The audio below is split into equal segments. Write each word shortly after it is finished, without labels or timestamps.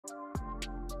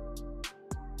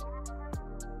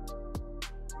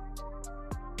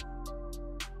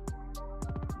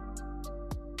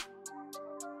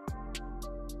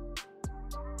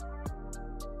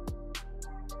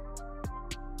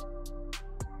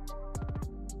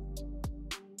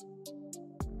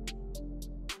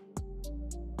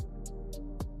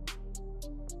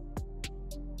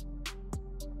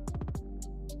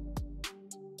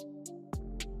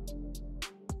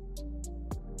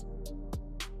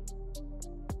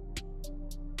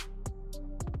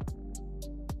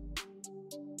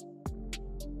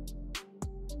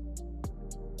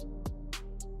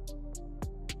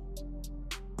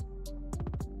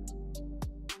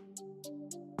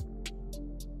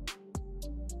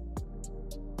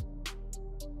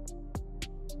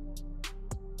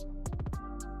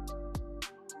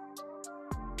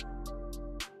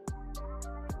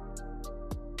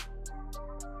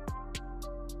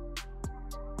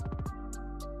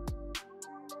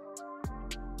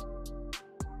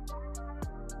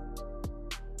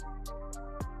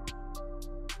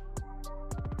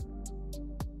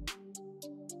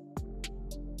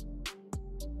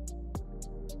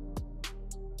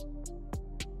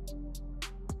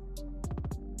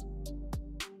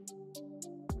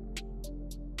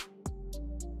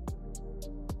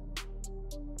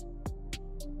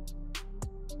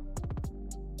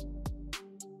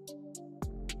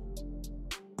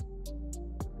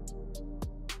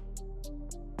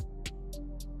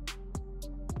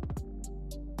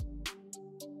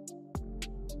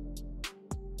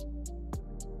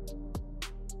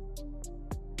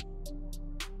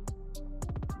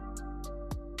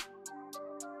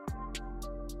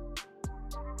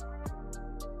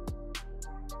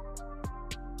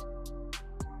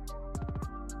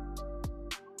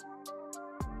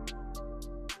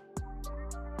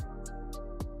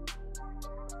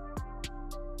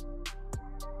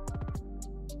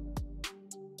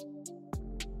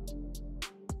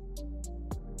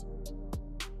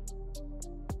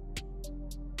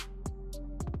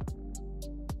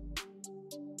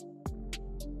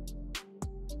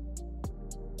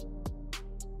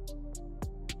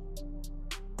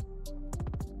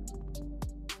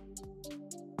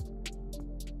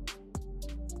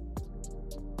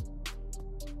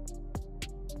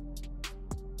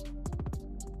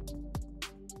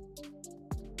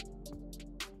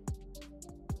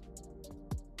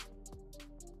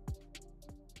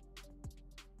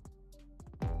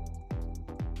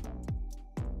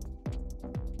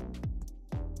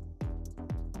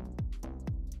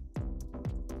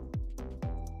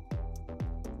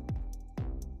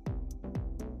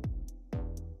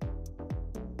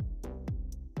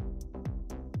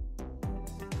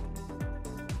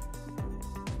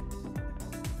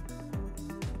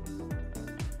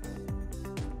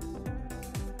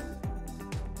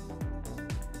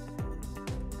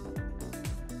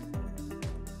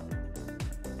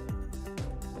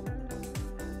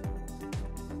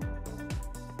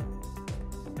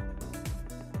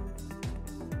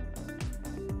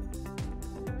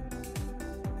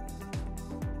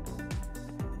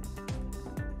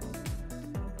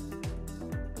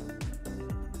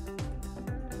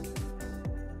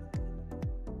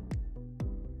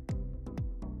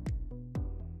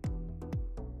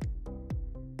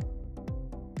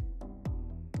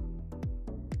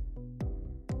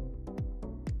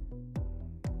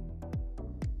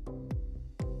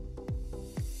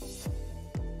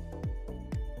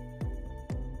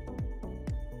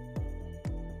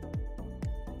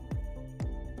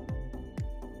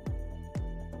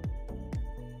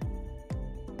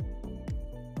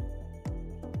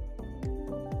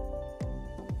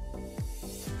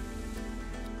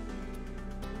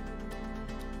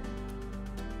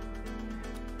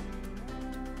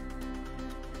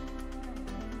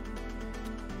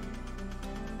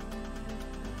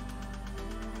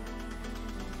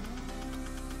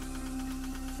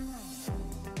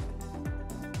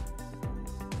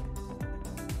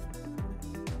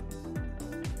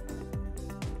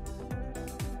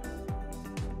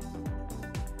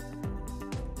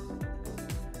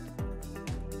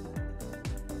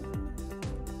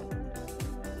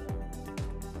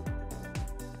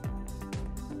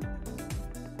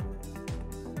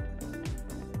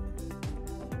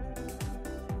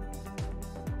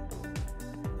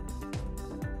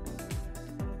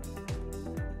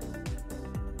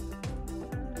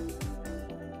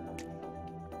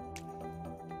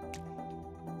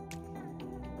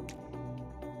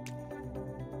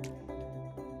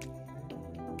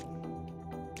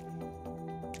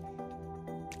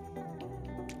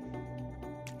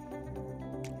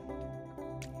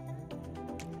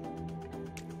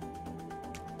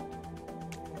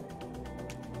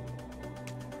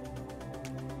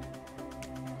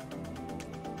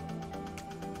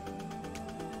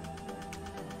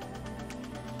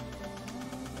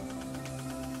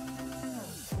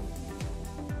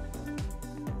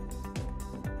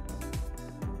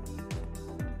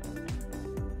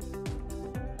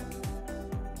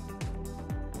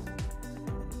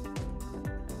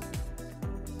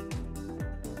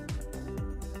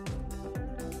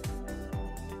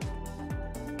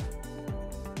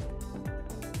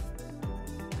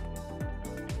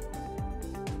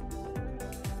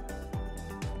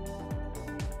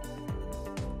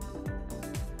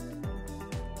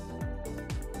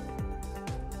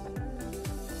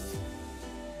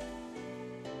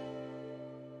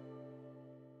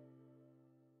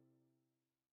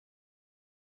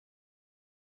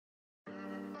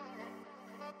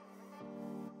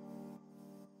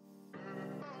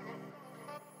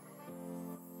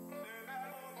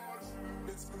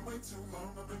It's been way too long,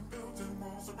 I've been building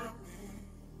walls around me.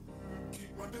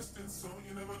 Keep my distance so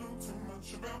you never know too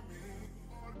much about me.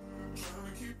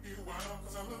 Trying to keep you out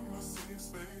cause I love my safe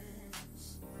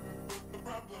space. But the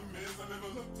problem is I never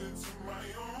looked into my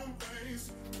own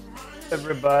face.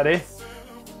 Everybody,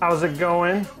 how's it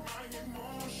going?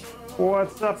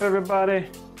 What's up, everybody?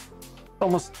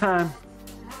 Almost time.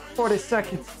 40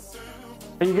 seconds.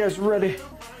 Are you guys ready?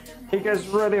 Are you guys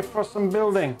ready for some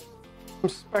building? Some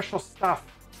special stuff.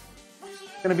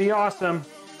 It's gonna be awesome.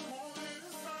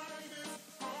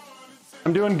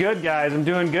 I'm doing good, guys. I'm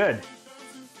doing good.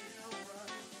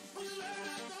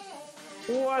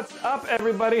 What's up,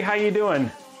 everybody? How you doing?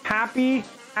 Happy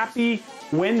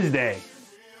Wednesday.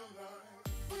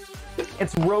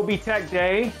 It's Robeytech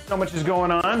Day. So much is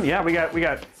going on. Yeah, we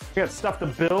got stuff to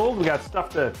build. We got stuff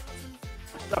to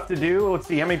do. Let's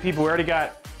see how many people we already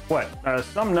got. What?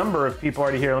 Some number of people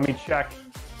already here. Let me check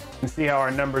and see how our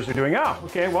numbers are doing. Oh,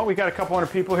 okay. Well, we got a couple hundred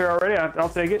people here already. I'll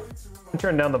take it. I'll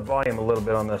turn down the volume a little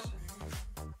bit on this.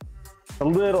 A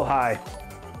little high.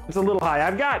 It's a little high.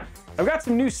 I've got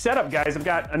some new setup, guys. I've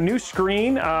got a new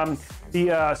screen.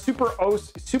 The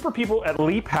super people at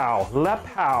Lepau.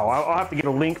 I'll have to get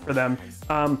a link for them.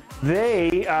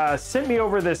 They sent me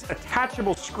over this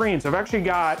attachable screen. So I've actually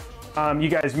got, you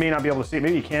guys may not be able to see it.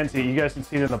 Maybe you can see it. You guys can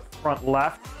see it in the front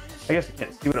left. I guess you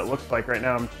can't see what it looks like right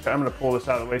now. I'm going to pull this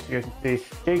out of the way so you guys can see.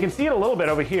 Yeah, you can see it a little bit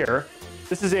over here.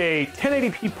 This is a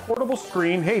 1080p portable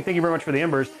screen. Hey, thank you very much for the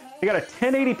embers. They got a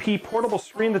 1080p portable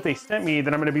screen that they sent me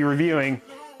that I'm going to be reviewing.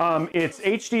 It's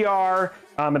HDR.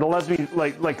 It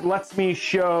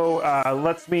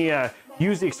lets me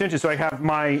use the extension. So I have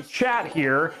my chat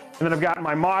here, and then I've got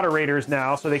my moderators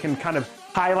now, so they can kind of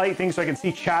highlight things so I can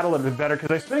see chat a little bit better.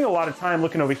 Because I'm spending a lot of time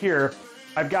looking over here.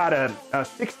 I've got a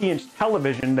 60-inch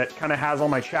television that kind of has all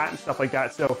my chat and stuff like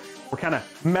that. So we're kind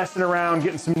of messing around,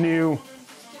 getting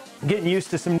used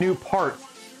to some new parts.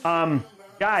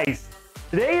 Guys,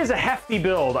 today is a hefty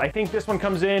build. I think this one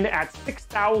comes in at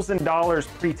 $6,000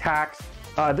 pre-tax.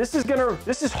 This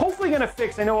is hopefully gonna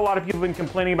fix. I know a lot of people have been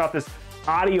complaining about this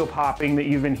audio popping that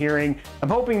you've been hearing. I'm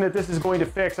hoping that this is going to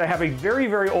fix. I have a very,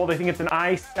 very old, I think it's an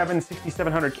i7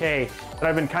 6700K that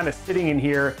I've been kind of sitting in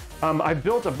here. I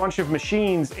built a bunch of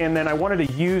machines and then I wanted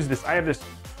to use this. I have this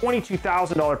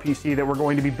 $22,000 PC that we're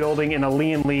going to be building in a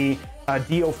Lee &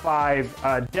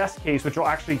 DO5 desk case, which will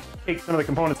actually take some of the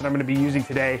components that I'm going to be using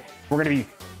today. We're going to be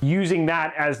using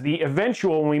that as the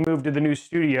eventual when we move to the new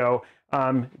studio,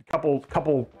 couple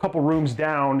rooms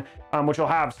down, which will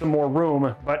have some more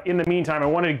room. But in the meantime, I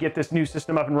wanted to get this new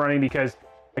system up and running because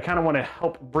I kind of want to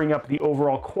help bring up the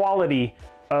overall quality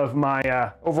of my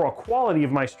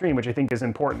stream, which I think is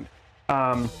important.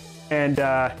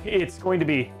 It's going to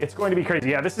be crazy.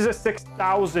 Yeah, this is a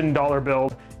 $6,000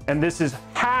 build, and this is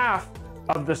half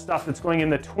of the stuff that's going in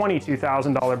the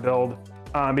 $22,000 build,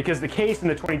 because the case in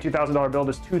the $22,000 build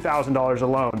is $2,000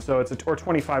 alone, so it's or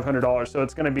 $2,500. So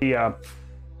it's going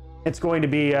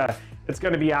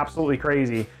to be absolutely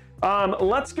crazy.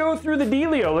 Let's go through the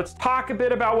dealio. Let's talk a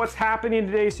bit about what's happening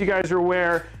today, so you guys are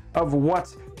aware of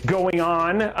what's going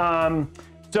on.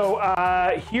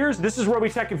 This is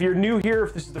Robeytech. If you're new here,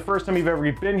 if this is the first time you've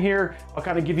ever been here, I'll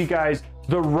kind of give you guys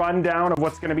the rundown of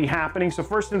what's going to be happening. So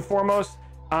first and foremost,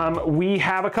 we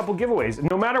have a couple giveaways.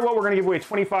 No matter what, we're going to give away a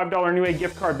 $25 Newegg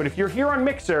gift card. But if you're here on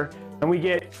Mixer and we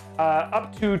get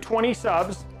up to 20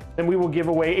 subs, then we will give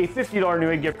away a $50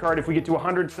 Newegg gift card. If we get to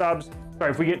 100 subs,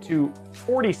 if we get to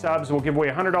 40 subs, we'll give away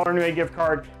a $100 Newegg gift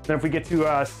card. Then if we get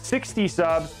to 60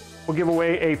 subs, we'll give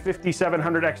away a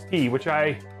 5700 XT, which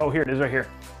here it is right here.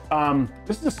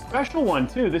 This is a special one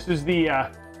too. This is the,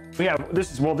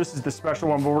 this is the special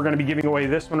one, but we're going to be giving away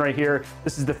this one right here.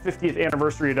 This is the 50th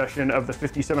anniversary edition of the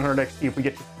 5700 XT if we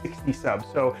get to 60 subs.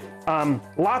 So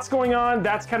lots going on.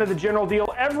 That's kind of the general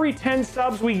deal. Every 10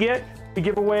 subs we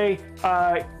give away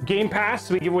Game Pass.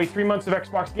 So we give away 3 months of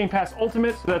Xbox Game Pass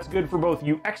Ultimate. So that's good for both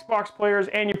you Xbox players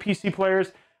and your PC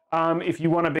players. If you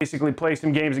want to basically play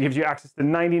some games, it gives you access to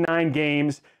 99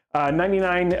 games,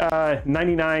 100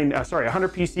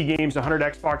 PC games, 100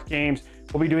 Xbox games.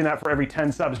 We'll be doing that for every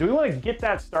 10 subs. Do we want to get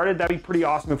that started? That'd be pretty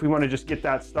awesome if we want to just get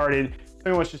that started.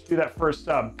 Maybe let's just do that first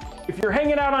sub. If you're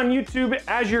hanging out on YouTube,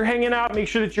 as you're hanging out, make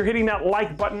sure that you're hitting that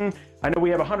like button. I know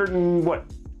we have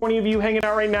 20 of you hanging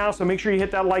out right now, so make sure you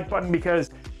hit that like button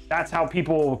because that's how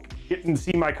people get and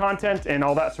see my content and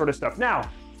all that sort of stuff. Now,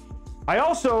 I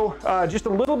also, just a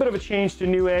little bit of a change to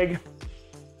Newegg.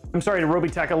 I'm sorry, to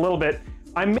Robeytech a little bit.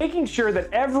 I'm making sure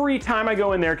that every time I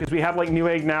go in there, because we have like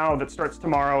Newegg now that starts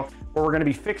tomorrow, where we're going to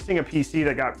be fixing a PC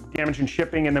that got damaged in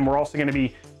shipping, and then we're also going to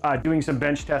be doing some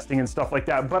bench testing and stuff like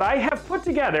that. But I have put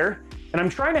together, and I'm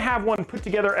trying to have one put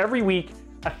together every week,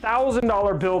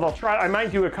 $1,000 build. I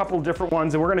might do a couple different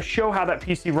ones, and we're gonna show how that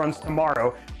PC runs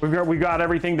tomorrow. We got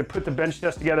everything to put the bench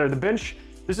test together. The bench,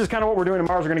 this is kind of what we're doing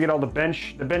tomorrow, is we're gonna get all the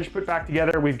bench put back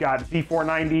together. We've got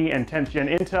Z490 and 10th gen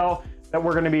Intel that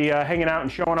we're gonna be hanging out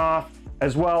and showing off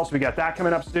as well. So we got that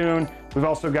coming up soon. We've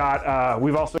also got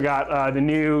the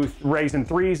new Ryzen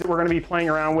 3s that we're gonna be playing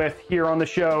around with here on the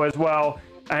show as well.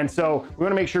 And so we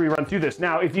wanna make sure we run through this.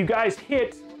 Now, if you guys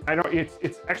hit,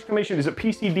 it's exclamation, is it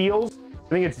PC deals? I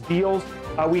think it's deals.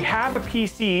 We have a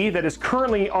PC that is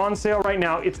currently on sale right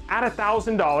now. It's at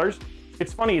 $1,000.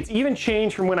 It's funny, it's even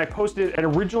changed from when I posted it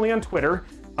originally on Twitter.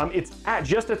 It's at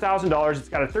just $1,000. It's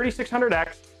got a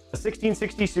 3600X, a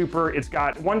 1660 Super. It's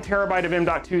got 1 terabyte of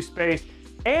M.2 space,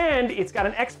 and it's got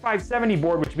an X570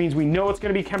 board, which means we know it's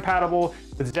gonna be compatible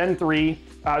with Ryzen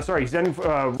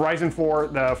 4,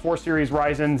 the 4 series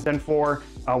Ryzen Zen 4,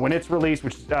 when it's released,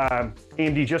 which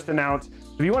AMD just announced.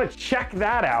 So if you wanna check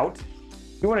that out,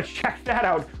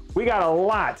 we got a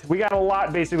lot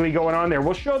basically going on there.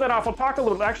 We'll show that off. I'll talk a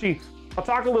little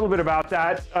bit about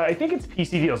that. I think it's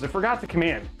PC deals. I forgot the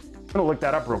command. I'm gonna look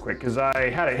that up real quick because I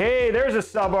had it. Hey, there's a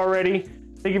sub already.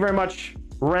 Thank you very much,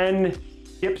 Ren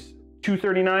Gips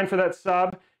 239 for that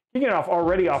sub. Kicking it off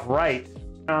right.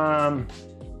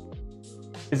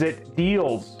 Is it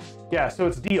deals? Yeah, so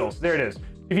it's deals. There it is.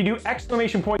 If you do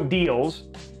exclamation point deals,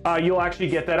 you'll actually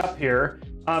get that up here.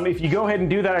 If you go ahead and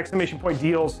do that exclamation point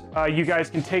deals, you guys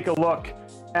can take a look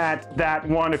at that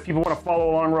one. If people want to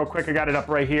follow along real quick, I got it up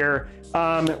right here.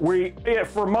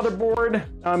 For motherboard,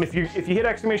 if you hit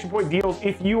exclamation point deals,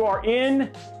 if you are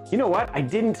in, you know what? I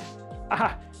didn't,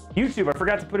 YouTube, I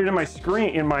forgot to put it in my screen,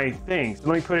 in my thing. So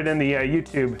let me put it in the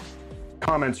YouTube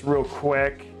comments real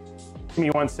quick. Give me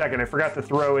 1 second. I forgot to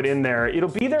throw it in there. It'll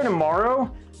be there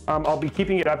tomorrow. I'll be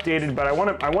keeping it updated, but I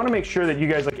want to make sure that you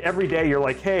guys, like, every day you're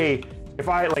like, hey, if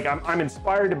I'm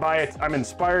inspired to buy it, I'm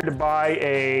inspired to buy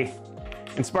a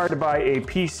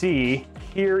PC.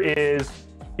 Here is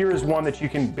one that you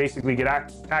can basically get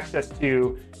access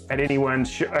to at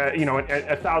anyone's, a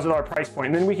 $1,000 price point.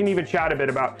 And then we can even chat a bit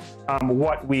about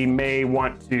what we may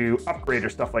want to upgrade or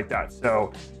stuff like that.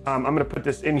 So I'm gonna put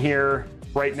this in here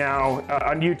right now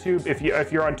on YouTube.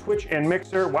 If you're on Twitch and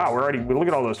Mixer, wow, look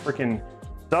at all those freaking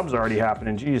subs already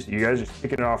happening. Jeez, you guys are just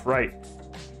kicking it off right.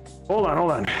 Hold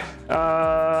on.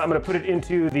 I'm gonna put it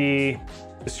into the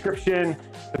description.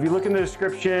 If you look in the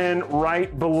description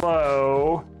right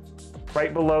below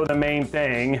the main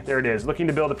thing, there it is. Looking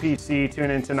to build a PC,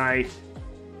 tune in tonight.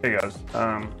 There it goes.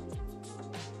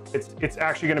 It's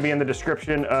actually gonna be in the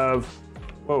description of,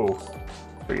 whoa,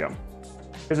 there we go.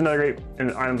 Here's another great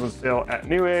items on sale at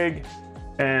Newegg.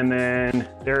 And then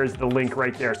there's the link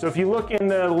right there. So if you look in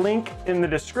the link in the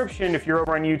description, if you're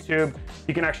over on YouTube,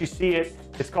 you can actually see it.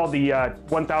 It's called the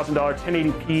 $1,000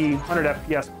 1080p 100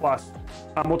 FPS plus.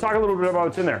 We'll talk a little bit about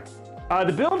what's in there.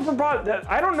 The build for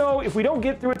I don't know if we don't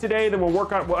get through it today, then we'll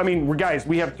work on. Well, I mean, guys,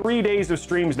 we have 3 days of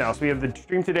streams now. So we have the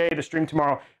stream today, the stream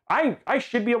tomorrow. I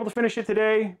should be able to finish it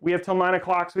today. We have till 9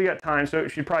 o'clock, so we got time. So it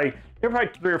should probably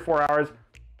 3 or 4 hours.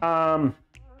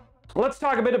 Let's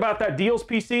talk a bit about that deals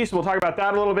PC. So we'll talk about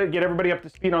that a little bit, get everybody up to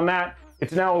speed on that.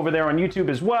 It's now over there on YouTube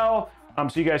as well.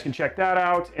 So you guys can check that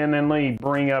out. And then let me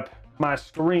bring up my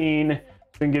screen so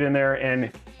we can get in there and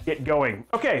get going.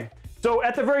 Okay, so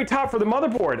at the very top for the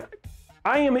motherboard,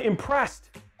 I am impressed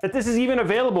that this is even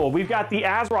available. We've got the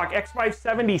ASRock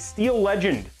X570 Steel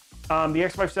Legend. The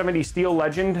X570 Steel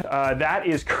Legend, that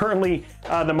is currently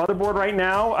the motherboard right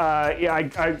now.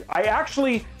 I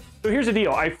actually, so here's the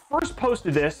deal. I first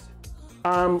posted this,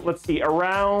 let's see,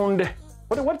 around,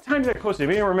 what time did I post it?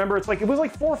 If you remember, it was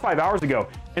like 4 or 5 hours ago,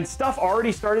 and stuff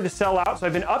already started to sell out, so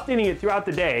I've been updating it throughout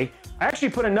the day. I actually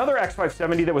put another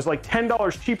X570 that was like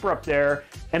 $10 cheaper up there,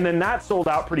 and then that sold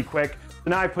out pretty quick. So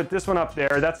now I put this one up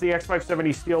there. That's the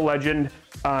X570 Steel Legend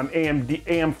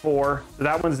AM4. So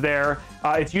that one's there.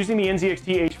 It's using the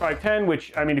NZXT H510,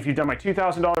 which, I mean, if you've done my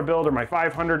 $2,000 build or my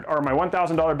 $500 or my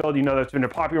 $1,000 build, you know that's been a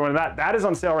popular one. That is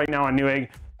on sale right now on Newegg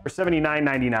for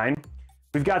 $79.99.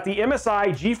 We've got the MSI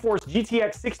GeForce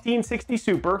GTX 1660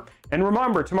 Super. And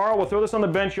remember, tomorrow we'll throw this on the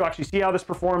bench. You'll actually see how this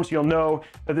performs. You'll know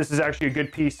that this is actually a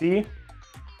good PC.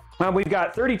 We've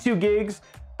got 16 gigs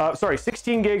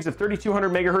of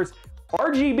 3200 megahertz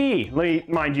RGB, let me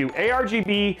mind you,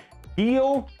 ARGB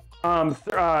deal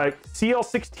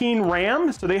CL16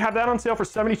 RAM. So they have that on sale for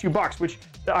 $72, which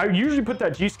I usually put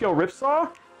that G-Skill Ripsaw,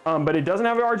 but it doesn't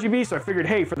have RGB. So I figured,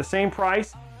 hey, for the same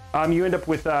price, you end up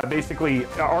with basically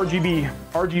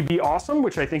RGB awesome,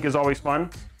 which I think is always fun.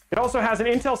 It also has an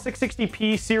Intel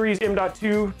 660p series M.2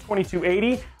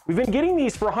 2280. We've been getting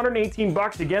these for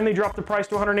 $118. Again, they dropped the price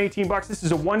to $118. This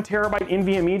is a 1 terabyte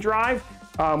NVMe drive.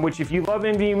 which if you love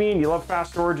NVMe and you love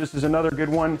fast storage, this is another good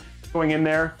one going in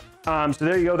there. So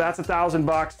there you go, that's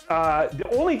 $1,000. The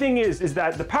only thing is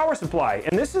that the power supply,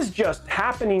 and this is just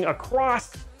happening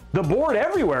across the board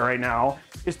everywhere right now,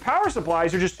 is power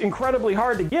supplies are just incredibly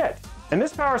hard to get. And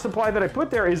this power supply that I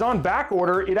put there is on back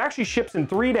order. It actually ships in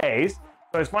 3 days. So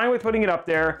I was fine with putting it up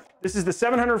there. This is the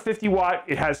 750 watt.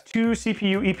 It has 2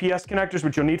 CPU EPS connectors,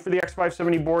 which you'll need for the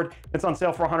X570 board. It's on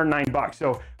sale for $109.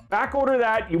 So back order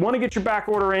that. You want to get your back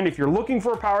order in. If you're looking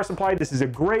for a power supply, this is a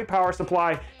great power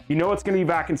supply. You know it's going to be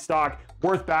back in stock.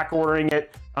 Worth back ordering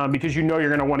it because you know you're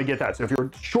going to want to get that. So if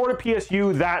you're short of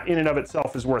PSU, that in and of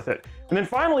itself is worth it. And then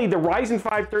finally, the Ryzen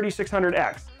 5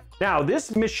 3600X. Now,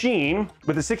 this machine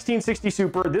with the 1660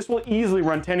 Super, this will easily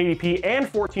run 1080p and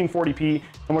 1440p, and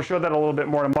we'll show that a little bit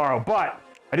more tomorrow. But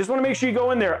I just want to make sure you go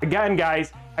in there. Again,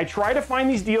 guys, I try to find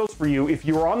these deals for you. If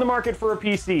you are on the market for a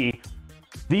PC,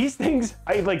 these things,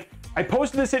 I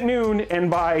posted this at noon, and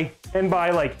by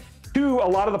like 2, a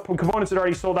lot of the components had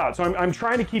already sold out. So I'm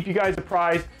trying to keep you guys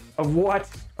apprised of what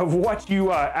you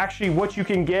what you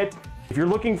can get. If you're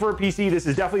looking for a PC, this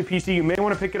is definitely a PC. You may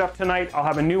want to pick it up tonight. I'll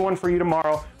have a new one for you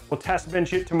tomorrow. We'll test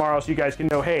bench it tomorrow so you guys can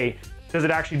know, hey, does it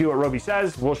actually do what Roby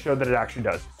says? We'll show that it actually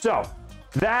does. So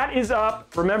that is up.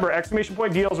 Remember, exclamation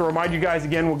point deals. I'll remind you guys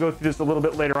again, we'll go through this a little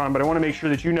bit later on, but I want to make sure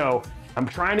that you know I'm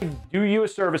trying to do you a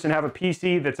service and have a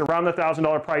PC that's around the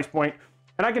 $1,000 price point.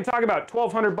 And I can talk about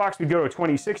 $1,200, we'd go to a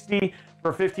 2060.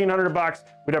 For $1,500,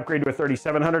 we'd upgrade to a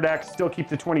 3700X, still keep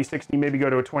the 2060, maybe go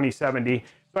to a 2070.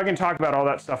 So I can talk about all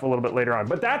that stuff a little bit later on.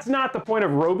 But that's not the point of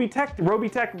Robeytech.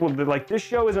 Robeytech, like this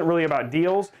show isn't really about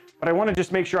deals, but I want to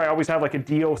just make sure I always have like a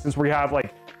deal since we have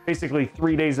like basically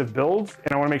 3 days of builds.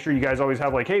 And I want to make sure you guys always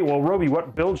have like, hey, well, Roby,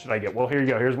 what build should I get? Well, here you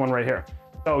go. Here's one right here.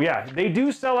 So yeah, they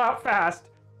do sell out fast.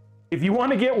 If you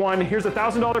want to get one, here's a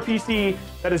 $1,000 PC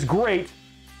that is great.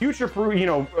 Future-proof, you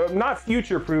know, not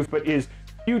future-proof, but is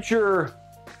future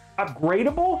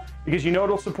upgradable because you know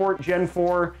it'll support Gen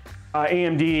 4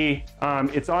 AMD.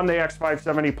 It's on the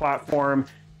X570 platform.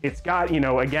 It's got, you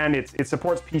know, again, it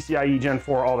supports PCIe Gen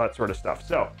 4, all that sort of stuff.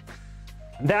 So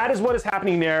that is what is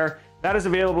happening there. That is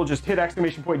available. Just hit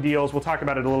exclamation point deals. We'll talk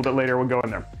about it a little bit later. We'll go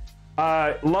in there.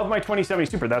 Love my 2070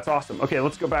 Super. That's awesome. Okay,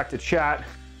 let's go back to chat.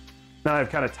 Now I've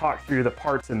kind of talked through the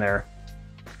parts in there.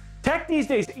 Tech these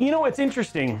days, you know, it's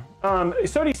interesting.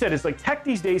 Sodi said it's like tech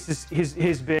these days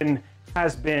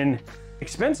has been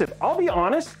expensive. I'll be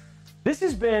honest, this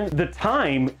has been the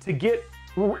time to get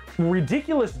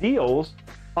ridiculous deals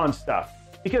on stuff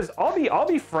because I'll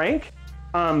be frank,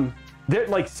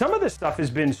 like some of this stuff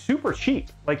has been super cheap.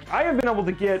 Like I have been able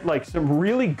to get like some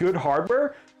really good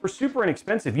hardware for super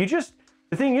inexpensive.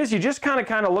 The thing is, you just kind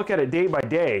of look at it day by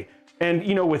day. And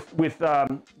you know, with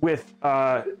 10th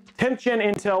gen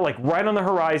Intel like right on the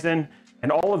horizon,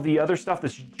 and all of the other stuff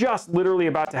that's just literally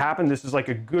about to happen, this is like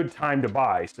a good time to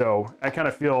buy. So I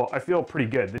feel pretty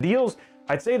good. The deals,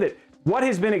 I'd say that what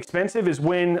has been expensive is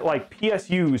when like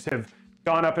PSUs have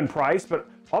gone up in price. But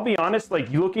I'll be honest,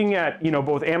 like looking at, you know,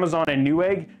 both Amazon and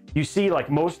Newegg, you see like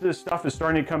most of this stuff is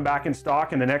starting to come back in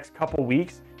stock in the next couple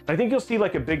weeks. I think you'll see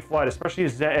like a big flood, especially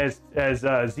as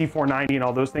Z490 and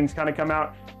all those things kind of come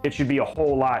out. It should be a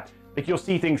whole lot. Like you'll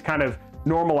see things kind of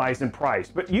normalize in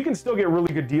price, but you can still get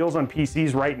really good deals on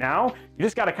PCs right now. You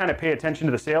just got to kind of pay attention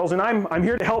to the sales, and I'm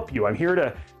here to help you. I'm here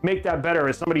to make that better.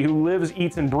 As somebody who lives,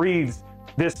 eats, and breathes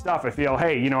this stuff, I feel,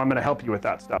 hey, you know, I'm going to help you with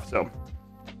that stuff. So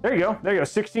there you go. There you go.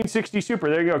 1660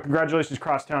 Super. There you go. Congratulations,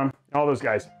 Crosstown, all those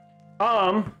guys.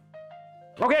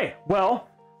 Okay, well,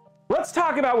 let's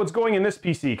talk about what's going in this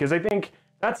PC, because I think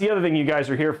that's the other thing you guys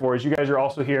are here for. Is you guys are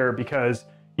also here because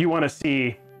you want to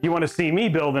see me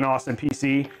build an awesome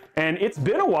PC. And it's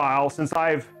been a while since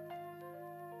I've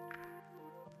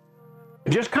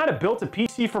just kind of built a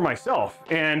PC for myself,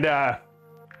 and I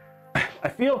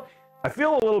feel a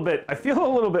little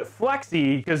bit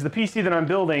flexy because the PC that I'm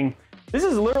building, this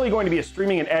is literally going to be a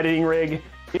streaming and editing rig.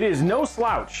 It is no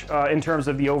slouch in terms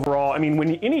of the overall. I mean,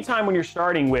 anytime when you're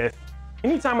starting with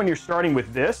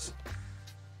this,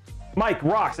 Mike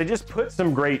rocks. I just put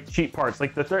some great cheap parts,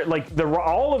 like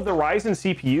all of the Ryzen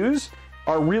CPUs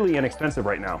are really inexpensive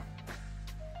right now.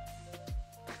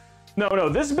 No,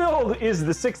 this build is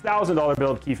the $6,000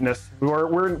 build, Keefness.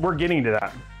 We're getting to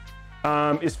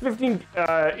that. Is 15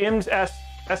 IMS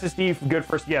SSD good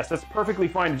first? Yes, that's perfectly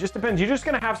fine. It just depends. You're just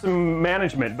gonna have some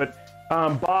management, but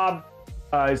Bob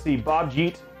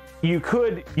Jeet,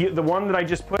 the one that I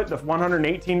just put, the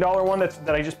 $118 one that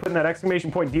I just put in that exclamation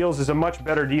point deals is a much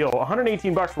better deal.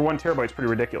 118 bucks for 1 terabyte is pretty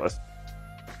ridiculous.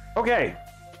 Okay,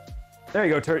 there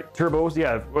you go, turbos.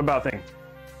 Yeah, what about thing?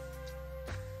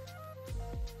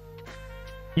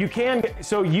 you can,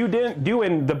 so you didn't do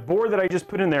in the board that I just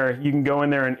put in there, you can go in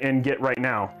there and get right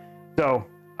now. So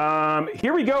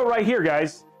here we go right here,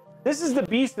 guys. This is the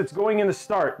beast that's going in the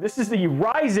start. This is the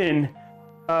Ryzen,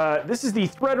 this is the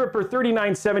Threadripper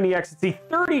 3970X. It's a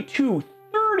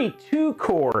 32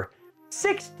 core,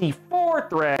 64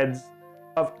 threads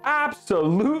of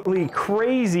absolutely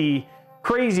crazy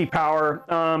power.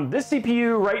 This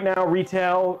CPU right now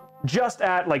retail just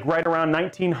at like right around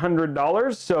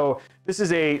 $1,900. So this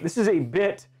is a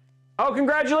bit. Oh,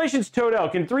 congratulations, Toad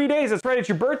Elk, in 3 days. That's right, it's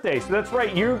your birthday. So that's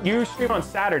right, you stream on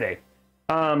Saturday.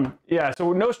 Yeah,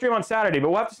 so no stream on Saturday, but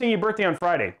we'll have to sing your birthday on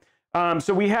Friday.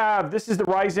 So we have, this is the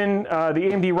Ryzen, the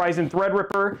AMD Ryzen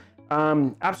Threadripper.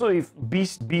 Absolutely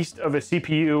beast of a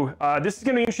CPU. This is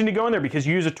going to be interesting to go in there because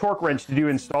you use a torque wrench to do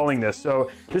installing this. So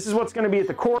this is what's going to be at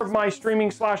the core of my streaming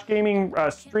slash gaming,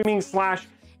 streaming slash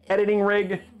editing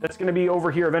rig. That's going to be over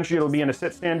here. Eventually it'll be in a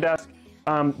sit stand desk.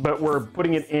 But we're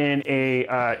putting it in a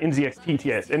NZXT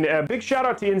TS. And a big shout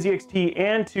out to NZXT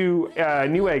and to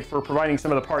Newegg for providing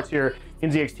some of the parts here.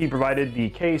 NZXT provided the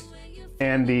case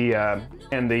and the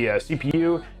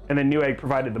CPU, and then Newegg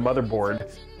provided the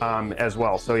motherboard as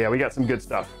well. So yeah, we got some good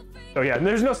stuff. So yeah, and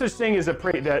there's no such thing as a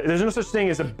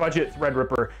budget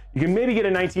Threadripper. You can maybe get a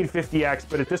 1950X,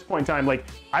 but at this point in time, like,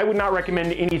 I would not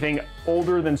recommend anything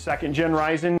older than 2nd gen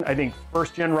Ryzen. I think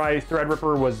 1st gen Ryzen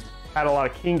Threadripper had a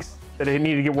lot of kinks that it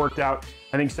needed to get worked out.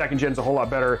 I think 2nd gen's a whole lot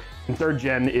better, and 3rd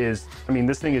gen is, I mean,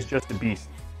 this thing is just a beast.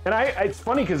 And it's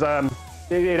funny because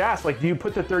they'd asked, like, do you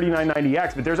put the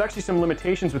 3990X? But there's actually some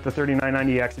limitations with the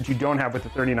 3990X that you don't have with the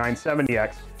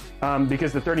 3970X,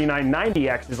 because the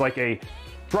 3990X is like a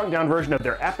shrunk down version of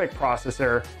their EPYC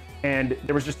processor, and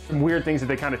there was just some weird things that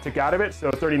they kind of took out of it. So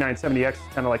 3970X is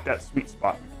kind of like that sweet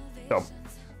spot. So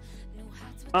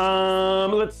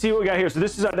let's see what we got here. So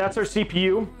that's our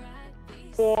CPU.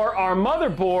 For our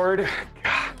motherboard,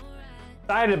 God,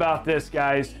 excited about this,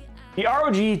 guys. The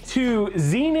ROG2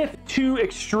 Zenith 2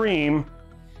 Extreme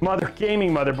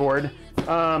gaming motherboard.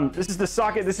 This is the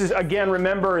socket. This is, again,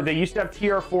 remember, they used to have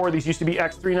TR4. These used to be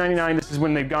X399. This is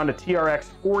when they've gone to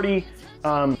TRX40.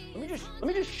 Let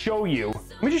me just show you.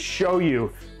 Are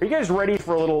you guys ready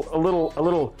for a little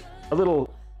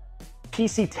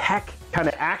PC tech kind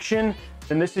of action?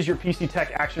 Then this is your PC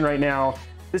tech action right now.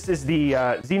 This is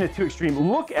the Zenith 2 Extreme.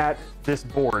 Look at this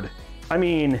board. I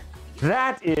mean,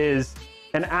 that is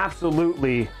an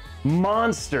absolutely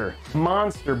monster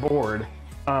board.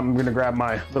 I'm gonna grab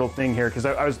my little thing here because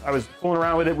I was fooling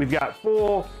around with it. We've got a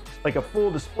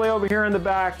full display over here in the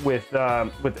back with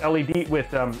LED, with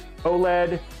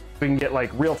OLED. We can get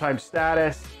like real-time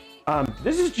status.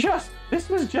 This is just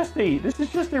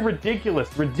a ridiculous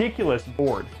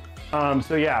board.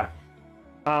 So yeah,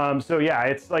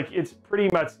 it's pretty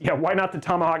much, yeah, why not the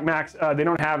Tomahawk Max? They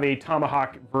don't have a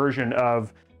Tomahawk version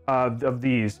of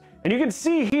these. And you can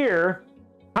see here,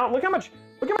 look how much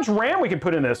RAM we can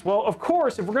put in this. Well, of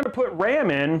course, if we're gonna put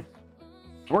RAM in,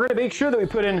 we're gonna make sure that we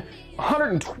put in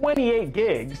 128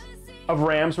 gigs of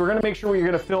RAM. So we're gonna make sure we're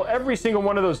gonna fill every single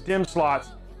one of those DIMM slots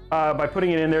by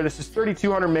putting it in there. This is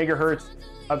 3200 megahertz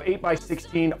of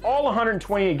 8x16, all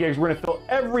 128 gigs. We're gonna fill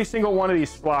every single one of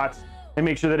these slots and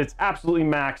make sure that it's absolutely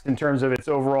maxed in terms of its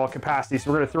overall capacity.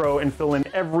 So we're gonna throw and fill in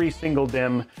every single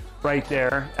DIMM right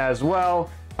there as well.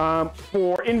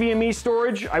 For NVMe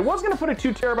storage, I was gonna put a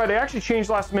 2 terabyte. I actually changed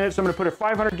last minute, so I'm gonna put a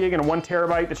 500 gig and a 1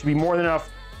 terabyte. That should be more than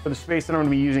enough for the space that I'm gonna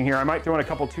be using here. I might throw in a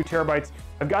couple 2 terabytes.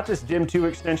 I've got this DIMM2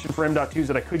 extension for M.2s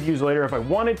that I could use later if I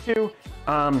wanted to.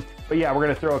 But yeah, we're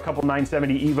gonna throw a couple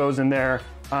 970 Evos in there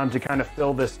to kind of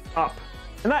fill this up.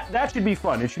 And that should be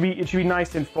fun. It should be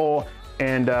nice and full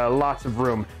and lots of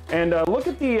room. And look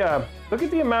at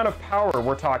the amount of power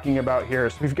we're talking about here.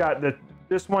 So we've got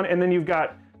this one, and then you've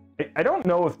got, I don't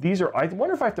know if these are, I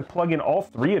wonder if I have to plug in all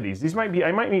 3 of these. These might be,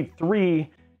 I might need 3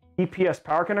 EPS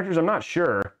power connectors. I'm not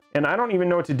sure. And I don't even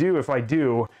know what to do if I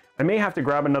do. I may have to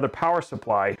grab another power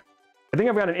supply. I think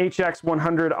I've got an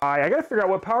HX100i. I got to figure out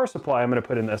what power supply I'm going to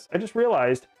put in this. I just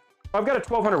realized I've got a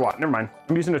 1200 watt. Never mind.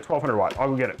 I'm using a 1200 watt. I'll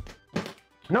go get it.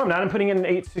 No, I'm not. I'm putting in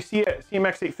an CMX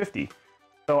 850.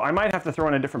 So I might have to throw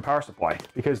in a different power supply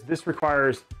because this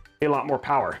requires a lot more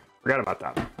power. Forgot about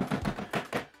that.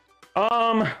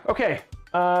 Okay.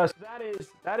 So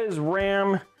that is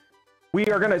RAM. We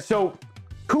are gonna, so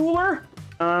cooler.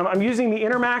 I'm using the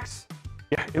Intermax.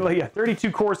 Yeah,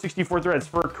 32 core, 64 threads.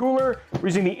 For cooler, we're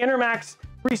using the Intermax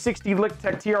 360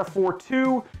 Lichtech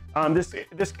TR42.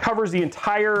 This covers the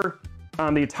entire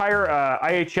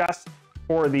IHS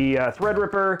for the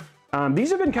Threadripper.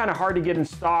 These have been kind of hard to get in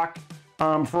stock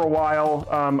for a while.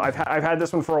 I've had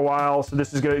this one for a while, so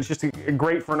this is good. It's just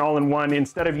great for an all-in-one.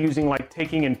 Instead of using, like,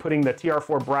 taking and putting the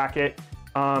TR4 bracket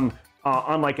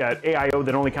on like a AIO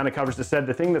that only kind of covers the SED.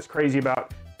 The thing that's crazy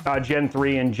about Gen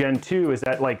 3 and Gen 2 is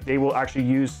that like they will actually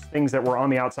use things that were on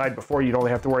the outside before. You'd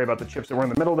only have to worry about the chips that were in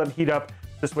the middle that heat up.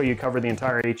 This way you cover the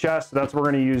entire HS. So that's where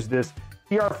we're going to use this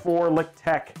TR4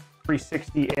 Lichtech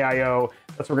 360 AIO.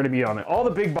 That's what we're going to be on it. All the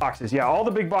big boxes. Yeah, all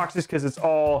the big boxes because it's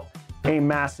all a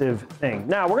massive thing.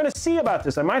 Now we're going to see about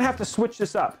this. I might have to switch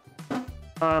this up.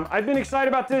 I've been excited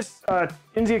about this.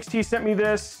 NZXT sent me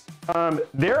this.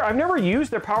 I've never used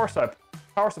their power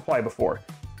supply before.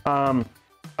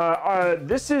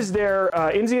 This is their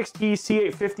NZXT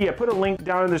C850. I put a link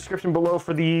down in the description below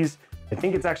for these. I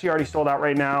think it's actually already sold out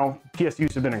right now.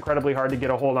 PSUs have been incredibly hard to get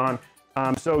a hold on.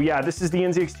 So yeah, this is the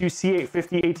NZXT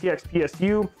C850 ATX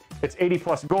PSU. It's 80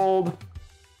 plus gold.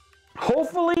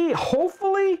 Hopefully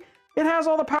it has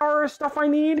all the power stuff I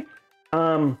need.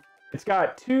 It's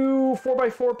got 2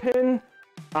 4x4 pin.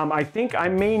 I think I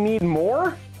may need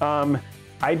more.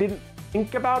 I didn't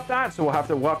think about that, so we'll have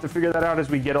to figure that out as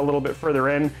we get a little bit further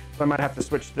in. So I might have to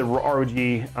switch to the ROG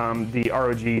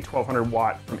 1200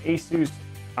 watt from ASUS,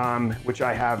 which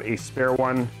I have a spare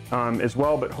one as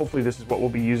well, but hopefully this is what we'll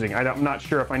be using. I'm not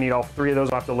sure if I need all 3 of those.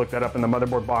 I'll have to look that up in the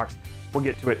motherboard box. We'll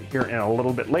get to it here in a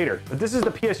little bit later. But this is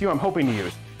the PSU I'm hoping to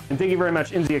use. And thank you very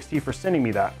much, NZXT, for sending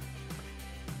me that.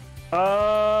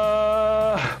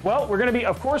 Well, we're gonna be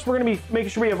making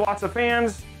sure we have lots of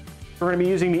fans. We're gonna be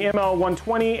using the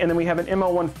ML120, and then we have an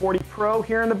ML140 Pro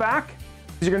here in the back.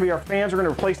 These are gonna be our fans. We're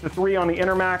gonna replace the 3 on the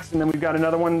Intermax, and then we've got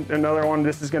another one.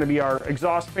 This is gonna be our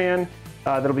exhaust fan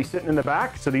that'll be sitting in the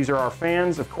back. So these are our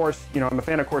fans. Of course, you know, I'm a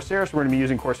fan of Corsair, so we're gonna be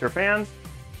using Corsair fans.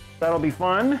 That'll be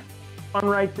fun. Fun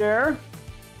right there.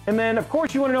 And then, of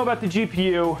course, you wanna know about the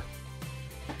GPU.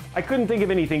 I couldn't think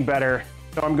of anything better,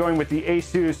 so I'm going with the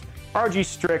ASUS RG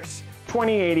Strix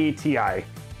 2080 Ti.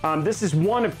 This is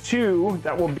one of 2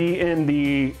 that will be in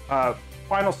the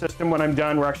final system when I'm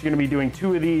done. We're actually going to be doing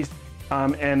 2 of these,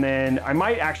 and then I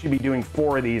might actually be doing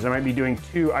 4 of these. I might be doing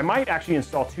 2. I might actually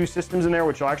install 2 systems in there,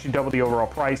 which will actually double the overall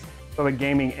price. So a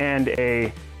gaming and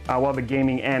a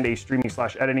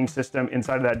streaming/editing system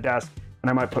inside of that desk, and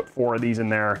I might put 4 of these in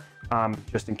there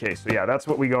just in case. So yeah, that's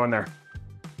what we go in there.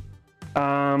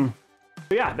 So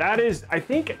yeah, do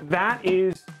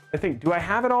I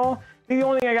have it all? I think the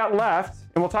only thing I got left,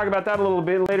 and we'll talk about that a little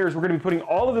bit later, is we're going to be putting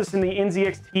all of this in the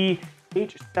NZXT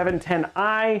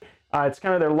H710i. It's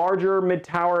kind of their larger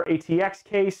mid-tower ATX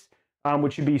case,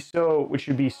 which should be so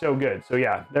good. So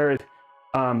yeah, there is.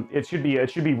 It should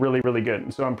be really good,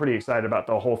 and so I'm pretty excited about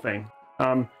the whole thing.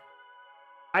 Do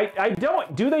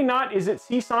they not? Is it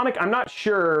Seasonic? I'm not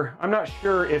sure. I'm not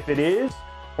sure if it is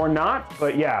or not,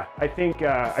 but yeah, I think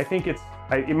it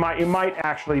might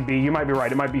actually be. You might be right.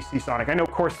 It might be Seasonic. I know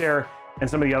Corsair and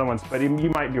some of the other ones, but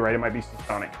you might be right. It might be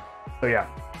Seasonic. So yeah,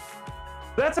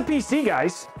 that's a PC,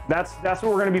 guys. That's what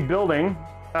we're going to be building.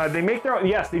 They make their own.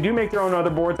 Yes, they do make their own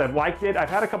motherboards. I've liked it. I've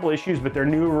had a couple issues, but their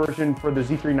new version for the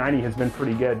Z390 has been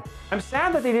pretty good. I'm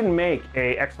sad that they didn't make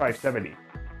a X570.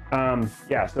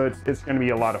 Yeah, so it's going to be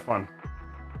a lot of fun.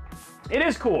 It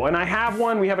is cool, and I have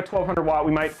one. We have a 1200 watt.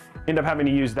 We might end up having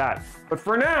to use that. But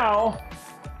for now,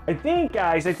 I think,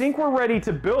 guys, we're ready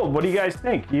to build. What do you guys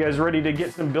think? You guys ready to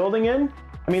get some building in?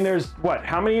 I mean, there's what?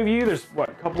 How many of you? There's what?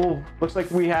 A couple. Looks like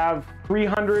we have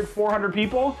 300, 400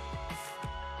 people.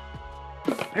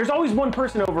 There's always one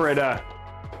person over at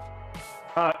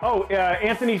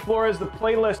Anthony Flores. The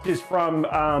playlist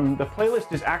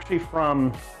is actually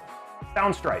from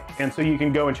Soundstripe, and so you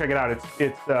can go and check it out.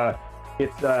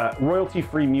 It's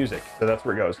royalty-free music, so that's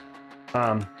where it goes.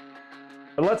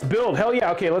 But let's build. Hell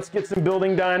yeah. Okay, let's get some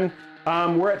building done.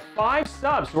 We're at 5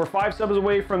 subs. So we're 5 subs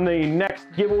away from the next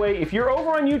giveaway. If you're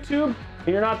over on YouTube and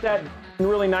you're not that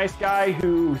really nice guy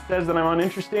who says that I'm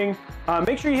uninteresting,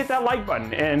 make sure you hit that like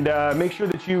button, and make sure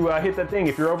that you hit that thing.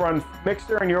 If you're over on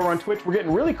Mixer and you're over on Twitch, we're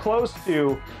getting really close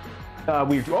to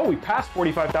we passed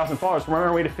 45,000 followers. We're on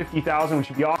our way to 50,000, which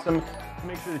would be awesome. So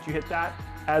make sure that you hit that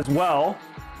as well,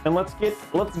 and let's get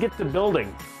to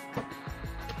building.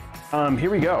 Here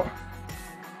we go.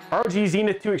 ROG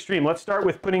Zenith 2 Extreme. Let's start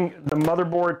with putting the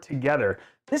motherboard together.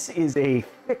 This is a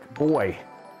thick boy.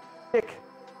 Thick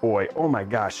boy. Oh my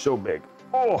gosh, so big.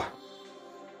 Oh,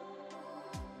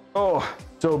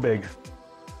 so big.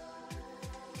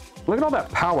 Look at all that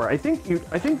power. I think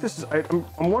this is.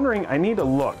 I'm wondering. I need to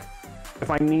look if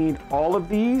I need all of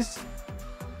these.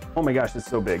 Oh my gosh, it's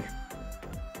so big.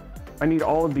 I need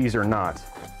all of these or not.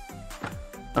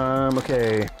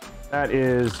 Okay, that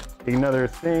is another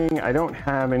thing. I don't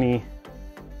have any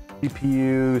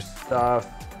CPU stuff.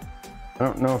 I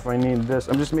don't know if I need this.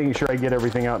 I'm just making sure I get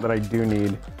everything out that I do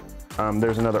need.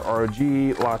 There's another ROG,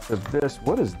 lots of this.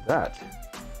 What is that?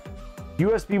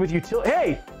 USB with utility.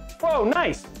 Hey, whoa,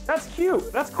 nice. That's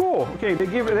cute. That's cool. Okay, they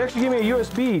actually gave me a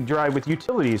USB drive with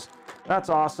utilities. That's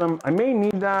awesome. I may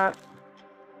need that.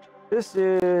 This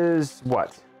is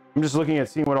what? I'm just looking at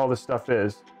seeing what all this stuff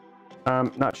is.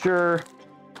 Not sure.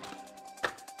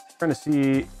 Trying to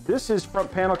see. This is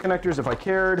front panel connectors if I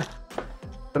cared.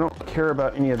 I don't care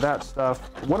about any of that stuff.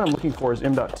 What I'm looking for is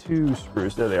M.2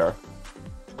 screws. There they are.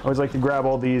 I always like to grab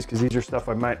all these because these are stuff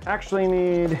I might actually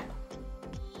need.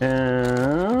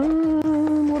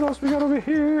 And what else we got over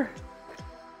here?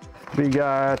 We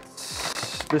got,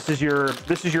 this is your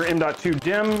M.2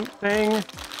 DIMM thing.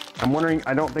 I'm wondering,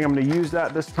 I don't think I'm going to use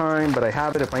that this time, but I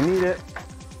have it if I need it.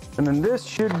 And then this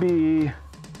should be,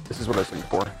 this is what I was looking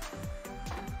for.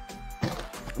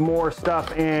 More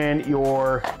stuff in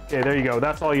your, okay, there you go.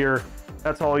 That's all your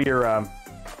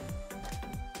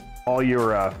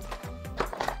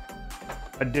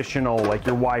additional, like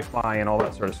your Wi-Fi and all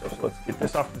that sort of stuff. So let's get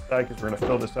this off the side because we're going to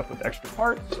fill this up with extra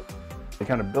parts. They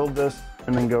kind of build this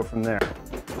and then go from there.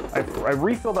 I've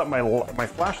refilled up my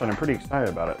flashlight. I'm pretty excited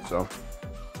about it. So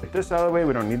get this out of the way.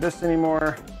 We don't need this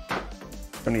anymore.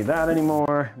 Don't need that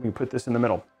anymore. We can put this in the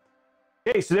middle.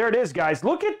 Okay, so there it is, guys.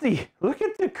 Look at the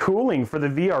cooling for the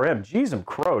VRM. Jeez, I'm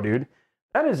crow, dude.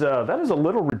 That is a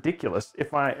little ridiculous,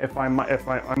 if I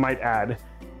might add,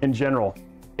 in general.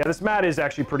 Yeah, this mat is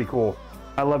actually pretty cool.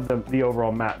 I love the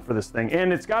overall mat for this thing,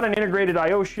 and it's got an integrated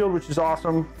I/O shield, which is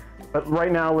awesome. But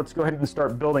right now, let's go ahead and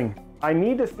start building. I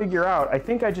need to figure out. I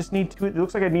think I just need two. It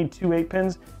looks like I need two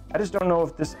 8-pins. I just don't know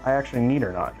if this I actually need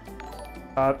or not.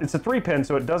 It's a 3-pin,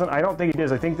 so it doesn't. I don't think it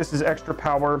is. I think this is extra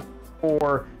power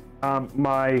for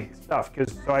my stuff,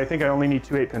 so I think I only need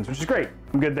two 8-pins, which is great.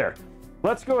 I'm good there.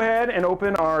 Let's go ahead and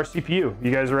open our CPU.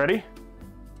 You guys ready?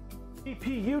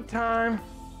 CPU time.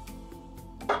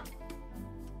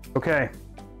 Okay.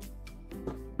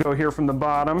 Go here from the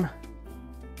bottom.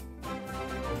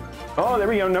 Oh, there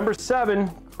we go. Number 7,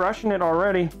 crushing it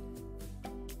already.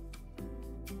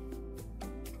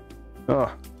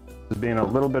 Oh, this is being a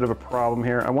little bit of a problem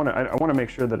here. I want to make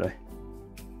sure that I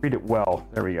read it well.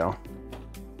 There we go.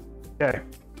 Okay,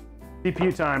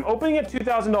 CPU time. Opening at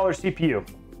 $2,000 CPU.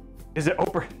 Is it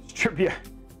open? Yeah.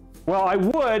 Well, I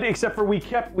would, except for we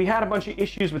had a bunch of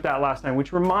issues with that last time,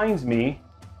 which reminds me,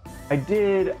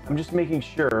 I'm just making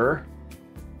sure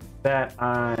that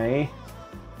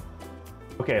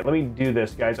okay, let me do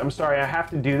this, guys. I'm sorry, I have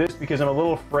to do this because I'm a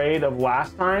little afraid of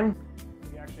last time.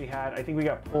 We actually had, I think we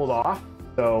got pulled off,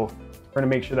 so we're gonna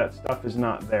make sure that stuff is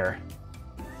not there.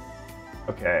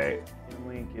 Okay,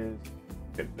 link is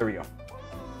good. There we go.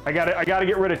 I gotta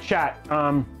get rid of chat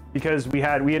because we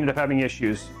ended up having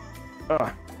issues.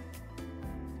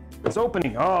 It's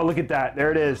opening. Oh, look at that.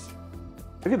 There it is.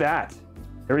 Look at that.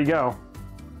 There we go.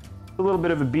 A little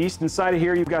bit of a beast. Inside of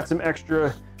here, you've got some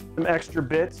extra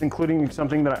bits, including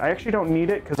something that I actually don't need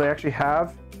it because I actually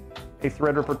have a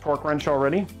Threadripper torque wrench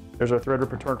already. There's our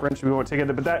Threadripper torque wrench. We won't take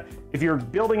it, but that if you're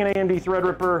building an AMD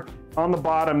Threadripper on the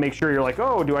bottom, make sure you're like,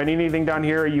 oh, do I need anything down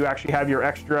here? You actually have your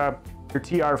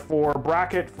TR4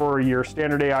 bracket for your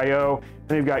standard AIO,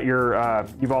 and you've got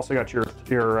you've also got your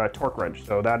torque wrench.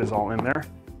 So that is all in there.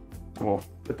 We'll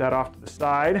put that off to the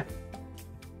side.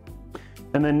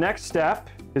 And the next step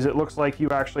is it looks like you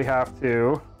actually have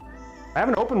to. I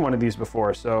haven't opened one of these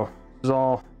before, so this is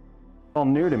all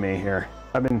new to me here.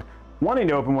 I've been wanting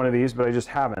to open one of these, but I just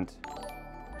haven't.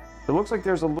 It looks like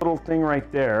there's a little thing right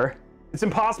there. It's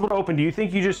impossible to open. Do you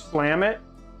think you just slam it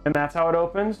and that's how it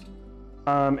opens,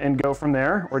 and go from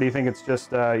there, or do you think it's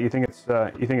just you think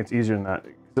it's easier than that?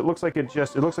 It looks like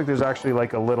there's actually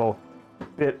like a little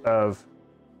bit of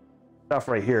stuff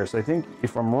right here. So I think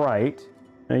if I'm right,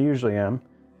 and I usually am,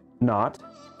 not.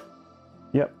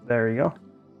 Yep, there you go.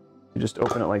 You just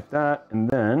open it like that, and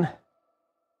then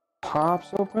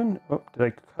pops open. Oh, did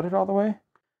I cut it all the way?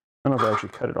 I don't know if I actually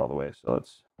cut it all the way, so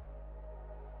let's.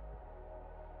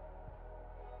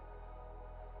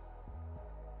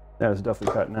 That is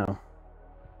definitely cut now.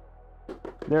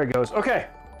 There it goes. Okay.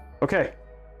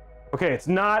 It's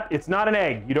not an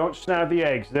egg. You don't snap the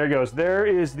eggs. There it goes. There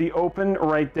is the open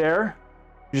right there.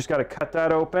 You just got to cut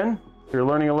that open. You're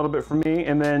learning a little bit from me,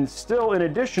 and then still in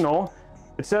additional,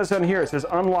 it says on here, it says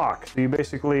unlock. So you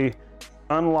basically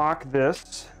unlock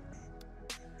this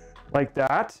like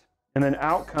that, and then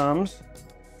out comes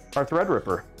our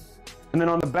Threadripper. And then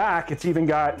on the back, it's even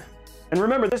got, and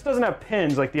remember, this doesn't have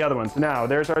pins like the other ones. Now,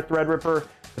 there's our Threadripper.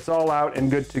 It's all out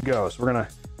and good to go. So we're gonna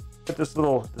put this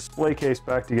little display case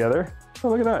back together. Oh,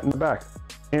 look at that in the back.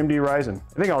 AMD Ryzen.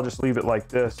 I think I'll just leave it like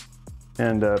this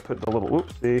and put the little,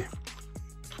 put the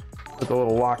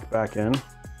little lock back in.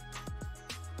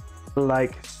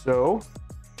 Like so.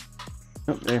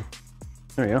 Oh, there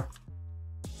you go.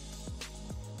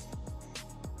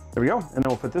 There we go. And then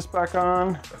we'll put this back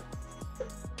on.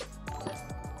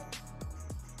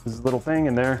 This little thing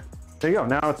in there. There you go.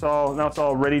 Now it's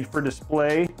all ready for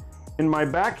display in my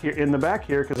back here, in the back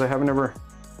here, because I haven't ever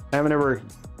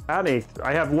had a.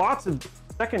 I have lots of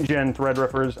second gen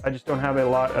Threadrippers. I just don't have a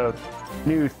lot of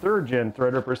new third gen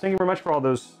Threadrippers. Thank you very much for all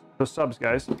those subs,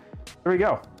 guys. There we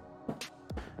go.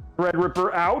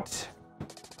 Threadripper out.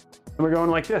 And we're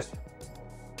going like this.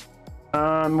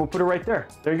 We'll put it right there.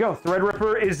 There you go.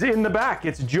 Threadripper is in the back.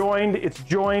 It's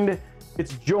joined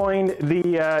the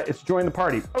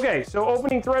party. Okay, so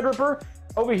opening Threadripper.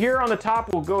 Over here on the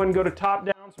top, we'll go to top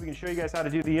down so we can show you guys how to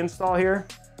do the install here.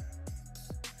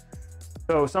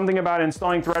 So something about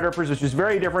installing Threadrippers, which is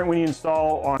very different when you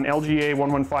install on LGA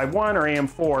 1151 or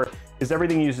AM4, is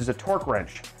everything uses a torque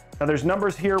wrench. Now there's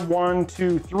numbers here, 1,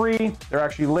 2, 3. They're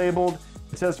actually labeled.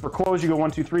 It says for close, you go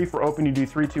 1, 2, 3. For open, you do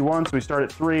 3, 2, 1. So we start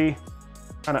at 3,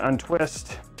 kind of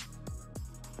untwist.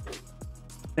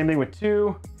 Same thing with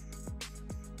 2.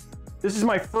 This is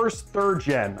my first third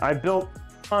gen. I built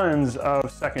tons of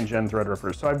second gen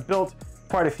Threadrippers. So I've built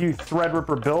quite a few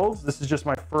Threadripper builds. This is just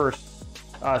my first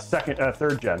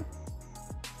third gen.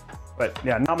 But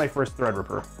yeah, not my first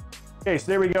Threadripper. Okay, so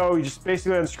there we go. You just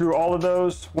basically unscrew all of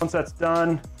those. Once that's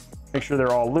done, make sure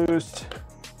they're all loose.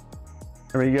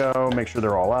 There we go. Make sure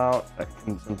they're all out. That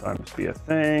can sometimes be a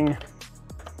thing.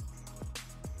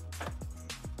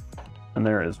 And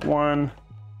there is one.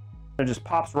 It just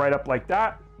pops right up like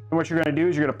that. And what you're going to do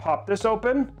is you're going to pop this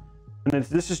open, and then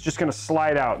this is just going to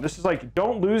slide out. This is like,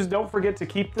 don't forget to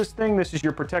keep this thing. This is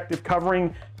your protective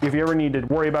covering if you ever need to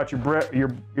worry about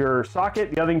your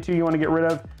socket. The other thing too you want to get rid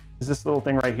of is this little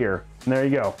thing right here. And there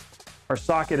you go. Our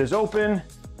socket is open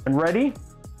and ready.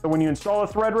 So when you install a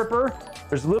Threadripper,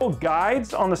 there's little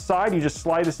guides on the side. You just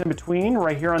slide this in between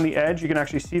right here on the edge. You can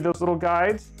actually see those little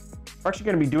guides. We're actually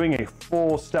going to be doing a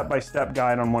full step-by-step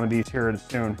guide on one of these here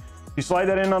soon. You slide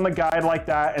that in on the guide like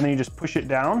that, and then you just push it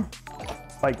down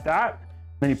like that.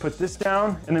 Then you put this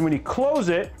down, and then when you close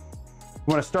it, you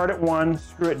want to start at 1,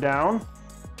 screw it down.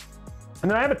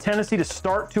 And then I have a tendency to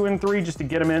start 2 and 3 just to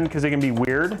get them in because they can be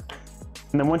weird.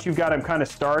 And then once you've got them kind of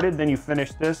started, then you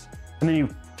finish this, and then you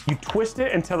twist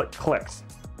it until it clicks.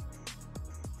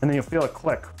 And then you'll feel a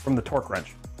click from the torque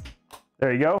wrench.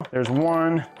 There you go. There's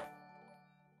 1.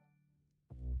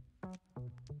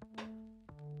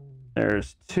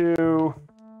 There's 2.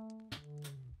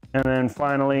 And then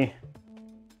finally,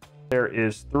 there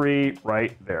is 3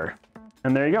 right there.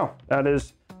 And there you go. That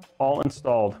is all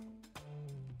installed.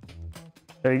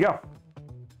 There you go.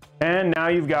 And now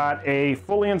you've got a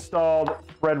fully installed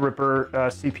Threadripper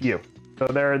CPU. So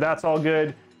there, that's all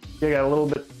good. You got a little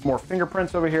bit more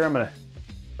fingerprints over here. I'm gonna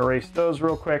erase those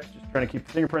real quick. Just trying to keep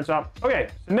the fingerprints off. Okay,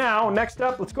 so now next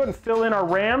up, let's go ahead and fill in our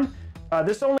RAM.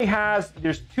 This only has,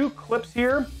 there's 2 clips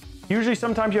here. Usually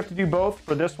sometimes you have to do both.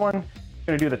 For this one, I'm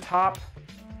gonna do the top.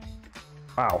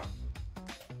 Wow.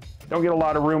 Don't get a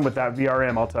lot of room with that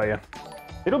VRM, I'll tell you.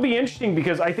 It'll be interesting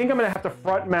because I think I'm gonna have to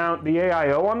front mount the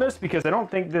AIO on this because I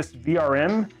don't think this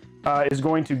VRM is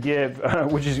going to give,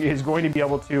 which is going to be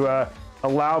able to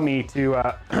allow me to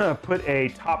put a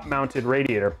top mounted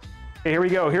radiator. Okay, here we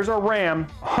go. Here's our RAM,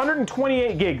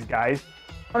 128 gigs, guys.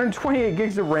 128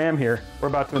 gigs of RAM here we're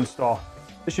about to install.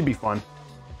 This should be fun.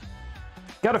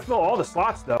 Got to fill all the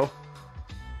slots though.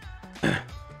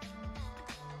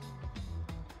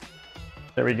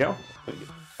 There we go. Let me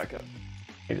get back up.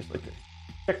 I just like to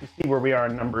check to see where we are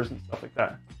in numbers and stuff like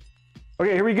that.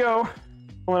 Okay, here we go.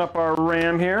 Pulling up our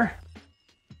RAM here.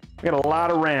 We got a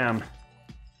lot of RAM.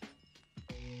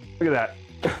 Look at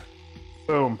that.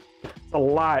 Boom. It's a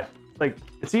lot. Like,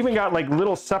 it's even got like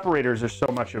little separators. There's so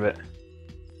much of it.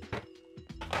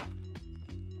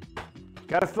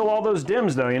 Got to fill all those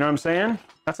DIMMs though, you know what I'm saying?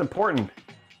 That's important.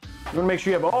 You want to make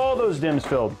sure you have all those DIMMs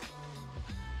filled.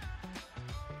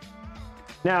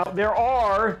 Now there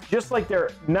are, just like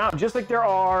there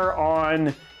are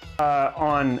on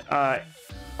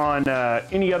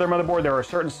any other motherboard, there are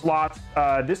certain slots.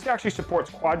 This actually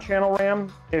supports quad channel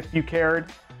RAM if you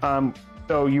cared.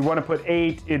 So you want to put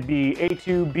 8, it'd be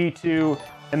A2, B2,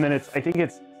 and then I think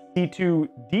it's C2,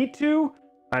 D2.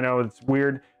 I know it's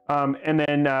weird. And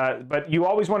then, but you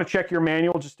always want to check your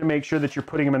manual just to make sure that you're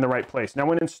putting them in the right place. Now,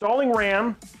 when installing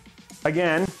RAM,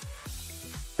 again,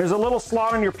 there's a little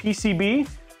slot on your PCB.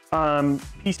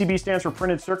 PCB stands for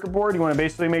printed circuit board. You want to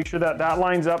basically make sure that that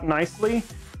lines up nicely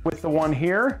with the one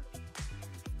here,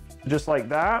 just like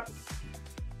that.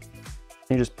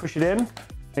 You just push it in,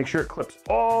 make sure it clips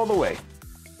all the way.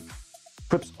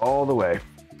 Clips all the way.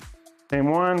 Same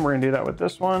one, we're gonna do that with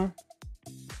this one.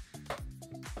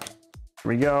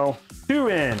 Here we go. 2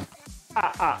 in.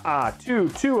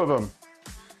 Two of them.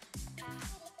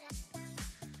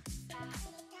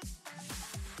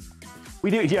 We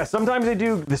do, yeah, sometimes they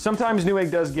do. Sometimes Newegg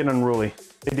does get unruly.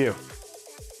 They do.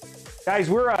 Guys,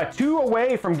 we're 2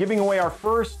 away from giving away our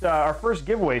first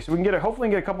giveaway. So we can get hopefully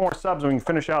get a couple more subs and we can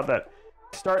finish out that,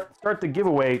 start the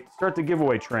giveaway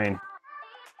train.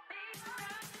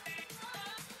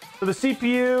 So the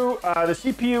CPU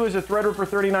is a Threadripper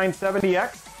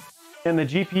 3950x, and the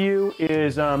GPU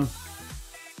is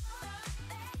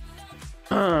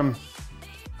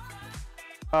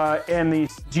and the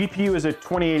GPU is a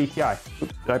 2080 Ti.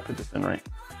 Oops, did I put this in right?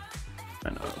 I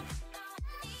know.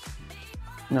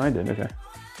 No, I did. Okay.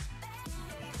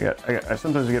 I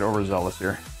sometimes get overzealous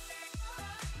here.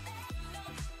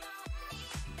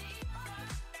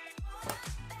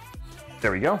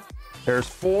 There we go. There's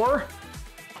 4.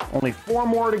 Only 4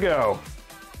 more to go.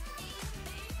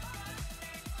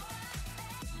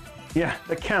 Yeah,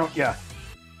 the count. Yeah.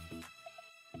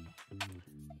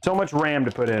 So much RAM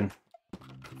to put in.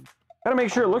 Gotta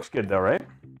make sure it looks good though, right?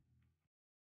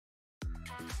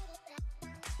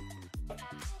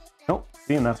 Nope.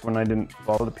 See, and that's when I didn't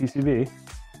follow the PCB.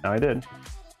 Now I did.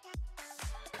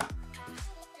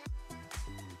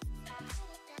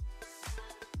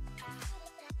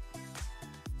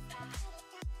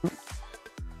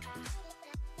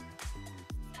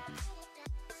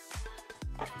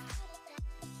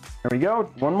 There we go.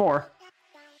 One more.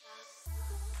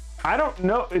 I don't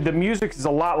know. The music is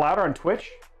a lot louder on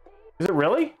Twitch. Is it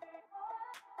really?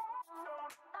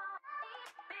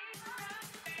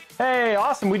 Hey,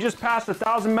 awesome. We just passed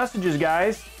 1,000 messages,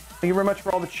 guys. Thank you very much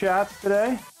for all the chats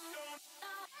today.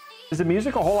 Is the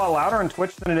music a whole lot louder on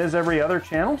Twitch than it is every other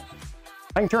channel?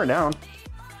 I can turn it down.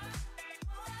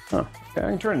 Oh, okay, I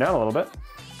can turn it down a little bit.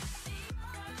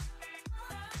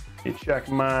 Let me check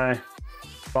my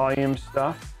volume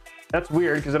stuff. That's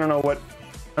weird because I don't know if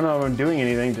I'm doing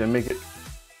anything to make it.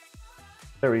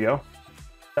 There we go.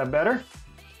 Is that better?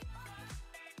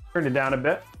 Turn it down a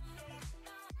bit.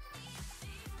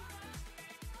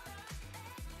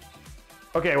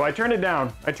 Okay, well, I turned it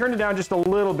down. I turned it down just a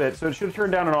little bit, so it should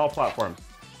turn down on all platforms.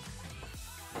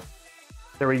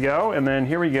 There we go, and then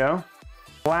here we go.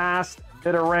 Last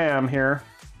bit of RAM here.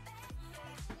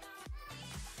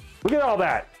 Look at all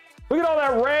that. Look at all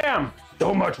that RAM.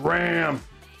 So much RAM.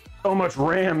 So much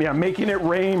RAM. Yeah, making it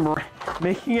rain.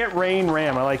 Making it rain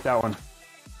RAM. I like that one.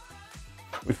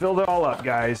 We filled it all up,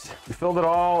 guys. We filled it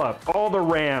all up. All the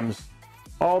RAMs.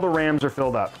 All the RAMs are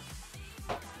filled up.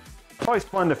 It's always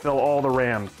fun to fill all the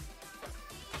RAMs.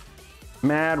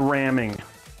 Mad ramming.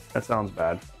 That sounds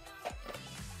bad.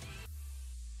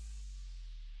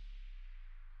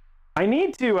 I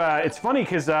need to, it's funny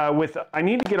because I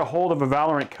need to get a hold of a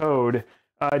Valorant code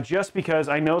just because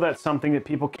I know that's something that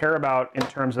people care about in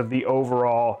terms of the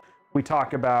overall, we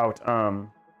talk about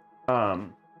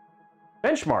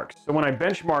benchmarks. So when I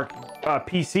benchmark a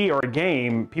PC or a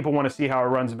game, people want to see how it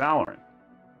runs Valorant.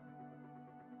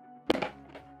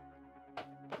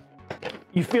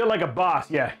 You feel like a boss.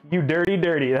 Yeah, you dirty,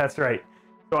 dirty. That's right.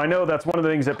 So I know that's one of the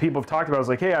things that people have talked about. I was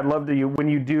like, hey, I'd love to, when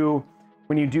you do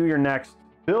your next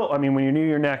build, I mean, when you do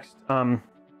your next, what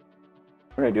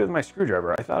did I do with my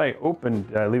screwdriver? I thought I opened,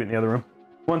 did I leave it in the other room?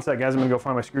 One sec, guys, I'm gonna go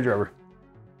find my screwdriver.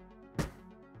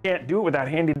 Can't do it with that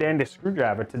handy dandy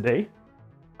screwdriver today.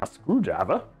 A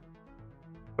screwdriver?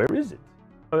 Where is it?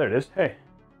 Oh, there it is. Hey,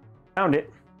 found it.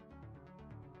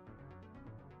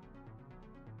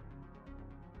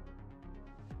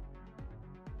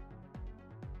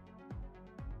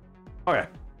 Okay,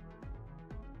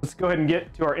 let's go ahead and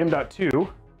get to our M.2.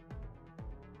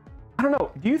 I don't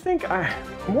know, do you think,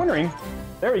 I'm wondering,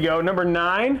 there we go, number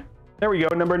 9. There we go,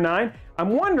 number 9. I'm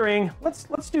wondering, let's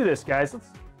do this, guys. Let's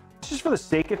just for the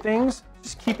sake of things,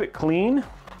 just keep it clean.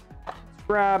 Let's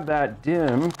grab that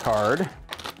DIMM card.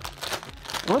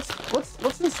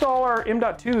 Let's install our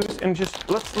M.2s and just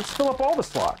let's fill up all the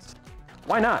slots.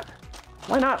 Why not?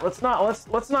 Why not? Let's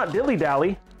not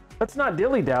dilly-dally. Let's not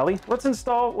dilly-dally. Let's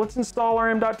install our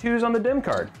M.2s on the DIMM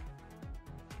card.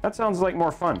 That sounds like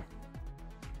more fun.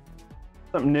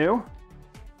 Something new.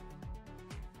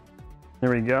 There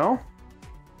we go.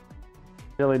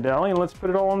 Dilly-dally, and let's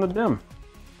put it all on the DIMM.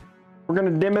 We're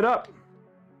gonna dim it up.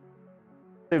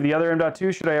 Save the other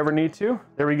M.2 should I ever need to.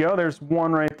 There we go, there's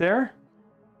one right there.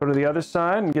 Go to the other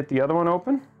side and get the other one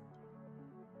open.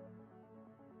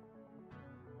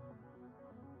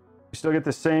 We still get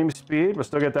the same speed. We'll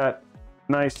still get that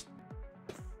nice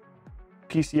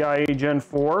PCIe Gen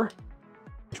 4,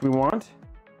 which we want.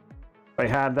 If I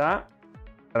had that,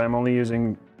 but I'm only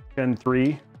using Gen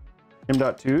 3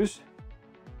 M.2s.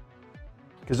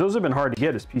 Because those have been hard to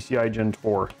get as PCIe Gen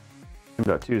 4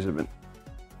 M.2s have been.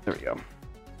 There we go.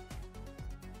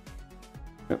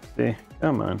 Oopsie,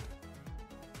 come on.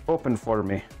 Open for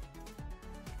me.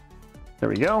 There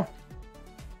we go.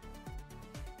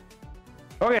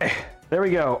 Okay, there we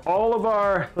go. All of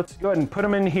our, let's go ahead and put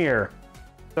them in here.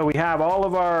 So we have all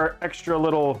of our extra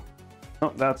little,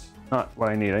 oh, that's not what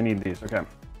I need. I need these, okay.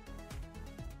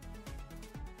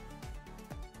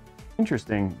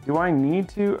 Interesting. Do I need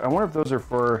to, I wonder if those are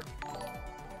for,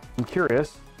 I'm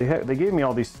curious. They gave me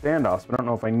all these standoffs, but I don't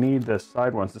know if I need the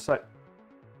side ones. The side,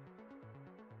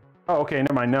 oh, okay,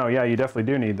 never mind. No, yeah, you definitely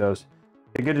do need those.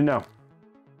 Okay, good to know.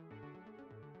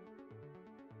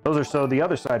 Those are so the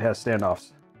other side has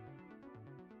standoffs.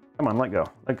 Come on, let go,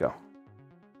 let go.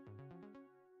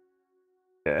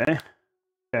 Okay, okay,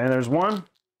 there's one.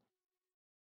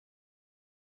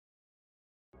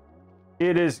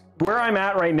 It is where I'm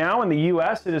at right now in the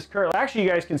US. It is currently, actually, you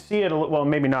guys can see it, well,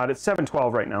 maybe not. It's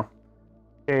 712 right now.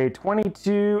 Okay,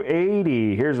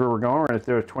 2280. Here's where we're going. We're going to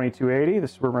throw 2280.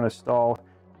 This is where we're going to install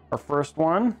our first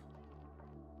one.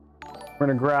 We're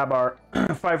going to grab our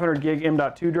 500 gig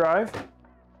M.2 drive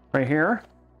right here.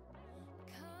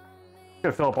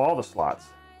 Going to fill up all the slots.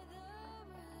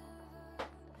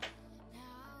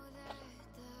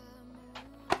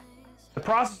 The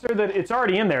processor that it's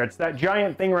already in there. It's that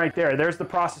giant thing right there. There's the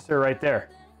processor right there.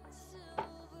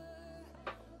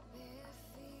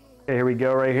 Okay, here we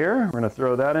go right here. We're going to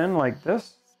throw that in like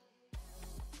this.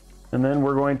 And then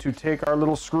we're going to take our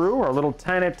little screw, our little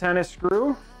tiny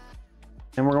screw,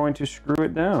 and we're going to screw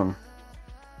it down.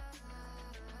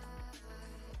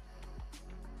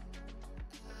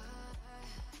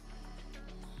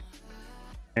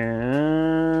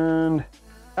 And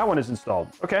that one is installed.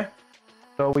 Okay.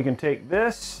 So we can take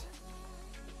this.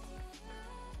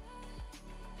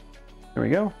 There we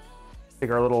go.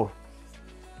 Take our little,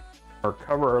 our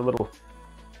cover, our little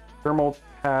thermal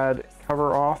pad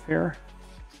cover off here.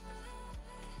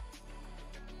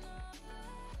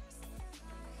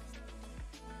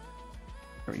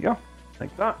 There we go.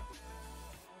 Like that.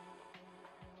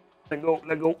 Let go,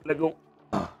 let go, let go.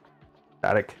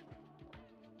 Static.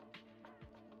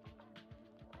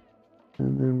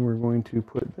 And then we're going to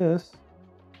put this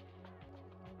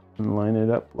and line it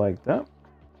up like that.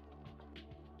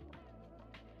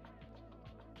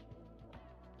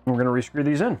 And we're going to rescrew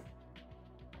these in.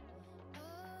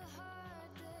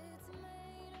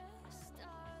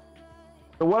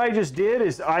 So what I just did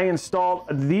is I installed,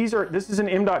 this is an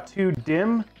M.2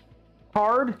 DIMM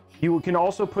card. You can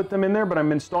also put them in there, but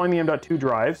I'm installing the M.2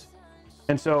 drives.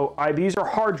 And so these are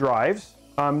hard drives.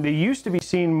 They used to be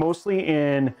seen mostly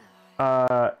in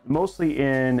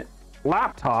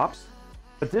laptops,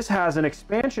 but this has an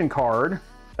expansion card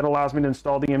that allows me to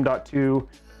install the M.2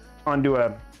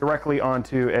 directly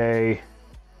onto a,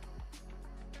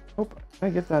 oh, can I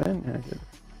get that in? Yeah, I did.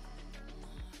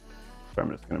 So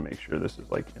I'm just going to make sure this is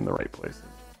like in the right place.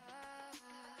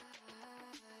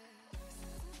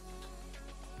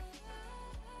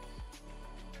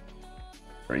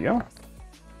 There you go.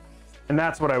 And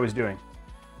that's what I was doing.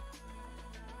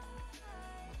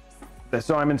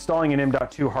 So I'm installing an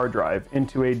M.2 hard drive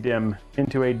into a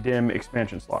DIMM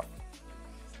expansion slot.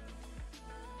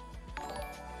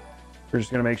 We're just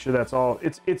going to make sure that's all.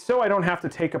 It's so I don't have to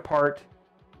take apart,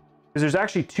 because there's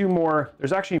actually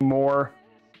more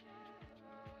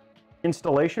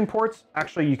installation ports.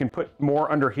 Actually, you can put more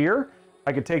under here.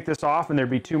 I could take this off and there'd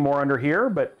be two more under here,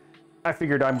 but I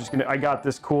figured I got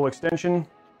this cool extension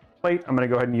plate. I'm going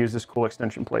to go ahead and use this cool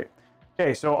extension plate.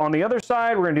 Okay, so on the other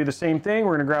side, we're going to do the same thing.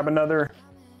 We're going to grab another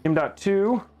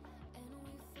M.2.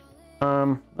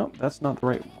 No, that's not the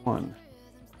right one.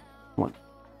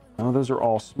 Oh, those are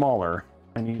all smaller.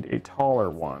 I need a taller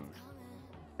one.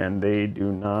 And they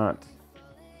do not.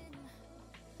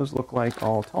 Those look like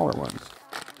all taller ones.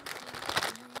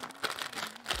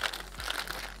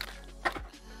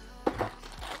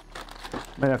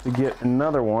 Might have to get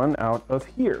another one out of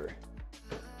here.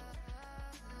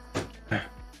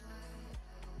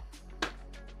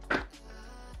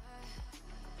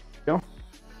 Go.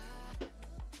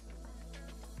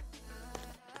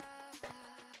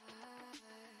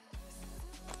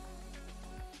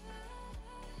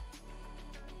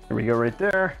 There we go, right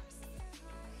there.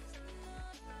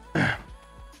 And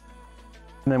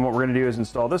then what we're going to do is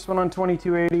install this one on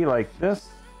 2280 like this.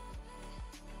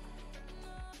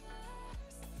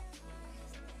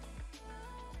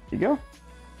 There you go.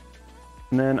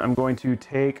 And then I'm going to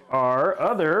take our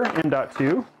other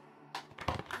M.2.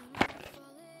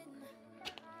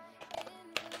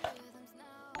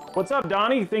 What's up,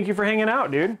 Donnie? Thank you for hanging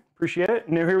out, dude. Appreciate it.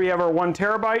 And here we have our 1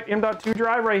 terabyte M.2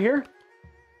 drive right here.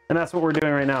 And that's what we're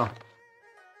doing right now.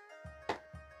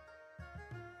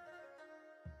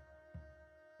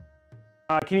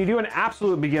 Can you do an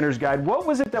absolute beginner's guide? What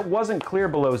was it that wasn't clear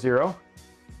below 0?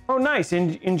 Oh, nice,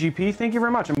 in GP. Thank you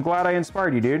very much. I'm glad I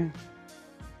inspired you, dude.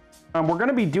 We're going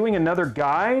to be doing another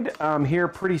guide here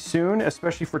pretty soon,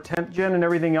 especially for 10th gen and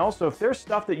everything else. So if there's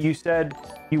stuff that you said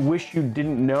you wish you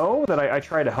didn't know, that I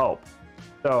try to help.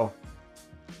 So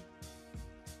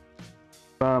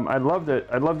I'd love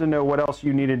to know what else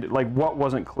you needed, like what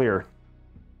wasn't clear.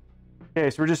 Okay,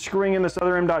 so we're just screwing in this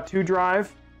other M.2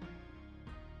 drive.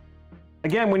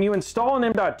 Again, when you install an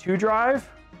M.2 drive,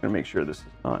 I'm gonna make sure this is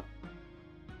not,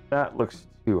 that looks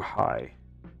too high.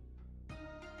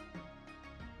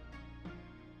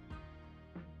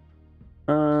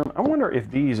 I wonder if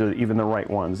these are even the right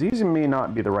ones. These may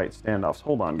not be the right standoffs.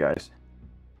 Hold on, guys.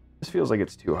 This feels like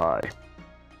it's too high.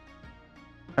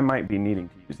 I might be needing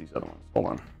to use these other ones. Hold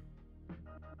on.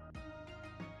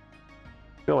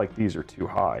 I feel like these are too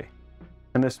high.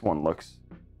 And this one looks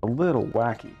a little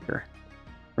wacky here.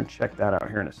 We're gonna check that out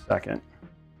here in a second.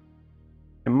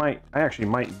 I actually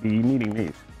might be needing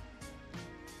these.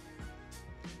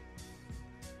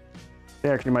 They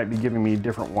actually might be giving me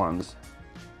different ones.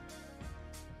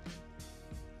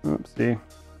 Oopsie.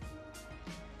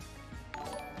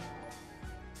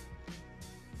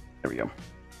 There we go.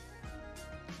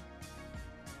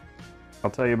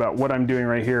 I'll tell you about what I'm doing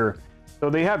right here.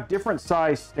 So they have different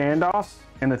size standoffs,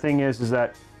 and the thing is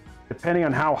that depending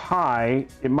on how high,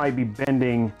 it might be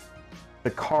bending the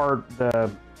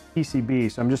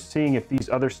PCB. So I'm just seeing if these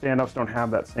other standoffs don't have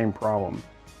that same problem.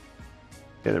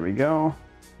 Okay, there we go.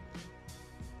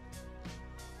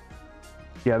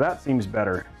 Yeah, that seems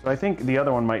better. So I think the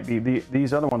other one might be,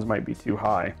 these other ones might be too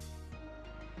high.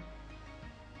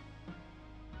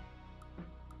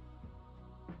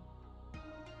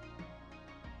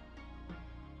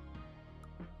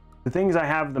 The things I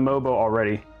have the Mobo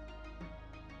already.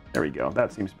 There we go,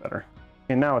 that seems better.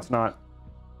 And now it's not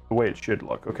the way it should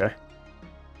look, okay.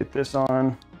 Get this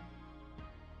on.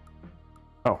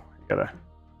 Oh, I gotta,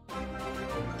 I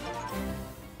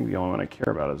think the only one I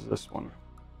care about is this one.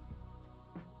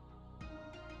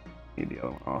 Need the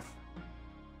other one off.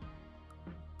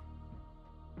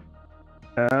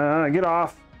 Get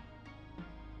off.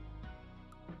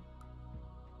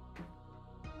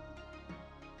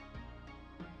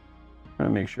 Trying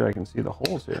to make sure I can see the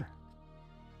holes here.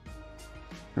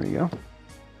 There we go.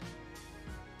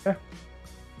 Okay.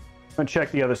 I'm gonna check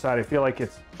the other side. I feel like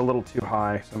it's a little too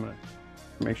high, so I'm gonna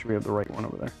make sure we have the right one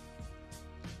over there.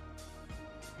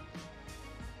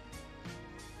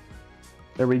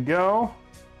 There we go.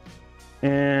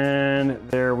 And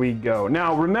there we go.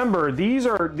 Now remember, these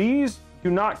do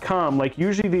not come like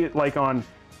usually like on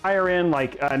higher end,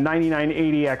 like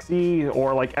 9980XE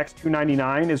or like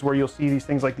X299 is where you'll see these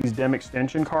things like these DEM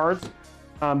extension cards.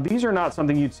 These are not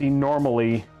something you'd see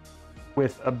normally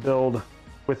with a build,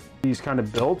 with these kind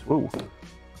of builds. Ooh, there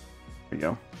we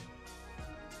go.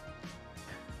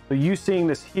 So you seeing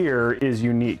this here is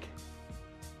unique.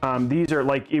 These are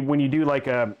like when you do like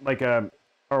a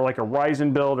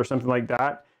Ryzen build or something like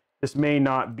that, this may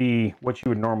not be what you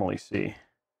would normally see.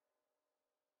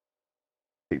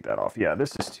 Take that off. Yeah,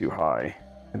 this is too high.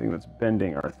 I think that's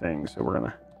bending our thing, so we're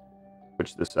gonna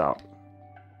switch this out.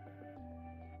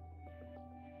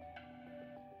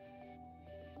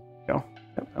 Go.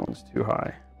 Yep, that one's too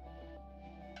high.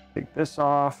 Take this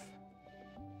off.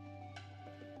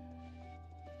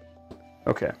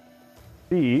 Okay.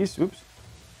 These, oops.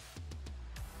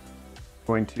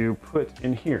 Going to put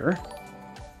in here.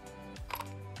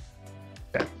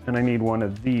 Okay, and I need one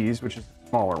of these, which is the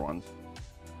smaller ones.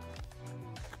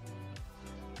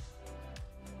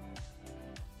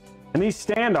 And these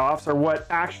standoffs are what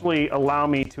actually allow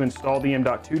me to install the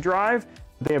M.2 drive.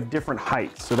 They have different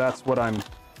heights, so that's what I'm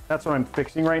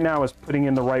fixing right now, is putting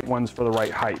in the right ones for the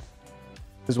right height.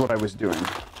 This is what I was doing.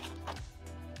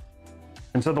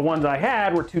 And so the ones I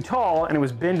had were too tall, and it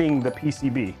was bending the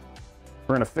PCB.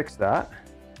 We're gonna fix that.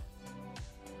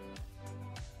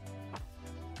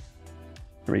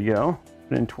 There we go.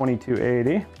 Put in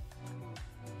 2280.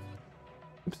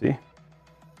 Oopsie.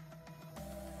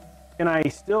 Can I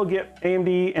still get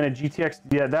AMD and a GTX?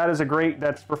 Yeah, that is a great.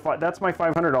 That's my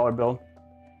 $500 build.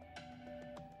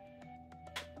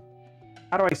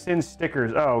 How do I send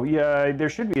stickers? Oh yeah, there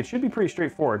should be. It should be pretty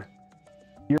straightforward.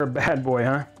 You're a bad boy,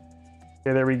 huh?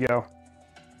 Okay, there we go.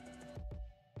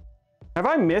 Have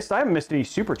I missed? I haven't missed any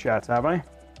super chats, have I? I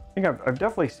think I've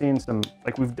definitely seen some.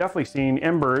 Like we've definitely seen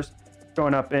Embers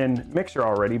showing up in Mixer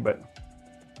already, but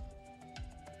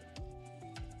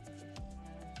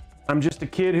I'm just a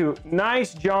kid who...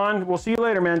 Nice, John. We'll see you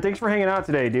later, man. Thanks for hanging out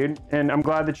today, dude. And I'm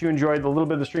glad that you enjoyed the little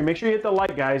bit of the stream. Make sure you hit the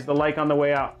like, guys. The like on the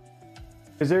way out.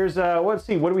 Because there's... let's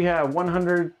see. What do we have?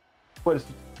 100... What is it?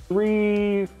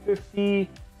 350...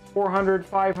 400,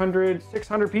 500,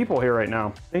 600 people here right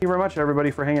now. Thank you very much,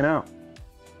 everybody, for hanging out.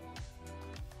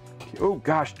 Oh,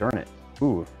 gosh darn it.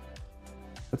 Ooh.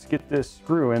 Let's get this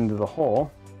screw into the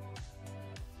hole.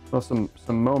 So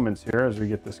some moments here as we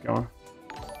get this going.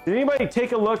 Did anybody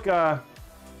take a look?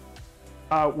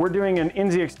 We're doing an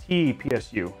NZXT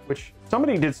PSU, which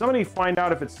did somebody find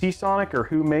out if it's Seasonic or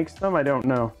who makes them? I don't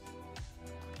know.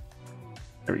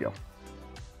 There we go.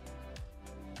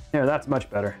 Yeah, that's much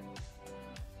better.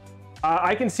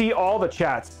 I can see all the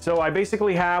chats. So I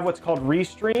basically have what's called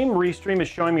Restream. Restream is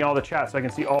showing me all the chats, so I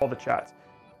can see all the chats.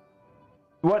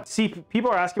 People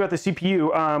are asking about the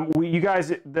CPU. You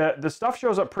guys, the stuff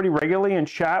shows up pretty regularly in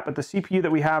chat, but the CPU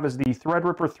that we have is the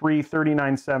Threadripper 3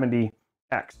 3970X.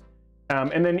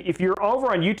 And then if you're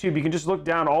over on YouTube, you can just look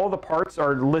down. All the parts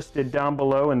are listed down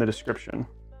below in the description.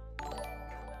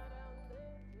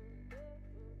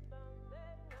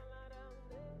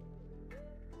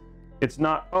 It's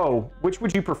not, oh, which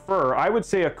would you prefer? I would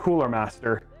say a Cooler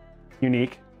Master,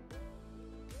 unique.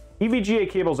 EVGA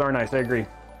cables are nice, I agree.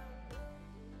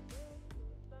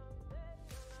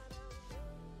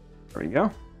 There we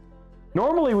go.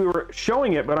 Normally we were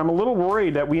showing it, but I'm a little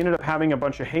worried that we ended up having a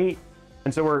bunch of hate.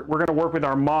 And so we're going to work with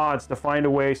our mods to find a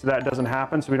way so that doesn't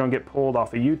happen, so we don't get pulled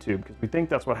off of YouTube, because we think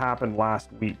that's what happened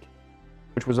last week,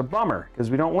 which was a bummer, because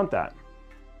we don't want that.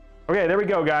 Okay, there we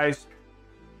go, guys.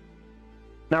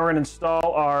 Now we're going to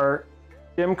install our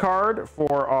SIM card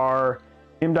for our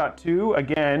M.2.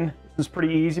 Again, this is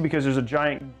pretty easy because there's a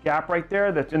giant gap right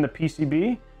there that's in the PCB.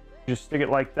 You just stick it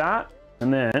like that,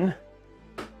 and then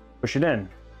push it in.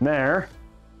 And there.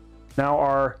 Now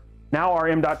our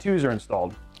M.2s are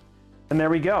installed. And there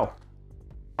we go.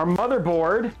 Our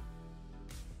motherboard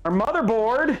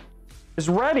is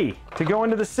ready to go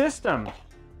into the system.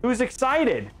 Who's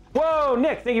excited? Whoa,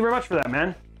 Nick, thank you very much for that,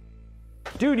 man.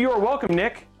 Dude, you are welcome,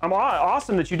 Nick. I'm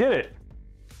awesome that you did it.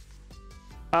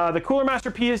 The Cooler Master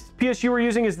PSU we're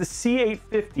using is the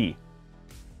C850.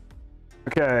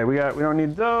 Okay, we don't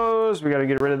need those. We got to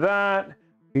get rid of that.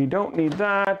 We don't need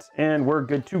that, and we're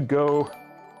good to go.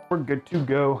 We're good to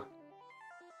go.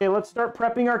 Okay, let's start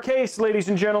prepping our case, ladies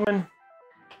and gentlemen.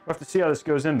 We'll have to see how this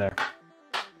goes in there.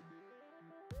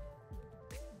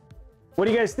 What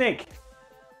do you guys think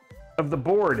of the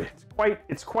board?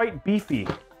 It's quite beefy.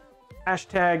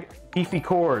 Hashtag beefy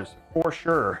cores for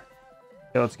sure.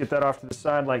 Okay, let's get that off to the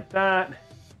side like that.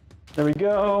 There we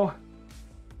go.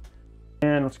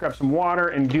 And let's grab some water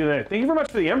and do that. Thank you very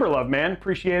much for the Ember Love, man.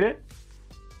 Appreciate it.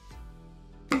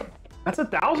 That's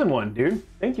 1,001, dude.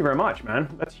 Thank you very much, man.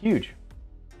 That's huge.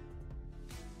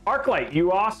 Arclight,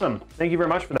 you awesome. Thank you very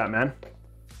much for that, man.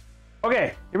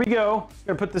 Okay, here we go. I'm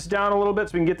gonna put this down a little bit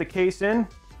so we can get the case in.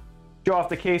 Show off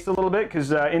the case a little bit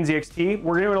because NZXT.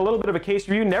 We're doing a little bit of a case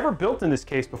review. Never built in this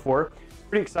case before.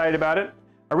 Pretty excited about it.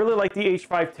 I really like the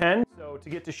H510, so to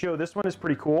get to show this one is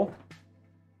pretty cool.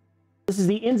 This is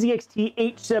the NZXT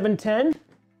H710.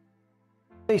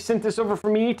 They sent this over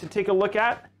for me to take a look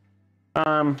at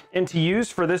and to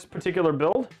use for this particular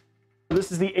build. So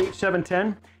this is the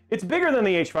H710. It's bigger than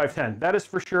the H510, that is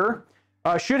for sure.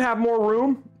 Should have more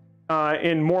room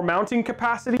and more mounting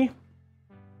capacity.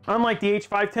 Unlike the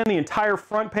H510, the entire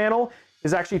front panel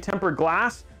is actually tempered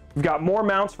glass. We've got more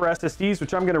mounts for SSDs,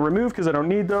 which I'm going to remove because I don't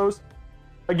need those.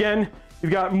 Again,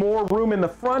 you've got more room in the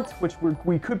front, which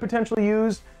we could potentially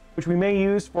use, which we may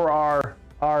use for our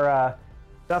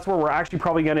that's where we're actually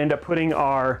probably going to end up putting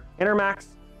our Intermax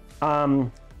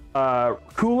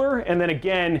cooler. And then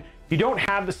again, you don't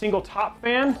have the single top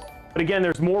fan, but again,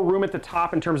 there's more room at the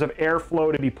top in terms of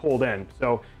airflow to be pulled in.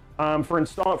 So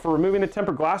for removing the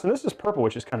tempered glass, and this is purple,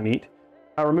 which is kind of neat.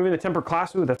 Removing the tempered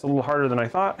glass, ooh, that's a little harder than I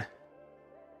thought.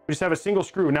 We just have a single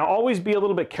screw. Now, always be a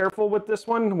little bit careful with this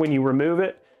one when you remove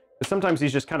it, because sometimes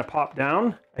these just kind of pop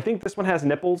down. I think this one has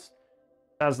nipples,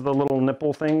 has the little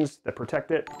nipple things that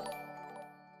protect it.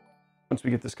 Once we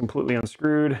get this completely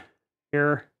unscrewed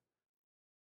here.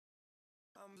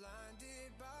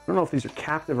 I don't know if these are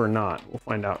captive or not. We'll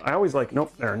find out. I always like,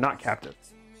 nope, they're not captive.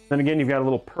 Then again, you've got a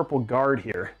little purple guard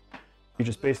here. You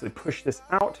just basically push this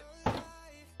out.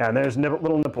 Yeah, and there's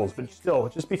little nipples, but still,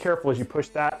 just be careful as you push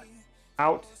that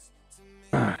out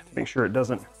to make sure it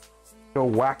doesn't go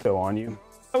wacko on you.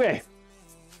 Okay.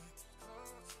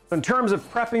 So in terms of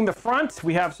prepping the front,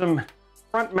 we have some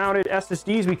front-mounted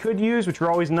SSDs we could use, which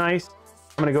are always nice.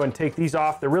 I'm gonna go ahead and take these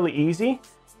off. They're really easy.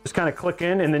 Just kind of click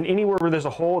in, and then anywhere where there's a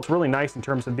hole, it's really nice in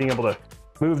terms of being able to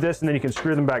move this, and then you can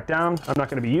screw them back down. I'm not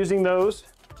gonna be using those.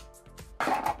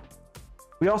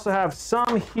 We also have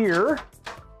some here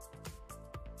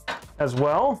as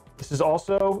well. This is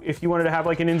also if you wanted to have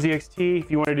like an NZXT, if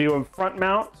you wanted to do a front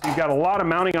mount. So you've got a lot of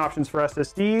mounting options for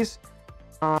SSDs.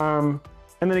 And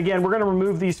then again, we're going to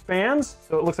remove these fans.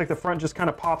 So it looks like the front just kind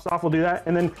of pops off. We'll do that.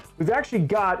 And then we've actually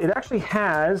got, it actually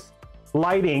has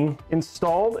lighting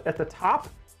installed at the top.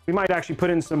 We might actually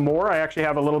put in some more. I actually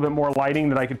have a little bit more lighting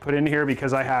that I could put in here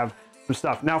because I have some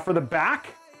stuff. Now for the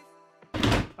back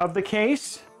of the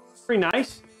case, pretty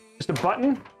nice. Just a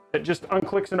button that just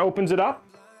unclicks and opens it up,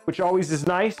 which always is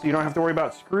nice. So you don't have to worry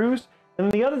about screws. And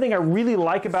then the other thing I really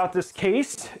like about this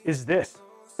case is this.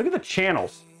 Look at the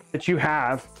channels that you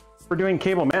have for doing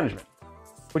cable management,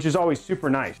 which is always super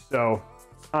nice. So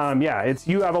yeah,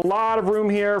 you have a lot of room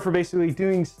here for basically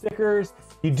doing stickers.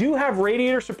 You do have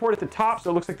radiator support at the top,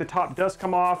 so it looks like the top does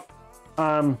come off.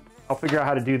 I'll figure out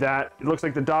how to do that. It looks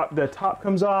like the top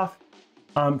comes off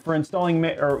for installing,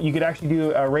 or you could actually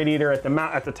do a radiator at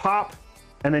the top,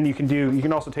 and then you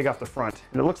can also take off the front.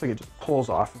 And it looks like it just pulls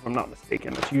off, if I'm not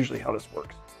mistaken. That's usually how this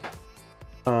works.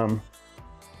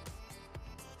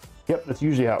 Yep, that's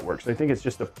usually how it works. I think it's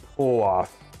just a pull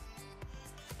off.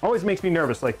 Always makes me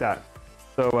nervous like that.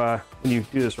 So when you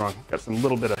do this wrong, got some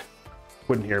little bit of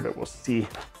wood in here, but we'll see.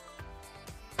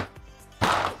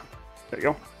 There you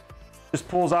go. Just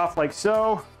pulls off like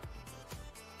so.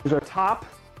 Here's our top,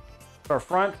 our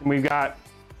front, and we've got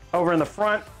over in the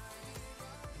front,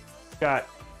 got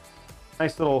a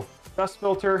nice little dust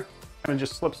filter, kind of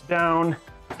just slips down.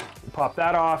 We'll pop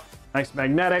that off. Nice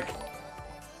magnetic.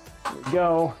 There we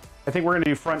go. I think we're gonna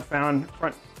do front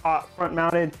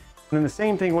mounted, and then the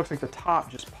same thing. Looks like the top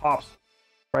just pops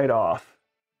right off.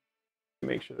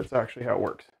 Make sure that's actually how it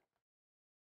works.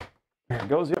 There it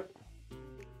goes. Yep.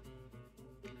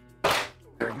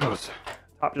 There it goes.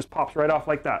 Top just pops right off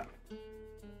like that.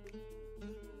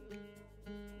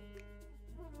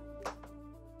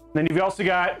 Then you've also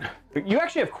got, you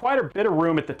actually have quite a bit of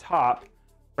room at the top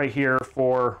right here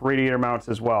for radiator mounts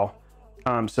as well.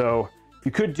 So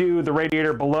you could do the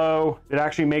radiator below. It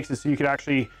actually makes it so you could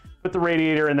actually put the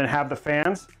radiator and then have the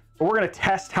fans. But we're gonna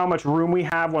test how much room we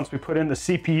have once we put in the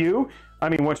CPU. I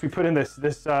mean, once we put in this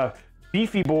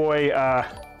beefy boy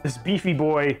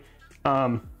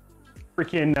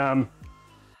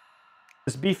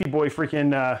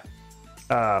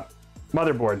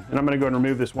motherboard. And I'm gonna go and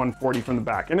remove this 140 from the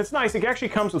back. And it's nice, it actually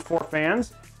comes with 4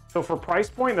 fans. So for price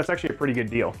point, that's actually a pretty good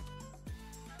deal.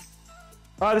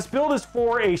 This build is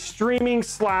for a streaming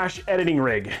 / editing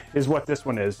rig, is what this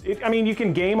one is. I mean, you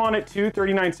can game on it too.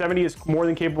 3970 is more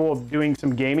than capable of doing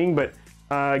some gaming, but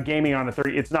gaming on the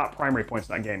it's not primary points,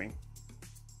 not gaming.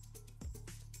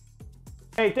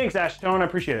 Hey, thanks, Ashtone, I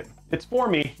appreciate it. It's for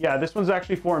me. Yeah, this one's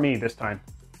actually for me this time.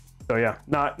 So yeah,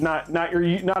 not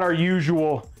our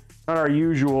usual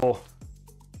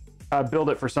build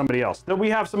it for somebody else. Though we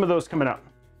have some of those coming up.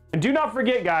 And do not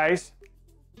forget, guys,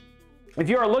 if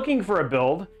you are looking for a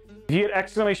build, if you get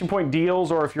exclamation point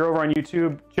deals, or if you're over on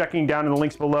YouTube checking down in the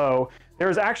links below, there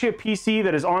is actually a PC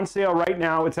that is on sale right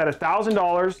now. It's at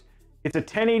 $1,000. It's a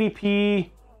 1080p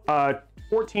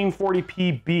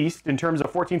 1440p beast in terms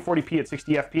of 1440p at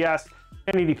 60 FPS,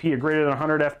 1080p at greater than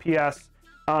 100 FPS.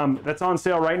 That's on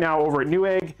sale right now over at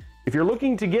Newegg. If you're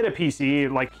looking to get a PC,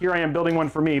 like here I am building one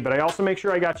for me, but I also make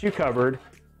sure I got you covered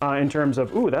in terms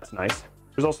of, ooh, that's nice.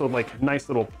 There's also like nice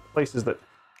little places that,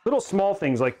 little small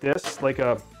things like this, like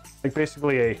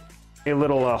basically a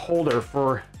little holder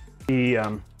for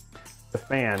the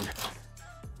fan.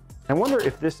 I wonder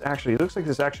if this actually, it looks like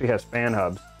this actually has fan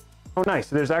hubs. Oh, nice.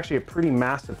 So there's actually a pretty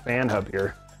massive fan hub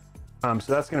here. So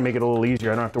that's going to make it a little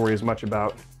easier. I don't have to worry as much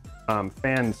about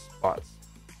fan spots,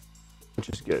 which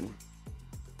is good.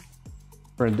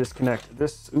 We're going to disconnect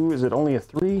this. Ooh, is it only a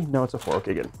 3? No, it's a 4.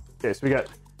 Okay, good. Okay, so we got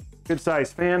good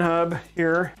size fan hub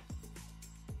here.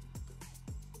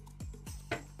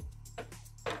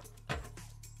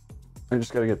 I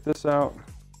just got to get this out.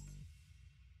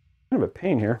 Kind of a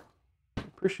pain here.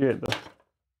 Appreciate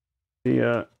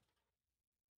the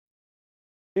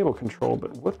cable control,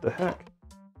 but what the heck?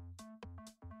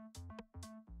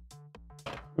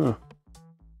 Huh.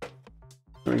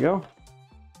 There we go.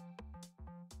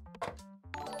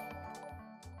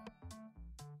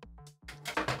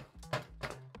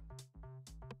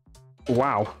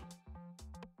 Wow.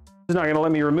 It's not going to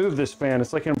let me remove this fan.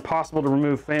 It's like impossible to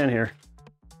remove fan here.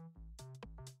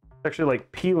 It's actually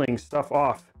like peeling stuff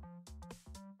off.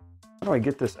 How do I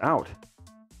get this out?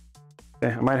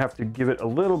 Okay, I might have to give it a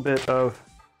little bit of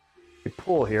a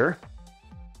pull here.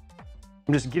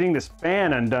 I'm just getting this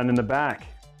fan undone in the back.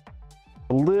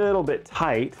 A little bit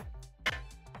tight.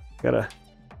 Gotta,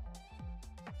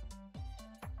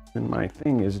 and my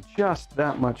thing is just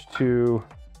that much to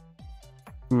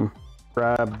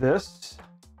grab this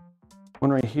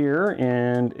one right here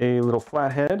and a little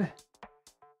flathead.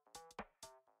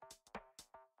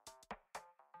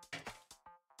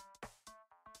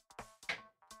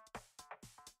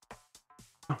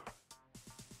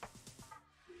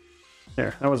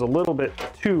 There, that was a little bit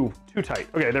too tight.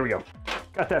 Okay, there we go.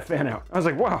 Got that fan out. I was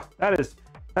like, wow, that is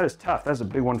tough. That's a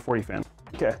big 140 fan.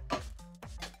 Okay.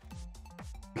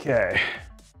 Okay.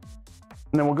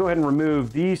 And then we'll go ahead and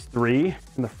remove these three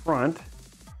in the front.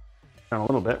 Down a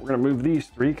little bit. We're going to move these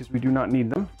three because we do not need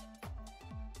them.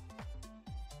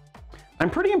 I'm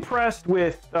pretty impressed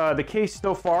with the case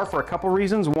so far for a couple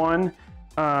reasons. One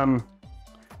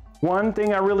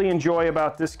thing I really enjoy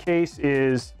about this case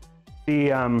is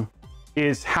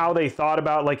is how they thought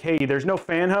about, like, hey, there's no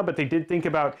fan hub, but they did think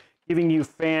about giving you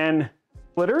fan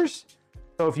splitters.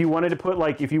 So if you wanted to put,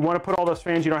 like, if you want to put all those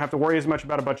fans, you don't have to worry as much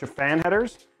about a bunch of fan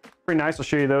headers. Pretty nice. I'll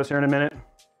show you those here in a minute.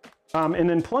 And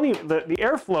then plenty, the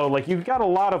airflow, like, you've got a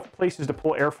lot of places to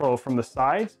pull airflow from the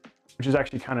sides, which is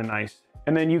actually kind of nice.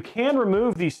 And then you can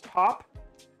remove these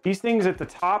things at the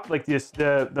top, like this,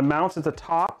 the mounts at the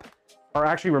top are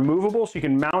actually removable. So you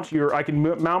can mount I can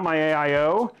mount my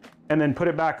AIO and then put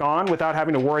it back on without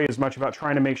having to worry as much about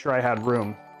trying to make sure I had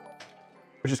room,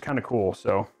 which is kind of cool.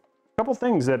 So a couple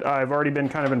things that I've already been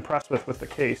kind of impressed with the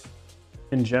case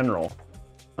in general.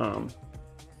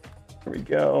 Here we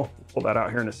go. We'll pull that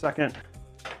out here in a second.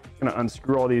 I'm gonna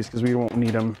unscrew all these because we won't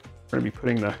need them. We're gonna be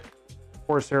putting the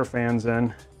Corsair fans in.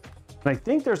 And I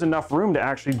think there's enough room to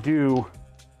actually do,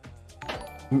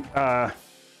 I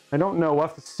don't know, we'll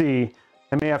have to see.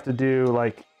 I may have to do,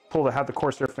 like, have the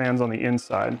Corsair fans on the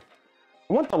inside.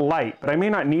 I want the light, but I may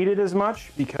not need it as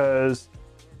much because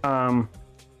I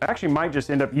actually might just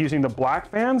end up using the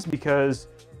black fans because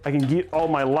I can get all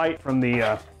my light from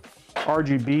the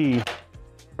RGB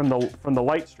from the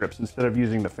light strips instead of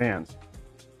using the fans.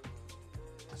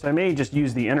 So I may just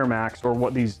use the Intermax or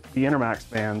the Intermax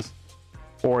fans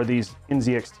or these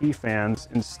NZXT fans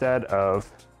instead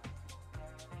of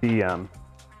the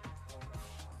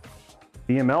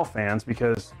ML fans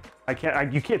because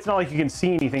it's not like you can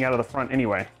see anything out of the front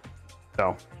anyway.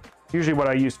 So usually what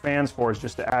I use fans for is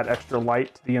just to add extra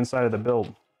light to the inside of the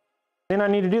build. May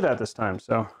not need to do that this time,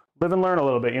 so live and learn a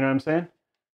little bit, you know what I'm saying?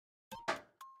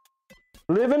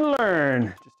 Live and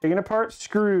learn. Just taking apart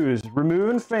screws,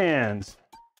 removing fans.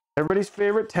 Everybody's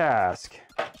favorite task.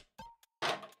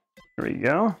 There we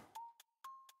go.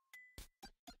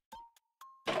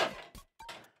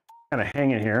 Kind of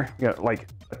hanging here. We got like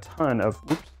a ton of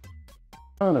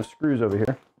screws over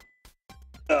here.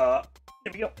 There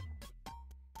we go.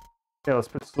 Okay, let's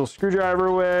put this little screwdriver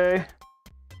away.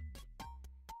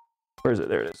 Where is it?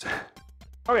 There it is.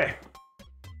 Okay.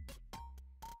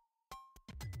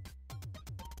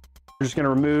 We're just gonna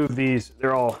remove these.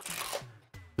 They're all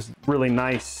just really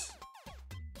nice.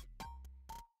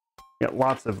 Got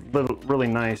lots of really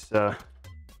nice this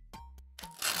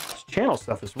channel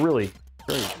stuff is really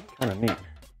kind of neat.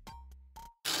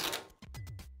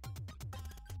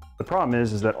 The problem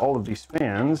is that all of these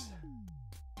fans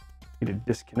need to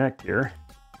disconnect here.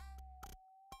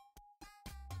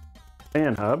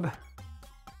 Fan hub.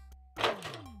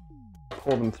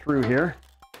 Pull them through here.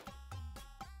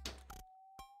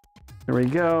 There we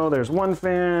go. There's one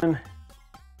fan.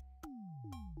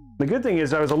 The good thing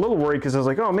is I was a little worried because I was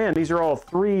like, oh man, these are all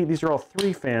three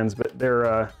fans, but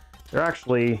they're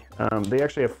actually they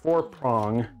actually have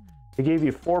 4-prong. They gave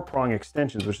you 4-prong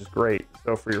extensions, which is great.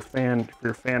 So for your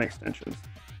fan extensions,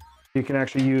 you can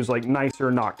actually use like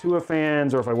nicer Noctua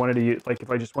fans, or if I wanted to use, like if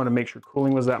I just want to make sure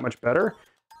cooling was that much better,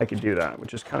 I could do that,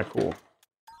 which is kind of cool.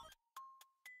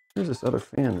 Here's this other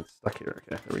fan that's stuck here.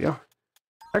 Okay, there we go.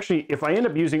 Actually, if I end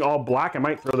up using all black, I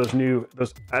might throw those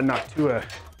Noctua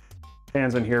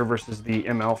fans in here versus the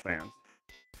ML fans.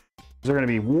 They're going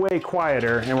to be way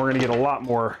quieter, and we're going to get a lot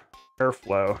more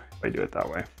airflow if I do it that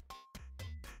way.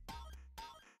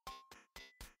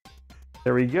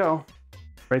 There we go.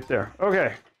 Right there.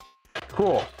 Okay,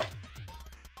 cool.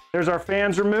 There's our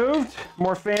fans removed.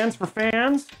 More fans for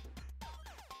fans.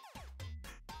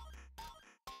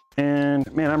 And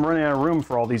man, I'm running out of room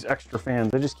for all these extra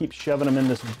fans. I just keep shoving them in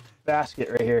this basket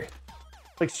right here.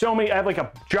 Like so many, I have like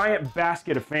a giant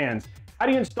basket of fans. How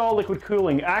do you install liquid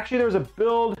cooling? Actually, there's a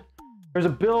build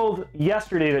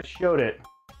yesterday that showed it.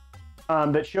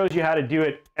 That shows you how to do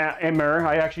it at Emmer.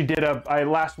 I actually did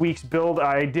last week's build.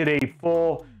 I did a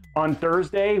full, on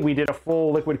Thursday, we did a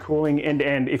full liquid cooling end to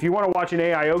end. If you want to watch an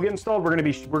AIO get installed, we're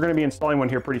gonna be installing one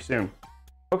here pretty soon.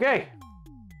 Okay,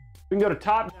 we can go to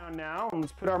top down now and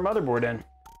let's put our motherboard in.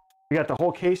 We got the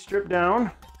whole case stripped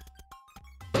down.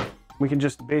 We can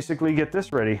just basically get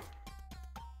this ready.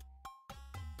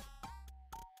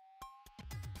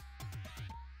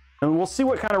 And we'll see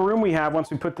what kind of room we have once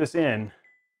we put this in.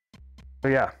 So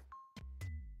yeah.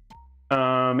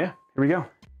 Yeah, here we go.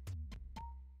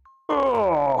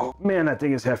 Oh man, that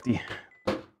thing is hefty.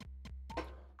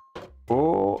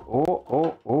 Oh,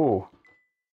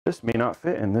 This may not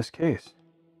fit in this case.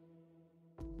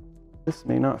 This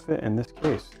may not fit in this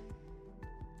case.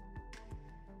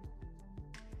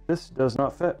 This does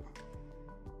not fit.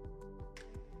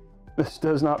 This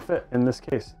does not fit in this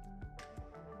case.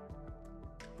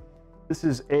 This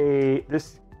is a,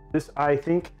 I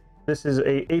think this is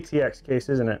a ATX case,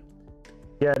 isn't it?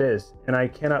 Yeah, it is. And I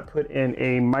cannot put in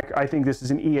a micro, I think this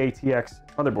is an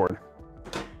EATX motherboard.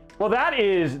 Well,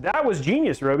 that was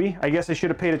genius, Roby. I guess I should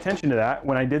have paid attention to that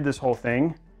when I did this whole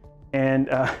thing. And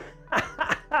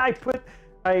I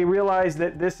realized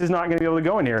that this is not going to be able to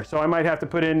go in here. So I might have to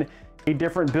put in a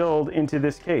different build into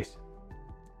this case.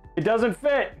 It doesn't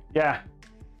fit. Yeah.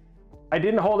 I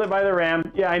didn't hold it by the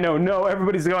RAM. Yeah, I know. No,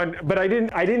 everybody's going, but I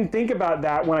didn't think about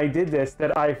that when I did this,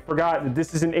 that I forgot that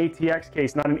this is an ATX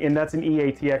case, and that's an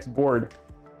EATX board.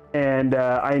 And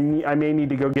I may need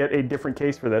to go get a different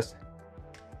case for this.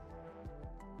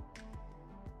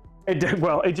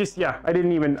 Well, it just, yeah, I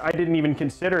didn't even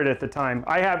consider it at the time.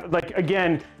 I have, like,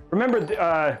 again, remember,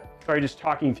 sorry, just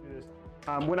talking through this.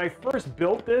 When I first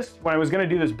built this, when I was going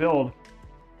to do this build,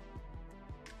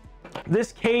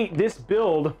 this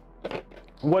build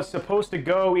was supposed to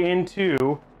go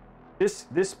into this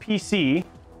PC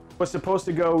was supposed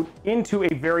to go into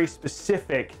a very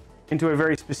specific case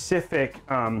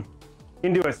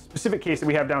that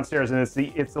we have downstairs, and it's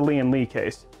the Lee & Lee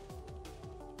case.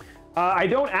 I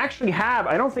don't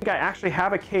think I actually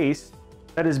have a case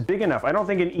that is big enough. I don't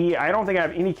think I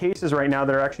have any cases right now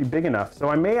that are actually big enough. So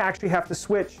I may actually have to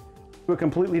switch to a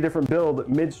completely different build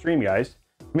midstream, guys.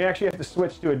 I may actually have to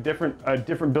switch to a different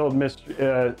build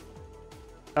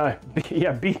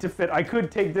yeah, beat to fit. I could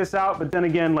take this out, but then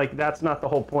again, like, that's not the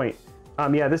whole point.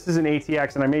 Yeah, this is an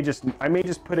ATX, and I may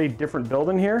just put a different build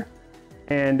in here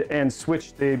and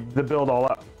switch the build all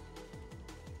up.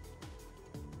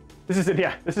 This just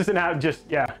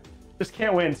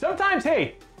can't win. Sometimes,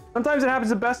 hey, sometimes it happens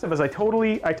to the best of us. I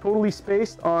totally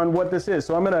spaced on what this is.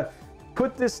 So I'm gonna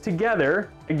put this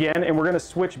together again, and we're gonna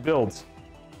switch builds.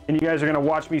 And you guys are gonna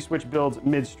watch me switch builds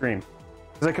midstream.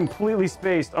 Because I completely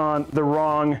spaced on the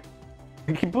wrong,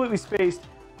 and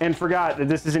forgot that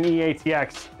this is an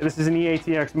EATX. This is an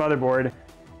EATX motherboard.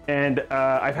 And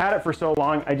I've had it for so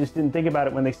long, I just didn't think about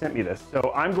it when they sent me this.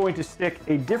 So I'm going to stick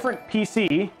a different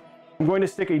PC. I'm going to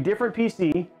stick a different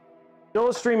PC, still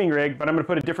a streaming rig, but I'm going to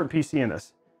put a different PC in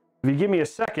this. If you give me a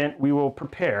second, we will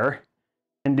prepare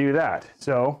and do that.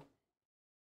 So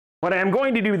what I am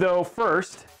going to do, though,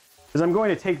 first is I'm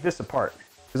going to take this apart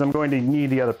because I'm going to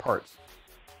need the other parts.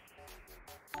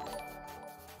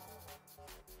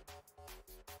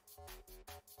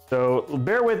 So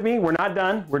bear with me. We're not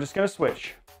done. We're just going to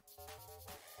switch.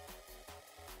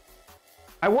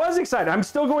 I was excited. I'm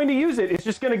still going to use it. It's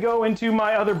just going to go into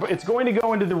my other, it's going to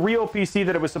go into the real PC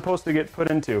that it was supposed to get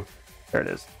put into. There it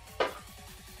is.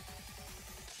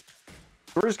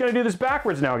 We're just going to do this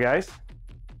backwards now, guys.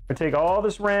 We're going to take all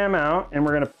this RAM out and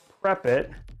we're going to prep it.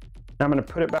 And I'm going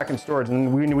to put it back in storage.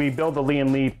 And when we build the Lee &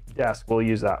 Lee desk, we'll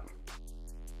use that.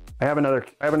 I have another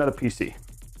PC.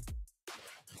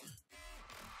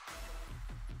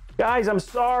 Guys, I'm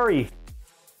sorry.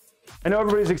 I know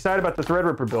everybody's excited about the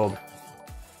Threadripper build.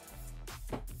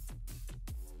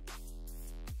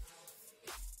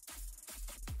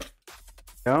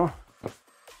 Go.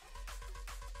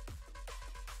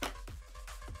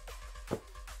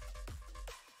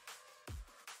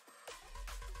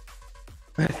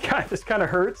 God, this kind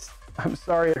of hurts. I'm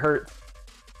sorry it hurts.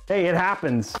 Hey, it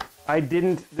happens.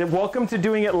 Welcome to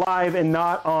doing it live and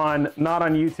not on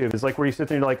YouTube. It's like where you sit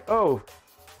there and you're like, oh,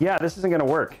 yeah, this isn't gonna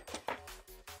work.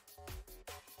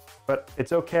 But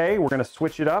it's okay. We're gonna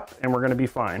switch it up and we're gonna be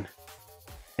fine.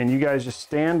 And you guys just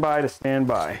stand by to stand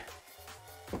by.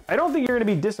 I don't think you're going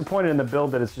to be disappointed in the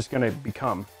build that it's just going to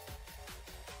become.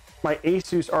 My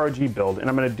ASUS ROG build, and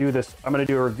I'm going to do this. I'm going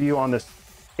to do a review on this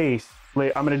case.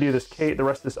 I'm going to do this case, the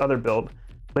rest of this other build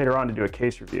later on to do a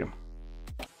case review.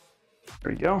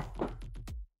 There we go.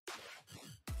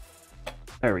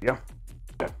 There we go.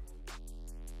 Okay.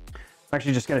 I'm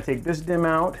actually just going to take this DIMM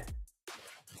out.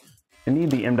 I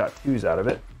need the M.2s out of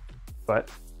it,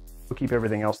 but we'll keep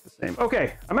everything else the same.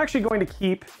 Okay, I'm actually going to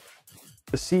keep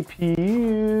the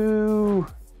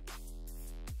CPU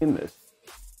in this.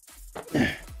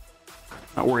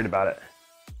 Not worried about it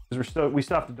because we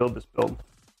still have to build this build.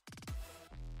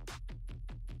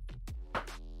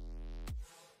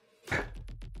 There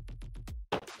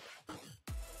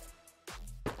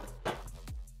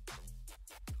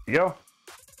you go.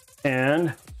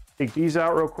 And take these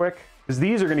out real quick because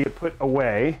these are going to get put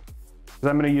away because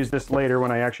I'm going to use this later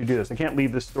when I actually do this. I can't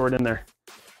leave this stored in there.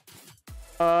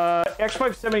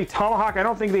 X570 Tomahawk, I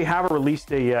don't think they have a release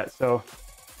day yet, so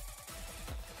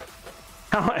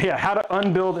How to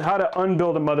unbuild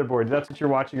a motherboard. That's what you're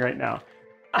watching right now.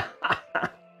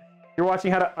 You're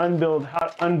watching how to unbuild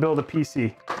a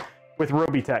PC with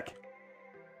Robeytech.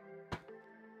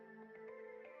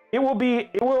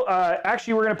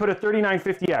 Actually, we're gonna put a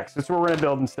 3950X. That's what we're gonna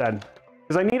build instead.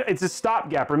 Because it's a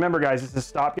stopgap. Remember guys, it's a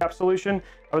stopgap solution.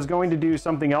 I was going to do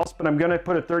something else, but I'm gonna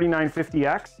put a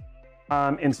 3950X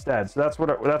instead. So that's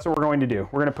what we're going to do.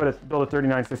 We're gonna build a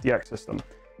 3950X system.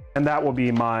 And that will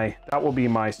be my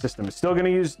system. It's still gonna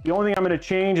use, the only thing I'm gonna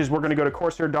change is we're gonna go to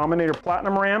Corsair Dominator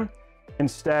Platinum RAM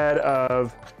instead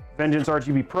of Vengeance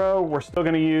RGB Pro. We're still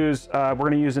gonna use, an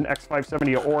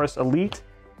X570 Aorus Elite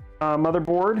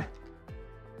motherboard.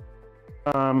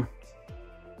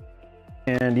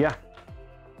 And yeah,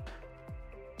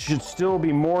 should still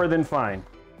be more than fine.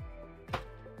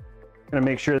 Gonna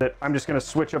make sure that I'm just gonna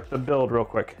switch up the build real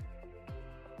quick.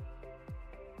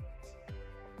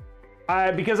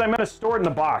 Because I'm gonna store it in the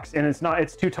box and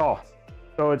it's too tall.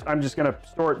 So I'm just gonna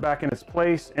store it back in its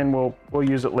place and we'll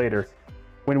use it later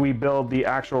when we build the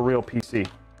actual real PC.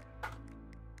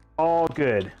 All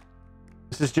good.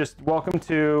 This is just welcome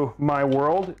to my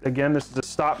world. Again, this is a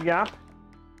stopgap,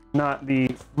 not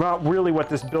really what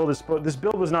this build is. This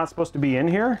build was not supposed to be in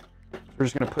here. So we're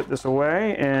just gonna put this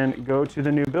away and go to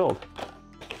the new build.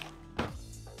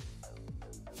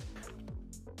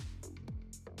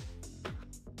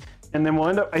 And then we'll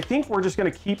end up, I think we're just gonna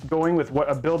keep going with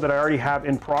a build that I already have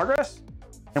in progress,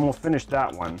 and we'll finish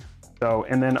that one. So,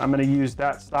 and then I'm gonna use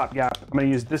that stopgap. I'm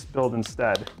gonna use this build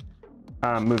instead,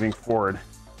 moving forward.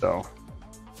 So,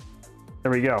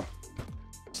 there we go.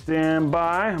 Stand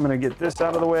by. I'm gonna get this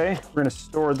out of the way. We're gonna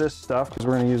store this stuff because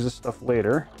we're gonna use this stuff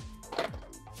later.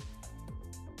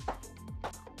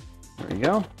 There we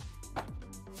go.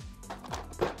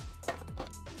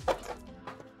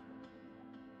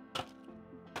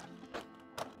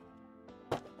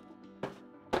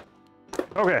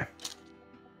 Okay.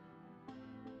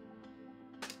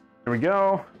 There we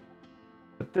go.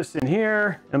 Put this in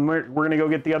here, and we're gonna go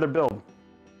get the other build.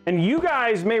 And you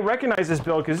guys may recognize this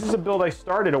build because this is a build I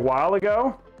started a while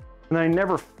ago, and I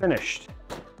never finished.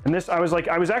 And this, I was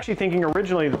actually thinking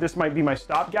originally that this might be my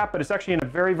stopgap, but it's actually in a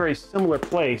very, very similar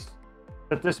place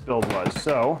that this build was.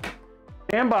 So,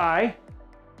 stand by.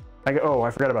 Oh,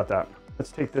 I forgot about that.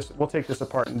 Let's take this. We'll take this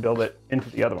apart and build it into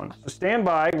the other one. So stand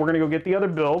by. We're gonna go get the other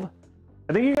build.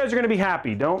 I think you guys are going to be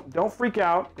happy. Don't freak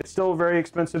out. It's still a very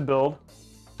expensive build.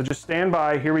 So just stand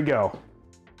by. Here we go.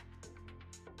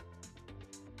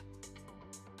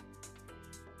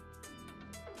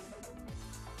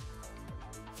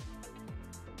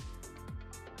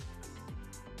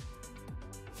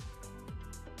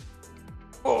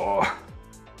 Oh.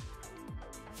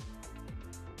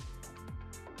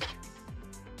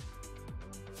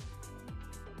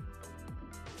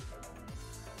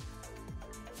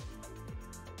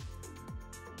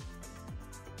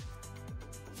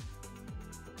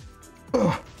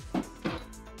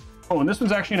 Oh, and this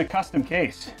one's actually in a custom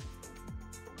case.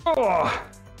 Oh.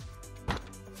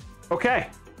 Okay.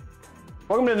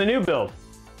 Welcome to the new build.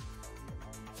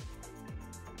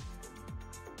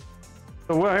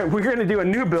 So we're going to do a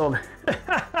new build.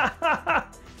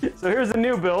 So here's the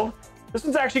new build. This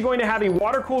one's actually going to have a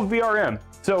water-cooled VRM.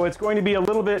 So it's going to be a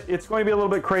little bit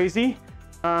crazy.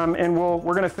 And we're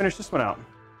going to finish this one out.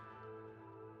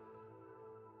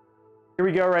 Here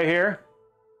we go right here.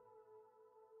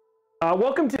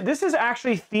 Welcome to, this is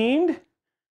actually themed.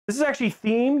 This is actually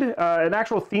themed, an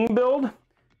actual theme build.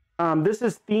 This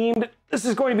is themed, this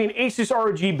is going to be an ASUS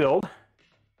ROG build.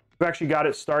 We've actually got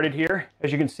it started here.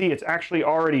 As you can see, it's actually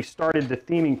already started the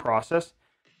theming process.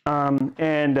 You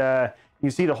can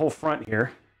see the whole front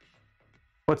here.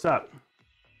 What's up?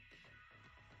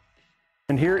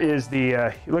 And here is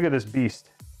the, look at this beast.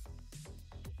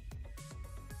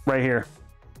 Right here.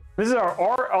 This is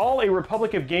our All a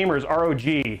Republic of Gamers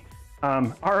ROG.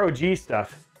 ROG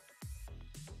stuff.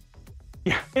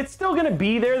 Yeah, it's still gonna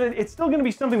be there. It's still gonna be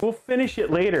something. We'll finish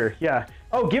it later. Yeah.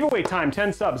 Oh, giveaway time,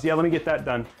 10 subs. Yeah, let me get that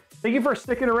done. Thank you for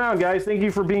sticking around, guys. Thank you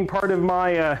for being part of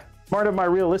my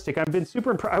realistic. I've been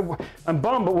super impressed. I'm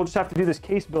bummed, but we'll just have to do this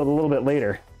case build a little bit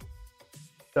later.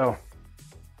 So,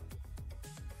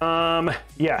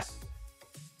 yes.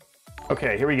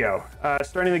 Okay, here we go.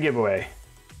 Starting the giveaway.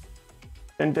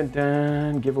 Dun dun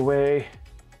dun. Giveaway.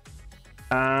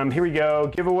 Here we go.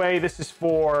 Giveaway. This is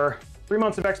for 3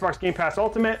 months of Xbox Game Pass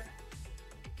Ultimate.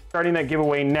 Starting that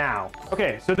giveaway now.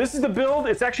 Okay, so this is the build.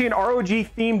 It's actually an ROG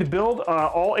themed build.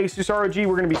 All ASUS ROG. We're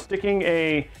actually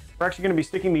going to be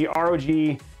sticking the ROG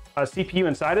CPU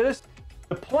inside of this.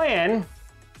 The plan,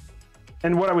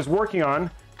 and what I was working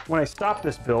on when I stopped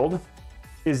this build,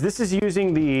 is this is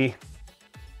using the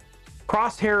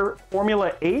Crosshair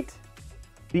Formula 8.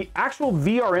 The actual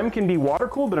VRM can be water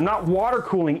cooled, but I'm not water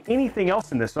cooling anything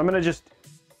else in this. So I'm gonna just,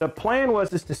 the plan was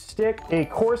to stick a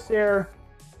Corsair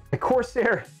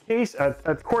case,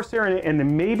 a Corsair and the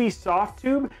maybe soft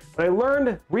tube. But I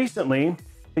learned recently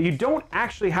that you don't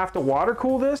actually have to water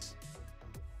cool this.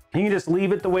 You can just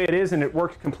leave it the way it is and it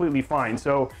works completely fine.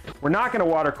 So we're not gonna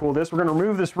water cool this. We're gonna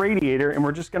remove this radiator and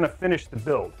we're just gonna finish the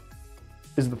build,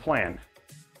 is the plan.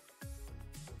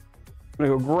 I'm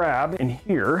gonna go grab in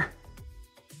here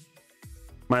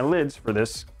my lids for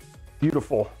this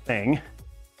beautiful thing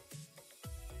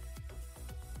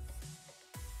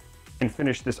and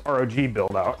finish this ROG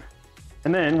build out.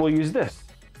 And then we'll use this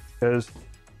because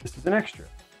this is an extra.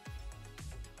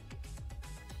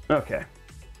 Okay.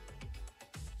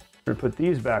 We're gonna put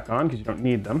these back on because you don't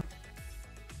need them.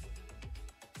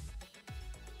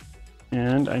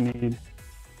 And I need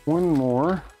one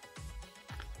more.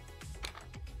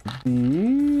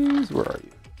 These, where are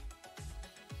you?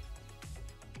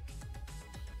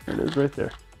 There it is right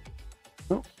there.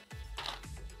 Oh.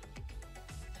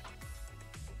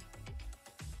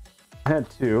 I had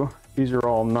two. These are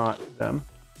all not them.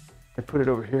 I put it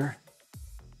over here.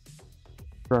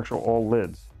 They're actual all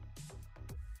lids.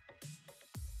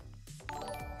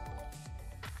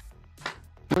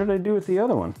 What did I do with the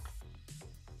other one?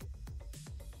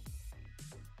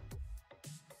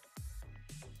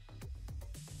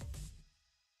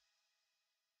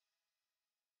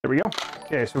 There we go.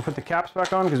 Okay, so we put the caps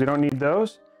back on because we don't need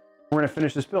those. We're gonna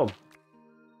finish this build.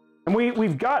 And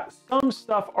we've got some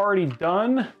stuff already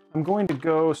done. I'm going to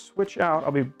go switch out.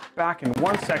 I'll be back in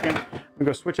 1 second. I'm gonna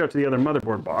go switch out to the other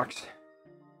motherboard box.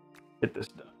 Get this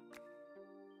done.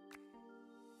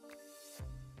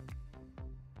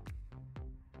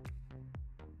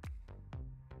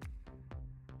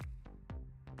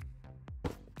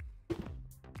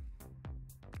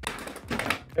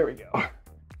 There we go.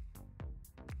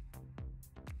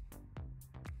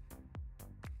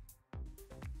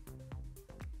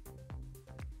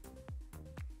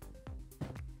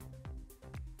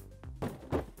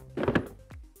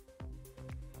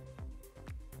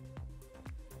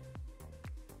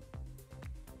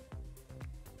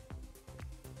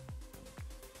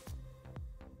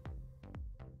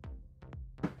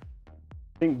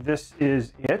 I think this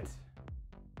is it.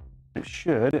 It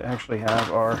should actually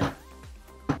have our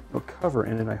little cover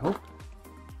in it, I hope.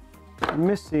 I'm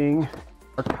missing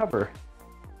our cover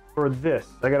for this.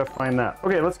 I gotta find that.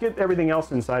 Okay, let's get everything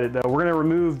else inside it though. We're gonna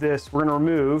remove this. We're gonna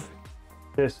remove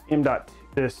this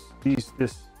this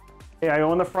AIO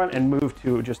on the front and move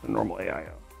to just a normal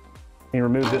AIO. And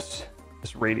remove this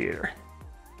radiator.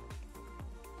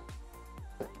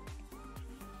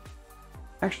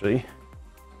 Actually,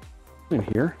 in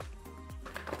here.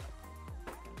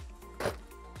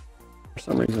 For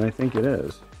some reason, I think it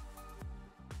is.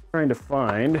 Trying to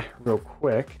find real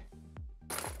quick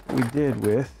what we did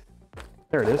with,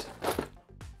 there it is.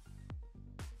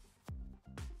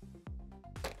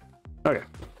 Okay.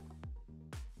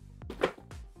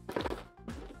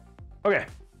 Okay.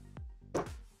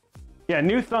 Yeah,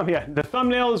 the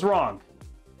thumbnail is wrong,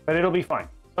 but it'll be fine.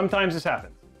 Sometimes this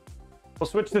happens. We'll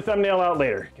switch the thumbnail out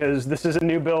later because this is a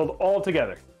new build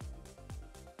altogether.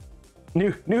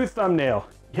 New thumbnail.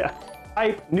 Yeah.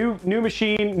 Hype, new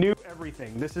machine, new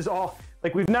everything. This is all,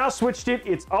 like, we've now switched it.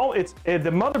 The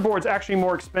motherboard's actually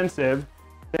more expensive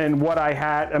than what I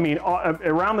had. I mean,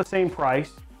 around the same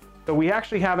price. So we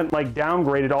actually haven't like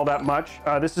downgraded all that much.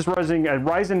 This is running a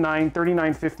Ryzen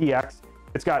 3950x.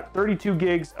 It's got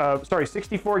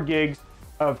 64 gigs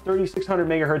of 3600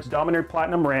 megahertz dominant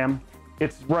platinum RAM.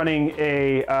 It's running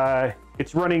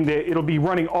it'll be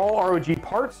running all ROG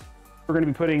parts. We're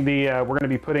going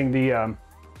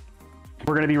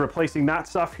to be replacing that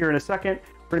stuff here in a second.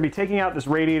 We're going to be taking out this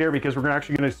radiator because we're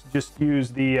actually going to just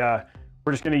use we're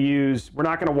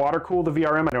not going to water cool the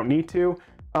VRM. I don't need to.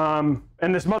 And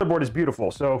this motherboard is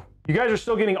beautiful. So you guys are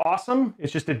still getting awesome.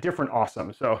 It's just a different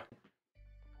awesome. So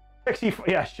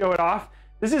yeah, show it off.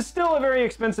 This is still a very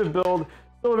expensive build,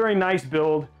 still a very nice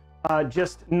build.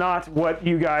 Just not what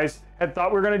you guys had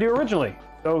thought we were going to do originally.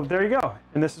 So there you go.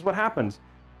 And this is what happens.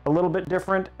 A little bit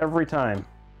different every time.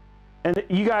 And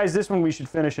you guys, this one we should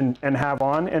finish and have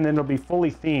on, and then it'll be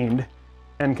fully themed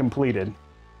and completed,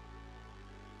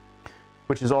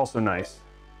 which is also nice.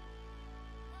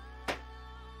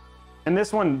 And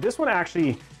this one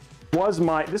actually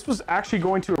this was actually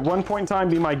going to at one point in time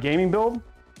be my gaming build,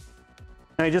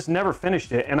 and I just never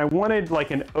finished it. And I wanted like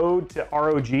an ode to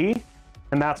ROG,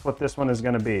 and that's what this one is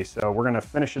going to be. So we're going to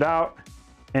finish it out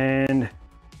and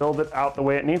build it out the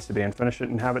way it needs to be and finish it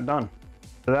and have it done.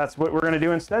 So that's what we're going to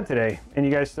do instead today. And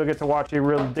you guys still get to watch a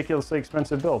real ridiculously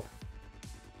expensive build.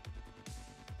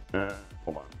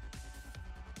 Hold on.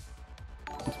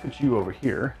 Let's put you over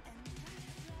here.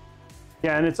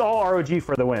 Yeah, and it's all ROG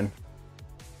for the win.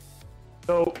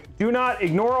 So do not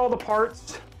ignore all the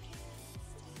parts.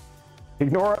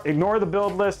 Ignore the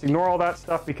build list. Ignore all that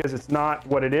stuff because it's not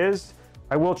what it is.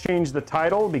 I will change the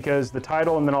title because the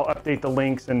title, and then I'll update the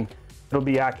links and it'll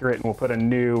be accurate, and we'll put a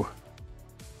new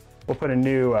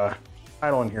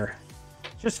title in here.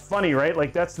 It's just funny, right?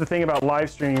 Like, that's the thing about live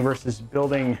streaming versus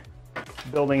building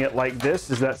it like this,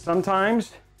 is that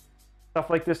sometimes stuff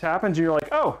like this happens and you're like,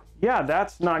 oh yeah,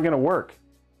 that's not gonna work,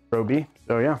 Roby.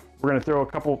 So yeah, we're gonna throw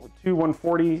two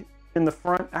 140 in the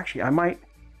front. Actually, I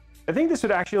think this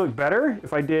would actually look better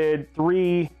if I did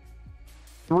three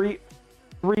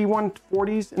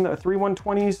 140s in the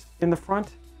 120s in the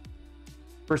front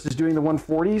versus doing the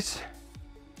 140s,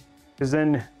 because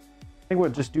then I think we'll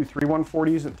just do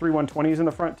 140s and 120s in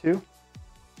the front too.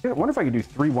 Yeah, I wonder if I could do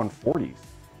 140s.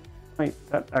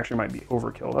 That actually might be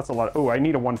overkill. That's a lot. Oh, I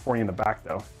need a 140 in the back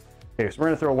though. Okay, so we're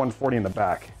gonna throw a 140 in the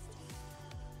back.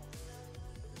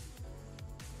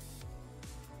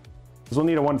 Because we'll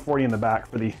need a 140 in the back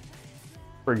for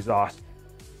exhaust.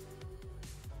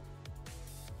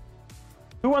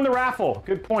 Who won the raffle?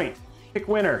 Good point. Pick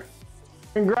winner.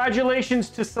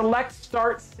 Congratulations to Select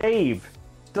Start Save.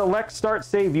 Select Start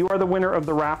Save. You are the winner of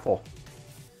the raffle.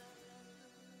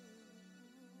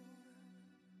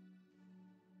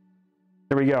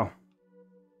 There we go.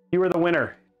 You are the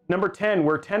winner. Number 10.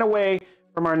 We're 10 away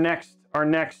from our next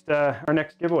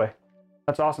giveaway.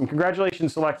 That's awesome.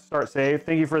 Congratulations, Select Start Save.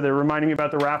 Thank you for reminding me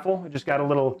about the raffle. I just got a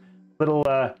little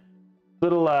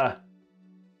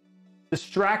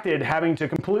distracted having to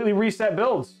completely reset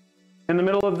builds in the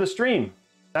middle of the stream.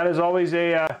 That is always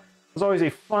a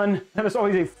fun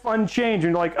change.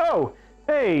 And you're like, oh,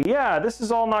 hey, yeah, this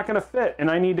is all not going to fit,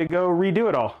 and I need to go redo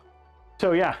it all.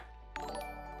 So yeah.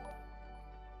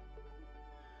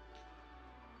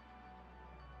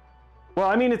 Well,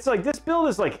 I mean, it's like, this build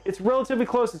is like, it's relatively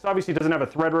close. It obviously doesn't have a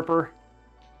Threadripper.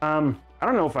 I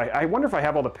don't know if I wonder if I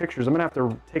have all the pictures. I'm gonna have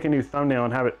to take a new thumbnail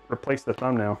and have it replace the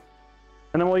thumbnail.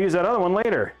 And then we'll use that other one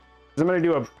later. Because I'm gonna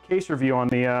do a case review on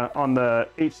the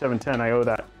H710. I owe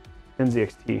that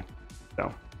NZXT.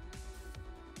 So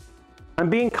I'm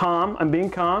being calm.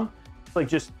 Like,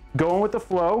 just going with the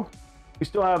flow. We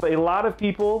still have a lot of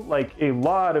people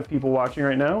watching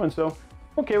right now, and so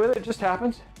okay with it. It just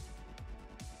happens.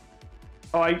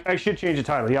 Oh, I should change the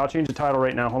title. Yeah, I'll change the title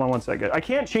right now. Hold on one second. I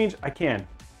can.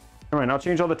 All right, I'll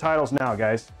change all the titles now,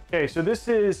 guys. Okay, so let's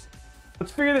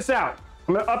figure this out.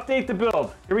 I'm gonna update the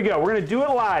build. Here we go. We're gonna do it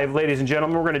live, ladies and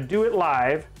gentlemen. We're gonna do it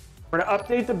live. We're gonna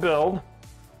update the build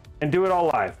and do it all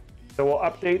live. So we'll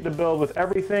update the build with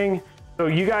everything. So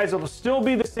you guys will still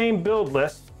be the same build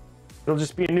list. It'll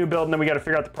just be a new build, and then we gotta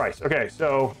figure out the price. Okay,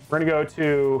 so we're gonna go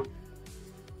to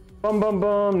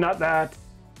not that.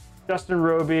 Justin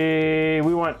Roby,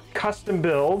 we want custom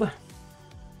build.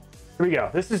 Here we go.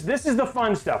 This is the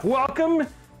fun stuff. Welcome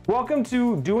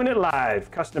to doing it live.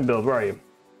 Custom build. Where are you?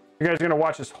 You guys are gonna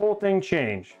watch this whole thing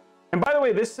change. And by the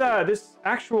way, this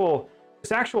actual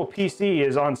PC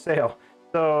is on sale.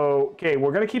 So okay,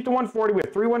 we're gonna keep the 140. We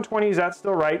have 3 120s. That's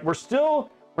still right. We're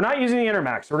not using the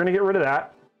Intermax. So we're gonna get rid of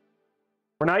that.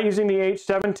 We're not using the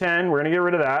H710. We're gonna get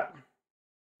rid of that.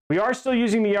 We are still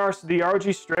using the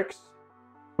ROG Strix.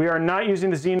 We are not using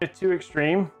the Zenith 2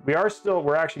 Extreme. We're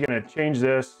actually going to change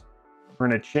this. We're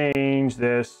going to change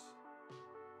this.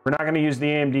 We're not going to use the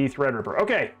AMD Threadripper.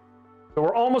 Okay, so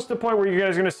we're almost to the point where you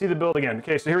guys are going to see the build again.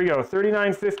 Okay, so here we go,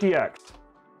 3950x.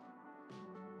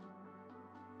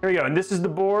 Here we go, and this is the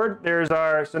board.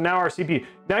 So now our CPU.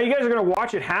 Now you guys are going to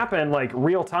watch it happen like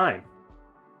real time.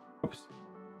 Oops.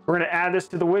 We're going to add this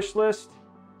to the wish list.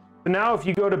 So now if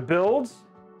you go to builds,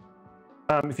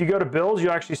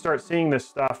 you'll actually start seeing this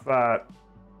stuff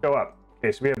go up.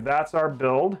 Okay, so that's our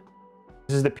build.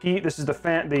 This is the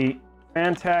Fantex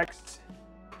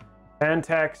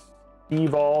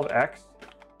Evolv X.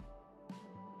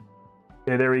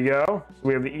 Okay, there we go. So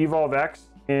we have the Evolv X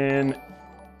in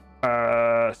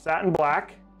satin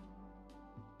black.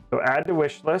 So add to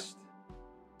wish list.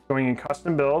 Going in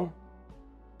custom build.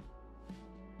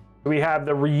 We have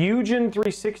the Ryzen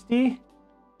 360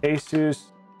 ASUS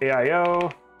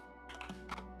AIO.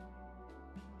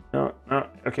 No.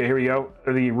 Okay, here we go.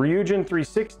 The Ryzen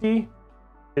 360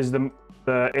 is the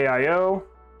AIO.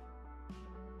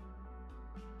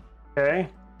 Okay.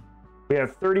 We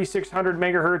have 3600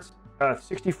 megahertz,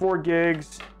 64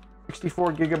 gigs,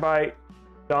 64 gigabyte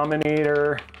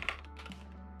Dominator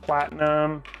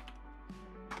Platinum.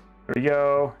 There we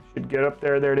go. Should get up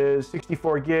there. There it is.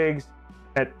 64 gigs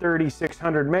at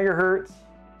 3600 megahertz.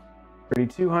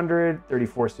 3200,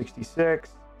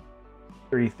 3466,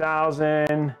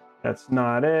 30,000. That's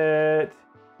not it.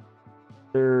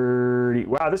 30.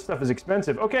 Wow, this stuff is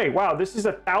expensive. Okay, wow, this is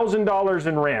 $1,000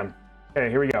 in RAM. Okay,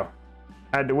 here we go.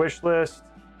 Add to wish list.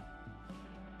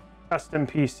 Custom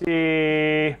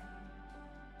PC.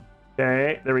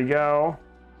 Okay, there we go.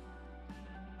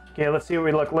 Okay, let's see what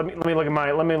we look. Let me look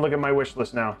at my wish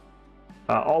list now.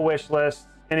 All wish lists,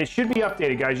 and it should be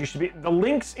updated, guys. You should be the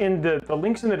links in the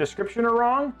description are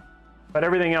wrong, but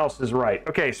everything else is right.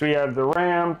 Okay, so we have the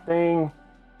RAM thing,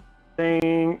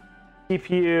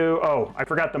 CPU. Oh, I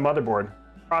forgot the motherboard.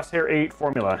 Crosshair 8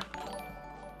 formula.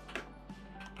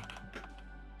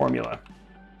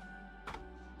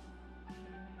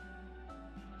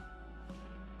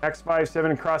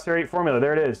 X57 Crosshair 8 formula.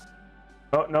 There it is.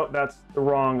 Oh no, that's the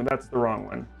wrong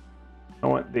one. I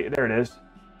want there it is.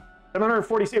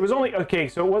 740. It was only okay,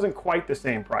 so it wasn't quite the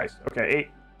same price. Okay,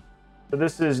 8. So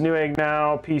this is Newegg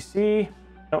Now PC.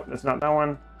 Nope, that's not that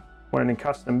one. Went in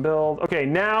custom build. Okay,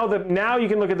 now you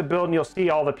can look at the build and you'll see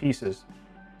all the pieces.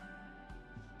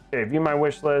 Okay, view my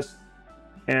wish list,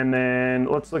 and then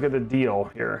let's look at the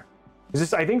deal here. Is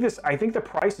this? I think the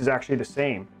price is actually the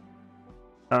same.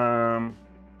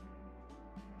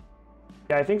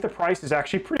 Yeah, I think the price is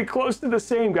actually pretty close to the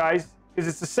same, guys. Because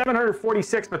it's the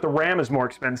 746, but the RAM is more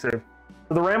expensive.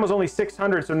 So the RAM was only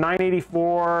 600, so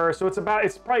 984. So it's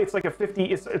like a 50.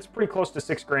 It's pretty close to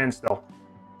 $6,000 still.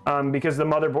 Because the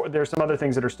motherboard, there's some other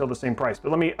things that are still the same price.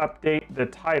 But let me update the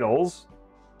titles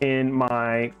in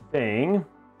my thing.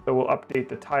 So we'll update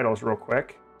the titles real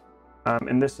quick.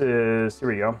 And this is, here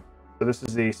we go. So this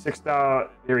is the 6,000.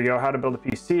 Here we go. How to build a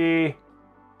PC.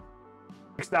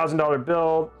 $6,000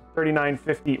 build.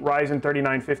 3950 Ryzen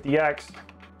 3950x.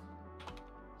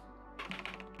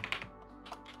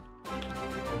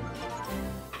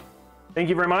 Thank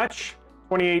you very much.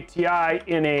 28 Ti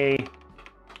in a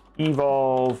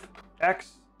Evolv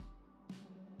X.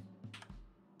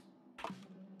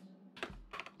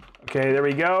 Okay, there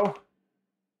we go.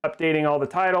 Updating all the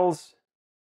titles.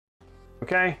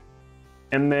 Okay.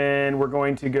 And then we're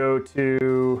going to go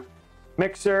to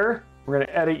Mixer. We're going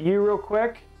to edit you real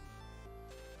quick.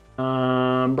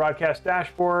 Broadcast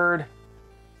dashboard.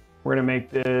 We're going to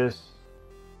make this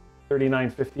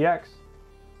 3950x.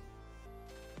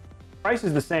 Price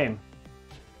is the same.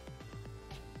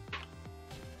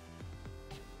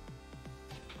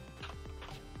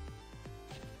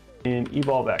 In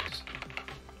Evolv X.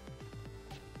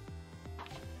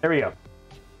 There we go.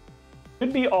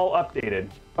 Should be all updated.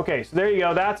 Okay, so there you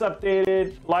go. That's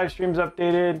updated. Live stream's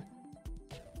updated.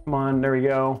 Come on, there we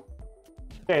go.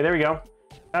 Okay, there we go.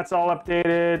 That's all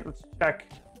updated. Let's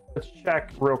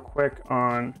check real quick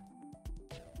on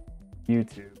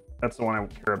YouTube. That's the one I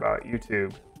care about,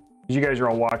 YouTube. You guys are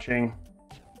all watching.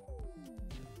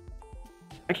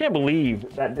 I can't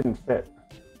believe that didn't fit.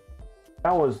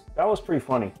 That was pretty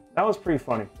funny. That was pretty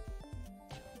funny.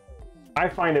 I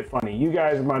find it funny. You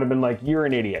guys might have been like, you're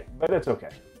an idiot, but it's okay.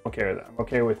 I'm okay with that. I'm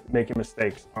okay with making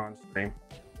mistakes on stream.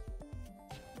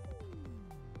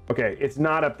 Okay, it's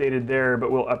not updated there,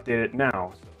 but we'll update it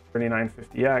now. So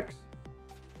 3950X.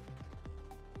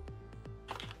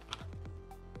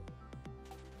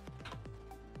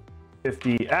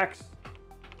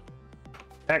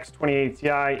 X 28 Ti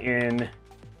in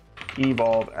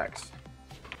Evolv X.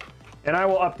 And I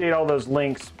will update all those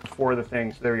links before the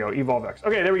things. There we go, Evolv X.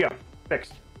 Okay, there we go,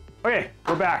 fixed. Okay,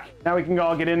 we're back. Now we can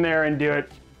all get in there and do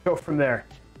it, go from there.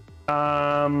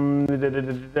 Why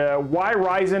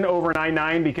Ryzen over an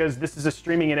i9? Because this is a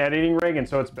streaming and editing rig, and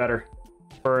so it's better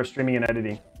for streaming and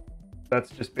editing. That's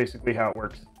just basically how it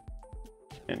works.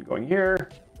 And going here,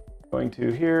 going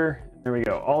to here, there we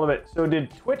go, all of it. So did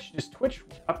Twitch, is Twitch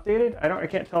updated? I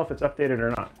can't tell if it's updated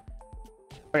or not.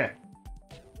 Okay.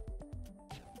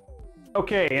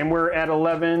 Okay, and we're at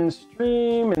 11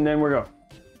 stream, and then we're going.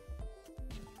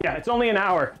 Yeah, it's only an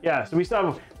hour. Yeah, so we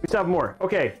still have more.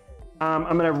 Okay,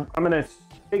 I'm gonna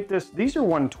take this. These are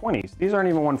 120s. These aren't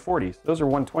even 140s. Those are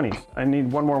 120s. I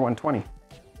need one more 120.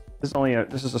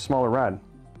 This is a smaller rad.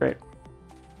 Great.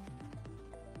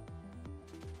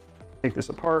 Take this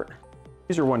apart.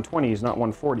 These are 120s, not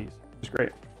 140s. It's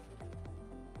great.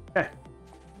 Okay.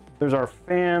 There's our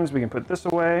fans. We can put this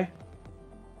away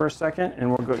for a second, and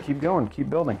we'll keep going, keep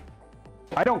building.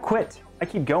 I don't quit. I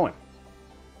keep going.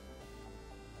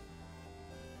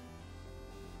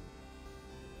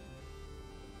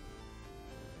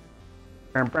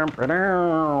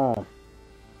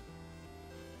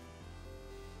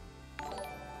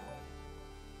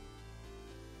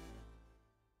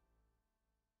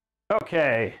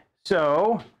 Okay,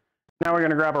 So now we're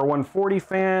gonna grab our 140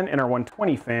 fan and our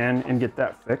 120 fan and get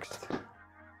that fixed.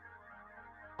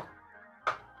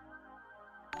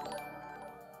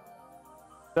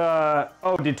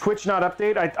 Oh, did Twitch not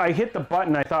update? I hit the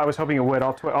button. I thought I was hoping it would.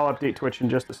 I'll update Twitch in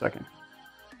just a second.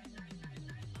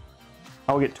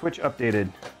 I'll get Twitch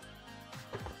updated.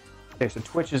 Okay, so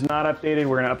Twitch is not updated.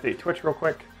 We're gonna update Twitch real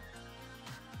quick.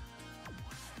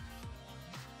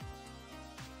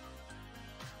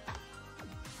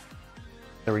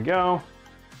 There we go.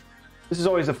 This is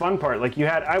always the fun part. Like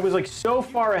I was like so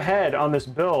far ahead on this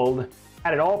build,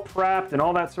 had it all prepped and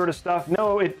all that sort of stuff.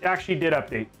 No, it actually did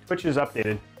update. Twitch is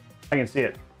updated. I can see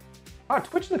it. Oh,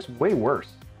 Twitch looks way worse.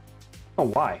 I don't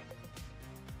know why.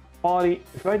 Quality,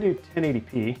 if I do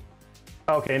 1080p,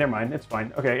 okay, never mind, it's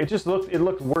fine. Okay, it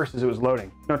looked worse as it was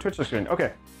loading. No, Twitch looks good.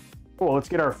 Okay, cool, let's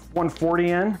get our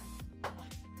 140 in.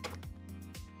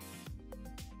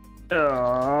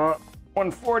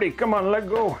 140, come on, let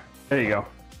go. There you go.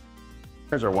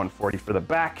 There's our 140 for the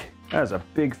back. That is a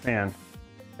big fan.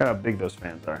 Look how big those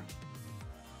fans are.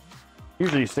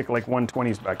 Usually you stick like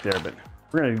 120s back there, but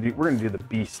we're gonna do the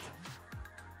beast.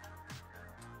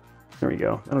 There we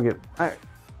go. That'll get. Oh,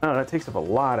 that takes up a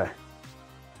lot of.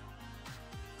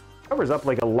 Covers up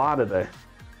like a lot of the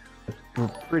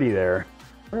pretty there.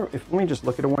 Let me just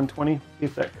look at a 120. See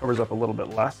if that covers up a little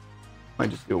bit less. I might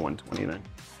just do a 120 then.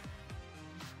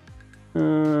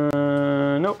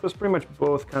 Nope. That's pretty much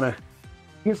both kind of.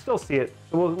 You can still see it.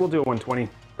 So we'll do a 120.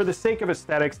 For the sake of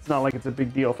aesthetics, it's not like it's a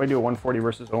big deal if I do a 140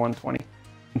 versus a 120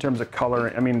 in terms of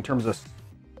color. I mean, in terms of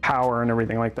power and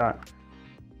everything like that.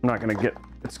 I'm not going to get,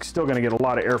 it's still going to get a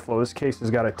lot of airflow. This case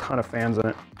has got a ton of fans in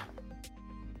it.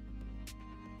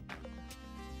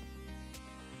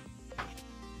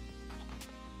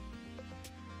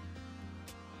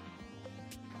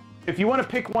 If you want to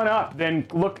pick one up, then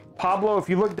look, Pablo, if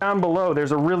you look down below,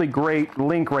 there's a really great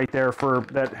link right there for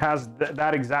that has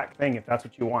that exact thing if that's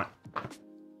what you want.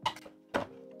 There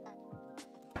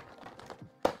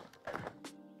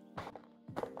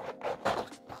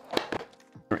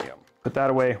we go. Put that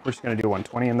away. We're just going to do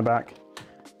 120 in the back.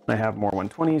 I have more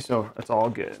 120, so that's all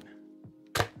good.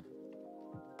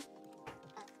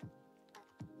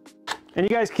 And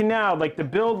you guys can now, like the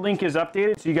build link is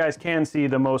updated, so you guys can see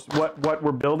the most what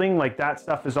we're building. Like that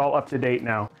stuff is all up to date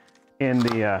now in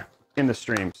the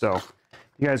stream. So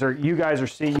you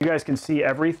guys can see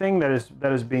everything that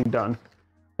is being done.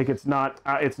 Like it's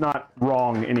not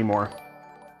wrong anymore.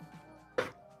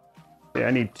 Yeah,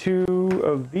 I need 2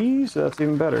 of these. So that's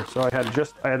even better. So I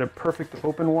had a perfect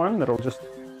open one that'll just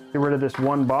get rid of this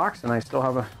one box, and I still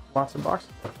have lots of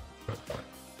boxes.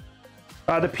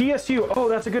 The PSU, oh,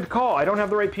 that's a good call. I don't have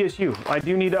the right PSU. I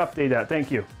do need to update that.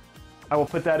 Thank you. I will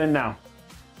put that in now.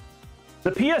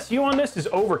 The PSU on this is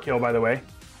overkill, by the way.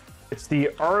 It's the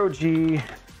ROG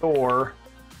Thor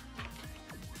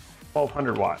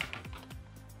 1200 watt.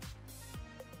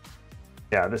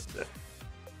 Yeah, this is it.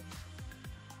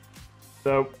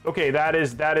 So, okay, that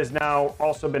is now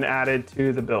also been added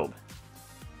to the build.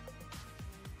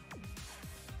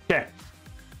 Okay,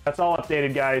 that's all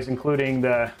updated, guys, including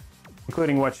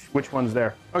which one's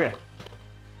there. Okay.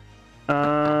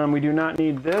 We do not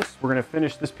need this. We're gonna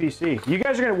finish this PC.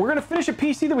 We're gonna finish a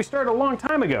PC that we started a long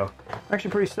time ago. I'm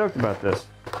actually pretty stoked about this.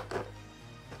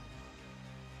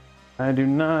 I do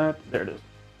not. There it is.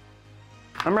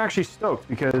 I'm actually stoked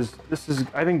because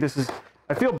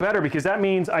I feel better because that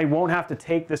means I won't have to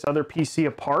take this other PC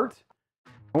apart.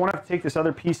 I won't have to take this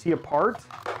other PC apart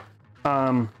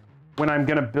when I'm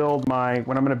gonna build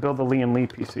the Lee & Lee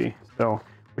PC. So,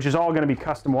 which is all going to be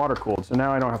custom water cooled. So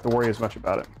now I don't have to worry as much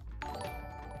about it.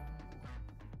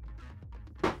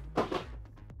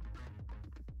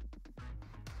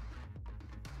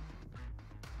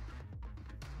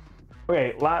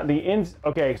 Okay,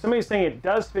 okay, somebody's saying it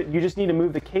does fit. You just need to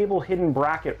move the cable hidden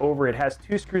bracket over. It has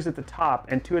 2 screws at the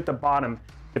top and 2 at the bottom.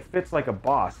 It fits like a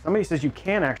boss. Somebody says you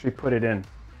can actually put it in.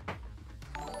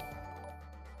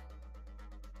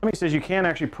 Somebody says you can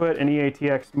actually put an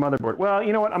EATX motherboard. Well,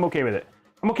 you know what? I'm okay with it.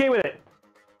 I'm okay with it.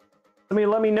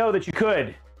 Let me know that you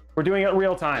could. We're doing it in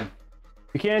real time.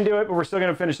 We can do it, but we're still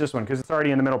gonna finish this one because it's already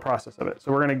in the middle process of it.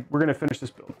 So we're gonna finish this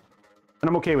build. And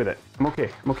I'm okay with it. I'm okay.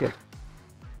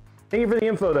 Thank you for the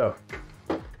info though.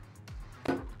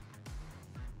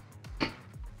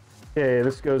 Okay,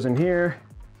 this goes in here.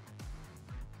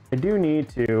 I do need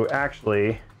to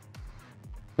actually,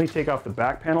 let me take off the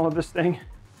back panel of this thing.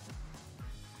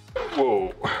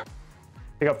 Whoa.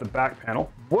 Take off the back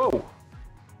panel. Whoa.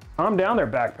 Calm down there,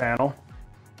 back panel.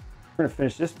 We're gonna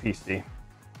finish this PC. And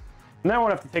then I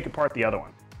won't have to take apart the other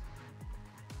one.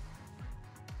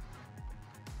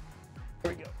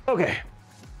 There we go. Okay.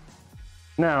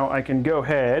 now I can go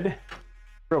ahead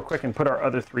real quick and put our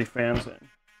other 3 fans in.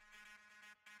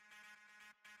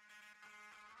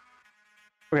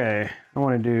 Okay, I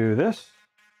want to do this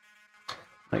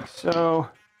like so.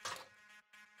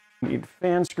 Need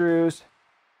fan screws.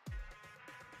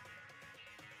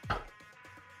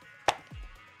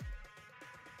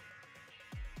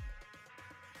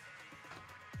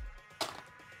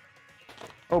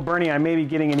 Oh, Bernie, I may be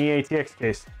getting an EATX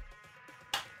case.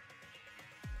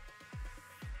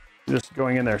 Just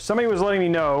going in there. Somebody was letting me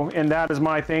know, and that is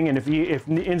my thing. And if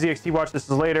NZXT watch this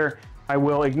later, I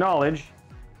will acknowledge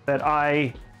that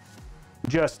I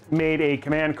just made a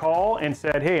command call and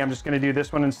said, hey, I'm just going to do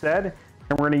this one instead.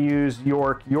 And we're going to use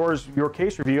your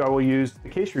case review. I will use the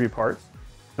case review parts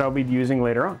that I'll be using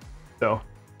later on. So,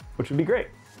 which would be great.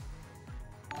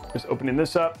 Just opening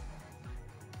this up.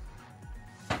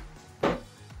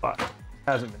 But it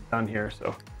hasn't been done here, so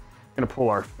I'm gonna pull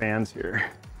our fans here.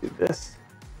 Do this.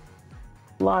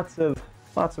 Lots of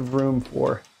room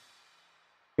for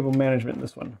cable management in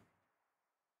this one.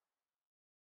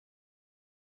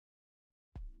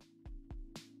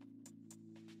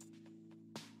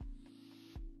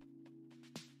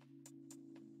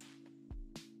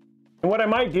 And what I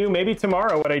might do, maybe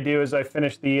tomorrow, what I do is I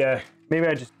finish the, maybe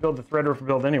I just build the Threadripper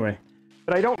build anyway.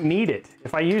 But I don't need it.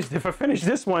 If I finish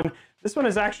this one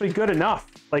is actually good enough.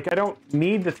 Like I don't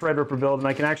need the Threadripper build, and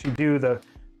I can actually do the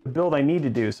build I need to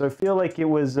do. So I feel like it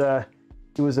was a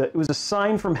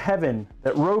sign from heaven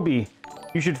that Roby,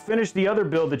 you should finish the other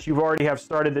build that you've already have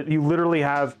started, that you literally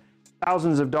have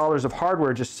thousands of dollars of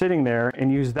hardware just sitting there,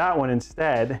 and use that one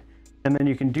instead. And then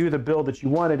you can do the build that you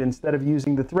wanted instead of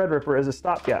using the Threadripper as a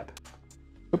stopgap.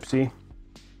 Oopsie.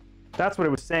 That's what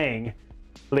it was saying,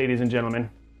 ladies and gentlemen.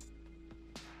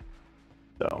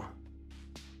 So,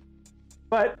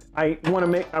 but I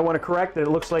want to correct that it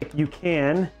looks like you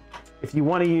can, if you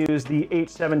want to use the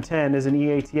H710 as an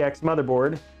EATX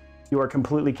motherboard, you are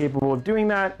completely capable of doing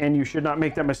that, and you should not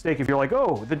make that mistake if you're like,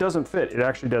 oh, that doesn't fit. It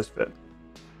actually does fit.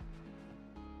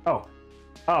 Oh,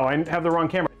 I have the wrong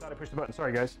camera. I thought I pushed the button.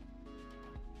 Sorry, guys.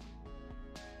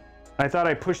 I thought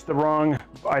I pushed the wrong,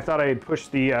 I thought I had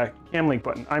pushed the cam link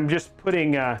button. I'm just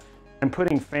putting, I'm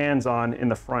putting fans on in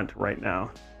the front right now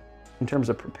in terms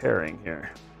of preparing here.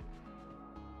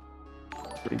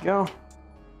 There we go.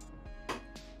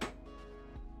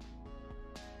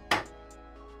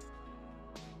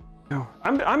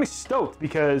 I'm stoked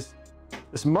because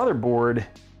this motherboard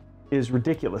is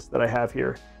ridiculous that I have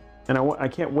here. And I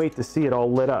can't wait to see it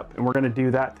all lit up. And we're gonna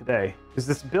do that today. Because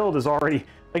this build is already,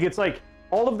 like, it's like,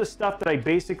 all of the stuff that I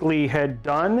basically had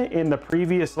done in the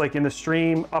previous, like in the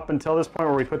stream up until this point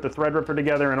where we put the Threadripper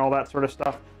together and all that sort of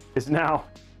stuff is now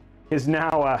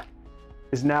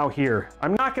here.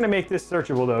 I'm not going to make this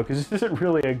searchable though, because this isn't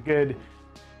really a good,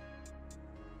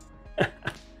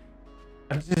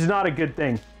 this is not a good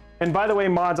thing. And by the way,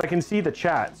 mods, I can see the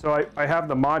chat. So I have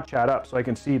the mod chat up so I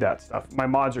can see that stuff. My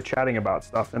mods are chatting about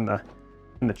stuff in the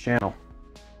channel.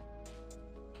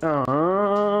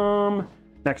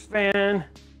 Next fan.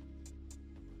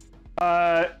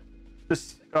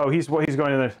 He's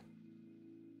going in there.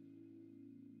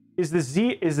 Is the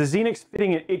Zenith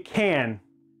fitting it? It can.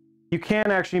 You can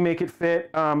actually make it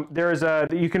fit.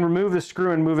 You can remove the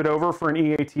screw and move it over for an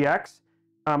EATX.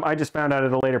 I just found out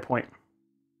at a later point.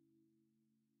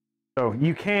 So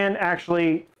you can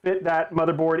actually fit that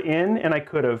motherboard in, and I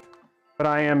could have, but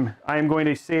I am going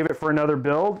to save it for another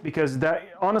build because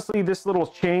honestly, this little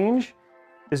change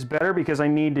is better because I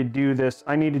need to do this.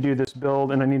 I need to do this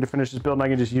build and I need to finish this build and I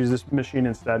can just use this machine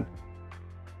instead.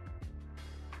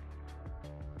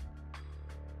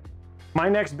 My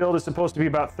next build is supposed to be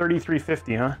about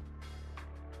 3350, huh?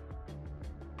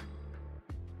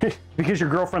 Because your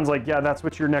girlfriend's like, yeah, that's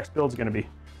what your next build's gonna be.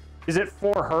 Is it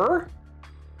for her?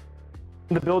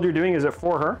 The build you're doing, is it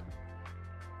for her?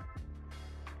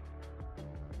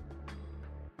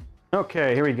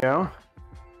 Okay, here we go.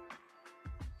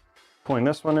 Pulling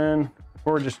this one in.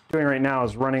 What we're just doing right now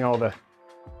is running all the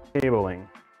cabling.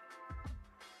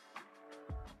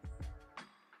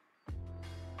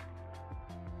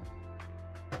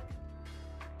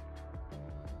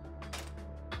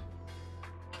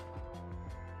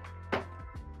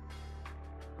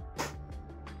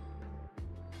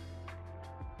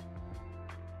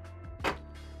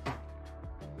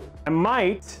 I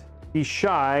might be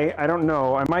shy, I don't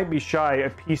know, I might be shy a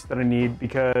piece that I need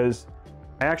because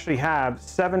I actually have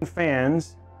 7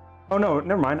 fans. Oh no,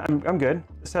 never mind. I'm good.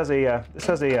 This has a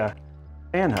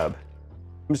fan hub.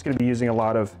 I'm just going to be using a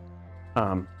lot of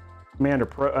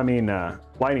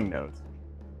lighting nodes.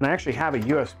 And I actually have a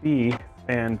USB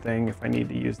fan thing if I need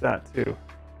to use that too.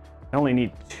 I only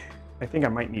need 2. I think I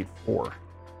might need 4.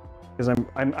 because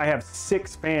I have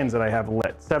 6 fans that I have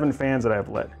lit, 7 fans that I have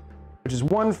lit, which is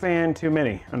 1 fan too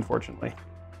many, unfortunately.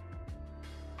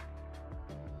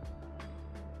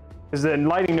 Because the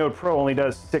Lighting Node Pro only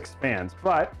does 6 fans,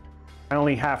 but I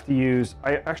only have to use,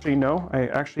 I actually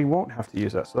won't have to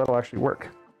use that, so that'll actually work.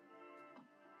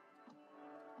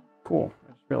 Cool,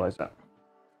 I just realized that.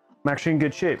 I'm actually in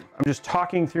good shape. I'm just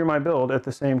talking through my build at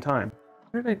the same time.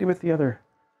 What did I do with the other?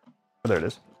 Oh, there it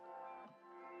is.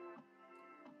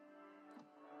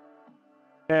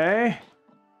 Okay.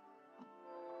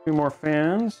 2 more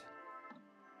fans.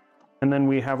 And then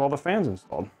we have all the fans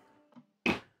installed.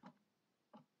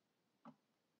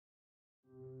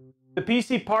 The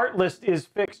PC part list is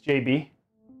fixed, JB.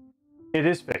 It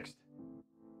is fixed.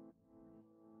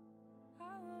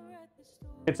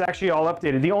 It's actually all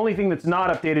updated. The only thing that's not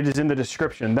updated is in the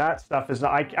description. That stuff is,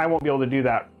 I won't be able to do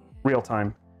that real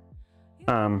time.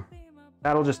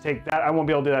 That'll just take that. I won't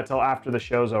be able to do that till after the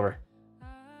show's over.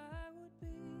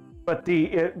 But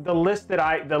the list that's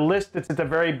at the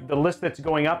list that's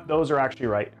going up, those are actually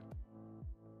right.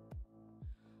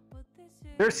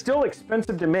 They're still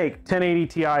expensive to make. 1080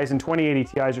 Ti's and 2080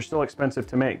 Ti's are still expensive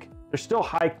to make. They're still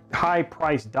high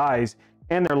priced dies,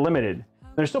 and they're limited.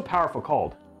 They're still powerful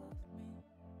cold.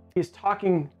 He's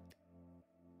talking.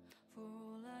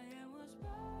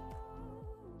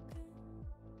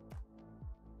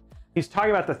 He's talking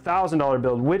about the $1,000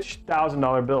 build. Which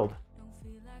 $1,000 build?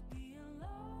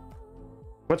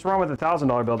 What's wrong with the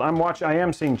 $1,000 build? I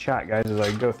am seeing chat, guys, as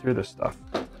I go through this stuff.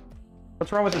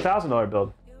 What's wrong with the $1,000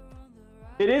 build?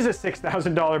 It is a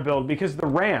 $6,000 build because the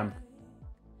RAM.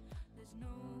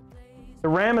 The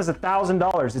RAM is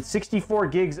 $1,000. It's 64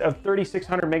 gigs of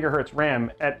 3600 megahertz RAM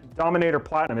at Dominator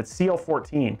Platinum. It's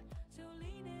CL14.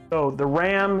 So the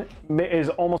RAM is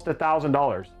almost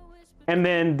 $1,000. And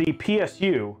then the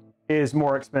PSU is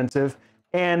more expensive,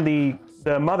 and the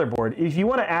motherboard. If you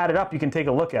want to add it up, you can take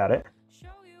a look at it.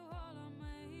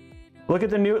 Look at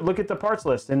the parts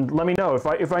list and let me know.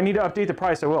 If I need to update the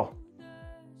price, I will.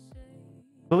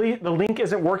 The link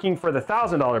isn't working for the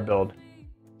 $1,000 build.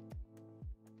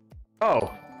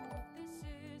 Oh.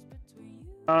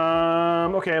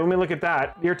 Okay, let me look at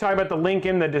that. You're talking about the link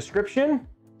in the description?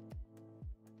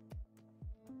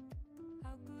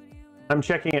 I'm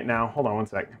checking it now. Hold on one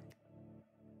sec.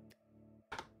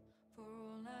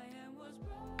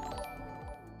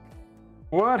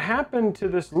 What happened to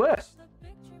this list?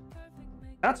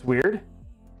 That's weird.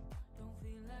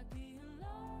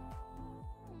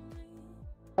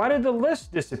 Why did the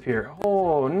list disappear?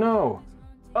 Oh no.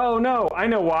 Oh no, I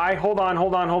know why. Hold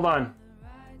on.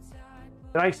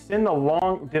 Did I send the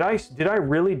wrong, did I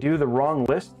really do the wrong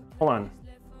list? Hold on.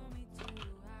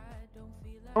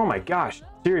 Oh my gosh.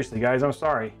 Seriously, guys, I'm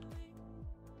sorry.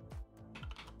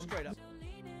 Straight up.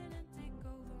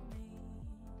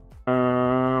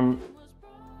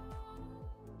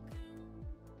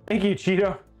 Thank you,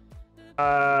 Cheeto.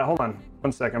 Hold on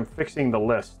one sec. I'm fixing the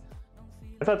list.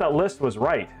 I thought that list was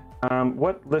right.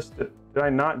 What list did I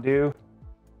not do?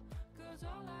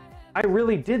 I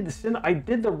really did this. I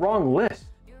did the wrong list.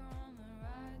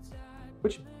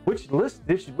 Which list?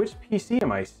 Which PC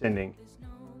am I sending?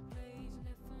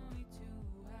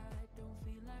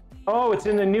 Oh, it's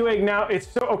in the Newegg Now. It's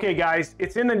so okay, guys.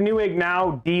 It's in the Newegg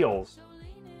Now deals.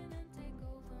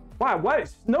 Wow,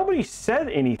 what? Nobody said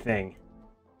anything.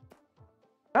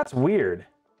 That's weird.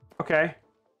 Okay.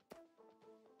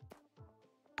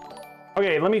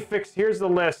 Okay, let me fix. Here's the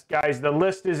list, guys. The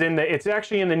list is in the. It's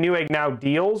actually in the Newegg Now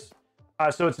deals.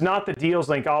 So it's not the deals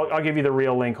link. I'll give you the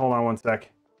real link. Hold on one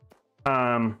sec.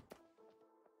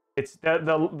 It's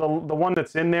the one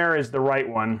that's in there is the right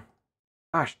one.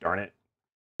 Gosh darn it.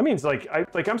 That means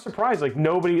I'm surprised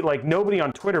nobody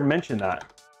on Twitter mentioned that.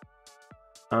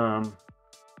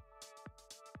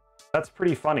 That's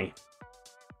pretty funny.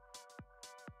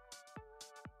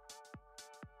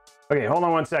 Okay, hold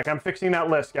on one sec. I'm fixing that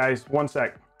list, guys. One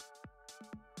sec.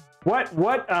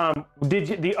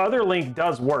 The other link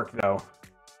does work though.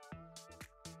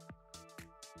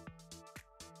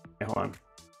 Okay, hold on.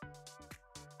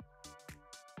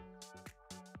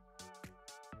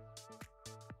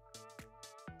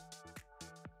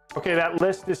 Okay,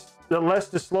 the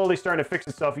list is slowly starting to fix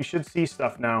itself. You should see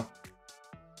stuff now.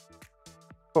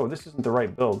 Oh, this isn't the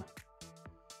right build.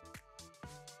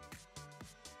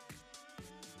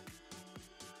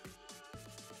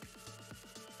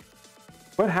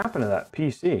 What happened to that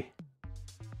PC?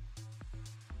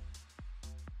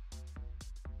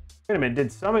 Wait a minute,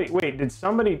 did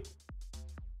somebody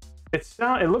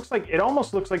it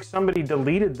almost looks like somebody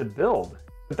deleted the build,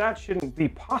 but that shouldn't be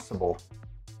possible.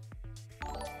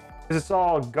 Because it's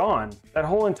all gone. That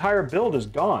whole entire build is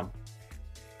gone.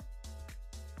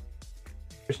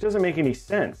 which doesn't make any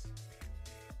sense.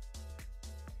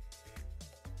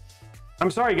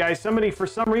 I'm sorry guys, somebody, for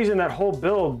some reason that whole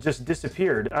build just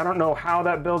disappeared. I don't know how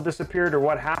that build disappeared or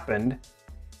what happened.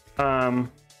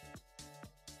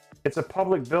 It's a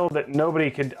public build that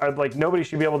nobody could, like nobody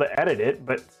should be able to edit it,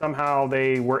 but somehow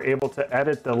they were able to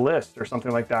edit the list or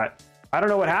something like that. I don't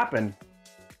know what happened.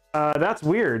 That's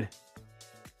weird.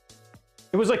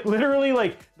 It was like literally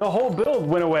like the whole build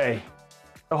went away.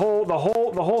 The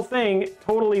whole thing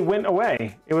totally went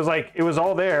away. It was like, it was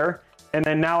all there and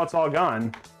then now it's all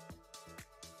gone.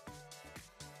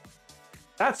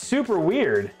 That's super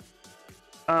weird.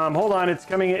 Hold on, it's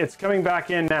coming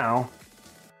back in now.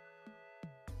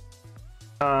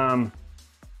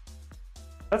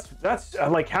 That's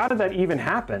like, how did that even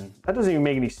happen? That doesn't even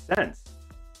make any sense.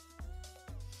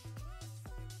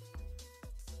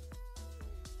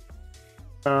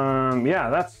 Yeah,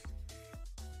 that's,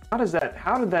 how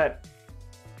did that,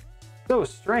 so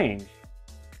strange.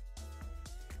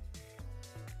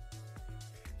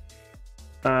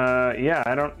 Yeah,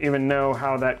 I don't even know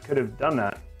how that could have done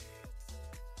that.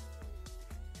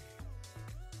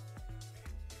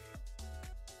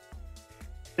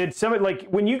 Did somebody, like,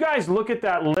 when you guys look at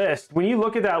that list, can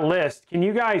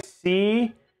you guys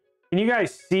see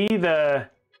the,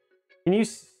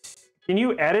 can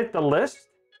you edit the list?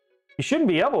 You shouldn't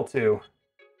be able to.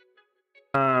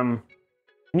 Can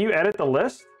you edit the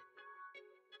list?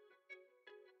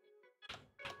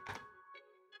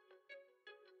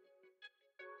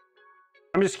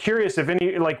 I'm just curious if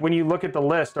any, like when you look at the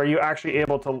list, are you actually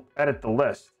able to edit the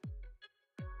list?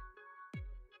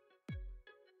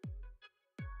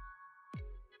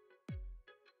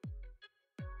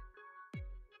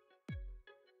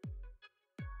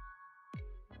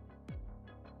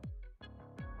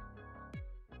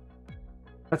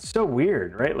 That's so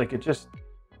weird, right? Like it just,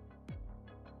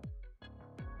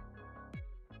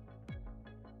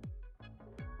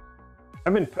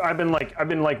 I've been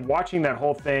like watching that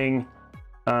whole thing.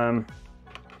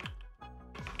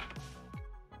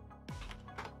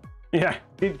 Yeah,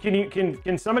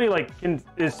 can somebody like, can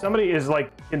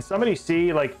somebody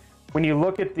see, like, when you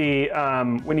look at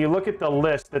the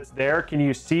list that's there, can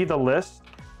you see the list?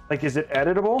 Like, is it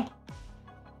editable?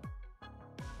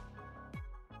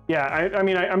 Yeah, I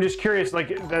mean, I'm just curious,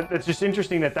 like, that's just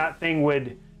interesting that thing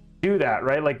would do that,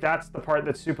 right? Like, that's the part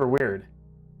that's super weird.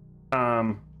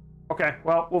 Okay,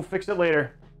 well, we'll fix it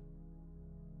later.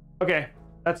 Okay,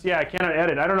 that's, yeah, I cannot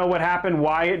edit. I don't know what happened,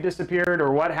 why it disappeared,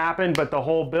 or what happened, but that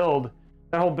whole build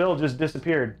just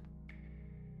disappeared.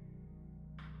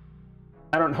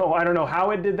 I don't know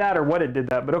how it did that or what it did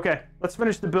that, but okay, let's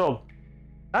finish the build.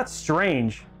 That's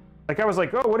strange. Like, I was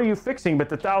like, oh, what are you fixing? But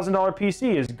the $1,000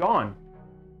 PC is gone.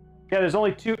 Yeah, there's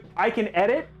only two. I can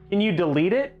edit. Can you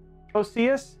delete it,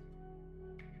 Osius?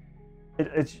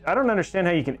 I don't understand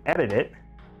how you can edit it.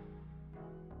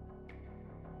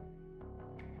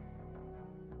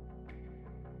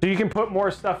 So you can put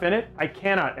more stuff in it? I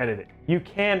cannot edit it. You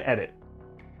can edit.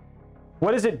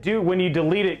 What does it do when you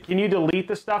delete it? Can you delete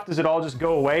the stuff? Does it all just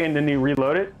go away and then you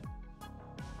reload it?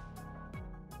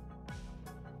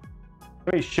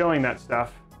 Somebody's showing that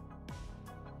stuff.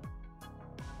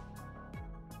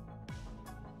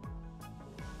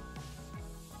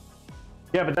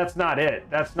 Yeah, but that's not it.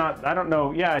 That's not, I don't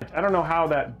know. Yeah, I don't know how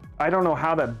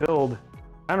that build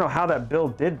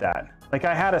did that. Like,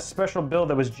 I had a special build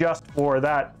that was just for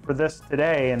this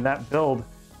today, and that build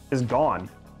is gone.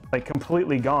 Like,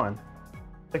 completely gone.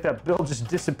 Like, that build just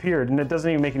disappeared, and it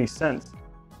doesn't even make any sense.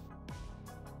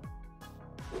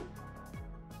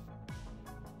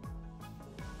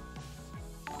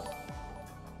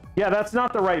 Yeah, that's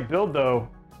not the right build, though,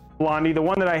 Blondie. The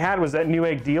one that I had was that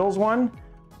Newegg Deals one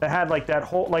that had, like, that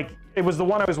whole, like, it was the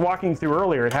one I was walking through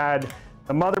earlier. It had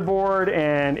the motherboard,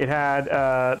 and it had,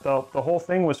 the whole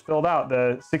thing was filled out,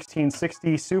 the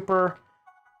 1660 Super,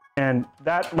 and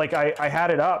that, like, I had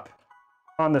it up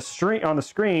on the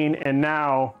screen, and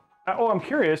now, oh, I'm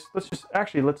curious.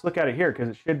 Let's look at it here, because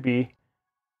it should be,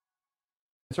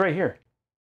 it's right here.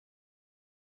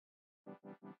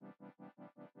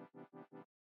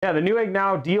 Yeah, the Newegg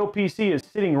Now Deal PC is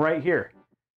sitting right here,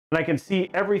 and I can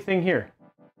see everything here.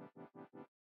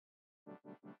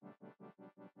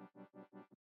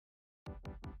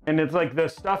 And it's like the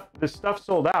stuff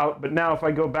sold out, but now if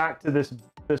I go back to this,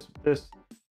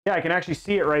 yeah, I can actually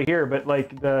see it right here, but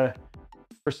like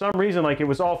for some reason, like, it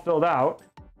was all filled out,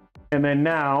 and then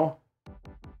now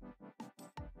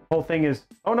the whole thing is,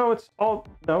 oh no, it's all,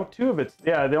 no, two of it's,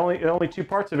 yeah, the only two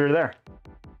parts that are there.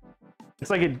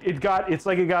 It's like it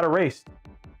got erased.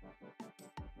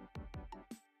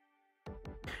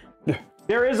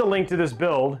 there is a link to this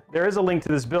build. There is a link to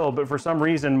this build, but for some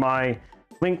reason my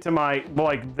link to my,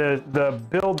 like the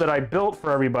build that I built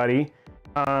for everybody,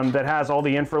 that has all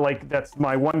the info, like that's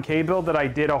my 1K build that I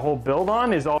did a whole build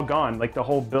on, is all gone. Like the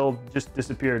whole build just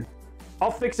disappeared.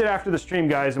 I'll fix it after the stream,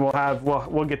 guys, and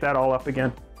we'll get that all up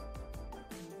again.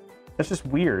 That's just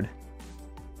weird.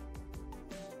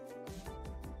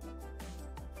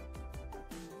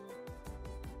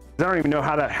 I don't even know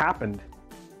how that happened.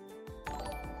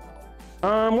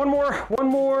 One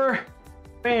more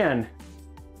fan.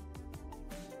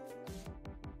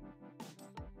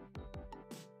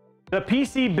 The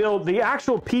PC build, the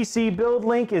actual PC build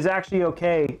link is actually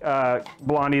okay,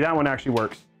 Blondie. That one actually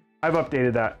works. I've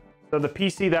updated that. So the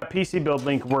PC, that PC build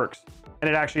link works, and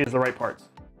it actually is the right parts.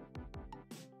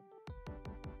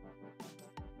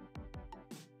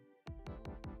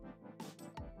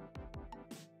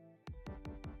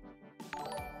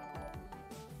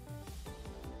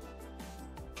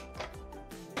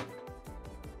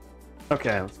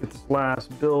 Okay, let's get this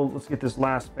last build. Let's get this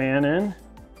last fan in.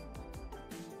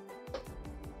 I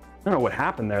don't know what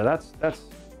happened there. That's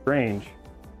strange.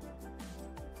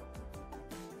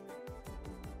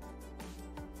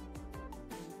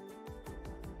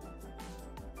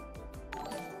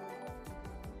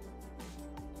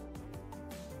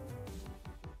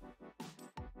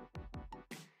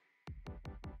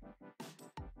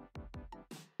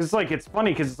 It's like, it's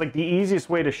funny because it's like the easiest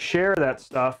way to share that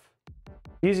stuff.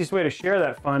 The easiest way to share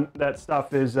that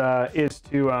stuff is to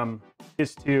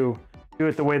do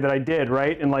it the way that I did,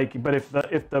 right? And like, but if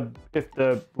the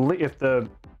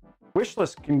wish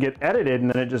list can get edited and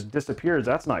then it just disappears,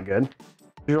 that's not good.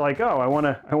 You're like, oh, I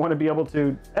want to be able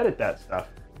to edit that stuff.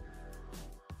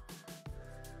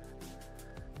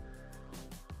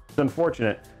 It's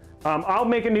unfortunate. I'll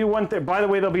make a new one. By the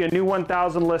way, there'll be a new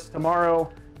 1000 list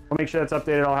tomorrow. I'll make sure that's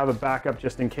updated. I'll have a backup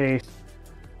just in case.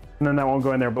 And then that won't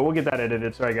go in there, but we'll get that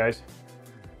edited. Sorry, guys.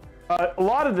 A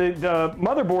lot of the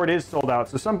motherboard is sold out.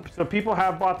 So people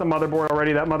have bought the motherboard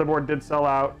already. That motherboard did sell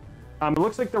out. It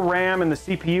looks like the RAM and the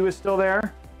CPU is still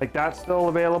there. Like that's still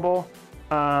available.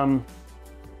 I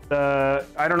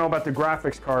don't know about the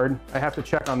graphics card. I have to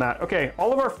check on that. Okay,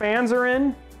 all of our fans are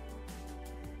in.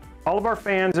 All of our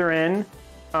fans are in.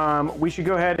 We should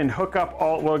go ahead and hook up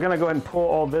all, we're gonna go ahead and pull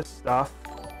all this stuff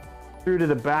through to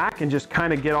the back and just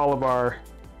kind of get all of our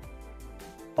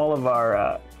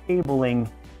cabling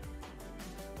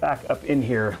back up in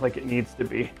here like it needs to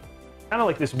be. Kind of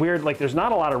like this weird, like there's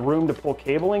not a lot of room to pull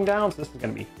cabling down, so this is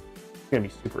gonna be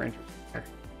super interesting here.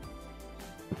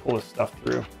 Pull this stuff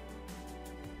through.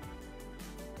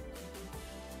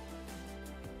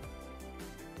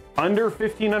 Under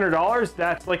 $1,500,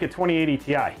 that's like a 2080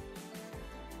 Ti.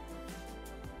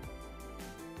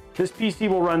 This PC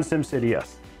will run SimCity,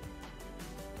 yes.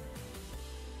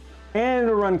 And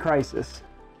it'll run Crysis.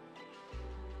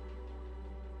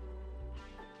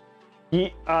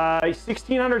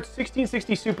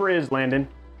 1660 Super is, Landon.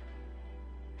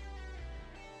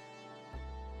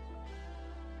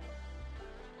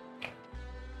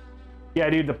 Yeah,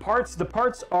 dude, the parts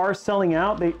are selling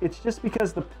out. It's just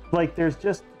because there's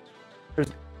just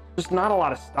not a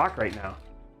lot of stock right now.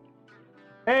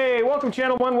 Hey, welcome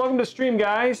Channel 1, welcome to stream,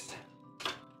 guys.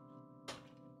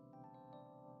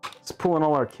 Just pulling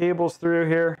all our cables through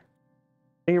here.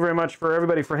 Thank you very much for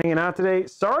everybody for hanging out today.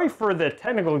 Sorry for the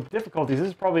technical difficulties. This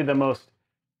is probably the most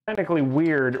technically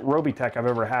weird Robeytech I've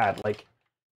ever had. Like,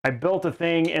 I built a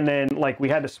thing and then like we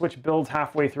had to switch builds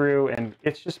halfway through, and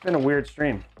it's just been a weird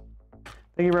stream.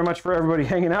 Thank you very much for everybody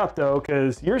hanging out though,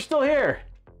 because you're still here.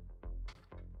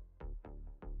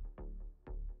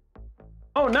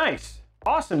 Oh, nice.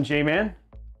 Awesome, J-Man.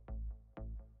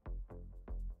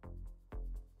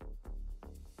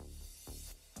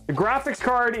 The graphics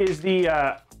card is the,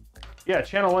 yeah,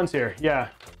 Channel 1's here, yeah.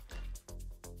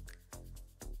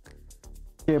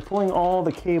 Yeah, pulling all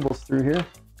the cables through here.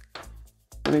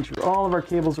 Make sure all of our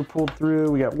cables are pulled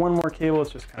through. We got one more cable,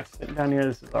 it's just kind of sitting down here.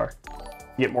 This is our,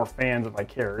 get more fans if I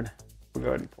cared. We'll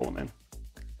go ahead and pull them in.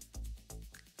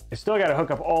 I still got to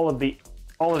hook up all of the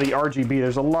RGB.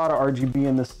 There's a lot of RGB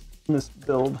in this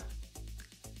build.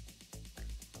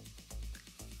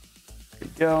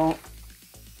 There we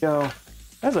go.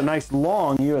 That's a nice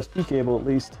long USB cable at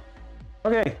least.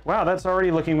 Okay, wow, that's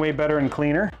already looking way better and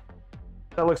cleaner.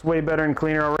 That looks way better and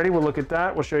cleaner already. We'll look at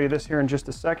that. We'll show you this here in just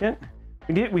a second.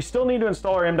 We still need to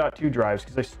install our M.2 drives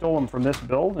because I stole them from this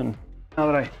build, and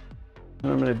now that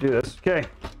I'm going to do this. Okay,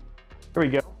 here we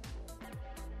go.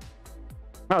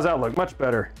 How's that look? Much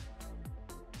better.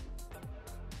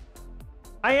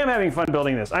 I am having fun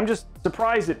building this. I'm just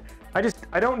surprised that I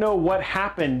don't know what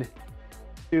happened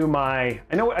to my,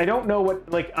 I don't know what,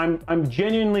 like, I'm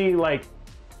genuinely like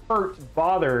hurt,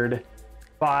 bothered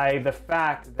by the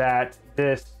fact that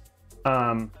this,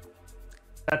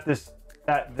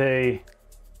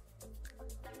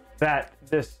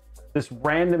 this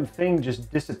random thing just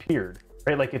disappeared,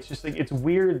 right? Like, it's just like, it's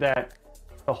weird that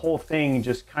the whole thing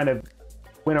just kind of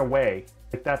went away.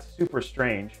 Like, that's super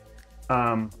strange.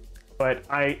 But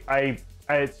I'm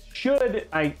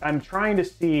trying to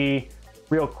see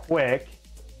real quick.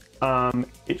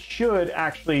 It should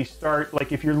actually start,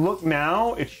 like, if you look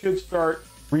now, it should start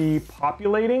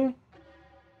repopulating.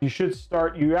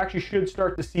 You actually should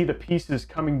start to see the pieces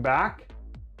coming back.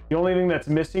 The only thing that's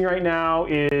missing right now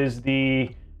is the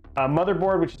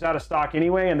motherboard, which is out of stock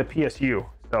anyway, and the PSU.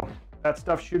 So that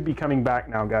stuff should be coming back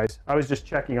now, guys. I was just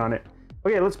checking on it.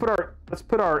 Okay, let's put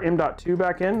our M.2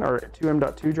 back in, our two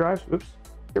M.2 drives. Oops,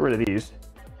 get rid of these.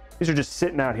 These are just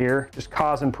sitting out here, just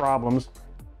causing problems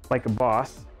like a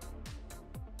boss.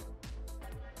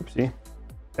 Oopsie. Okay,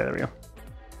 there we go.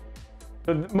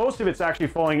 So most of it's actually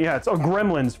falling. Yeah, it's all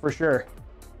gremlins for sure.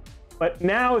 But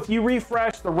now if you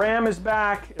refresh, the RAM is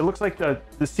back. It looks like the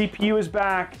CPU is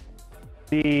back.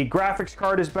 The graphics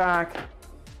card is back.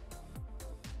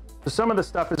 So some of the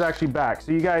stuff is actually back.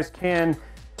 So you guys can,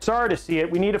 sorry to see it.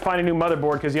 We need to find a new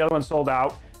motherboard because the other one sold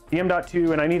out. The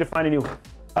M.2, and I need to find a new,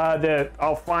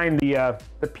 I'll find the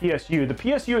PSU. The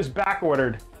PSU is back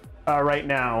ordered right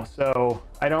now. So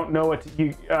I don't know what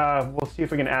we'll see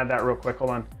if we can add that real quick. Hold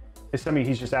on. There's somebody,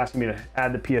 he's just asking me to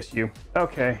add the PSU.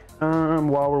 Okay,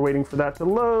 while we're waiting for that to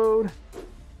load,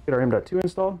 get our M.2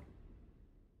 installed.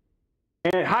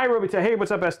 And hi, Robeytech. Hey,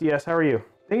 what's up, SDS? How are you?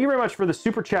 Thank you very much for the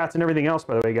super chats and everything else,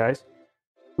 by the way, guys.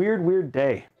 Weird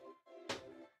day.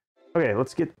 Okay,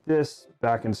 let's get this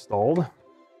back installed. We're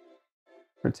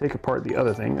gonna take apart the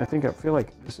other thing. I feel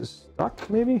like this is stuck,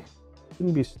 maybe?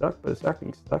 Shouldn't be stuck, but it's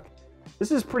acting stuck.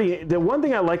 This is pretty, the one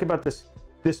thing I like about this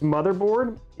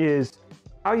motherboard is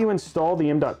how you install the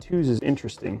M.2s is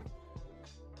interesting.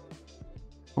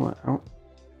 Hold on,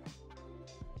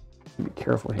 be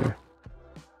careful here.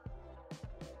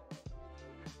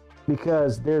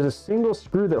 Because there's a single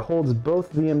screw that holds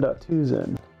both the M.2s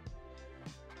in.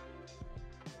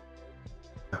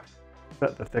 Is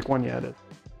that the thick one? Yeah, it is.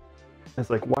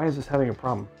 It's like, why is this having a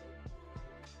problem?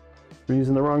 We're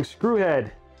using the wrong screw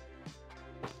head.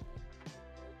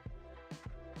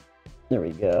 There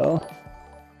we go.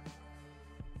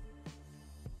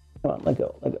 Come on, let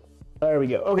go. There we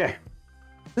go. Okay.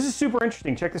 This is super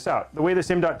interesting. Check this out. The way this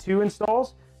M.2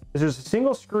 installs is there's a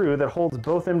single screw that holds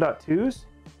both M.2s.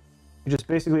 You just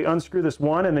basically unscrew this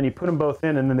one and then you put them both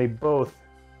in and then they both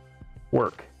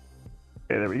work.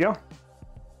 Okay, there we go.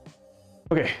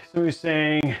 Okay, so we're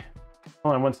saying,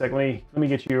 hold on one second. Let me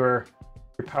get your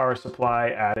power supply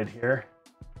added here.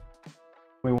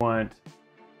 We want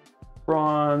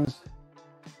bronze,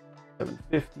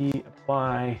 750,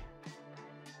 apply.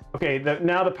 Okay,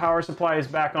 now the power supply is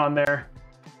back on there.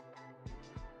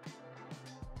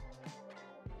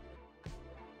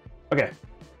 Okay,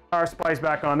 power supply is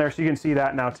back on there, so you can see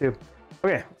that now too.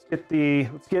 Okay,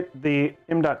 let's get the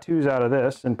M.2s out of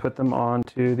this and put them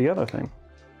onto the other thing.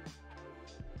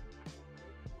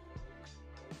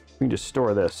 We can just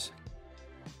store this.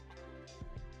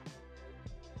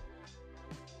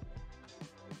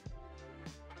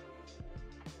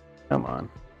 Come on,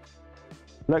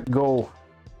 let go.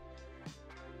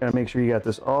 Gotta make sure you got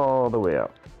this all the way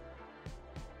out.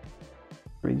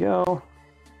 There we go.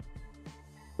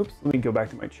 Oops, let me go back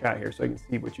to my chat here so I can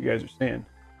see what you guys are saying.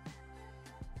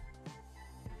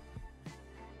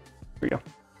 There we go.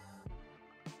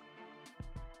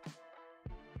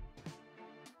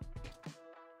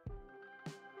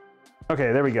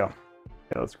 Okay, there we go.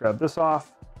 Okay, let's grab this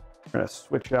off. We're gonna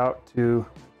switch out to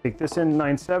take this in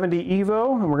 970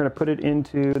 Evo and we're gonna put it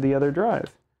into the other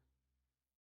drive.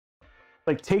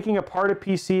 Like taking apart a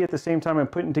PC at the same time I'm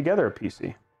putting together a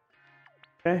PC.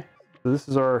 Okay, so this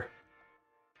is our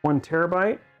 1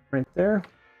 terabyte right there.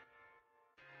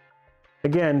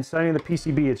 Again, signing the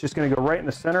PCB, it's just going to go right in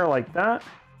the center like that.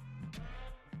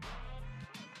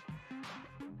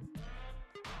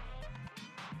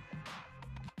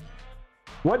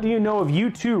 What do you know of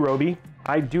U2, Roby?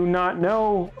 I do not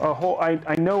know a whole,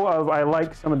 I know of, I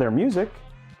like some of their music.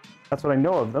 That's what I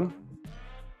know of them.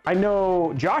 I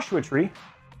know Joshua Tree.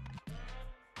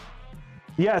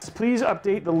 Yes, please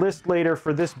update the list later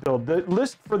for this build. The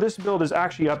list for this build is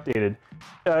actually updated.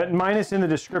 Minus in the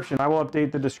description. I will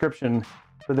update the description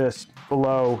for this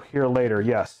below here later,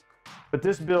 yes. But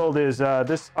this build is,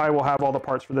 I will have all the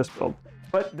parts for this build.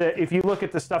 But if you look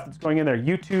at the stuff that's going in there,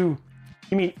 U2,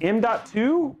 you mean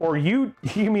M.2 or you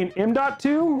mean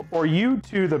M.2 or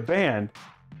U2 the band?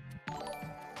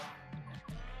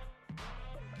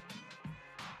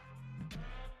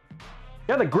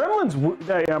 Yeah, the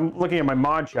Gremlins, I'm looking at my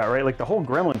mod chat, right? Like the whole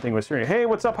Gremlin thing was serious. Hey,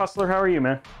 what's up, Hustler? How are you,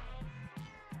 man?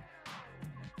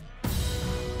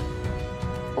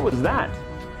 What was that?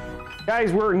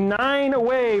 Guys, we're 9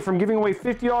 away from giving away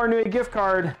 $50 new gift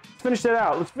card. Let's finish that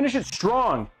out. Let's finish it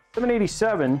strong.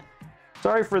 787.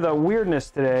 Sorry for the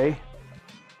weirdness today.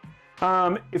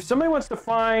 If somebody wants to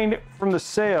find from the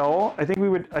sale, I think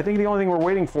the only thing we're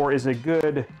waiting for is a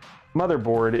good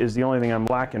motherboard is the only thing I'm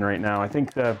lacking right now. I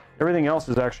think everything else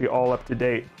is actually all up to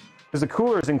date because the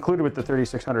cooler is included with the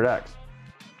 3600X.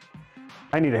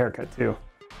 I need a haircut too.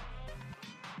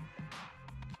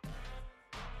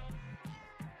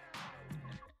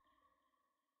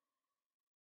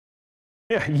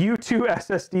 Yeah, U2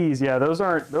 SSDs. Yeah, those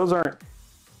aren't.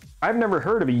 I've never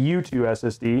heard of a U2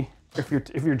 SSD.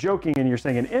 If you're joking and you're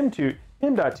saying an M.2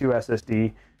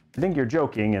 SSD, I think you're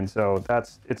joking, and so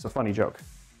it's a funny joke.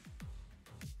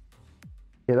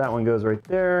 Okay, that one goes right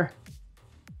there.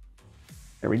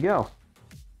 There we go.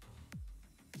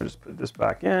 I'll just put this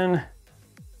back in.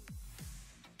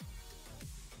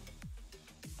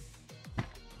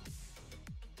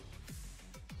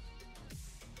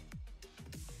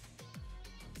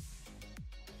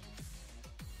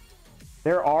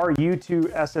 There are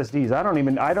U2 SSDs.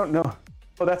 I don't know.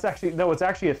 Oh, that's actually, no, it's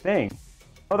actually a thing.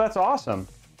 Oh, that's awesome.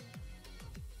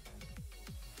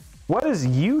 What is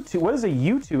U2? What is a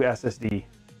U2 SSD?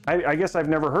 I guess I've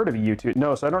never heard of a U2.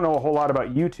 No, so I don't know a whole lot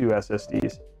about U2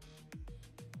 SSDs.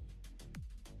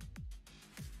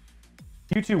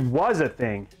 U2 was a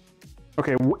thing.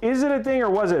 Okay, is it a thing or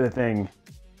was it a thing?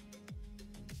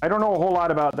 I don't know a whole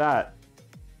lot about that.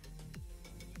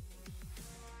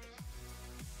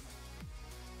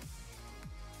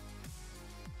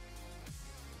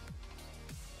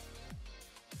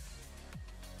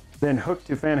 Then hooked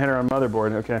to fan header on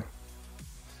motherboard. Okay.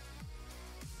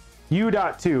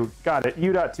 U.2. Got it.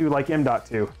 U.2 like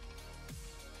M.2.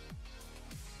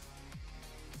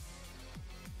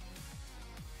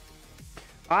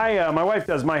 My wife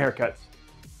does my haircuts.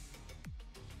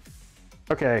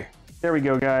 Okay. There we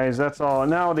go, guys. That's all.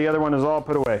 Now the other one is all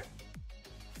put away.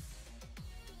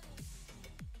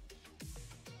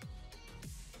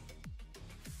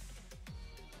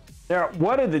 There,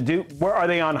 what did the where are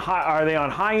they on high? Are they on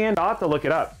high end? I'll have to look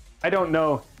it up. I don't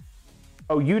know.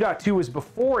 Oh, U.2 was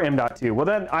before M.2. Well,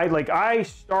 then I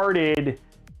started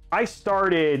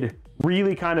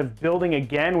really kind of building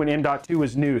again when M.2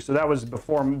 was new. So that was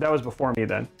before me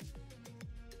then.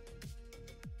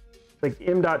 Like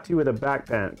M.2 with a back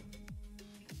pan.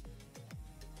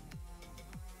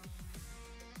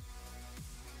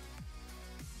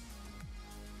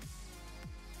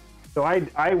 So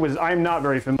I'm not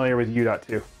very familiar with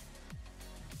U.2.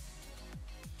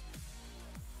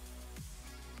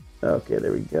 Okay,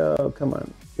 there we go. Come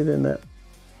on, get in that.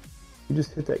 You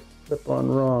just hit that clip on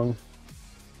wrong.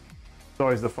 It's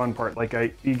always the fun part. Like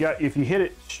if you hit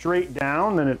it straight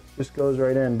down, then it just goes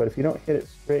right in. But if you don't hit it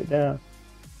straight down,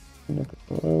 you know,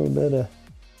 a little bit of.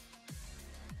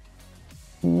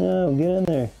 No, get in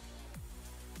there.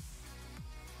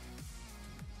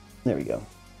 There we go.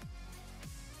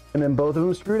 And then both of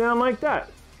them screw down like that.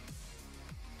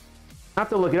 I have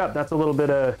to look it up. That's a little bit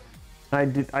of, I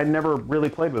never really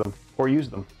played with them or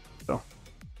used them. So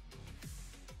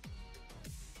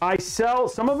I sell,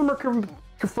 some of them are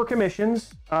for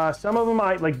commissions. Some of them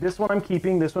like this one I'm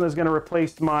keeping. This one is going to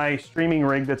replace my streaming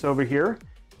rig that's over here.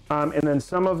 And then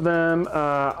some of them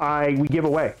we give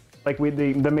away. Like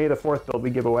the May the 4th build we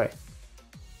give away.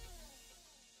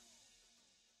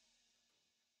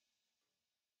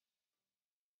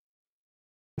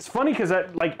 It's funny because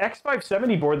that like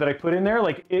X570 board that I put in there,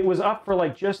 like it was up for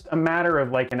like just a matter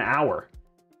of like an hour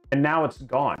and now it's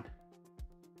gone.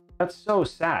 That's so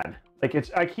sad. Like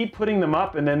I keep putting them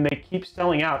up and then they keep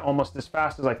selling out almost as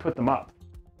fast as I put them up.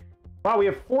 Wow, we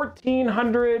have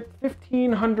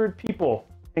 1,500 people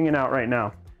hanging out right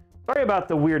now. Sorry about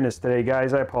the weirdness today,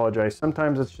 guys. I apologize.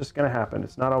 Sometimes it's just gonna happen.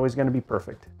 It's not always gonna be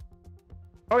perfect.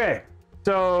 Okay,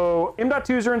 so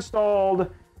M.2s are installed.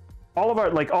 All of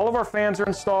our fans are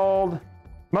installed.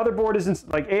 Motherboard is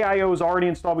AIO is already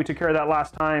installed. We took care of that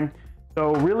last time.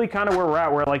 So really kind of where we're at,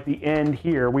 we're at like the end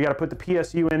here. We got to put the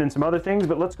PSU in and some other things,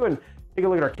 but let's go ahead and take a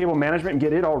look at our cable management and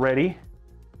get it all ready.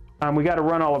 We got to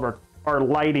run all of our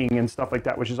lighting and stuff like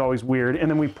that, which is always weird. And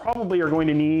then we probably are going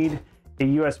to need a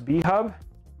USB hub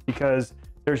because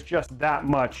there's just that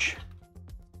much.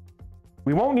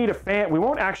 We won't need a fan. We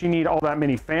won't actually need all that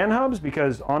many fan hubs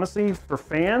because honestly, for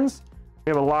fans, we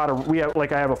have a lot of,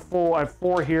 I have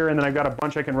 4 here and then I've got a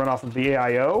bunch I can run off of the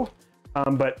AIO.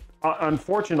 But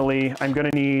unfortunately, I'm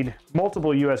going to need multiple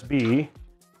USB.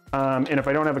 And if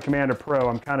I don't have a Commander Pro,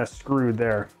 I'm kind of screwed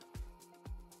there.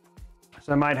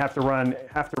 So I might have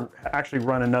to actually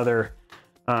run another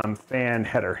fan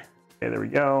header. Okay, there we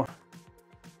go.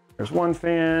 There's one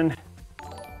fan.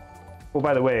 Oh,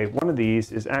 by the way, one of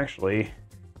these is actually, I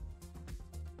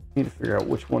need to figure out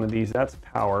which one of these, that's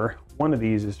power. One of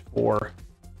these is for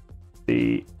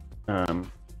the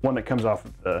one that comes off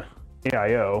of the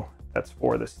AIO. That's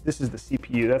for this. This is the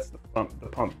CPU. That's the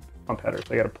pump header.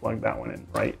 So I got to plug that one in,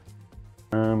 right?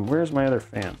 Where's my other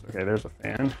fans? Okay, there's a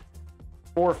fan.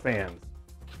 4 fans.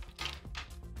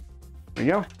 There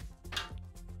you go.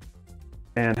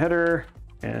 And header,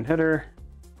 and header.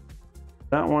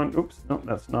 That one, oops, no,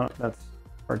 that's not, that's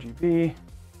RGB.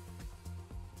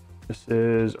 This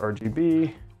is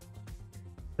RGB.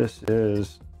 This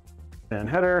is fan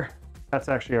header. That's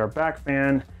actually our back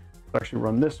fan. Let's actually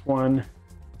run this one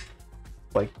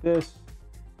like this.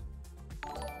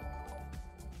 There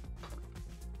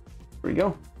we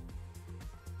go.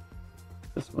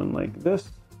 This one like this.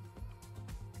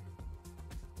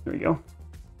 There we go.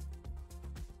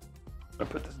 I'll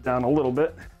put this down a little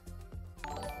bit.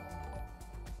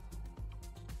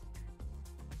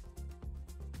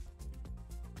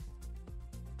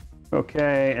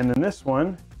 Okay, and then this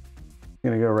one, I'm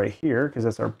gonna go right here because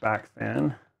that's our back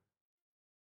fan.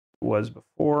 It was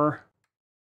before.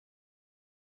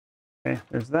 Okay,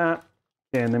 there's that.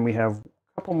 Okay, and then we have a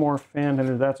couple more fan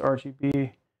headers. That's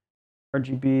RGB,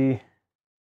 RGB.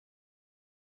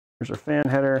 Here's our fan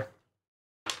header.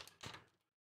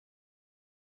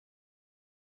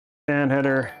 Fan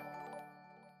header.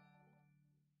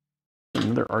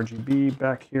 Another RGB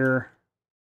back here.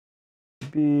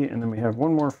 And then we have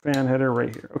one more fan header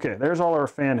right here. Okay, there's all our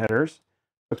fan headers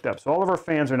hooked up. So all of our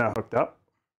fans are now hooked up.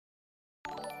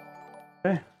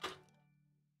 Okay.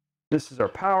 This is our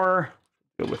power.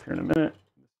 Go with here in a minute.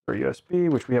 This is our USB,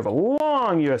 which we have a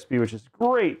long USB, which is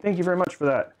great. Thank you very much for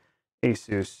that,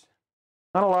 ASUS.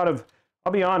 Not a lot of,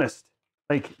 I'll be honest,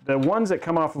 like the ones that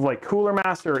come off of like Cooler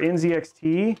Master or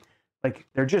NZXT, like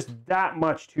they're just that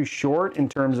much too short in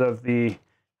terms of how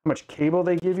much cable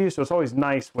they give you. So it's always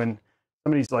nice when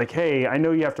somebody's like, hey, I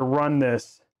know you have to run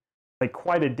this like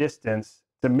quite a distance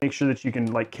to make sure that you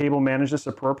can like cable manage this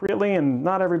appropriately, and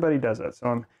not everybody does that.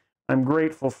 So I'm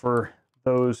grateful for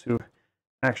those who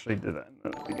actually did that.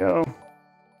 There we go.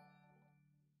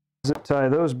 Zip tie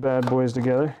those bad boys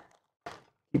together.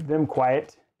 Keep them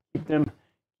quiet. Keep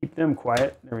them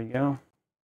quiet. There we go.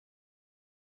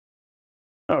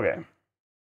 Okay.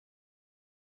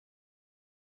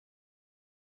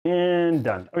 And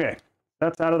done. Okay.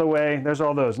 That's out of the way. There's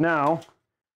all those. Now,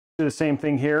 do the same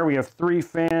thing here. We have 3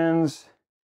 fans,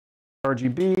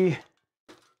 RGB,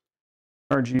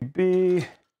 RGB,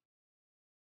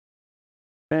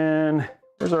 fan.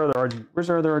 Where's our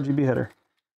other RGB header?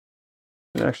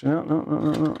 Actually,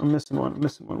 no. I'm missing one.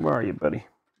 Where are you, buddy?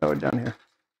 Oh, down here.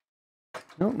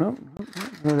 No.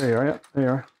 Oh, there you are. Yeah, there you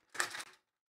are.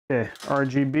 Okay,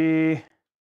 RGB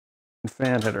and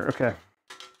fan header. Okay.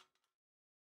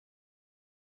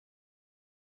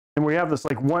 And we have this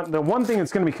like the one thing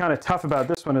that's going to be kind of tough about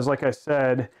this one is, like I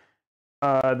said,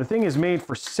 the thing is made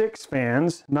for 6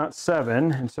 fans, not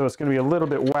 7, and so it's going to be a little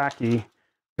bit wacky. We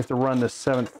have to run this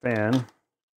 7th fan.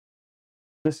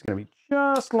 This is going to be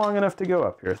just long enough to go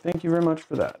up here. Thank you very much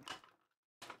for that.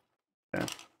 Okay.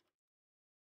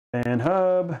 Fan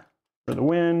hub for the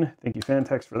win. Thank you,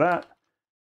 Fantex, for that.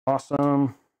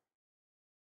 Awesome.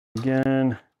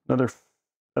 Again, that's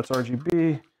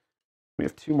RGB. We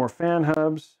have 2 more fan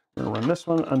hubs. We're going to run this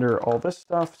one under all this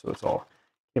stuff, so it's all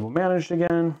cable managed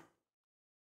again.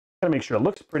 Gotta make sure it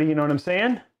looks pretty, you know what I'm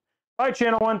saying? Bye,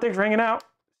 Channel 1. Thanks for hanging out.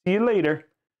 See you later.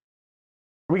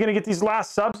 Are we going to get these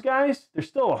last subs, guys? There's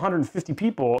still 150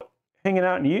 people hanging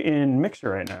out in Mixer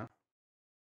right now.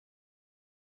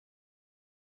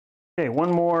 Okay,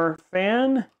 one more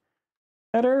fan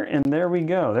header, and there we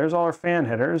go. There's all our fan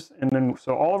headers. And then,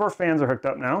 so all of our fans are hooked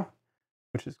up now,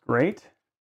 which is great.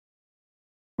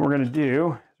 What we're going to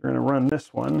do is we're going to run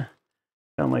this one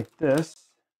down like this.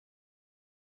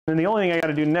 And the only thing I got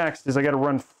to do next is I got to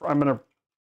run, I'm going to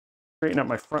straighten up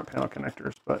my front panel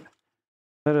connectors, but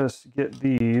let us get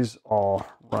these all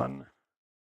run.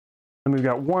 And we've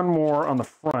got one more on the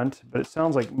front, but it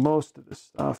sounds like most of this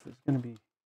stuff is going to be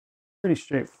pretty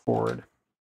straightforward.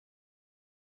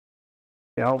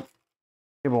 Yeah,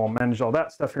 I'll manage all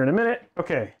that stuff here in a minute.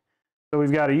 Okay, so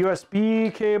we've got a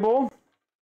USB cable.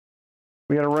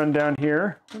 We got to run down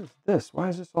here. What is this? Why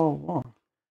is this all long?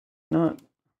 Not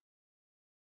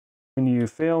when you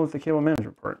fail with the cable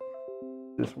management part.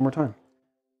 Do this one more time.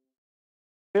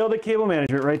 Fail the cable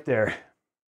management right there.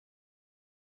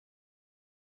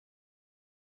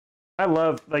 I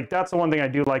love, like, that's the one thing I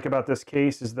do like about this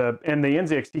case is and the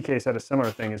NZXT case had a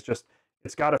similar thing, is just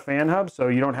It's got a fan hub, so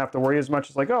you don't have to worry as much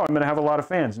as like, oh, I'm going to have a lot of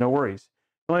fans. No worries.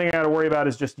 The only thing I got to worry about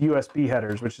is just USB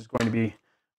headers, which is going to be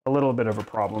a little bit of a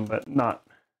problem, but not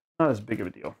as big of a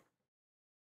deal.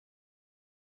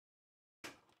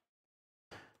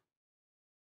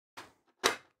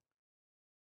 There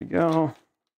we go.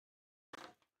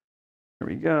 There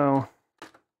we go.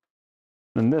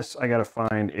 And this I got to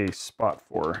find a spot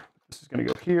for. This is going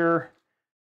to go here.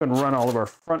 Go ahead and run all of our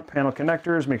front panel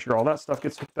connectors, make sure all that stuff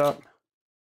gets hooked up.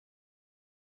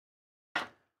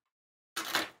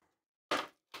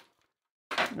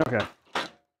 Okay.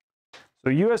 So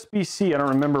USB-C, I don't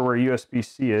remember where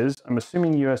USB-C is. I'm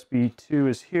assuming USB 2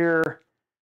 is here.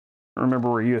 I don't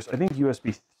remember where I think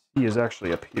USB-C is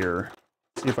actually up here.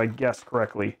 Let's see if I guessed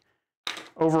correctly.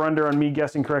 Over under on me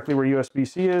guessing correctly where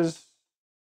USB-C is.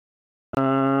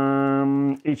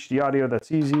 HD audio,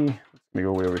 that's easy. Let me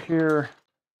go way over here.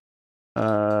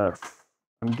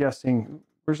 I'm guessing,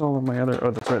 where's all of my other,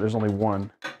 oh, that's right, there's only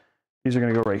one. These are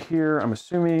gonna go right here. I'm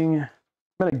assuming, I'm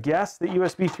gonna guess that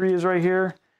USB 3 is right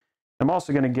here. I'm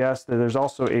also gonna guess that there's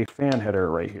also a fan header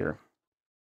right here.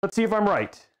 Let's see if I'm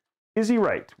right. Is he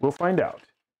right? We'll find out.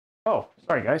 Oh,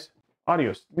 sorry guys,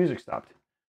 music stopped.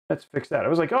 Let's fix that. I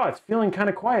was like, oh, it's feeling kind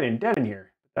of quiet and dead in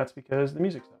here. That's because the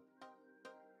music stopped.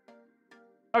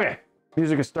 Okay,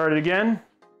 music has started again.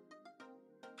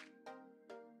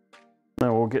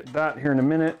 Now we'll get that here in a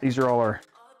minute. These are all our,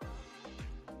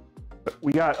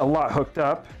 we got a lot hooked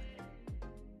up.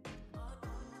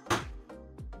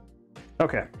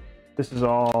 Okay, this is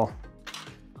all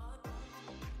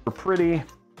pretty.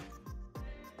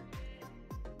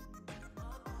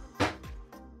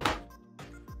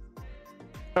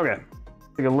 Okay,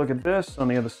 take a look at this on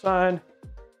the other side.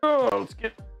 Oh, let's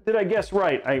get, did I guess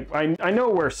right? I know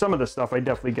where some of the stuff I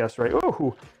definitely guessed right.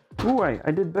 Oh,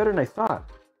 I did better than I thought.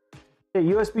 Hey,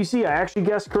 USB-C, I actually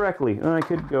guessed correctly. And I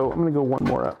could go, I'm gonna go one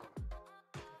more up.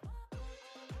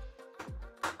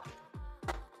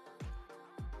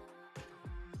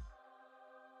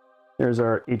 There's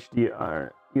our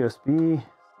HDR USB-C.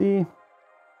 There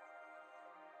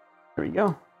we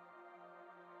go.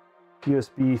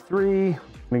 USB 3, I'm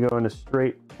gonna go in a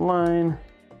straight line.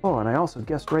 Oh, and I also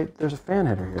guessed right, there's a fan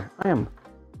header here.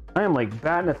 I am like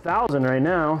batting 1,000 right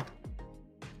now.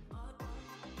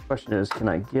 Question is, can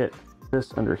I get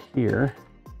this under here?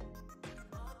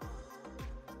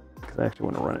 Because I actually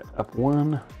want to run it up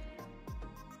one.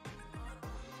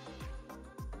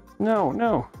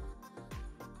 No.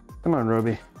 Come on,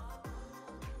 Roby.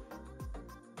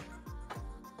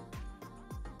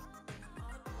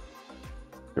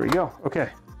 There we go. Okay.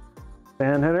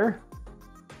 Fan header.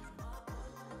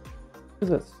 What is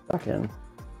that stuck in?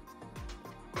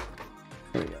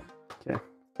 There we go. Okay.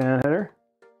 Fan header.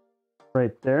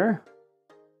 Right there.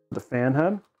 The fan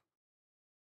hub.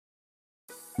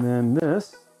 And then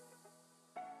this.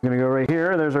 I'm going to go right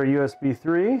here. There's our USB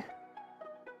 3. There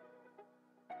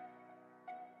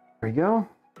we go.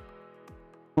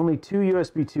 Only two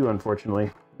USB 2, unfortunately,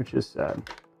 which is sad.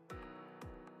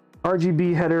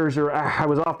 RGB headers are, I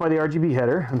was off by the RGB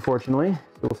header, unfortunately,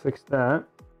 so we'll fix that.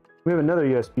 We have another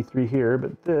USB 3 here,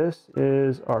 but this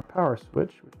is our power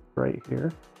switch, which is right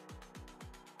here.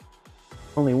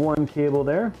 Only one cable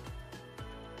there.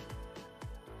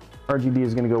 RGB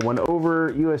is going to go one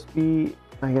over. USB,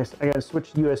 I guess I got to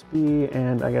switch USB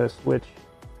and I got to switch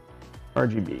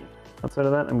RGB. Outside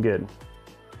of that, I'm good.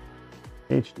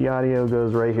 HD audio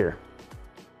goes right here.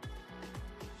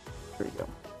 There we go.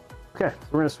 Okay, so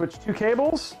we're going to switch two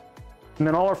cables, and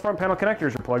then all our front panel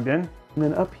connectors are plugged in. And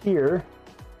then up here,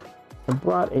 I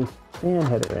brought a fan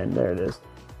header in. There it is.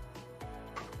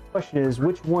 Question is,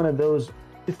 which one of those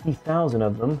 50,000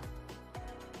 of them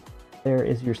there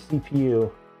is your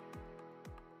CPU?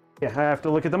 Yeah, I have to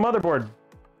look at the motherboard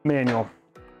manual.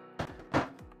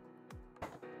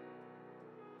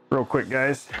 Real quick,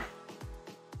 guys.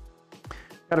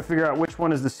 Got to figure out which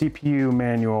one is the CPU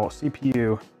manual,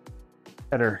 CPU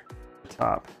header,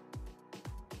 top.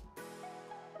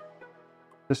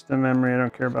 System memory, I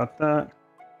don't care about that.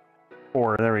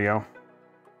 4, there we go.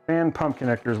 Fan pump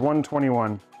connectors,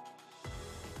 121.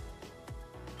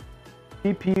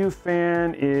 CPU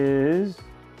fan is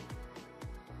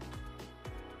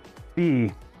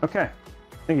B. Okay,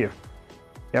 thank you.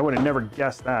 Yeah, I would have never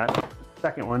guessed that.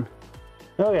 Second one.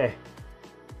 Okay.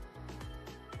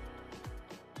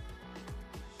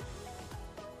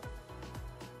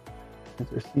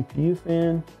 That's our CPU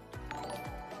fan.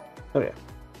 Okay.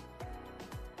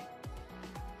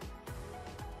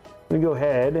 I'm gonna go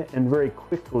ahead and very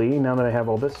quickly, now that I have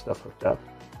all this stuff hooked up,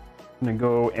 I'm gonna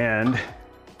go and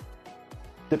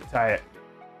zip tie it.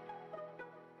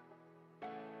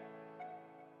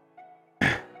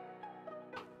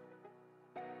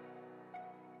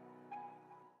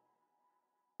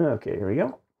 Okay, here we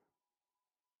go.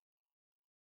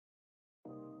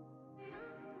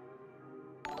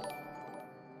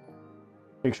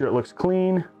 Make sure it looks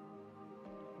clean.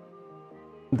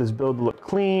 This build look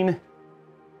clean.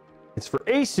 It's for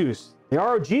ASUS, the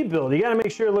ROG build. You gotta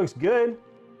make sure it looks good.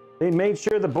 They made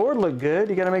sure the board looked good.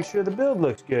 You gotta make sure the build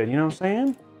looks good. You know what I'm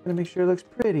saying? Gotta make sure it looks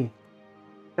pretty.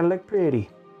 Gotta look pretty.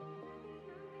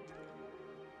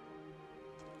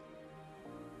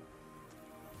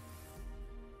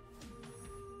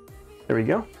 There we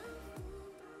go.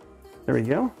 There we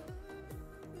go.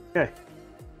 Okay.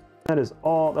 That is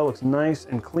all. That looks nice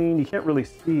and clean. You can't really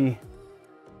see.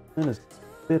 That is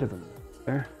a bit of a mess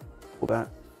there. Pull that.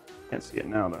 Can't see it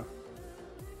now though.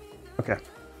 Okay. I'm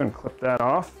gonna clip that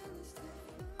off.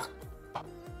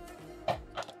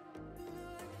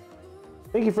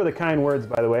 Thank you for the kind words,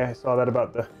 by the way. I saw that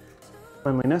about the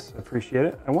cleanliness. I appreciate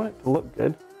it. I want it to look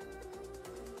good.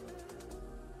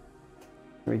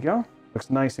 There we go. Looks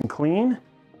nice and clean.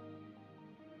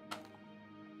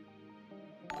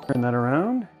 Turn that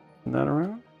around. Turn that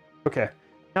around. Okay.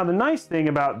 Now the nice thing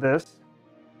about this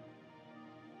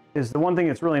is the one thing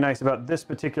that's really nice about this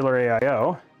particular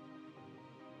AIO.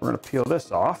 We're going to peel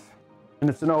this off. And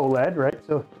it's an OLED, right?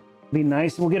 So it'll be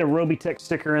nice. And we'll get a Robeytech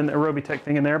sticker and a Robeytech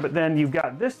thing in there. But then you've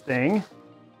got this thing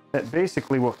that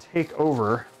basically will take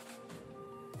over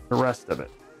the rest of it.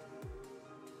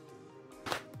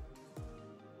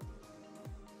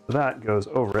 So that goes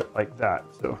over it like that.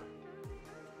 So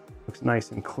looks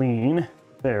nice and clean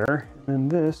there. And then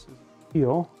this is a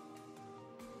peel.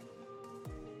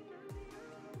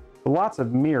 Lots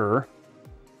of mirror.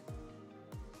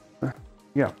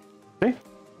 Yeah. See?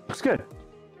 Looks good.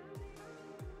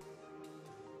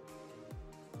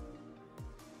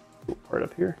 Part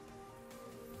up here.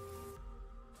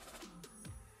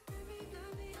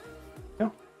 Yeah.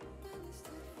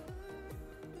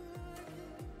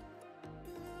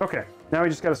 Okay. Now we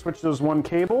just got to switch those one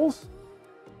cables.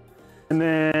 And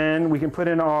then we can put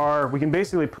in our, we can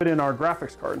basically put in our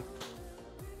graphics card.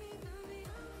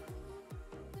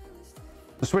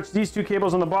 So switch these two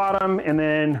cables on the bottom, and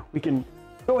then we can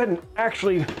go ahead and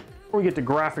actually, before we get to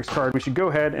graphics card, we should go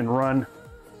ahead and run,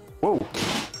 whoa.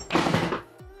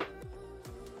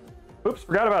 Oops,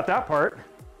 forgot about that part.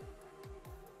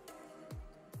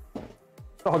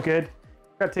 It's all good.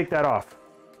 Gotta take that off.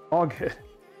 All good.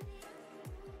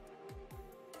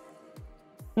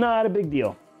 Not a big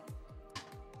deal.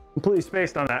 Completely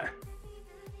spaced on that.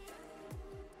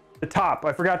 The top,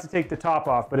 I forgot to take the top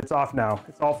off, but it's off now.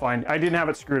 It's all fine. I didn't have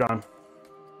it screwed on.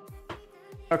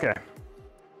 Okay.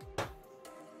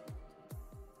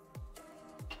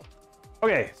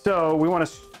 Okay, so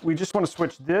we just want to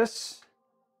switch this.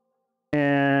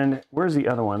 And where's the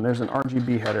other one? There's an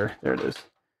RGB header. There it is.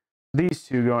 These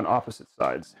two go on opposite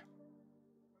sides.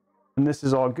 And this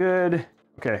is all good.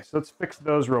 Okay, so let's fix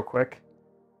those real quick.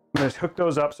 I'm gonna just hook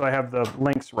those up so I have the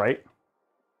links right.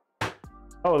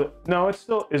 Oh, no, it's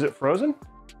still, is it frozen?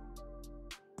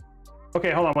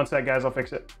 Okay, hold on one sec, guys, I'll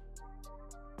fix it.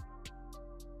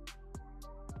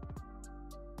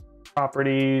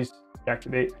 Properties,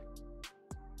 deactivate.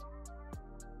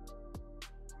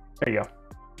 There you go.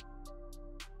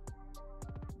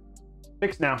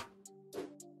 Fix now.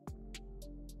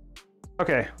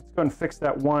 Okay, let's go and fix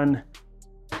that one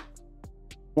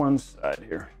side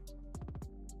here.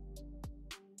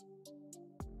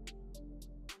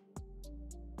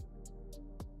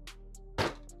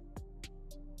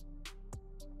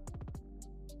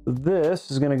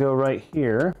 This is going to go right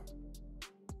here.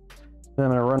 Then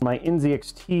I'm going to run my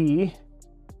NZXT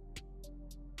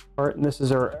part, and this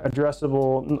is our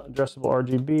addressable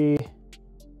RGB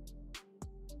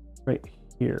right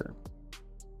here.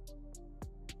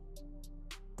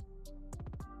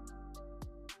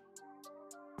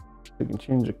 We can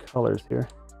change the colors here.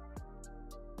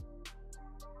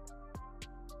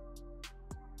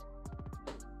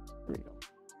 There we go.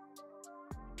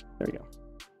 There we go.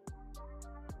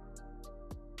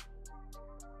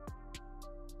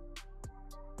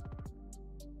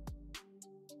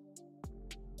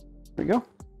 There we go.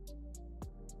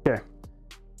 Okay,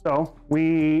 so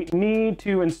we need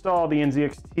to install the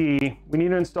NZXT. We need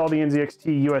to install the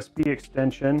NZXT USB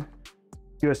extension,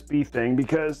 USB thing,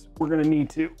 because we're going to need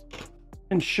to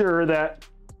ensure that,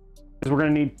 because we're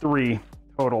going to need 3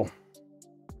 total.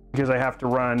 Because I have to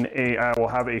run I will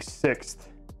have a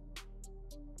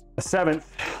 7th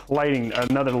lighting,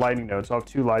 another lighting node. So I'll have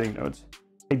 2 lighting nodes.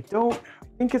 I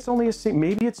think it's only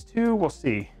maybe it's 2. We'll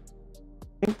see.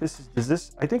 I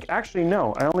think I think actually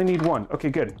no, I only need 1. Okay,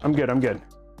 good. I'm good.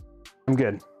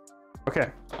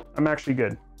 Okay, I'm actually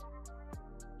good.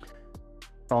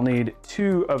 I'll need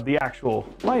 2 of the actual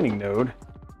lighting node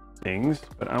things,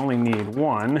 but I only need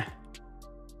one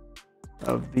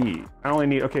of the, I only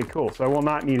need, okay, cool. So I will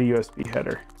not need a USB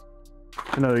header,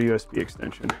 another USB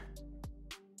extension.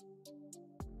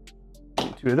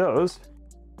 Two of those.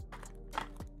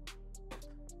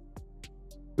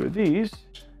 Two of these.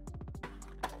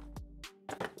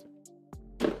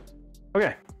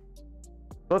 Okay.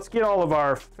 Let's get all of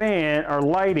our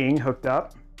lighting hooked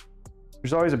up.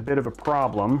 There's always a bit of a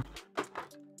problem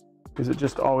because it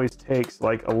just always takes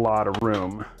like a lot of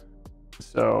room.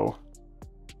 So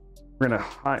we're gonna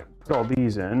put all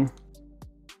these in.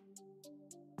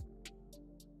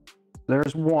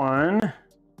 There's one.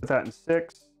 Put that in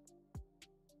 6.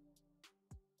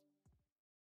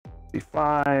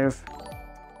 5.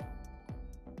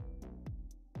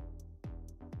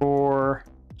 4.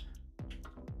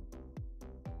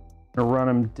 I'm gonna run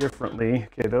them differently.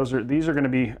 Okay, these are gonna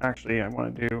be, actually I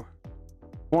want to do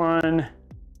one.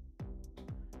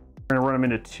 We're gonna run them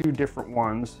into 2 different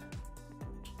ones.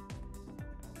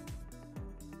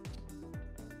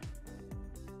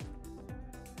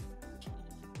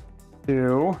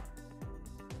 Two.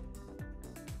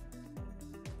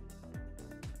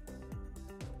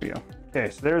 There we go. Okay,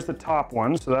 so there's the top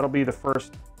one. So that'll be the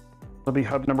first, that'll be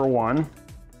hub number 1.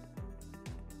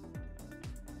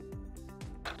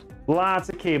 Lots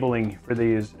of cabling for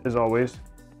these, as always.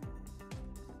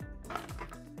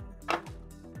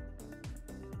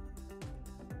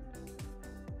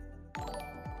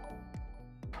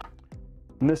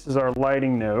 And this is our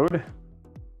lighting node.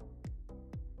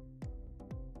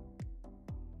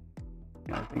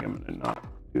 I think I'm gonna not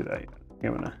do that yet. I think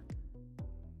I'm gonna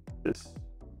this.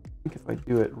 I think if I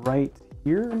do it right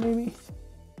here, maybe.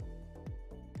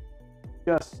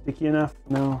 Just sticky enough?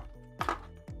 No.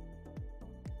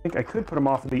 I think I could put them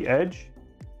off of the edge,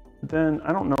 but then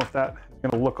I don't know if that's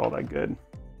gonna look all that good.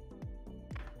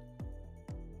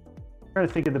 I'm trying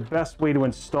to think of the best way to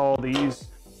install these.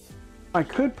 I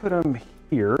could put them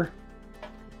here,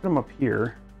 put them up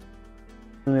here,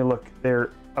 and they look, they're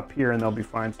up here and they'll be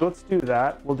fine. So let's do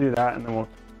that. We'll do that and then we'll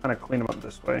kind of clean them up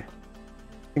this way.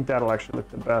 I think that'll actually look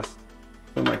the best.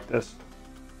 Something like this.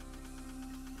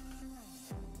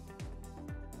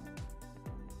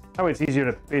 That way it's easier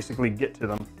to basically get to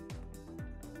them.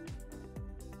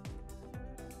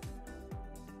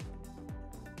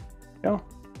 Go.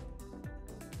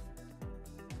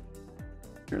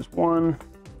 Here's one.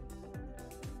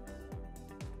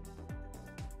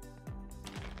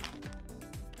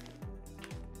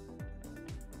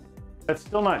 That's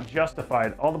still not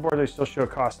justified. All the boards they still show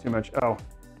cost too much. Oh,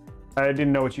 I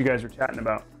didn't know what you guys were chatting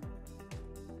about.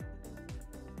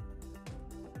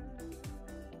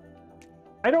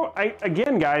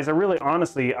 Again, guys, I really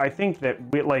honestly, I think that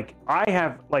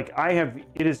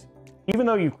it is, even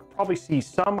though you probably see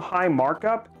some high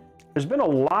markup, there's been a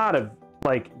lot of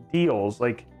like deals,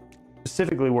 like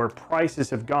specifically where prices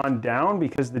have gone down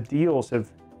because the deals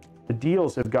have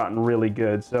gotten really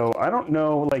good. So I don't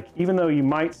know, like, even though you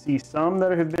might see some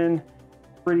that have been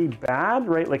pretty bad,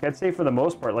 right? Like I'd say for the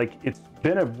most part, like it's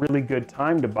been a really good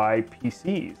time to buy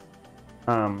PCs.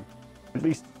 At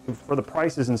least for the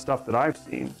prices and stuff that I've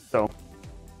seen. So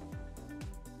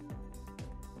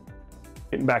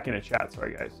getting back into chat,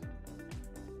 sorry guys.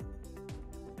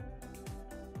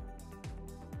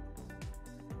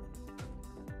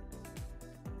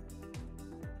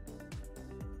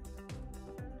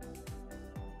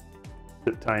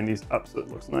 Tying these up so it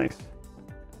looks nice.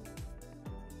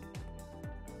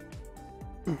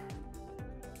 And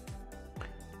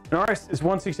RS is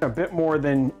 160 a bit more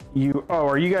than you. Oh,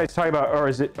 are you guys talking about, or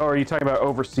is it, or are you talking about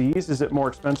overseas? Is it more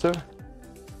expensive?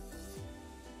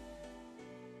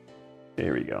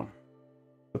 There we go.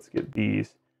 Let's get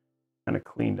these kind of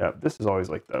cleaned up. This is always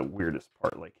like the weirdest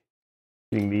part, like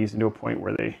getting these into a point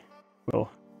where they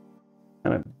will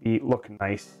kind of look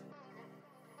nice,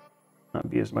 not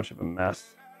be as much of a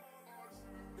mess.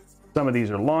 Some of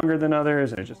these are longer than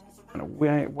others, and it's just kind of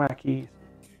wacky.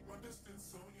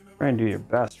 Try and do your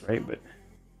best, right? But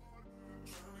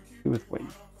do with what you.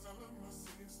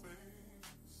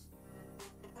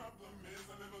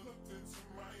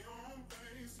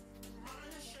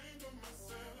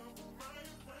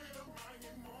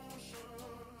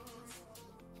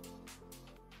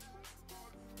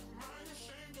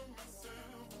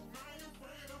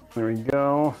 There we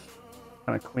go.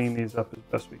 Kind of clean these up as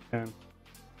best we can.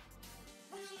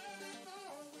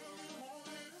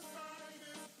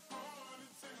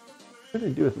 What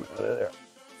did I do with my there?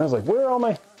 I was like, where are all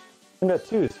my M.2s?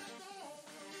 There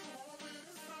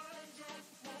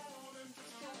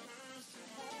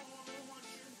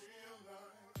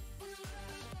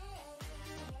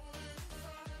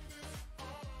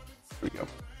we go.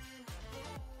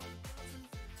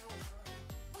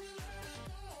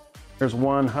 There's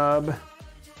one hub.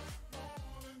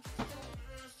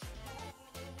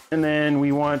 And then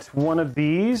we want one of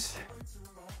these.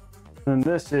 And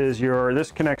this is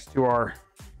this connects to our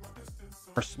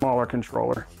smaller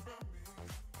controller.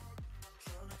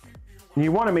 And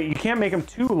you can't make them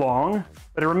too long,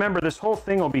 but remember this whole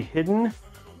thing will be hidden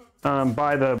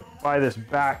by this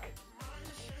back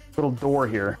little door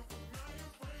here.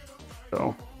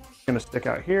 So it's gonna stick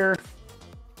out here.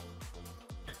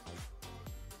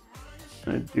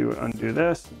 I'm gonna undo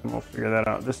this, and we'll figure that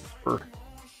out. This is for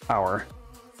power.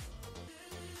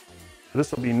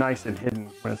 This will be nice and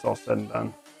hidden when it's all said and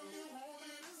done.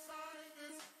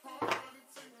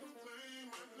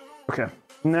 Okay,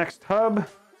 next hub.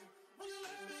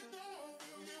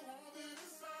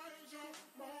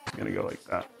 I'm gonna go like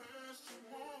that.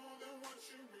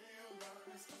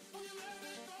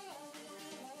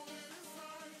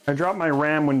 I dropped my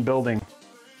RAM when building.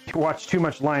 You watch too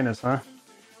much Linus, huh?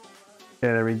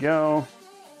 Okay, there we go.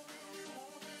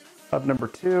 Hub number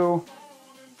 2.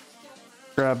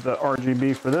 Grab the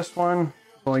RGB for this one.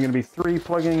 There's only going to be 3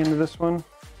 plugging into this one.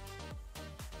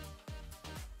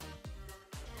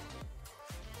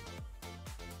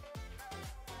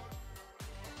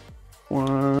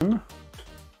 One,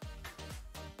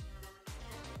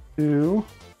 2,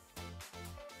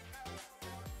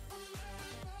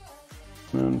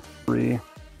 and 3.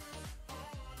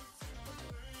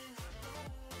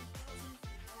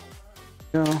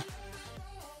 Go. I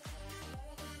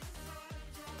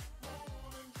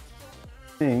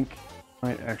think I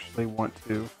might actually want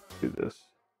to do this.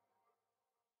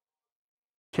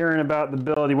 Caring about the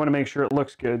build, you want to make sure it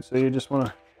looks good, so you just want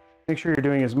to make sure you're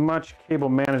doing as much cable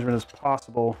management as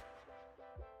possible.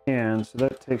 And so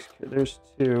that takes care. There's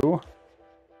 2.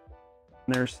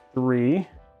 And there's 3.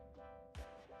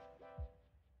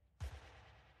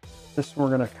 This one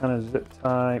we're going to kind of zip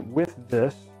tie with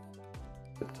this.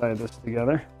 Zip tie this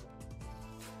together.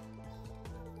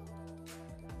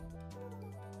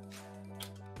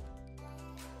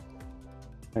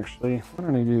 Actually, why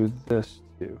don't I do this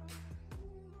too?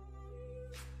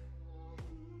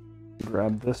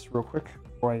 Grab this real quick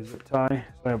before I zip tie.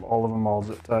 So I have all of them all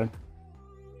zip tied.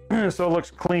 So it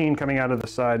looks clean coming out of the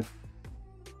side.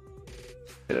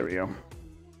 Okay, there we go.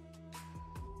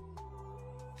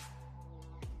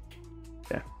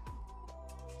 Yeah.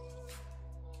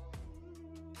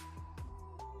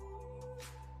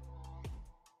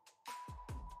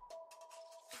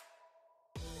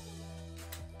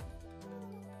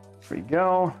 There we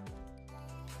go.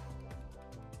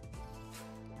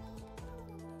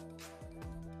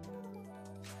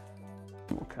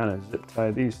 We'll kind of zip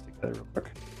tie these together real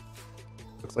quick.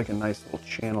 Looks like a nice little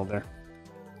channel there.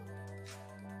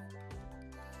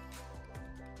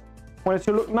 Want it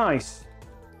to look nice.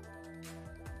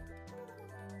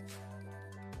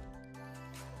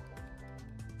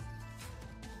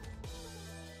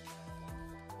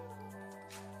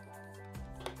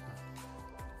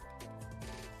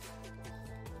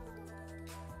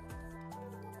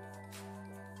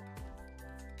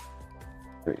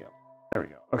 There we go. There we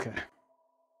go. Okay.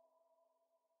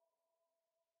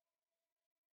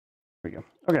 There we go.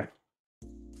 Okay.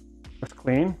 Looks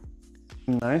clean.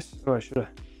 Nice. Oh, I should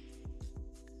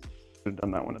have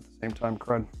done that one at the same time,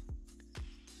 crud.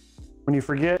 When you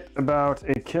forget about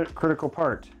a critical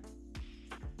part,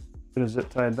 should have zip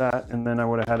tied that, and then I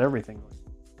would have had everything going.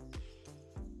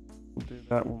 We'll do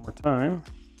that one more time.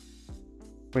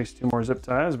 Waste 2 more zip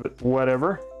ties, but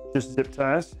whatever. Just zip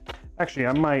ties. Actually,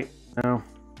 I might. No.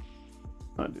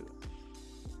 Not do that.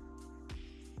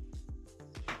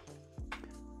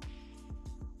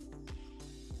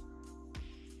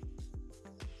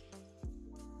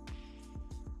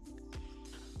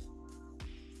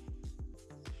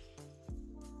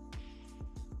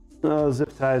 Oh,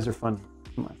 zip ties are fun.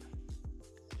 Come on.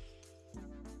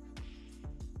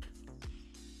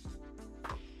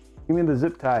 Give me the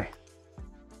zip tie.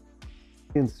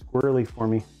 It's getting squirrely for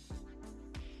me.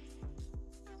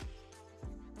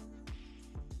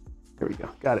 There we go.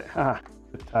 Got it. Ah,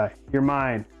 zip tie. You're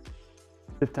mine.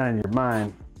 Zip tie, you're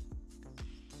mine.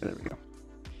 There we go.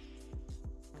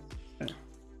 Okay.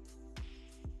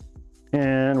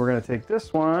 And we're going to take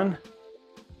this one.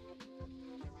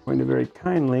 Going to very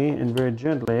kindly and very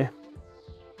gently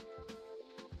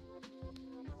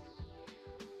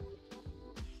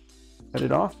cut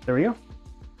it off. There we go.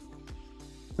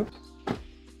 Oops.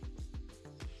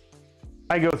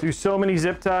 I go through so many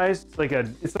zip ties. It's like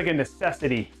a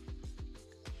necessity.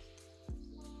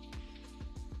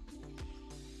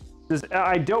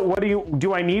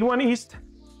 Do I need one, East?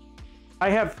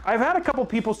 I've had a couple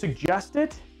people suggest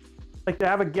it. like to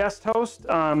have a guest host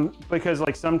because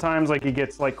like sometimes like it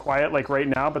gets like quiet like right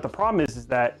now, but the problem is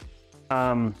that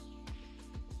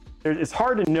it's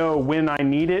hard to know when I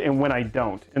need it and when I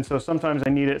don't. And so sometimes I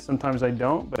need it, sometimes I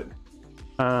don't, but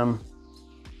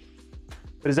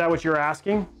is that what you're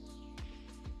asking?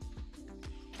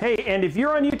 Hey, and if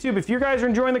you're on YouTube, if you guys are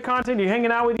enjoying the content, you're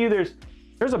hanging out with you,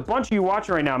 there's a bunch of you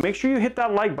watching right now. Make sure you hit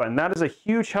that like button. That is a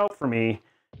huge help for me.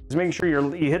 Is making sure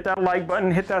you hit that like button,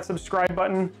 hit that subscribe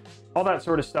button, all that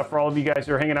sort of stuff for all of you guys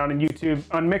who are hanging out on YouTube.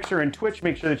 On Mixer and Twitch,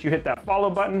 make sure that you hit that follow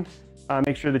button.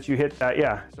 Make sure that you hit that,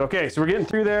 yeah. So, okay, so we're getting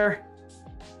through there.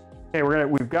 Okay,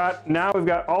 we've got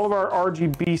all of our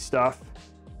RGB stuff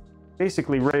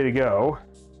basically ready to go.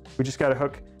 We just got to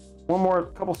hook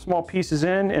couple small pieces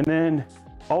in, and then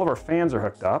all of our fans are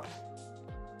hooked up.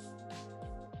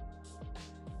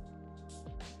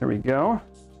 There we go.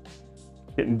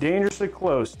 Getting dangerously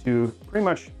close to pretty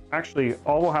much, actually,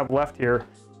 all we'll have left here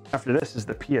after this is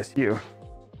the PSU.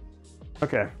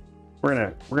 Okay,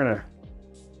 we're gonna,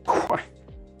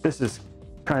 this is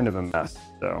kind of a mess,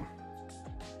 so.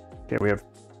 Okay, we have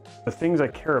the things I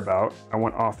care about, I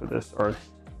want off of this are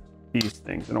these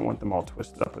things. I don't want them all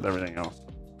twisted up with everything else.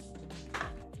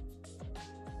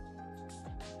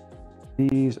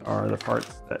 These are the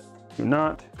parts that do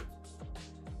not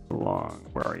belong.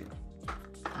 Where are you?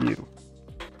 You.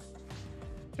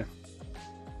 Okay.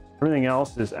 Everything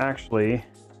else is actually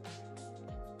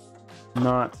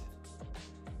not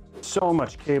so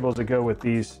much cables that go with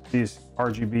these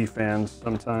RGB fans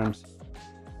sometimes.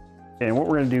 Okay, and what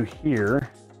we're gonna do here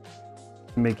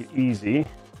to make it easy,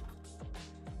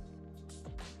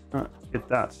 get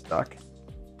that stuck.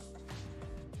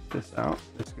 This out,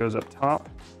 this goes up top.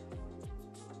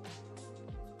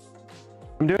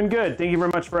 I'm doing good. Thank you very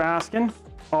much for asking.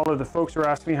 All of the folks who are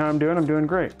asking me how I'm doing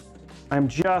great. I'm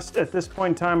just, at this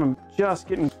point in time, I'm just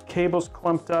getting cables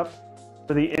clumped up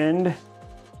for the end.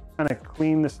 Kind of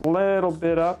clean this little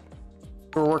bit up.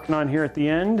 We're working on here at the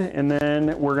end, and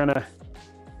then we're gonna,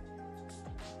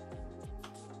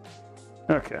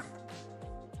 okay.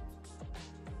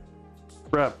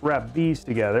 Wrap these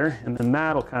together, and then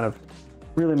that'll kind of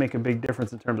really make a big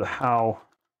difference in terms of how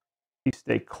these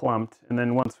stay clumped. And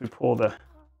then once we pull the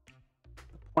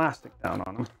plastic down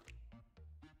on them,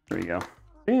 there we go.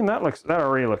 See, that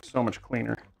already looks so much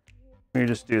cleaner. Let me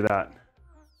just do that.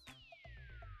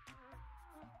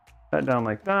 That down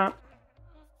like that.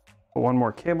 Put one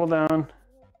more cable down, and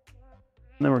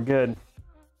then we're good.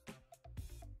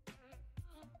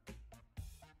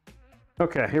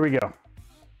 Okay, here we go.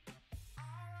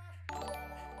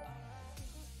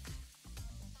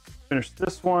 Finish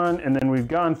this one, and then we've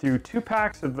gone through 2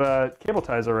 packs of cable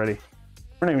ties already.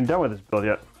 We're not even done with this build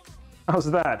yet.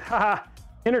 How's that? Haha,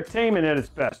 entertainment at its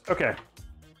best. Okay,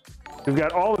 we've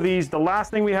got all of these. The last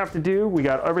thing we have to do, we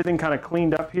got everything kind of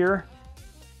cleaned up here.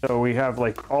 So we have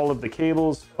like all of the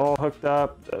cables all hooked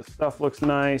up. The stuff looks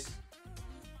nice.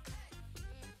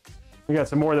 We got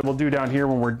some more that we'll do down here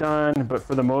when we're done, but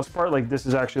for the most part, like this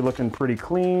is actually looking pretty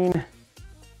clean.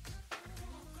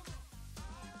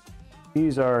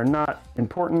 These are not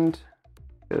important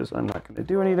because I'm not going to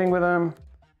do anything with them.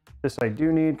 This I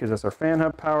do need because that's our fan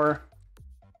hub power.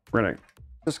 We're going to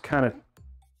just kind of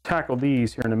tackle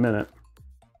these here in a minute.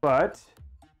 But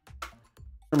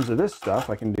in terms of this stuff,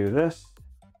 I can do this.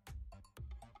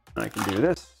 I can do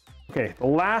this. Okay, the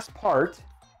last part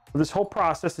of this whole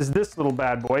process is this little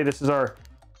bad boy. This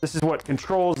is what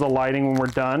controls the lighting when we're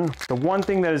done. The one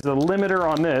thing that is the limiter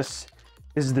on this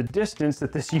is the distance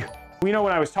that this, we know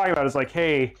what I was talking about is like,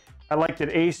 hey, I like that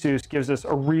ASUS gives us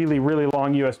a really, really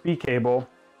long USB cable.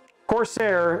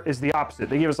 Corsair is the opposite.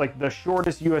 They give us like the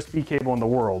shortest USB cable in the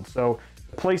world. So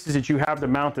the places that you have to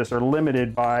mount this are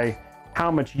limited by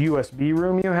how much USB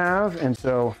room you have. And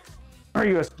so our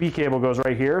USB cable goes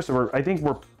right here. So I think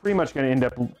we're pretty much going to end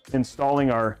up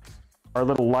installing our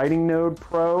little lighting node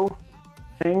pro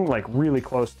thing, like really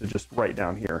close to just right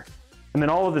down here. And then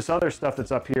all of this other stuff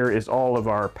that's up here is all of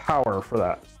our power for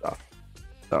that stuff.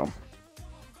 So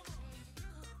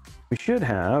we should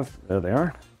have, there they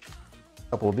are,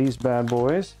 a couple of these bad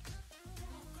boys.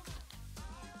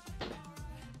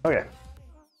 Okay,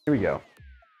 here we go.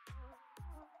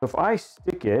 So if I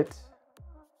stick it,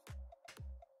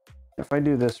 if I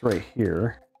do this right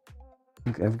here,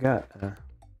 I've got that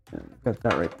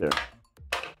right there.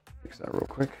 Fix that real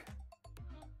quick.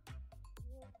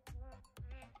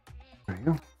 There you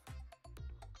go.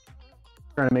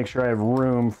 Trying to make sure I have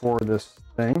room for this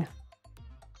thing.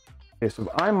 Okay,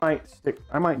 so I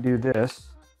might do this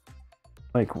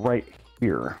like right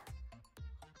here.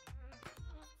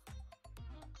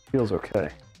 Feels okay.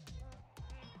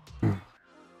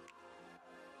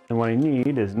 And what I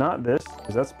need is not this,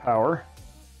 because that's power.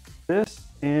 This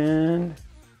and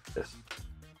this.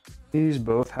 These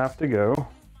both have to go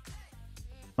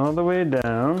all the way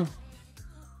down.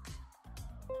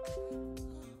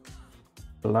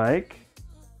 Like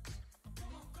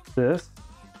this.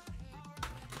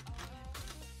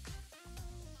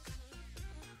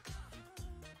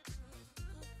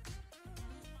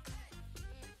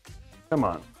 Come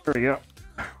on, there we go.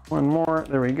 One more,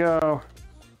 there we go.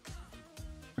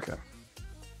 Okay.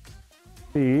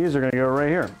 These are gonna go right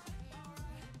here.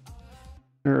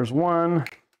 There's one.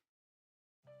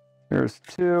 There's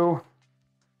two.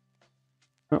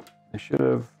 Oh, I should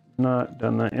have not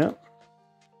done that yet.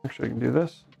 Actually, I can do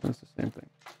this. It's the same thing.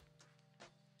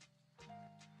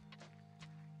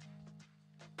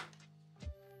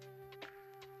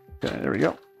 Okay, there we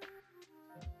go.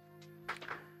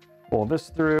 Pull this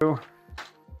through.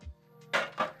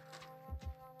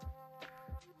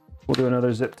 We'll do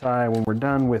another zip tie when we're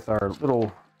done with our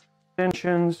little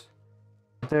extensions.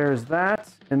 There's that.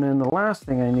 And then the last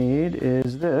thing I need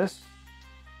is this.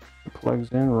 It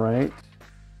plugs in right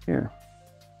here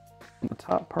on the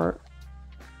top part,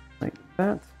 like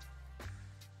that.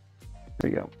 There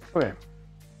you go. Okay.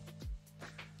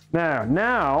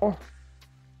 Now,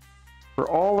 for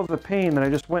all of the pain that I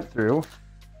just went through,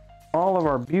 all of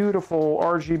our beautiful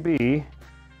RGB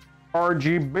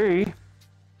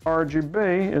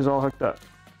is all hooked up.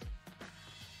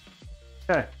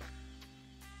 Okay.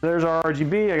 There's our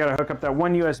RGB. I gotta hook up that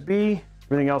one USB.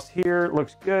 Everything else here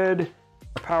looks good.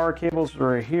 Our power cables are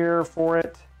right here for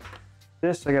it.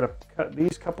 This, I gotta cut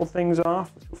these couple things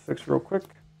off, which we'll fix real quick.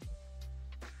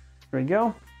 There we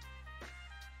go.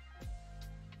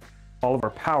 All of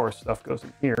our power stuff goes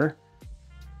in here.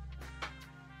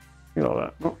 Look at all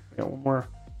that. Oh, we got one more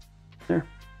there.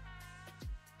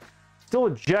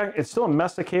 It's still a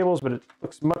mess of cables, but it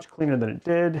looks much cleaner than it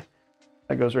did.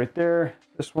 That goes right there.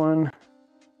 This one.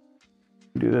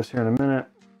 Do this here in a minute.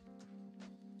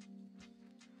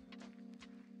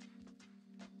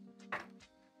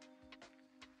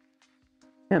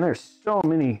 And there's so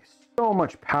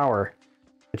much power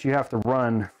that you have to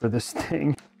run for this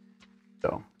thing.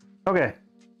 So, okay,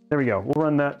 there we go. We'll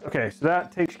run that. Okay, so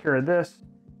that takes care of this.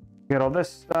 We got all this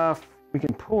stuff. We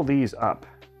can pull these up.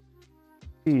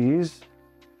 These.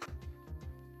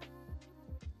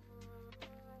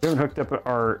 We haven't hooked up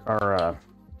our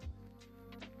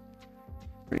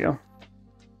there we go.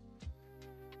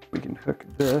 We can hook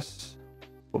this.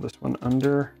 Pull this one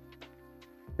under.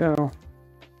 Go.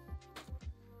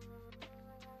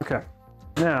 Okay.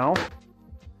 Now,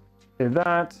 save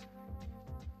that.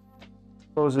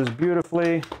 Closes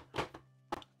beautifully.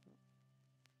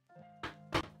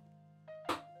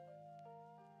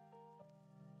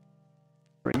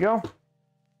 There we go.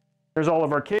 There's all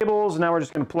of our cables. Now we're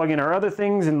just going to plug in our other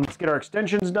things and let's get our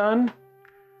extensions done.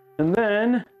 And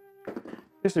then,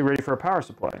 basically ready for a power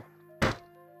supply.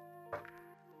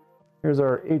 Here's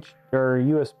our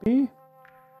USB.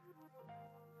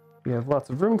 We have lots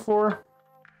of room for.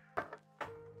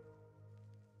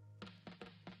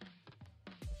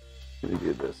 Let me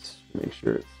do this. Make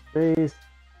sure it stays.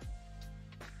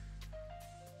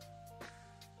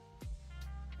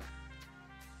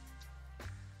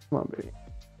 Come on, baby.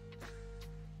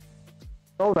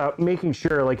 It's all about making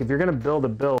sure, like, if you're going to build a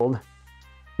build,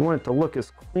 you want it to look as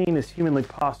clean as humanly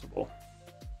possible.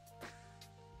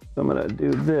 So I'm going to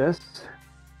do this.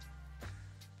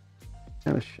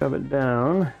 Kind of shove it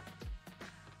down.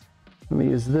 Let me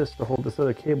use this to hold this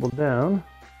other cable down.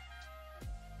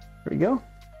 There we go.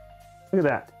 Look at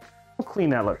that. How clean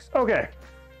that looks. Okay.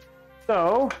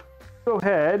 So, go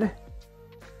ahead.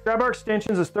 Grab our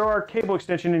extensions. Let's throw our cable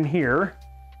extension in here.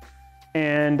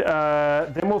 And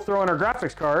then we'll throw in our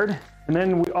graphics card. And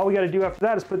then all we got to do after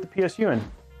that is put the PSU in.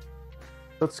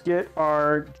 Let's get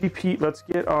our GP. Let's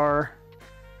get our...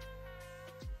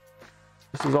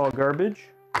 This is all garbage.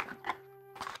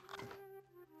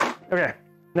 Okay.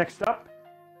 Next up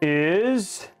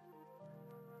is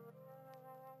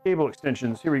cable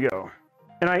extensions. Here we go.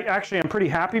 And I'm pretty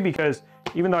happy because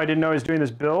even though I didn't know I was doing this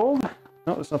build,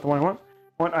 no, that's not the one I want.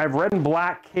 I have red and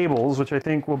black cables, which I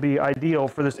think will be ideal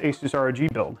for this ASUS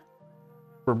ROG build.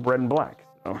 For red and black.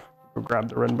 So we'll grab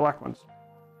the red and black ones.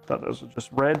 Thought those were just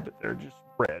red, but they're just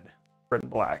red. Red and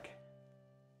black.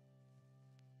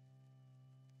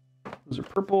 Those are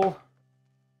purple.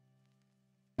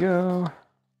 Go.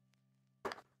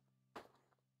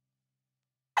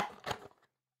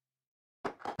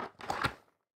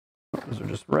 Those are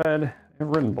just red. I have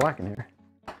red and black in here.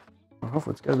 Well,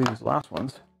 hopefully it's got to be these last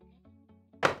ones.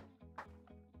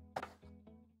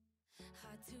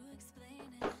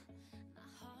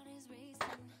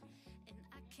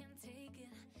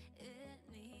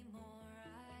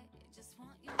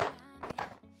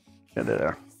 Yeah,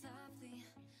 there.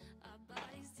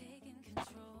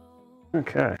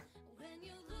 Okay.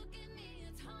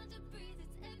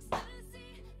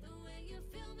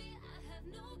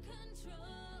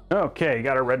 Okay,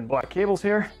 got our red and black cables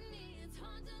here.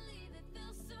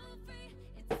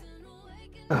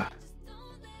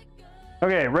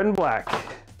 Okay, red and black. I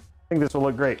think this will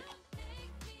look great.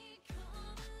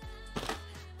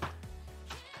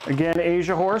 Again,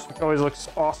 Asia horse, which always looks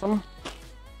awesome.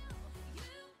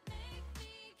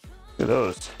 Look at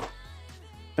those.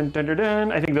 Dun, dun, dun,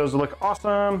 dun. I think those will look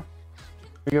awesome.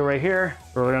 We go right here.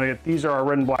 So we're gonna get, these are our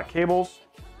red and black cables.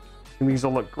 And these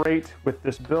will look great with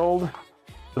this build.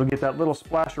 It'll get that little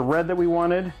splash of red that we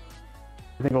wanted.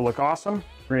 I think it'll look awesome.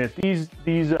 We're gonna get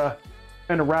these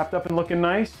kind of wrapped up and looking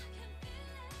nice.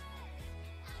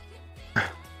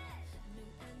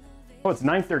 Oh, it's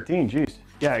 913, geez.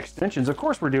 Yeah, extensions. Of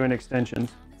course we're doing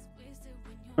extensions.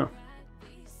 Huh.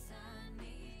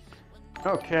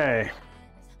 Okay.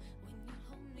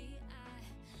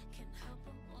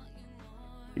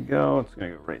 There you go. It's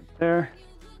gonna go right there.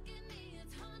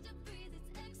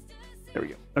 There we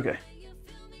go. Okay.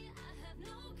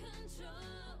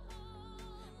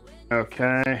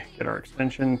 Okay. Get our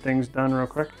extension things done real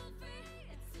quick.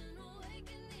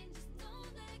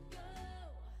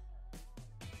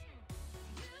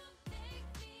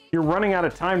 You're running out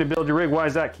of time to build your rig. Why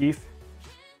is that, Keith?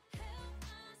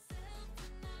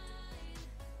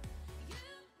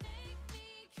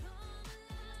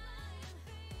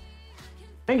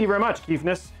 Thank you very much,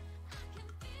 Keithness.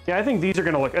 Yeah, I think these are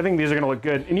gonna look. I think these are gonna look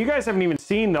good. And you guys haven't even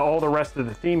seen all the rest of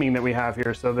the theming that we have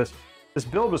here. So this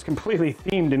build was completely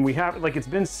themed, and we have it's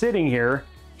been sitting here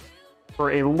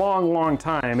for a long, long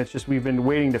time. It's just we've been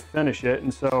waiting to finish it,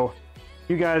 and so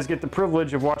you guys get the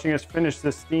privilege of watching us finish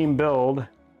this theme build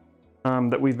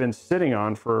that we've been sitting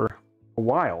on for a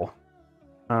while.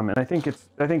 And I think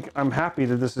I'm happy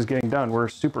that this is getting done. We're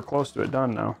super close to it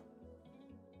done now.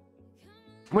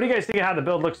 What do you guys think of how the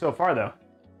build looks so far, though?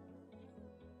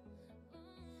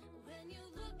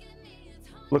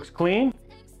 Looks clean?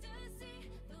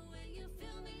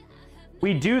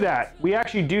 We do that. We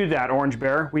actually do that, Orange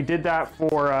Bear. We did that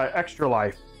for Extra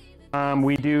Life.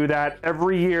 We do that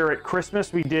every year at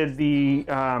Christmas. We did the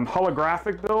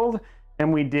holographic build,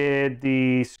 and we did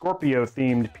the Scorpio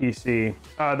themed PC,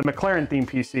 the McLaren themed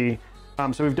PC.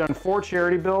 So we've done 4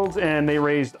 charity builds, and they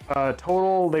raised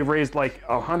total. They've raised like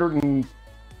 100 and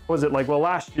was it like, well,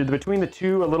 last year between the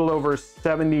two, a little over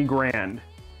 70 grand.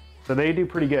 So they do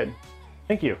pretty good.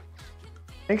 Thank you.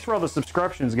 Thanks for all the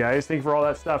subscriptions, guys. Thank you for all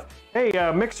that stuff. Hey,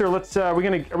 Mixer, let's are we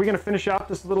gonna finish out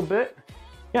this a little bit?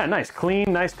 Yeah, nice,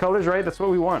 clean, nice colors, right? That's what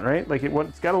we want, right? Like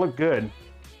it's got to look good.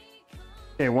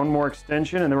 Okay, one more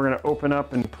extension, and then we're gonna open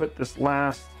up and put this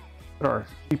last, put our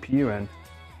GPU in.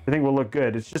 I think will look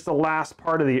good. It's just the last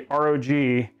part of the ROG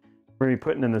we're gonna be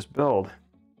putting in this build.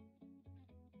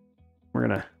 We're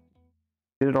gonna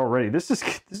get it all ready. This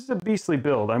is a beastly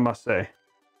build, I must say.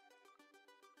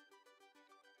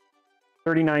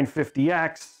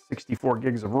 3950x, 64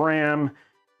 gigs of RAM,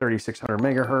 3600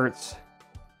 megahertz,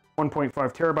 1.5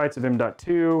 terabytes of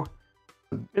M.2.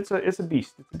 It's a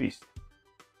beast. It's a beast.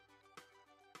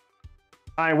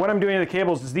 What I'm doing to the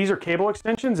cables is these are cable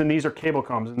extensions and these are cable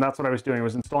coms, and that's what I was doing,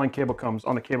 was installing cable coms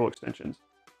on the cable extensions.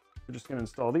 We're just going to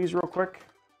install these real quick.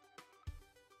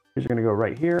 These are going to go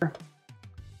right here.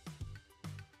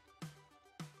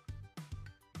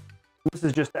 This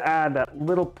is just to add that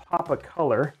little pop of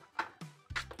color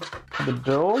to the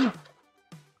build,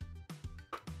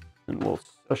 and I'll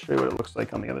show you what it looks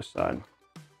like on the other side.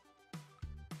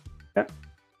 Okay.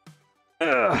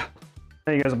 Now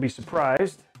you guys will be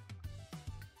surprised.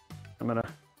 I'm gonna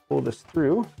pull this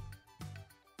through.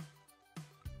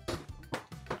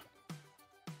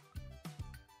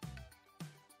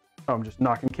 Oh, I'm just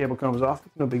knocking cable combs off.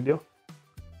 No big deal.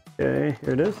 Okay,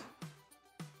 here it is.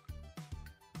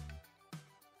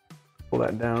 Pull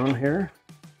that down here.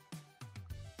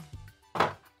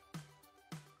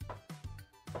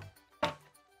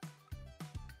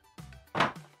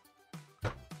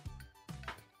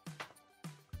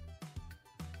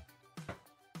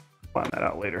 Find that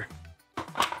out later.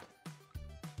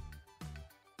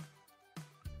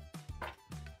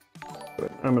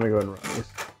 But I'm gonna go ahead and run these.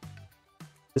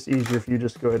 It's easier if you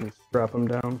just go ahead and strap them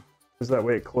down, because that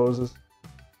way it closes.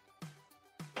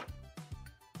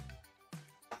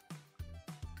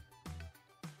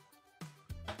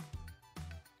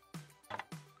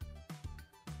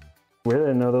 Weird, I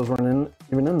didn't know those weren't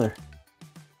even in there.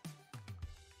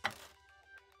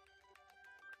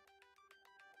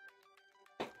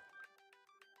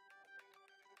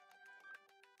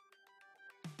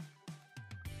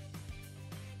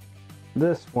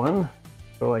 this one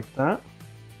go like that,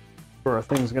 where our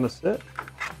thing's gonna sit.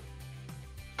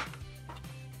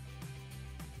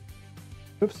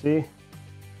 Oopsie.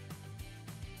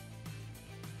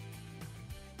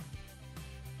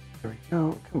 There we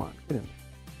go. Come on, get in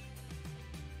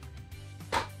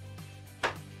there.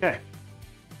 Okay.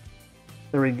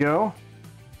 There we go.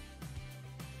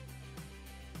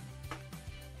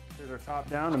 Here's our top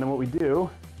down, and then what we do,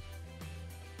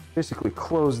 basically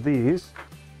close these.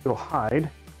 It'll hide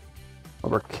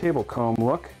of our cable comb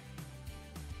look.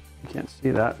 You can't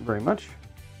see that very much.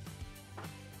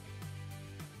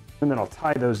 And then I'll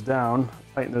tie those down,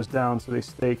 tighten those down so they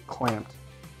stay clamped.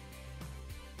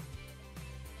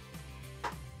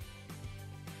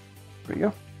 There we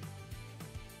go.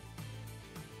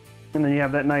 And then you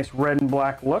have that nice red and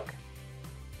black look.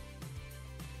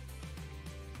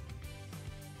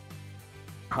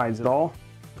 Hides it all.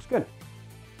 Looks good.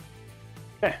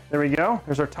 Okay, there we go.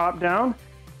 There's our top down.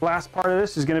 Last part of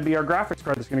this is going to be our graphics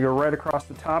card that's going to go right across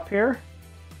the top here.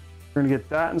 We're going to get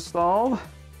that installed.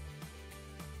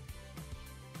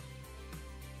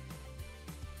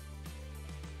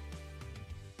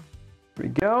 There we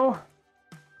go.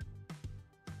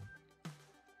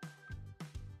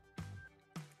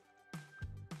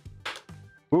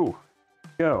 Ooh,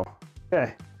 go.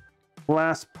 Okay,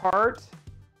 last part.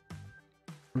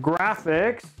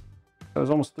 Graphics. I was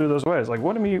almost through those ways. Like,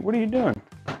 what are you doing?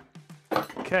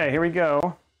 Okay, here we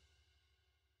go.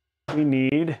 We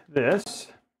need this.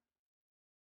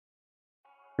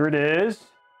 Here it is.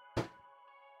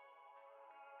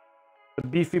 The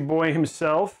beefy boy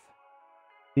himself.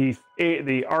 The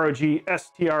ROG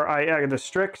STRIX, the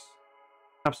Strix.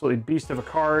 Absolutely beast of a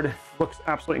card. Looks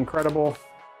absolutely incredible.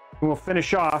 And we'll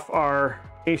finish off our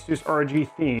ASUS ROG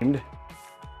themed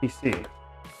PC.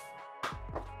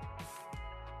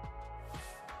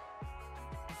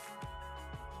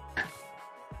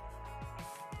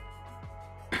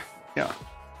 Yeah.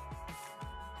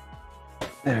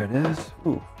 There it is.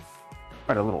 Ooh,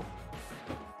 quite a little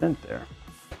dent there.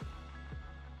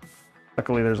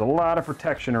 Luckily, there's a lot of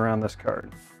protection around this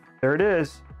card. There it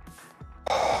is.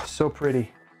 Oh, so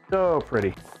pretty. So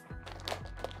pretty.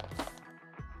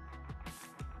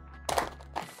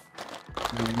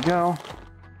 There we go.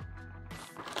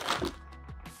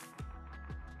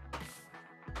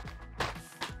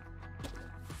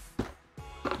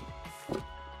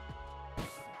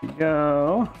 There we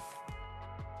go.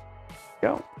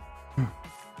 Go.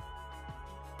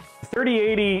 The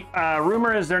 3080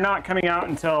 rumor is they're not coming out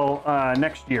until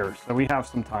next year, so we have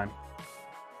some time.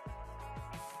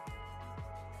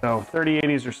 So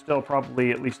 3080s are still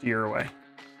probably at least a year away.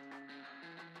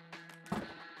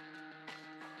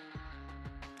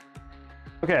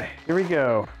 Okay, here we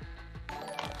go.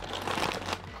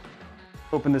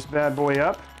 Open this bad boy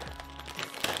up.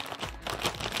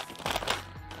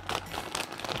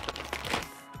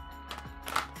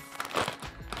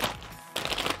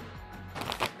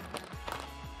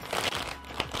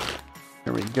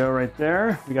 There we go, right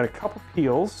there. We got a couple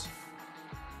peels.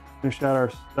 Finish out our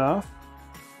stuff.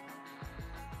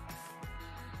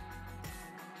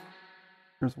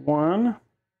 There's one.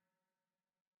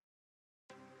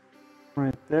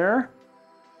 Right there.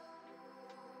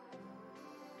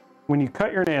 When you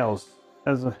cut your nails,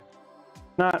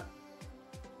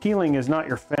 peeling is not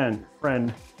your friend.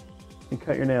 You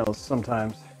cut your nails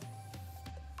sometimes,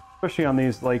 especially on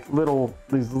these little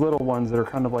ones that are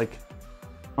kind of like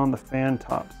on the fan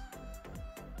tops.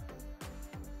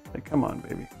 Like, come on,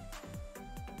 baby.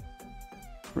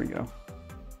 Here we go.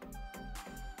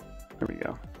 There we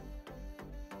go.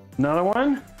 Another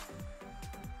one.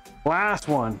 Last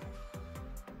one.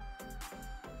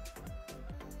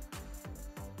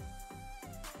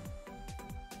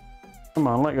 Come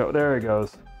on, let go. There it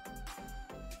goes.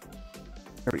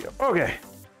 There we go. Okay.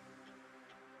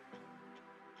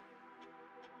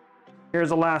 Here's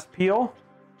the last peel.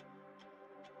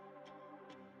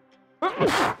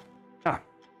 Ah,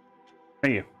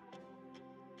 thank you.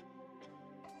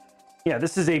 Yeah,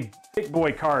 this is a big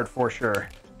boy card for sure.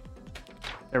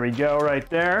 There we go, right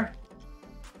there.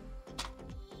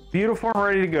 Beautiful,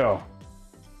 ready to go.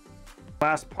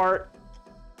 Last part.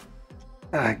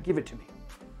 Give it to me.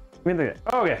 Give me the.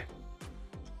 Okay.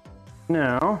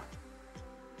 Now.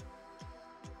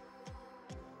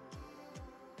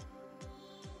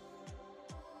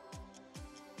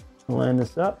 Line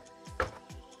this up.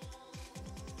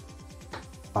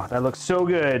 Oh, that looks so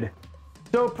good.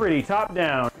 So pretty, top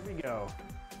down. Here we go.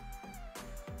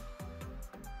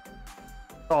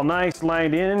 It's all nice,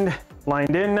 lined in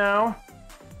now.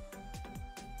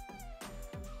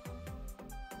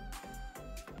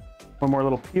 One more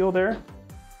little peel there.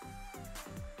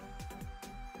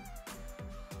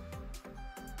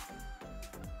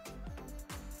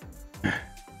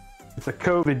 It's a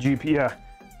COVID GPU. Yeah,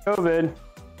 COVID.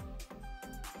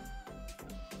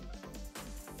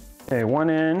 Okay,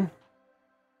 one in.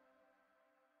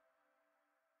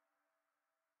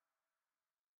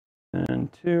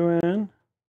 And two in.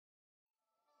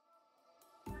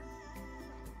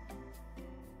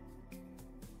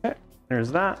 Okay,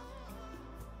 there's that.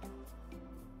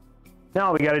 Now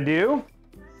all we got to do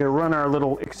is run our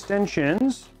little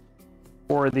extensions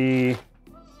for the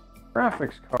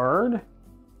graphics card.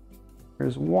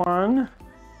 There's one.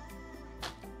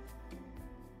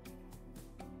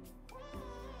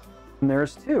 And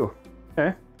there's two.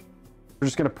 Okay. We're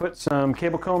just going to put some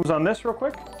cable combs on this real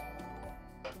quick.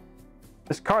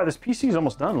 This PC is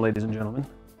almost done, ladies and gentlemen.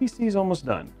 PC is almost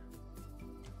done.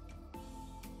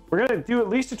 We're going to do at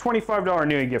least a $25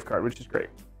 Newegg gift card, which is great.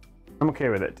 I'm okay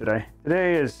with it today.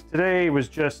 Today was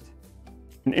just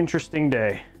an interesting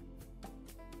day.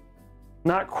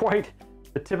 Not quite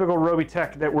the typical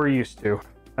Robeytech that we're used to.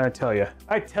 I tell you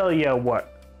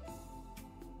what.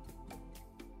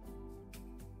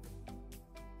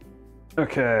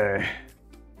 Okay.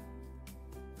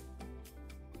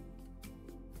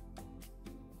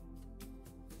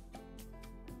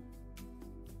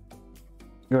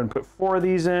 Go ahead and put 4 of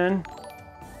these in.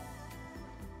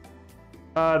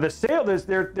 The sale is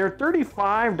they're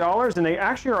 $35 and they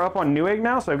actually are up on Newegg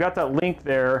now. So I've got that link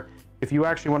there. If you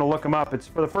actually want to look them up, it's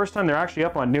for the first time they're actually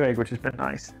up on Newegg, which has been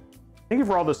nice. Thank you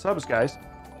for all the subs, guys.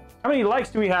 How many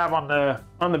likes do we have on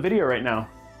the video right now?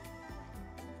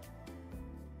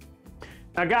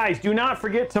 Now, guys, do not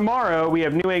forget tomorrow we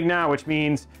have Newegg Now, which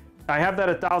means I have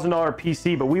that $1,000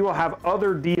 PC, but we will have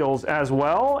other deals as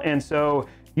well. And so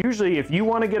usually, if you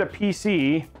want to get a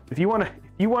PC, if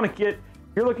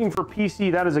you're looking for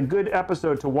PC, that is a good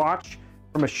episode to watch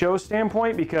from a show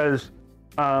standpoint because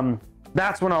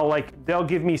that's when they'll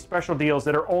give me special deals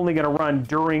that are only going to run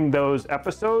during those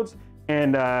episodes,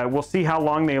 and we'll see how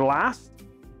long they last.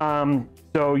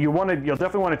 So you'll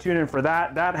definitely want to tune in for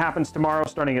that. That happens tomorrow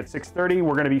starting at 6:30.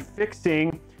 We're going to be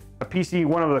fixing a PC,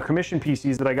 one of the commission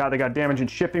PCs that got damaged in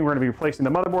shipping. We're going to be replacing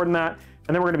the motherboard in that,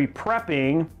 and then we're going to be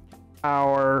prepping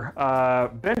our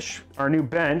bench, our new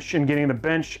bench, and getting the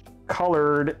bench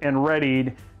colored and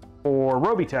readied for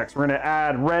Robeytech. So we're going to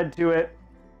add red to it.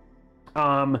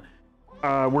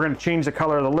 We're going to change the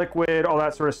color of the liquid, all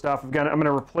that sort of stuff. I'm going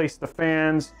to replace the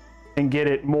fans and get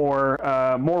it more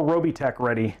Robeytech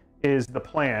ready is the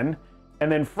plan.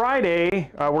 And then Friday,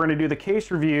 we're going to do the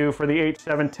case review for the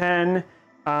H710,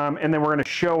 and then we're going to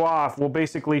show off. We'll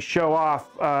basically show off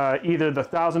either the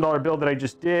 $1,000 build that I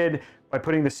just did by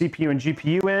putting the CPU and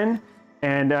GPU in,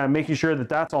 and making sure that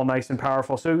that's all nice and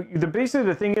powerful. So basically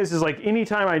the thing is like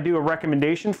anytime I do a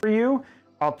recommendation for you,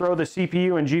 I'll throw the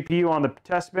CPU and GPU on the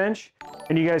test bench,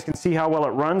 and you guys can see how well it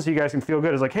runs. So you guys can feel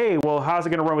good. It's like, hey, well, how's it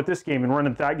going to run with this game and run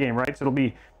with that game, right? So it'll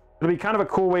be kind of a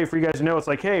cool way for you guys to know. It's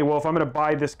like, hey, well, if I'm going to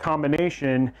buy this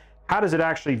combination, how does it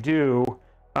actually do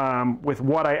with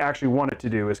what I actually want it to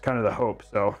do is kind of the hope.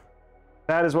 So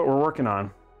that is what we're working on.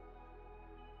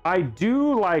 I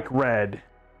do like red.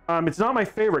 It's not my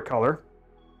favorite color.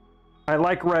 I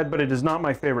like red, but it is not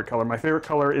my favorite color. My favorite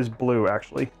color is blue,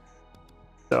 actually.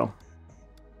 So,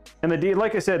 and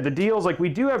like I said, the deals, like we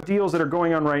do have deals that are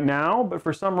going on right now, but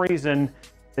for some reason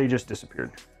they just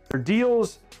disappeared. They're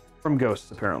deals from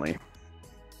Ghosts, apparently.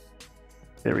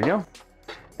 There we go.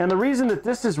 And the reason that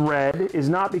this is red is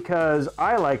not because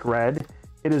I like red.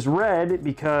 It is red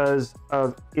because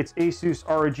of it's ASUS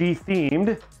ROG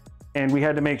themed, and we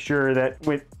had to make sure that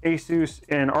with ASUS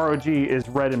and ROG is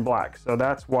red and black. So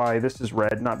that's why this is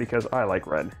red, not because I like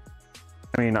red.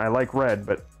 I mean, I like red,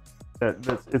 but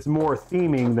it's more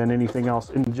theming than anything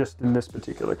else in this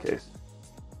particular case.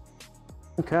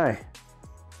 Okay.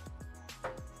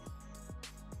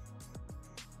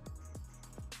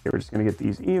 Okay, we're just going to get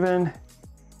these even. I'm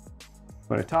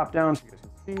going to top down so you guys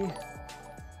can see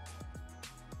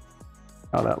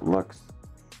how that looks.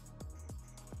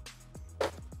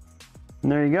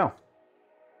 And there you go.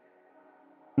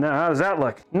 Now, how does that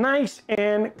look? Nice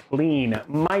and clean,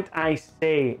 might I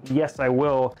say. Yes, I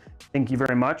will. Thank you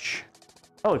very much.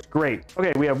 That looks great.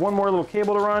 Okay, we have one more little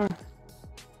cable to run.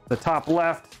 The top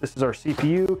left, this is our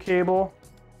CPU cable.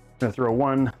 I'm going to throw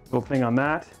one little thing on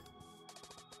that.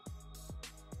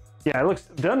 Yeah, it looks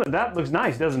done. That looks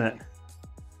nice, doesn't it?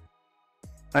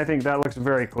 I think that looks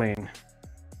very clean.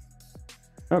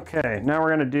 Okay, now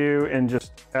we're going to do and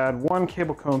just add one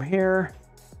cable comb here.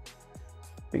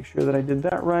 Make sure that I did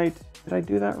that right. Did I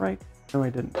do that right? No, I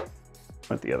didn't.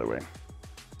 Went the other way.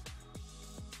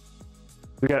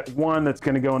 We got one that's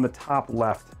going to go in the top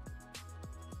left.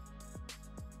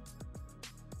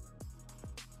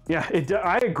 Yeah,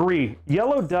 I agree.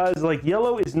 Yellow does, like,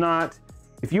 yellow is not,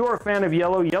 if you are a fan of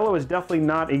yellow, yellow is definitely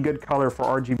not a good color for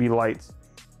RGB lights.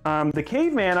 The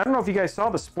Caveman, I don't know if you guys saw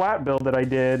the splat build that I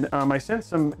did. I sent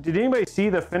some, did anybody see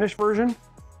the finished version?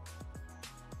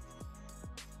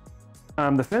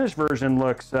 The finished version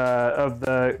looks, of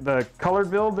the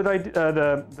colored build that I did,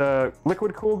 the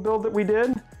liquid cooled build that we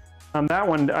did. That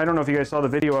one, I don't know if you guys saw the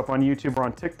video up on YouTube or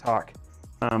on TikTok.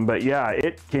 But yeah,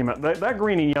 it came out, that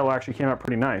green and yellow actually came out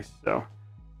pretty nice. So,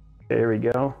 okay, here we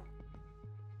go.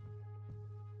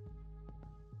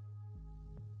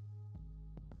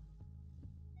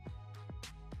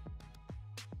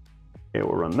 Okay,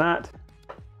 we'll run that.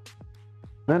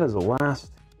 That is the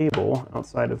last cable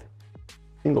outside of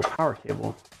single power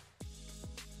cable.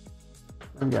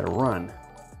 I've got to run.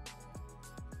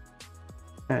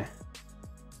 Okay.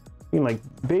 You can like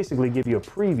basically give you a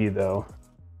preview though,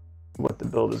 what the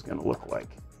build is going to look like.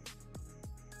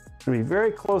 It's going to be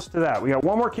very close to that. We got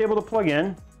one more cable to plug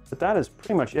in, but that is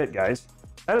pretty much it, guys.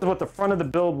 That is what the front of the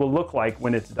build will look like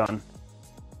when it's done.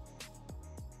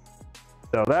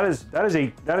 So that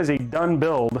is a done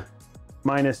build,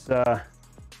 minus a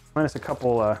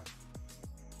couple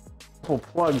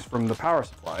plugs from the power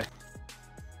supply.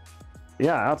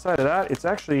 Yeah, outside of that, it's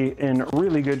actually in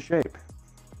really good shape.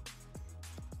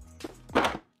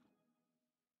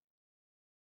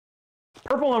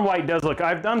 Purple and white does look,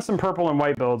 I've done some purple and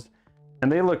white builds and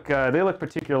they look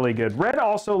particularly good. Red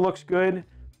also looks good.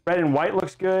 Red and white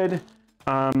looks good.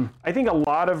 I think a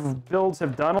lot of builds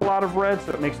have done a lot of red,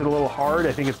 so it makes it a little hard.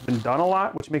 I think it's been done a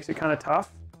lot, which makes it kind of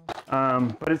tough.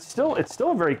 But it's still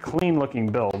a very clean looking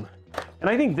build. And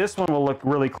I think this one will look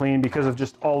really clean because of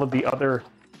just all of the other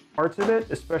parts of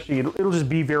it, especially it'll just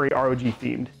be very ROG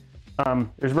themed.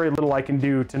 There's very little I can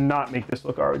do to not make this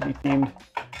look ROG themed.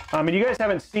 And you guys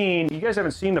haven't seen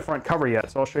the front cover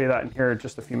yet, so I'll show you that in here in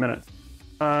just a few minutes.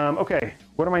 Okay,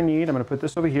 what do I need? I'm gonna put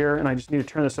this over here and I just need to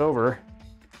turn this over.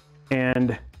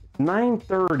 And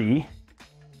 9:30,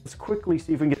 let's quickly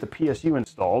see if we can get the PSU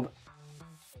installed.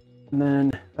 And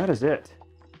then that is it.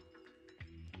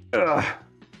 Ugh.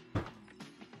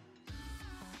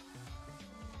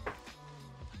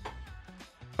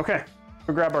 Okay,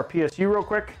 we'll grab our PSU real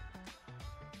quick.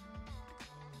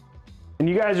 And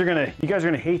you guys are gonna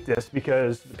hate this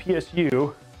because the PSU,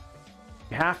 you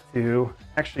have to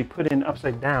actually put in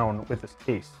upside down with this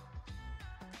case.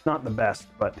 It's not the best,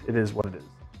 but it is what it is.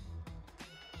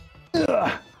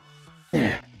 Ugh.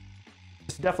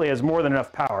 This definitely has more than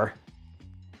enough power.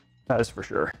 That is for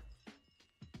sure.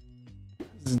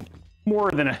 This is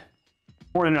more than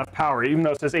enough power. Even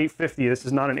though it says 850, this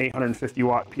is not an 850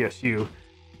 watt PSU.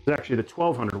 It's actually the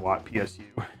 1200 watt PSU.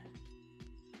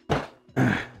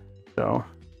 So,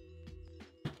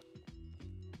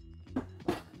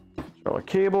 show our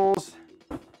cables,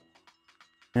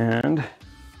 and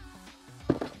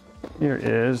here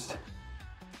is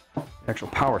the actual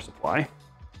power supply.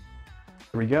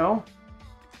 There we go.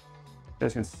 You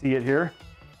guys can see it here.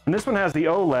 And this one has the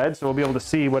OLED, so we'll be able to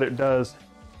see what it does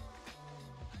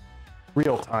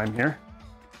real time here.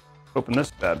 Open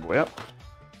this bad boy up.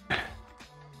 I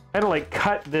had to like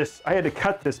cut this. I had to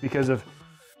cut this because of,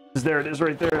 there it is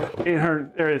right there.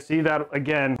 800, there it is. See, that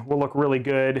again will look really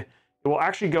good. It will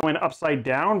actually go in upside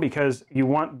down because you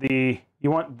want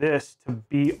this to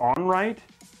be on right,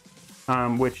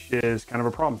 which is kind of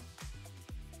a problem.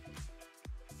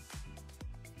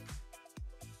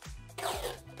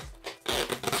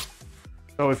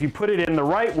 So if you put it in the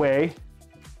right way,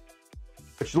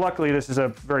 which luckily this is a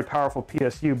very powerful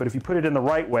PSU, but if you put it in the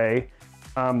right way,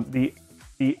 the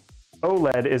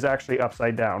OLED is actually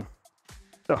upside down.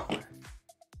 So,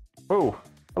 oh,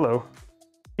 hello.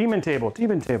 Demon table.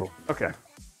 Okay.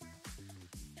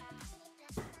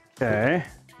 Okay.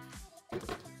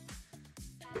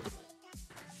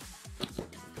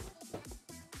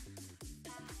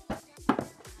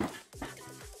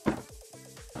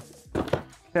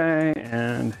 Okay,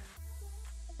 and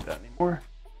not that anymore.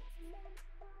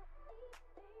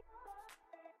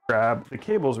 Grab the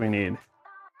cables we need.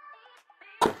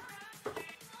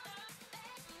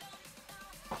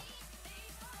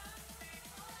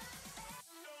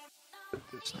 Put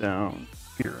this down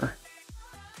here.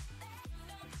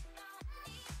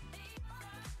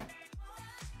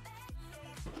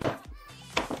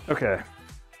 Okay.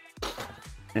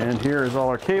 And here is all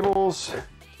our cables.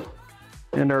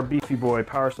 And our beefy boy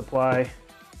power supply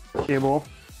cable.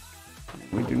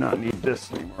 We do not need this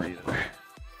anymore either,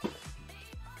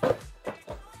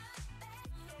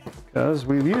 because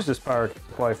we've used this power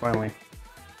supply finally.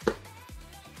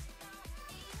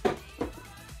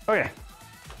 Okay.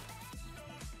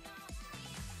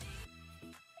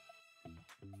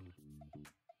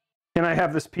 Can I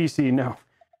have this PC? No.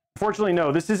 Unfortunately,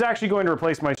 no. This is actually going to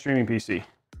replace my streaming PC.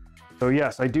 So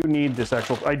yes, I do need this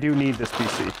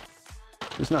PC.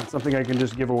 It's not something I can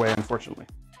just give away, unfortunately.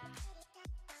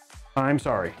 I'm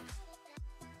sorry.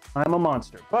 I'm a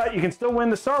monster. But you can still win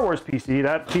the Star Wars PC.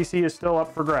 That PC is still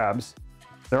up for grabs.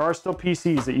 There are still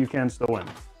PCs that you can still win.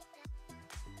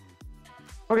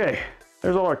 Okay,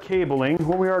 there's all our cabling.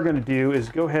 What we are going to do is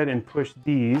go ahead and push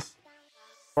these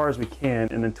as far as we can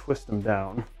and then twist them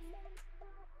down.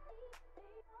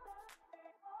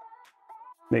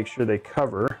 Make sure they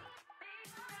cover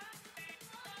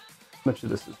as much of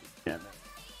this as we can.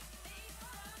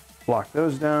 Block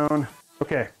those down.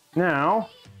 Okay, now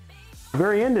the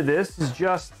very end of this is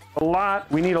just a lot.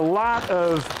 We need a lot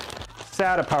of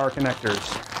SATA power connectors.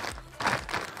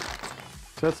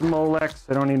 So that's Molex.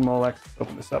 I don't need Molex. Let's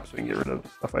open this up so we can get rid of the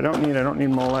stuff I don't need. I don't need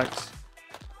Molex.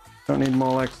 Don't need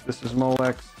Molex. This is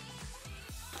Molex.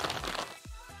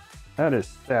 That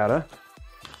is SATA.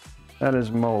 That is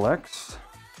Molex.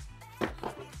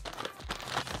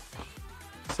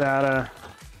 SATA.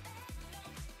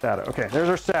 SATA. Okay, there's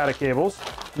our SATA cables.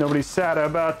 Nobody's SATA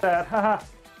about that. Haha.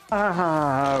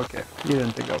 Haha. Okay, you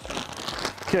didn't think of it.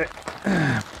 Okay,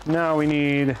 now we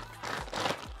need.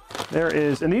 There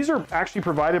is, and these are actually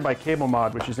provided by Cable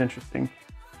Mod, which is interesting.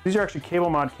 These are actually Cable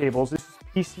Mod cables. This is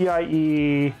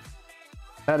PCIe.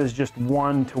 That is just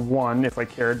 1-to-1 if I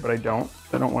cared, but I don't.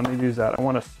 I don't want to use that. I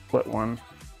want a split one.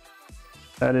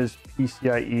 That is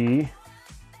PCIe.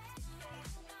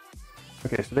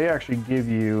 Okay, so they actually give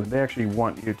you, they actually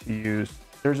want you to use,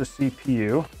 there's a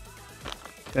CPU.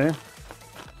 Okay.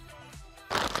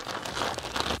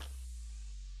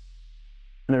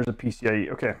 And there's a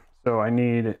PCIe. Okay, so I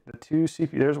need the two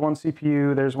CPU. There's one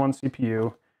CPU, there's one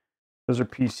CPU. Those are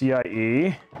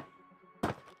PCIe.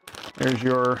 There's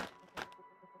your, there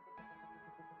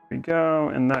we go,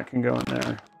 and that can go in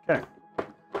there. Okay.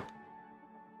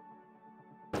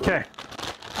 Okay.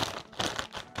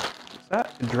 Is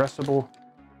that addressable?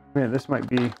 Man, this might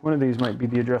be, one of these might be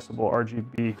the addressable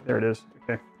RGB. There it is.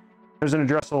 Okay. There's an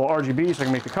addressable RGB so I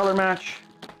can make the color match.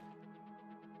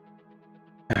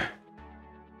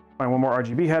 Find one more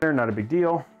RGB header, not a big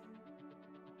deal.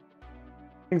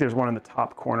 I think there's one in the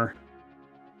top corner.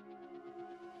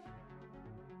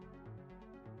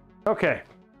 Okay.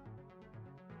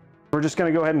 We're just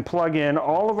going to go ahead and plug in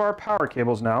all of our power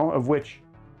cables now, of which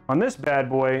on this bad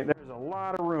boy, there's a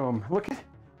lot of room. Look at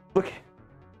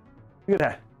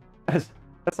that.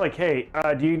 That's like, hey,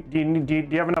 do you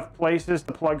have enough places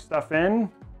to plug stuff in?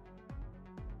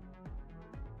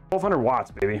 1200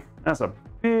 watts, baby. That's a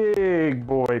big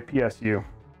boy PSU.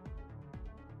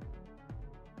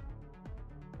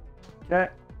 Okay.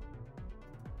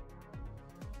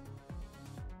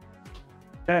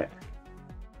 Okay.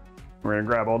 We're gonna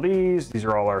grab all these. These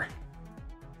are all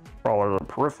our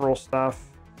peripheral stuff.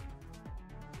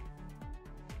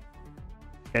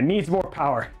 It needs more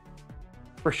power,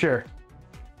 for sure.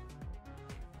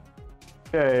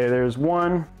 Okay, there's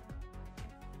one.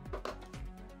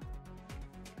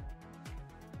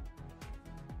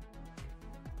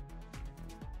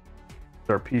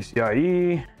 Our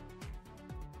PCIe.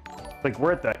 Like,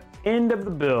 we're at the end of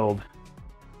the build.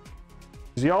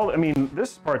 I mean,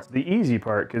 this part's the easy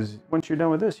part, because once you're done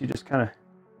with this, you just kind of,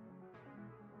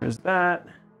 there's that.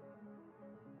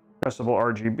 Addressable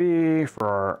RGB for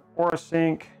our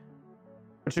AuraSync.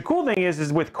 Which the cool thing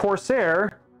is with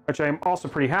Corsair, which I'm also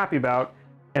pretty happy about,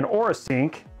 and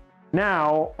AuraSync,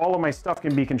 now all of my stuff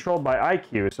can be controlled by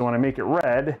iCUE. So when I make it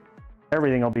red,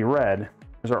 everything will be red.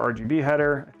 There's our RGB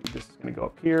header. I think this is going to go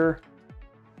up here.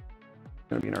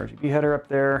 There's going to be an RGB header up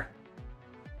there.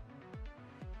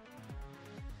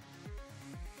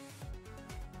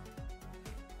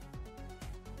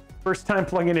 First time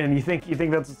plugging in, you think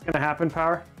that's what's going to happen,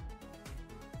 Power?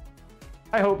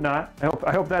 I hope not.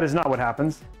 I hope that is not what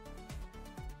happens.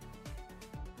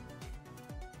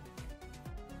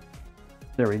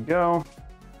 There we go.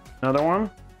 Another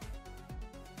one.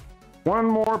 One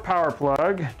more power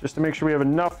plug, just to make sure we have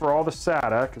enough for all the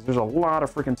SATA, because there's a lot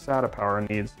of freaking SATA power it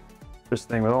needs. This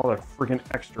thing with all the freaking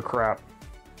extra crap.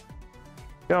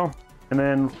 Go. And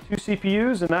then 2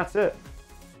 CPUs, and that's it.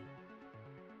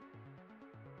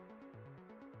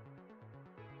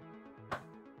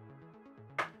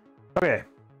 Okay,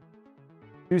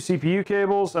 2 CPU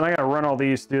cables, and I gotta run all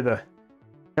these through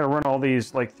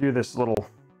like through this little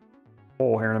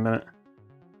hole here in a minute.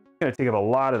 It's gonna take up a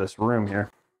lot of this room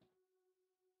here.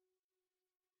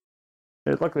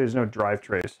 Luckily, there's no drive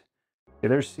trays. Okay,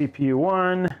 there's CPU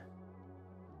 1.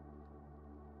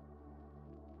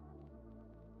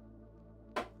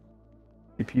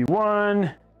 CPU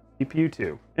 1, CPU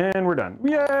 2, and we're done.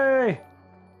 Yay!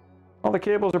 All the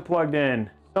cables are plugged in.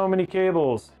 So many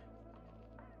cables.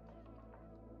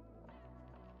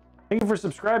 Thank you for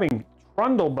subscribing.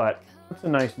 Trundlebutt. That's a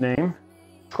nice name.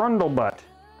 Trundlebutt.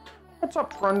 What's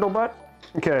up, Trundlebutt?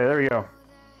 Okay, there we go.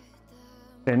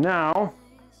 Okay, now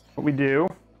what we do,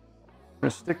 we're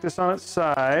gonna stick this on its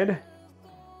side.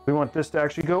 We want this to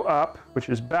actually go up, which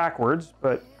is backwards,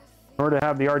 but in order to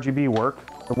have the RGB work,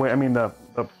 the way, I mean the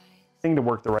thing to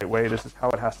work the right way, this is how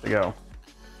it has to go.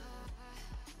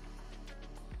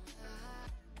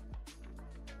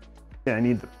 Yeah, I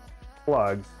need the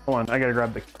plugs. Hold on, I gotta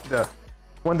grab the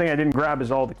one thing I didn't grab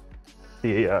is all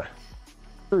the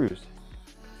screws.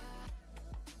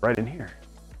 Right in here.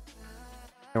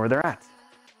 Know where they're at.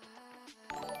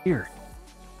 Here.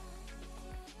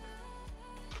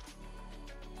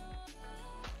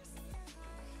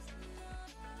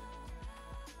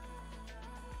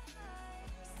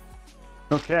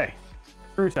 Okay,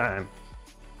 screw time.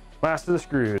 Last of the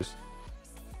screws.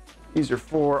 These are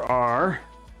for our,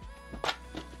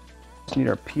 just need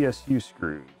our PSU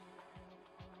screws.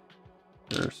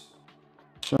 There's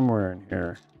somewhere in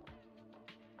here.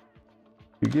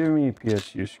 You give me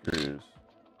PSU screws.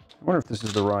 I wonder if this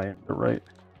is the right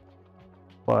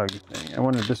plug thing. I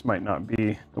wonder if this might not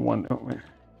be the one. Oh, wait.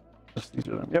 These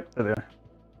are them. Yep, there they are.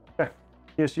 Okay,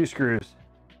 PSU screws.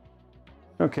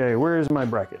 Okay, where is my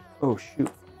bracket? Oh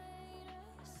shoot!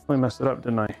 I messed it up,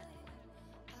 didn't I?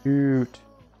 Shoot!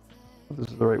 This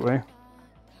is the right way.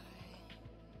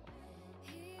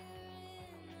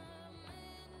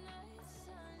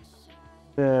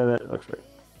 Yeah, that looks right.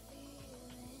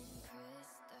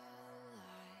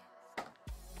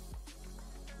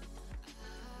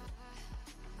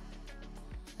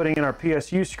 Putting in our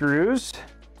PSU screws.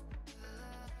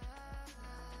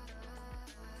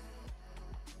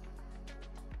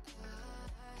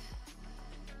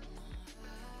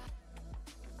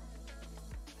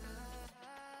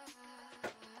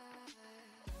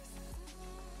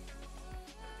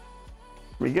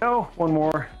 Here we go. One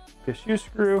more PSU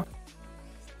screw.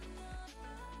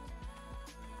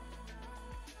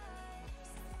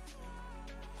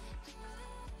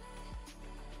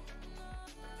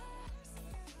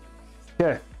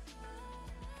 Okay.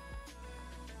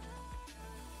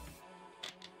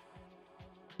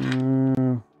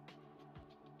 One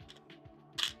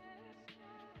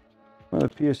of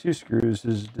the PSU screws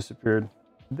has disappeared.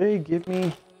 They gave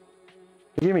me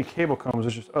cable combs,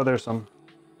 which is, oh, there's some.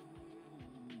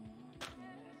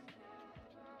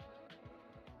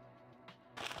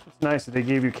 It's nice that they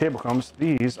gave you cable combs.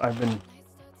 These I've been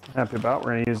happy about.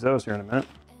 We're gonna use those here in a minute.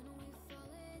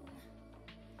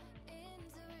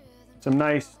 Some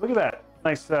nice, look at that,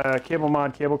 nice cable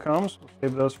mod cable combs. We'll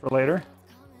save those for later,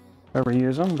 if I ever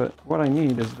use them, but what I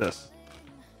need is this.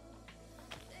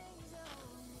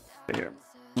 Okay, here,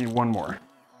 I need one more.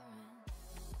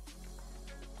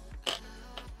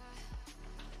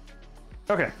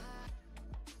 Okay,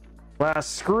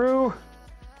 last screw.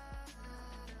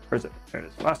 Where is it? There it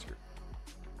is, last screw.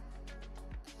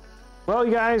 Well,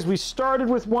 you guys, we started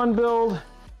with one build,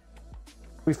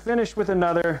 we finished with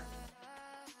another.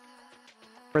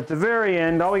 We're at the very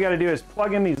end. All we got to do is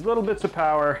plug in these little bits of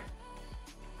power,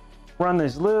 run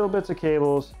these little bits of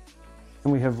cables,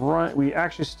 and we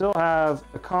actually still have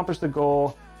accomplished the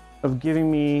goal of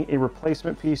giving me a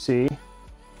replacement PC.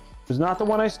 It's not the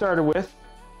one I started with.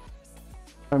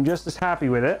 I'm just as happy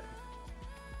with it.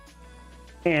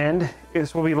 And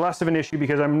this will be less of an issue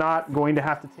because I'm not going to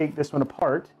have to take this one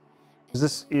apart, because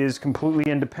this is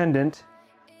completely independent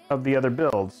of the other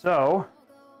build. So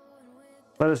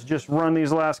let us just run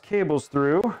these last cables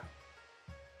through,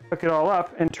 hook it all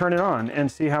up, and turn it on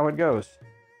and see how it goes.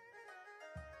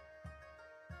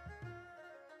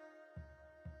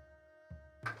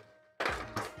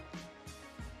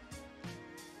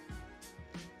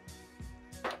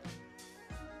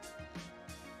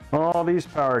 All these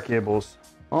power cables,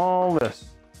 all this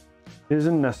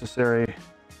isn't necessary.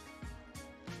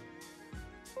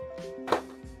 Here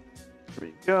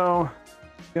we go,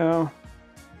 go.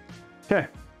 Okay.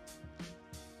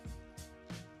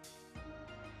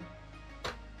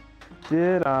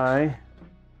 Did I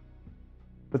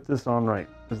put this on right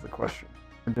is the question.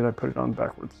 Or did I put it on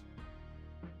backwards?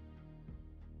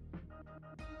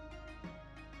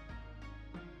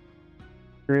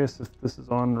 Curious if this is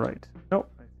on right. Nope,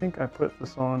 I think I put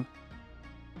this on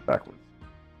backwards.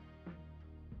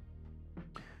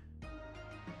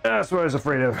 That's what I was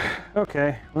afraid of.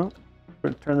 Okay, well, we're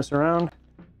gonna turn this around.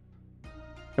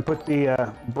 I put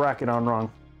the bracket on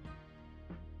wrong.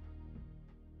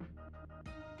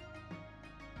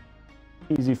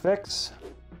 Easy fix.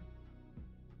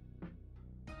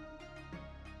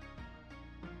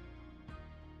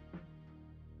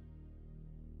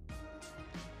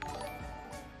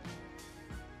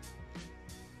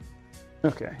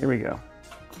 Okay, here we go.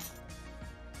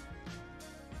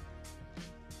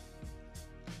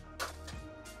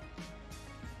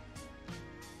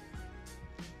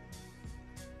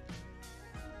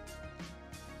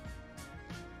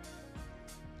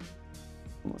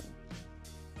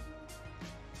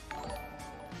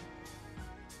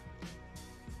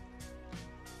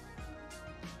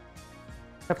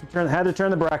 Had to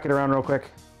turn the bracket around real quick.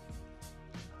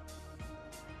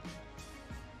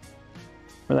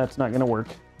 Or that's not gonna work.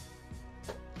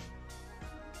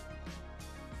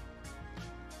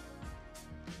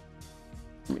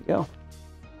 Here we go.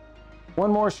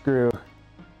 One more screw.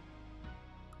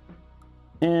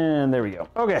 And there we go.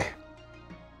 Okay.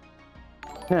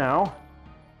 Now,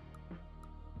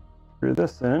 screw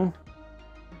this in.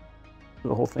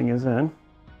 The whole thing is in.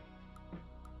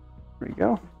 There we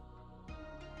go.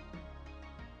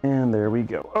 And there we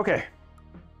go. Okay.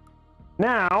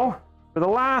 Now, for the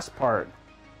last part,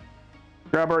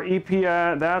 grab our EP.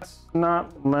 That's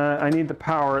not, I need the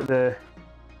power, the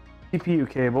CPU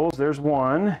cables. There's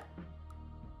one.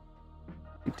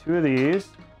 Two of these.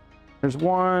 There's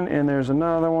one, and there's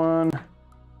another one.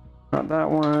 Not that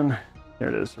one. There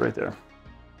it is, right there.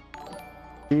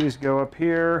 These go up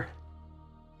here,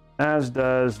 as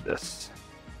does this.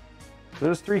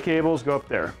 Those three cables go up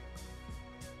there.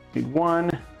 Need one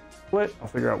split. I'll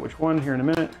figure out which one here in a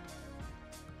minute.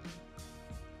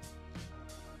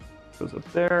 Goes up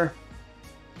there.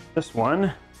 This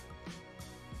one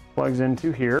plugs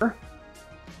into here.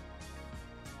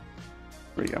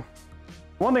 There we go.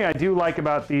 One thing I do like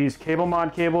about these cable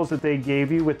mod cables that they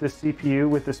gave you with this CPU,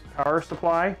 with this power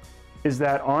supply, is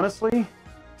that honestly,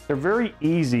 they're very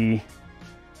easy.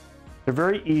 They're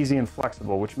very easy and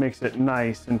flexible, which makes it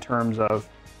nice in terms of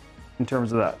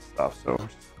that stuff. So which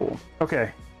is cool.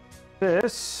 Okay,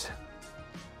 this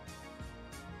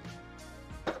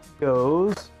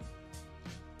goes.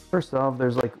 First off,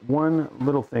 there's like one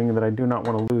little thing that I do not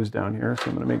want to lose down here,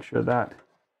 so I'm going to make sure that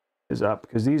is up,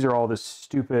 because these are all this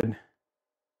stupid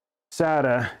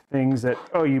SATA things that,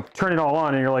 oh, you turn it all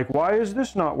on and you're like, why is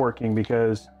this not working?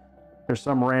 Because there's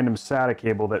some random SATA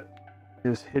cable that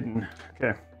is hidden.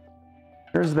 Okay,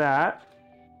 there's that.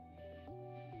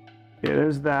 Okay,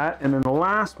 there's that. And then the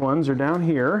last ones are down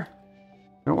here.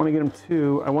 I don't want to get them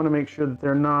too, I want to make sure that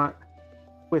they're not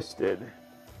twisted.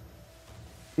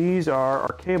 These are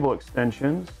our cable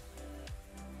extensions.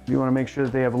 You want to make sure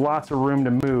that they have lots of room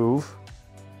to move.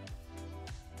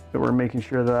 So we're making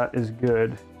sure that is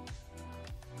good.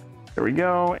 There we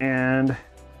go, and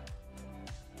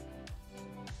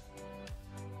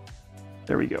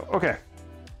there we go. Okay.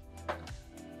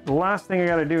 The last thing I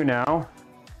got to do now,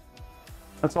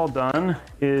 that's all done,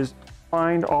 is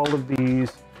find all of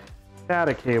these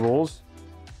SATA cables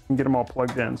and get them all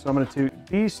plugged in. So I'm going to do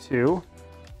these two,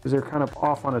 because they're kind of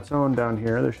off on its own down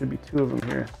here. There should be two of them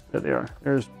here. There they are.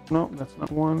 There's, no, that's not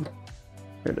one.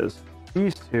 Here it is.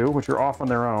 These two, which are off on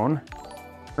their own.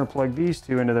 We're going to plug these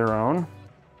two into their own.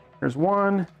 There's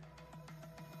one,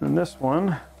 and this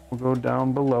one will go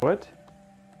down below it.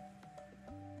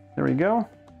 There we go.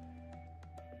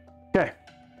 Okay.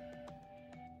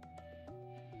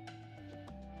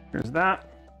 Here's that.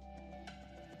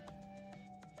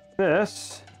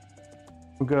 This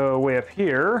will go way up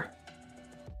here.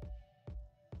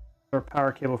 Our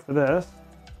power cable for this.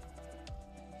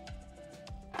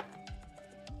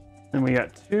 And we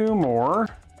got two more.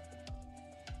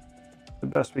 The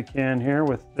best we can here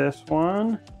with this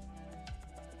one.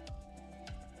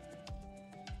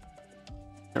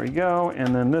 There we go.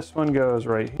 And then this one goes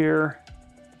right here.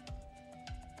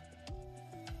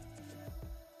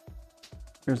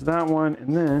 There's that one.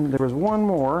 And then there was one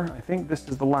more. I think this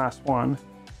is the last one.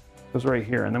 It goes right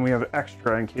here. And then we have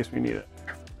extra in case we need it.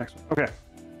 Next one. Okay.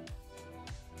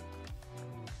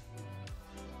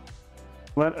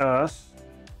 Let us,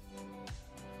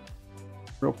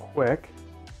 real quick,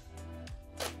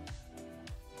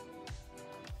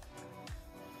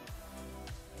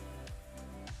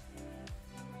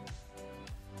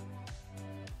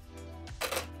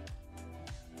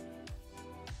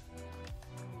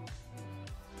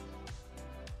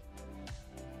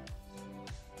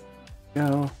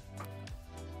 go.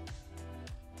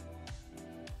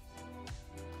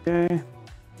 Okay.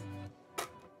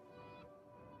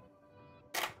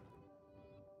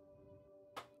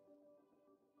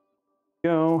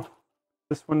 Go.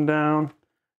 This one down.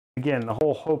 Again, the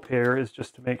whole hope here is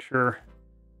just to make sure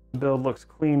the build looks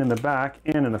clean in the back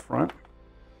and in the front.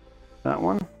 That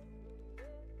one.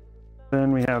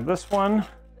 Then we have this one.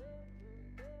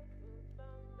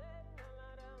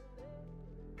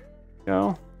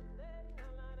 Go.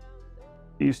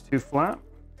 These two flat.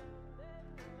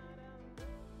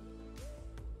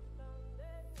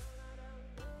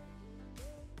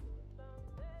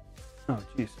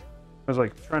 was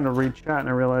like trying to read chat and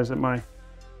I realized that I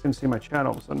couldn't see my chat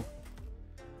all of a sudden.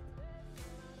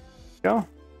 Go.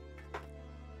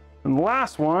 And the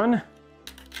last one.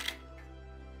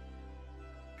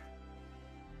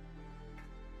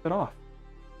 It off.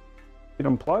 It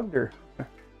unplugged or? Okay.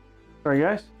 Sorry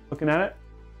guys, looking at it.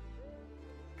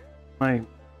 My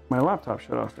laptop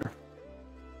shut off there.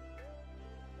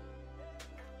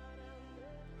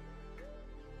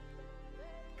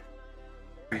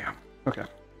 Yeah. Okay.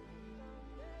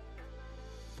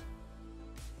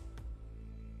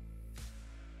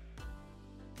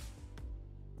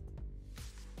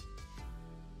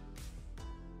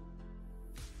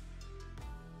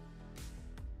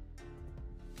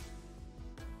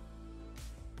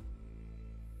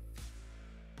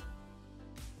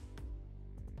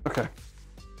 Okay.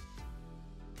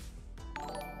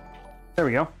 There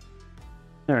we go.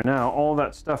 There, now all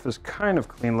that stuff is kind of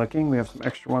clean looking. We have some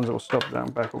extra ones that we'll stuff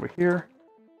down back over here.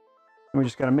 And we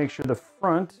just got to make sure the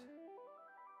front,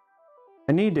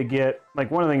 I need to get, like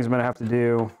one of the things I'm going to have to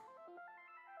do,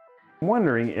 I'm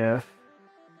wondering if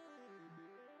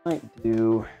I might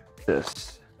do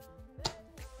this.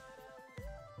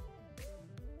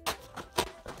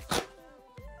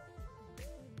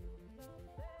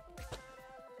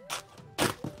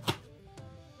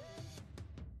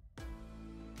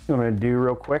 What I'm going to do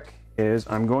real quick is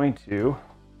I'm going to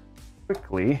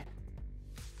quickly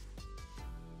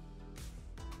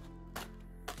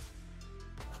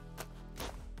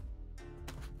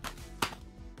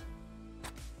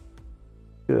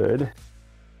fit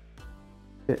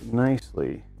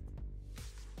nicely.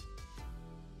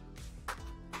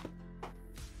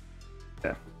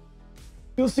 Yeah.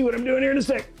 You'll see what I'm doing here in a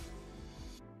sec.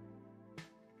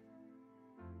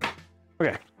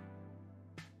 Okay.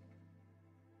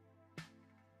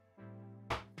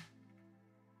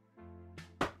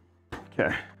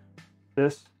 Okay,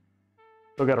 this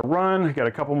still got to run. I got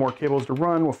a couple more cables to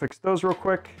run. We'll fix those real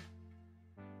quick,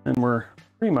 and we're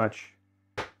pretty much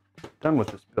done with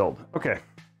this build. Okay.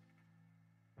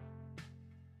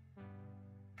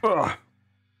 Ugh.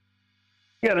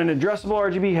 We got an addressable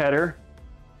RGB header.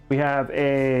 We have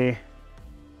a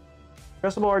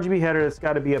addressable RGB header that's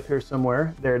got to be up here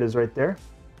somewhere. There it is, right there.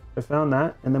 I found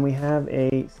that, and then we have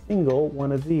a single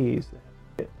one of these.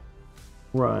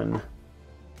 Run.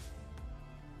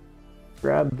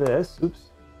 Grab this,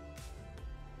 oops.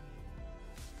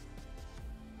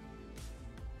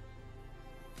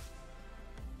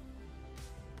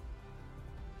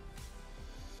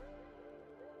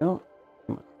 No,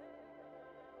 come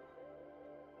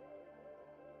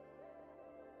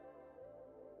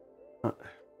on.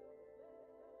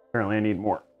 Apparently I need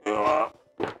more. A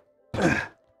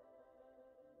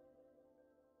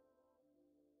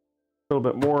little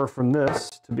bit more from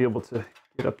this to be able to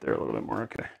get up there a little bit more,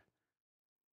 okay.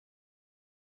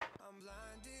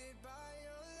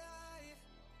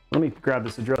 Let me grab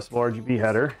this addressable RGB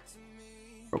header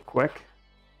real quick.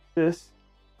 This,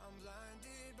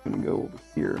 I'm gonna go over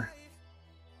here.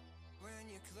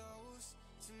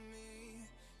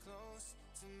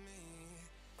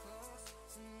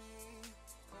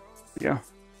 Yeah.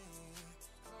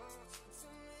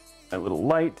 That little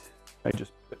light, I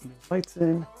just put my lights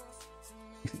in.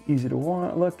 Makes it easy to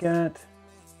look at.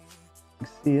 You can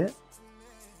see it.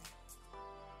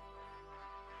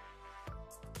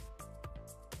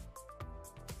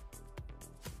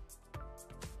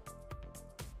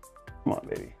 Come on,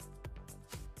 baby.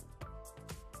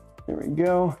 There we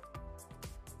go.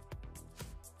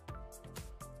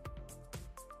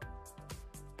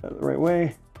 That the right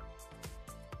way.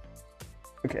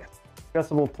 Okay,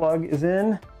 addressable plug is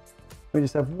in. We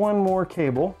just have one more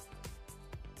cable.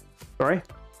 Sorry.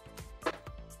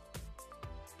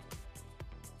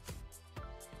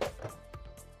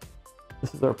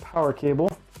 This is our power cable.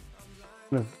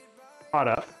 Kind of caught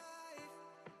up.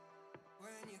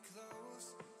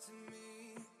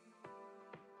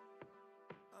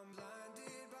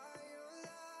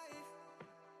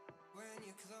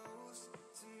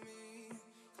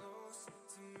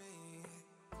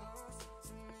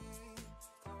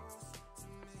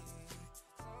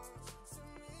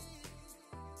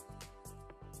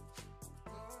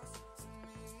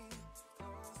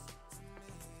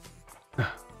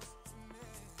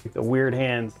 The weird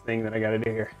hands thing that I got to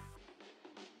do here.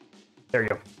 There you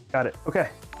go. Got it. Okay.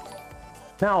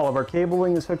 Now all of our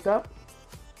cabling is hooked up.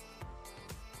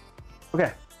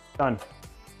 Okay, done.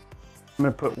 I'm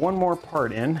going to put one more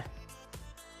part in.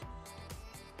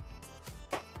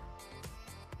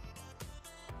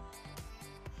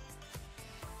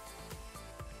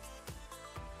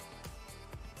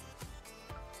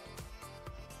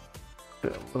 A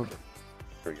little bit.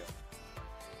 There we go.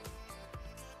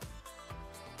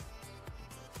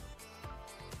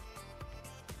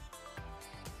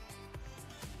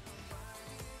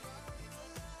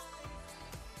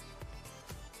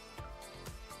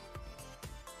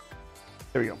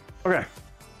 There we go. Okay.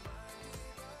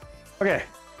 Okay,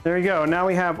 there you go. Now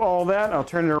we have all that. I'll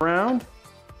turn it around.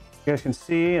 You guys can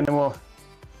see, and then we'll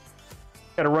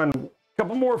gotta run a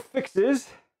couple more fixes.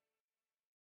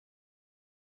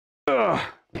 Ugh.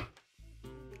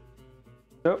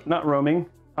 Nope, not roaming.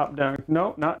 Up, down.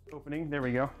 No, not opening. There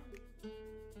we go.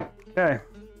 Okay.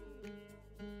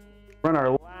 Run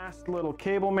our last little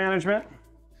cable management.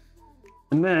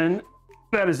 And then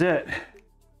that is it.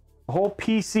 The whole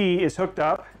PC is hooked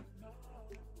up.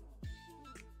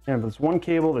 And there's one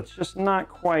cable that's just not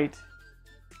quite.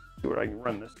 See where I can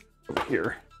run this over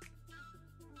here.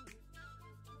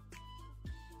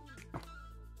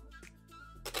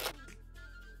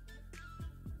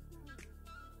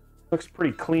 Looks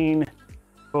pretty clean,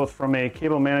 both from a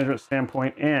cable management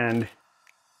standpoint and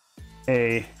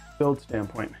a build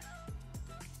standpoint.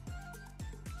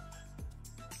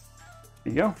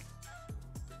 There you go.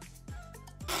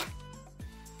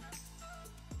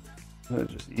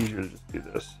 It's just easier to just do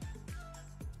this.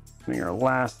 Putting our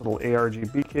last little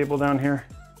ARGB cable down here.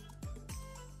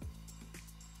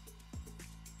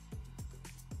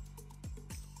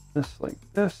 This like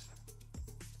this.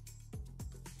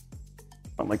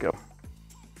 Let go.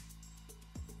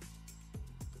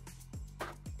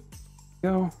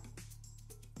 Go.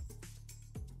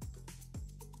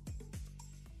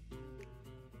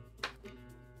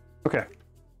 Okay.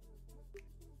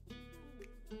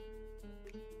 Here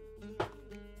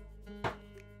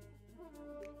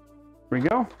we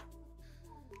go.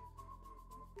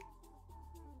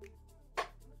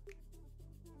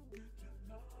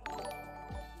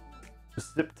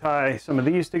 Just zip tie some of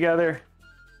these together.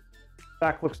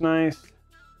 Back looks nice.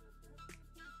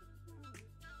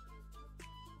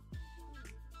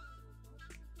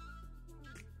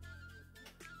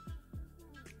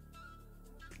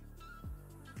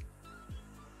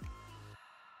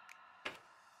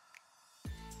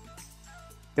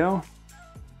 Go.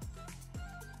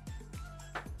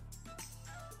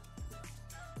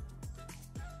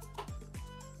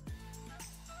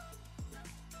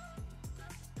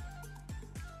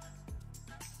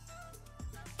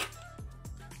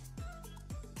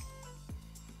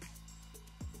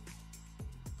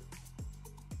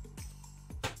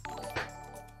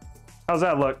 How's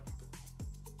that look?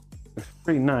 Looks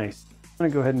pretty nice. I'm gonna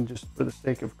go ahead and just, for the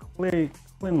sake of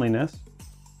cleanliness,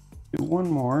 do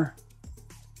one more.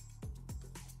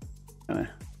 Gonna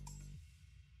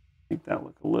make that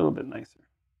look a little bit nicer.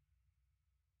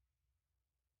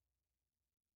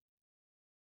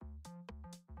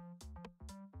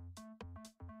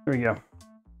 There we go. I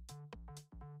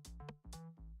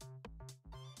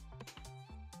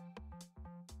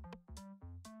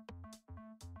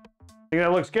think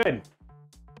that looks good.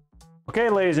 Okay,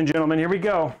 ladies and gentlemen, here we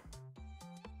go.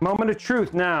 Moment of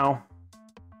truth now.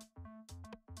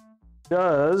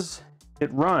 Does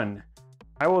it run?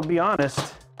 I will be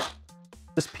honest,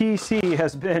 this PC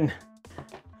has been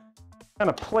kind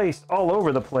of placed all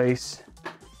over the place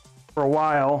for a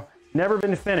while, never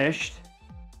been finished,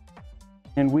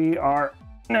 and we are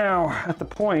now at the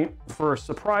point for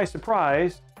surprise,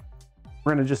 surprise,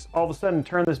 we're gonna just all of a sudden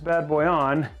turn this bad boy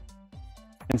on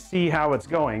and see how it's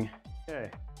going. Okay,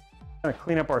 gonna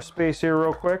clean up our space here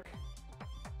real quick.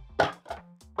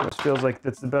 This feels like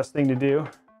that's the best thing to do.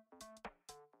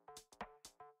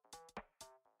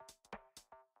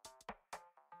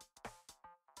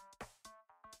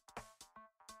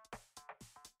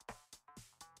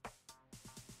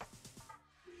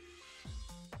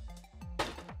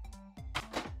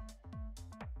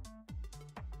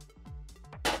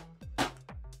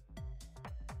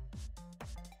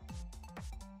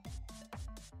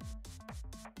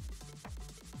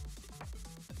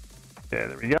 Okay,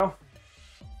 there we go.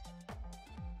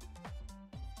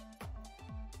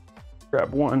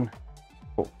 Grab one.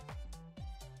 Oh.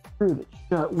 Screw the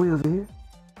shut wheel here.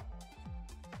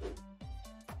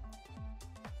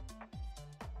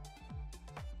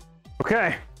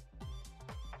 Okay.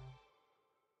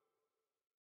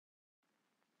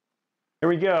 There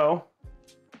we go.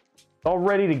 All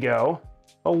ready to go.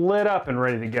 All lit up and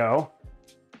ready to go.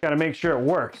 Gotta make sure it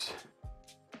works.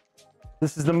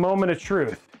 This is the moment of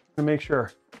truth. To make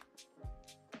sure.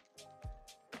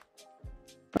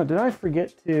 Oh, did I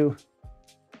forget to?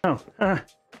 Oh,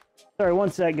 sorry.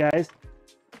 One sec, guys.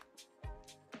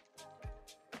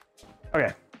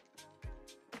 Okay.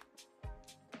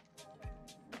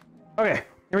 Okay.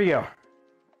 Here we go.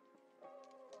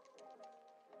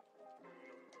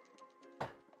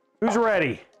 Who's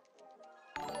ready?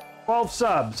 12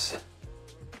 subs.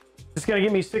 Just gonna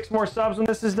give me 6 more subs when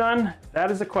this is done?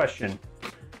 That is the question.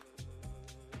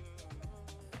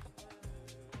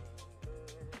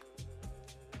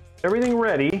 everything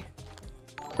ready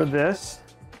for this.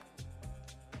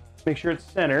 Make sure it's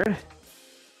centered.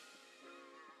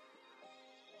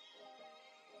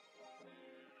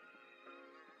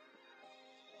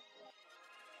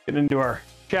 Get into our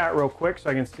chat real quick so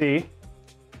I can see.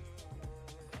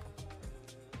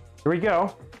 Here we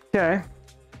go. Okay.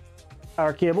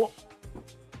 Power cable.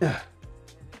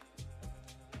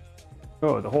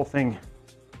 Oh, the whole thing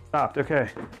stopped. Okay.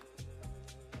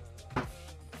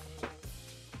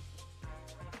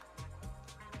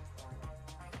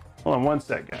 Hold on one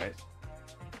sec, guys.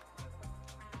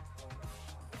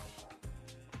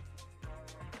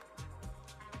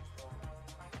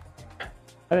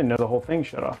 I didn't know the whole thing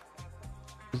shut off.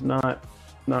 It's not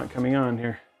coming on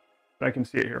here, but I can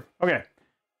see it here. Okay.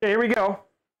 Okay, here we go.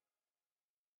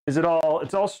 Is it all?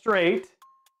 It's all straight.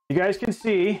 You guys can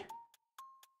see.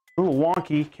 A little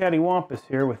wonky cattywampus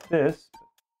here with this.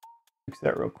 Fix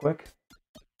that real quick.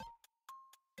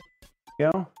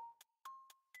 Go.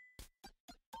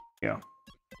 Yeah.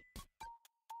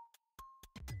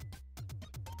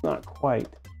 Not quite.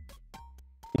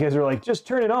 You guys are like, just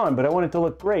turn it on, but I want it to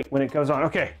look great when it goes on.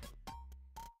 Okay.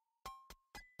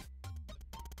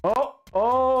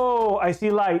 Oh, I see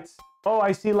lights. Oh,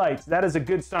 I see lights. That is a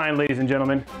good sign, ladies and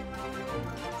gentlemen.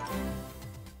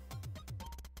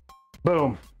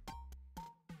 Boom.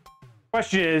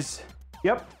 Question is,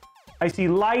 yep, I see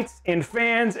lights and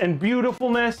fans and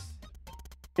beautifulness.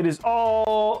 It is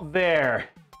all there.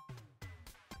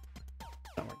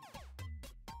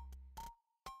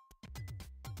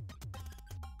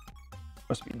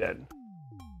 Must be dead.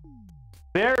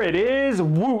 There it is.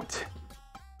 Woot.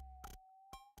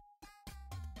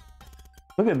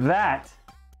 Look at that.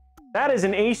 That is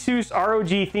an ASUS ROG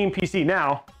themed PC.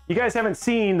 Now, you guys haven't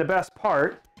seen the best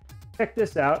part. Check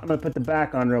this out. I'm going to put the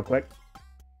back on real quick.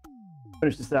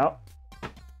 Finish this out.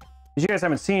 You guys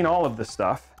haven't seen all of this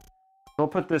stuff. We'll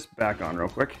put this back on real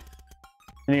quick.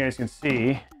 And you guys can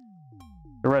see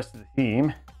the rest of the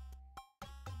theme.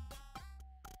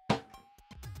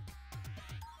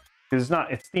 Because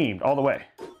it's themed all the way.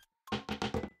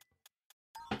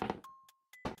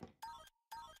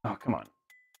 Oh, come on.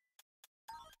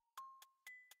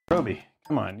 Roby,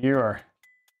 come on, you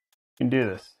can do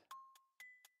this.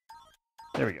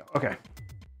 There we go, okay.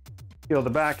 Peel the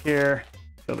back here,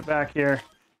 peel the back here.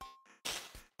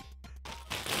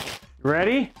 You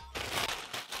ready?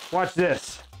 Watch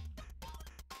this.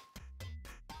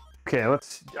 Okay,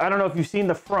 I don't know if you've seen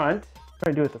the front.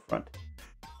 Try to do it at the front.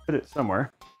 Put it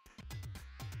somewhere.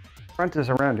 Front is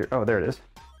around here. Oh, there it is.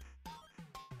 I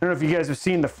don't know if you guys have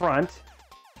seen the front,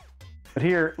 but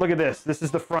here, look at this. This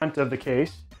is the front of the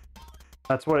case.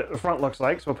 That's what the front looks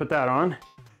like, so we'll put that on.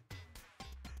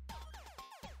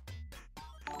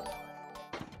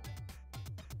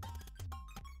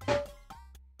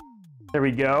 There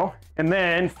we go. And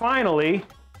then finally,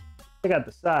 check out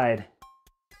the side.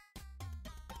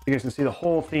 You guys can see the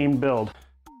whole themed build.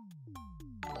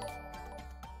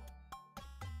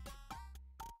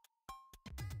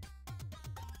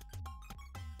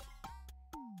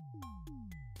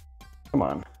 Come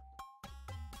on.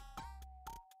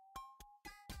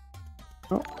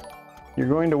 Oh, you're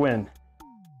going to win.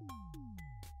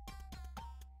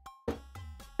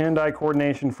 Hand-eye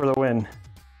coordination for the win.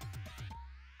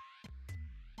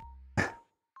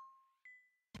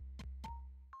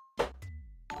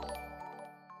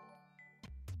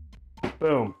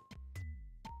 Boom.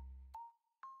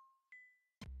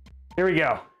 Here we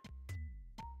go.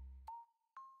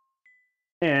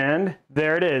 And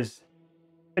there it is.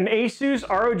 An ASUS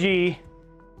ROG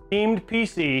themed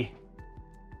PC.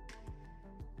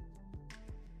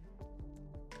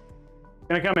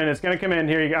 It's gonna come in.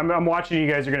 Here you go. I'm watching.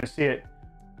 You guys are gonna see it.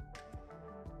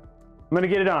 I'm gonna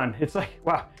get it on. It's like,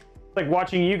 wow. It's like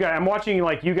watching you guys. I'm watching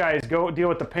like you guys go deal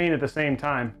with the pain at the same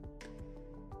time.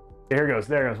 Okay, here it goes.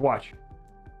 There it goes. Watch.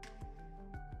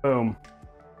 Boom.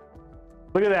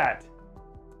 Look at that.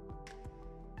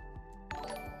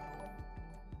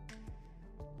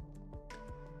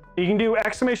 You can do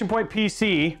exclamation point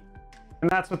PC, and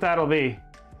that's what that'll be.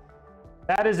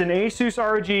 That is an ASUS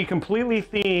ROG completely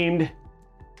themed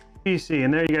PC,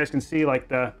 and there you guys can see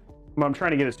like I'm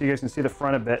trying to get it so you guys can see the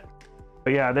front a bit.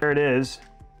 But yeah, there it is.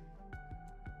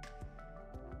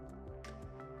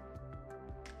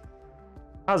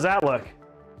 How's that look?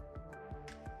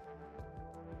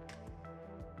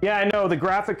 Yeah, I know the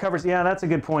graphic covers. Yeah, that's a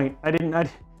good point.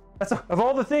 That's of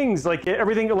all the things, like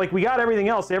everything, like we got everything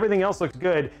else. Everything else looks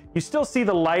good. You still see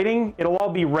the lighting. It'll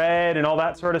all be red and all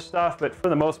that sort of stuff. But for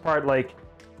the most part, like,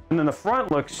 and then the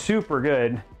front looks super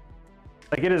good.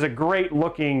 Like it is a great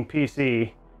looking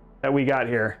PC that we got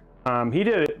here. He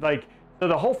did it like, So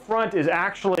the whole front is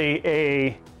actually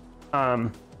a,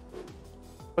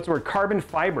 what's the word, carbon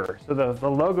fiber. So the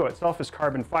logo itself is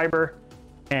carbon fiber,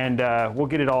 and we'll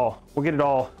get it all,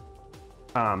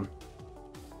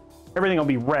 everything will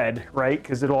be red, right?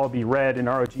 Because it'll all be red and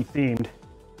ROG themed.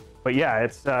 But yeah,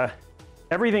 it's,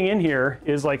 everything in here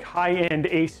is like high-end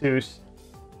ASUS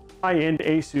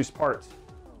parts.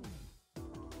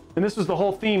 And this was the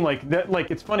whole theme, like that. Like,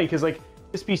 it's funny because like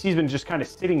this PC's been just kind of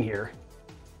sitting here,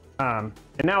 and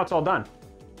now it's all done.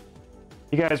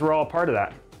 You guys were all a part of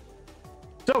that.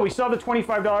 So we saw the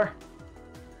 $25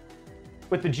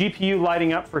 with the GPU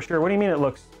lighting up for sure. What do you mean it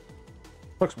looks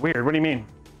weird? What do you mean?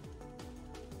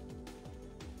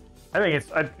 I think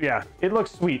it's yeah, it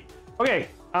looks sweet. Okay,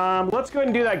 let's go ahead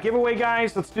and do that giveaway,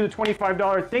 guys. Let's do the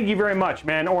 $25. Thank you very much,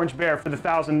 man, Orange Bear, for the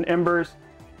 1,000 embers.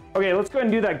 Okay, let's go ahead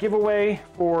and do that giveaway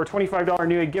for $25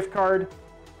 Newegg gift card.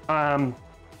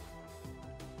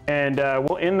 And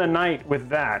we'll end the night with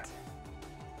that.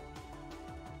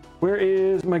 Where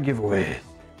is my giveaway?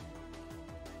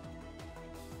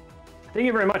 Thank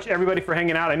you very much, everybody, for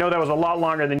hanging out. I know that was a lot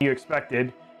longer than you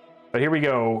expected, but here we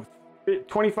go.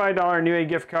 $25 Newegg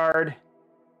gift card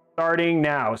starting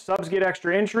now. Subs get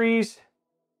extra entries.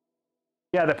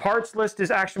 Yeah, the parts list is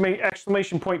actually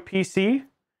exclamation point PC.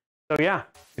 So yeah,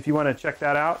 if you want to check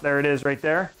that out, there it is right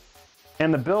there.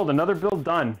 And the build, another build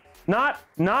done. Not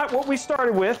what we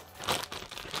started with,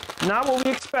 not what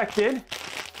we expected,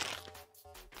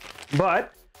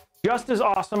 but just as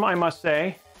awesome, I must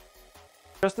say.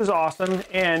 Just as awesome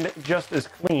and just as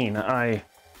clean, I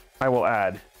will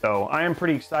add. So I am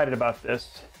pretty excited about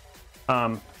this,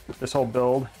 this whole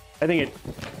build. I think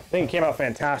it came out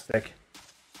fantastic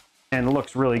and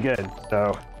looks really good.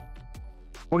 So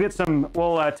we'll get some.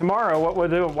 Well, tomorrow, what we'll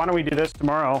do? Why don't we do this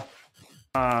tomorrow?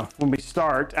 When we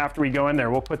start, after we go in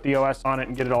there, we'll put the OS on it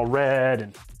and get it all red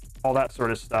and all that sort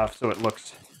of stuff, so it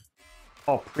looks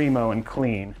all primo and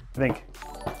clean. I think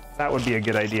that would be a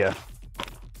good idea.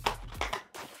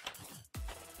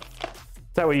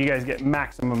 That way you guys get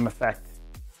maximum effect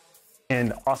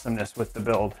and awesomeness with the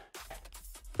build.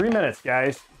 3 minutes,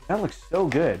 guys. That looks so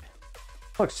good.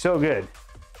 Looks so good.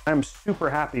 I'm super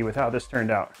happy with how this turned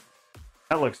out.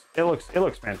 It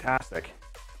looks fantastic.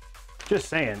 Just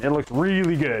saying, it looks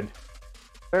really good.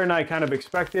 Better than I kind of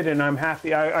expected, and I'm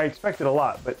happy. I expected a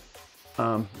lot, but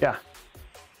yeah.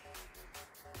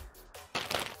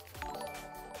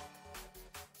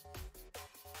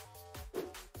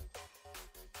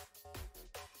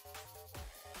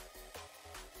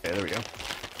 Okay, there we go.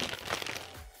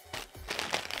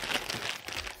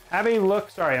 Have a look.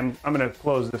 Sorry, I'm gonna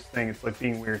close this thing. It's like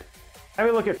being weird. Have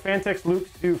a look at Fantex Lux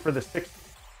 2 for the 6.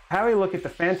 Have a look at the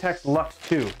Fantex Lux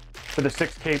 2 for the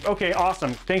 6K. Okay,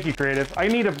 awesome. Thank you, Creative. I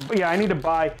need to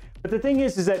buy. But the thing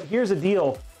is that here's a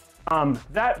deal.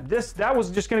 That was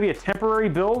just going to be a temporary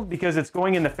build because it's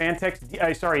going in the Fantex.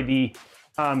 The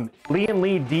Lee &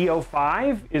 Lee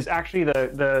D05 is actually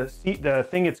the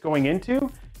thing it's going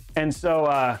into, and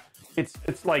so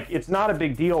it's not a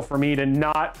big deal for me to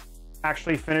not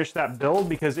actually finish that build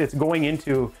because it's going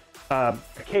into a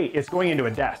case. It's going into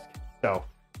a desk. So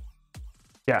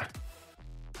yeah.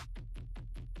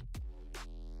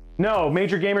 No,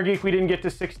 Major Gamer Geek, we didn't get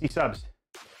to 60 subs.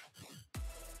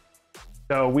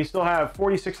 So we still have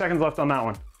 46 seconds left on that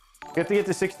one. We have to get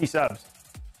to 60 subs.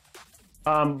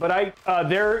 But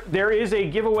there is a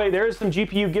giveaway. There is some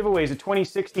GPU giveaways, a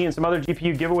 2060 and some other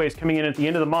GPU giveaways coming in at the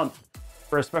end of the month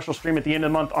for a special stream at the end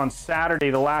of the month on Saturday,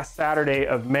 the last Saturday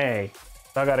of May.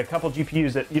 So I got a couple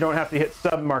GPUs that you don't have to hit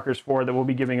sub markers for that we'll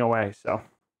be giving away. So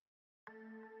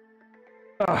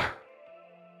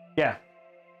yeah.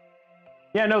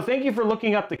 Yeah, no, thank you for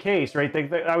looking up the case, right?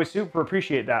 I would super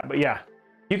appreciate that. But yeah,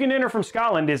 you can enter from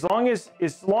Scotland as long as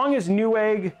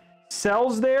Newegg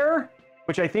sells there,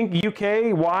 which I think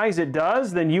UK wise it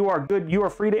does, then you are good. You are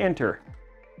free to enter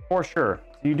for sure.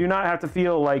 You do not have to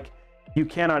feel like you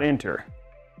cannot enter.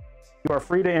 You are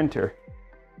free to enter.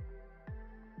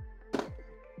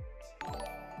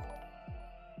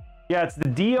 Yeah, it's the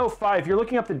D05. If you're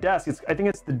looking up the desk, I think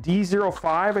it's the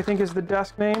D05, I think is the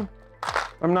desk name,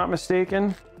 if I'm not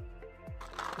mistaken.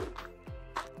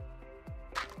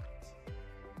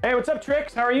 Hey, what's up,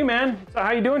 Trix? How are you, man? So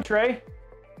how you doing, Trey?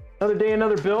 Another day,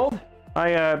 another build.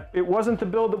 It wasn't the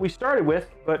build that we started with,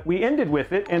 but we ended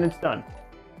with it, and it's done.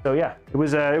 So yeah, it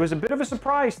was a bit of a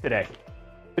surprise today.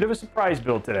 Bit of a surprise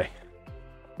build today,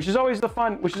 which is always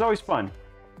fun.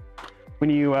 When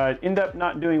you end up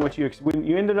not doing what when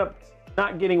you ended up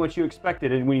not getting what you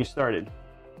expected when you started.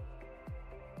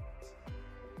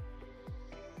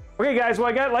 Okay, guys. Well,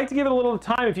 I'd like to give it a little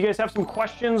time. If you guys have some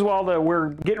questions while we're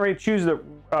getting ready to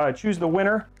choose the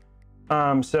winner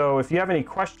So if you have any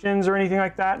questions or anything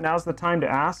like that, now's the time to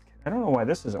ask. I don't know why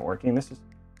this isn't working. This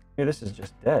is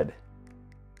just dead.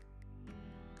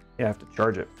 Yeah, I have to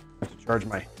charge it. I have to charge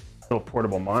my little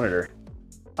portable monitor.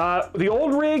 The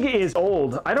old rig is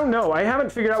old. I don't know. I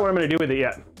haven't figured out what I'm going to do with it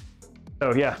yet.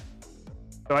 So yeah.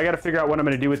 So I got to figure out what I'm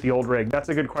going to do with the old rig. That's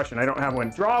a good question. I don't have one.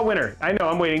 Draw a winner. I know.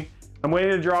 I'm waiting. I'm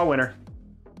waiting to draw a winner.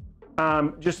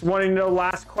 Just wanting to know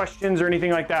last questions or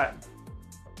anything like that.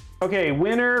 Okay,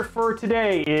 winner for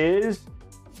today is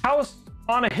House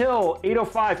on a Hill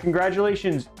 805.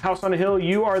 Congratulations, House on a Hill.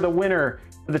 You are the winner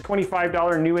for the $25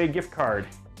 Newegg gift card.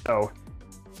 So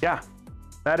yeah,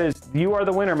 you are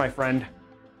the winner, my friend.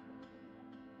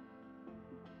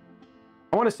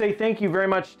 I want to say thank you very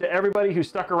much to everybody who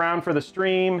stuck around for the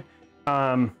stream.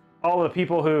 All the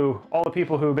people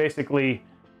who basically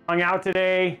hung out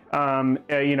today.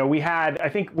 You know, we had, I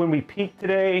think when we peaked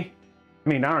today, I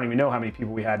mean, I don't even know how many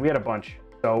people we had. We had a bunch.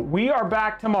 So we are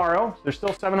back tomorrow. There's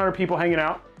still 700 people hanging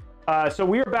out. So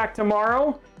we are back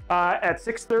tomorrow at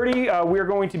 6:30. We are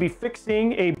going to be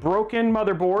fixing a broken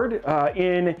motherboard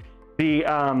in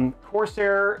the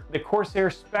Corsair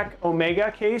Spec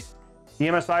Omega case. The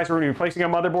MSI, so we're going to be replacing a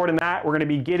motherboard in that. We're going to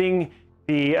be getting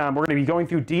the, we're going to be going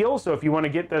through deals. So if you want to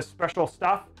get the special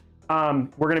stuff,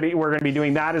 we're going to be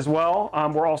doing that as well.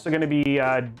 We're also going to be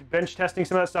bench testing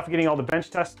some of that stuff, getting all the bench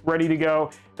tests ready to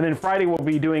go. And then Friday we'll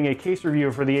be doing a case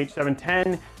review for the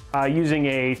H710 using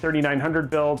a 3900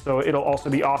 build. So it'll also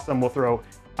be awesome. We'll throw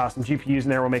some GPUs in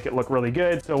there. We'll make it look really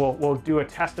good. So we'll do a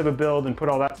test of a build and put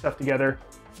all that stuff together.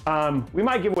 We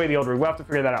might give away the old rig. We'll have to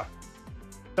figure that out.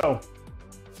 So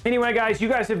anyway, guys, you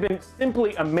guys have been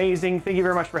simply amazing. Thank you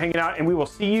very much for hanging out, and we will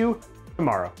see you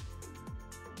tomorrow.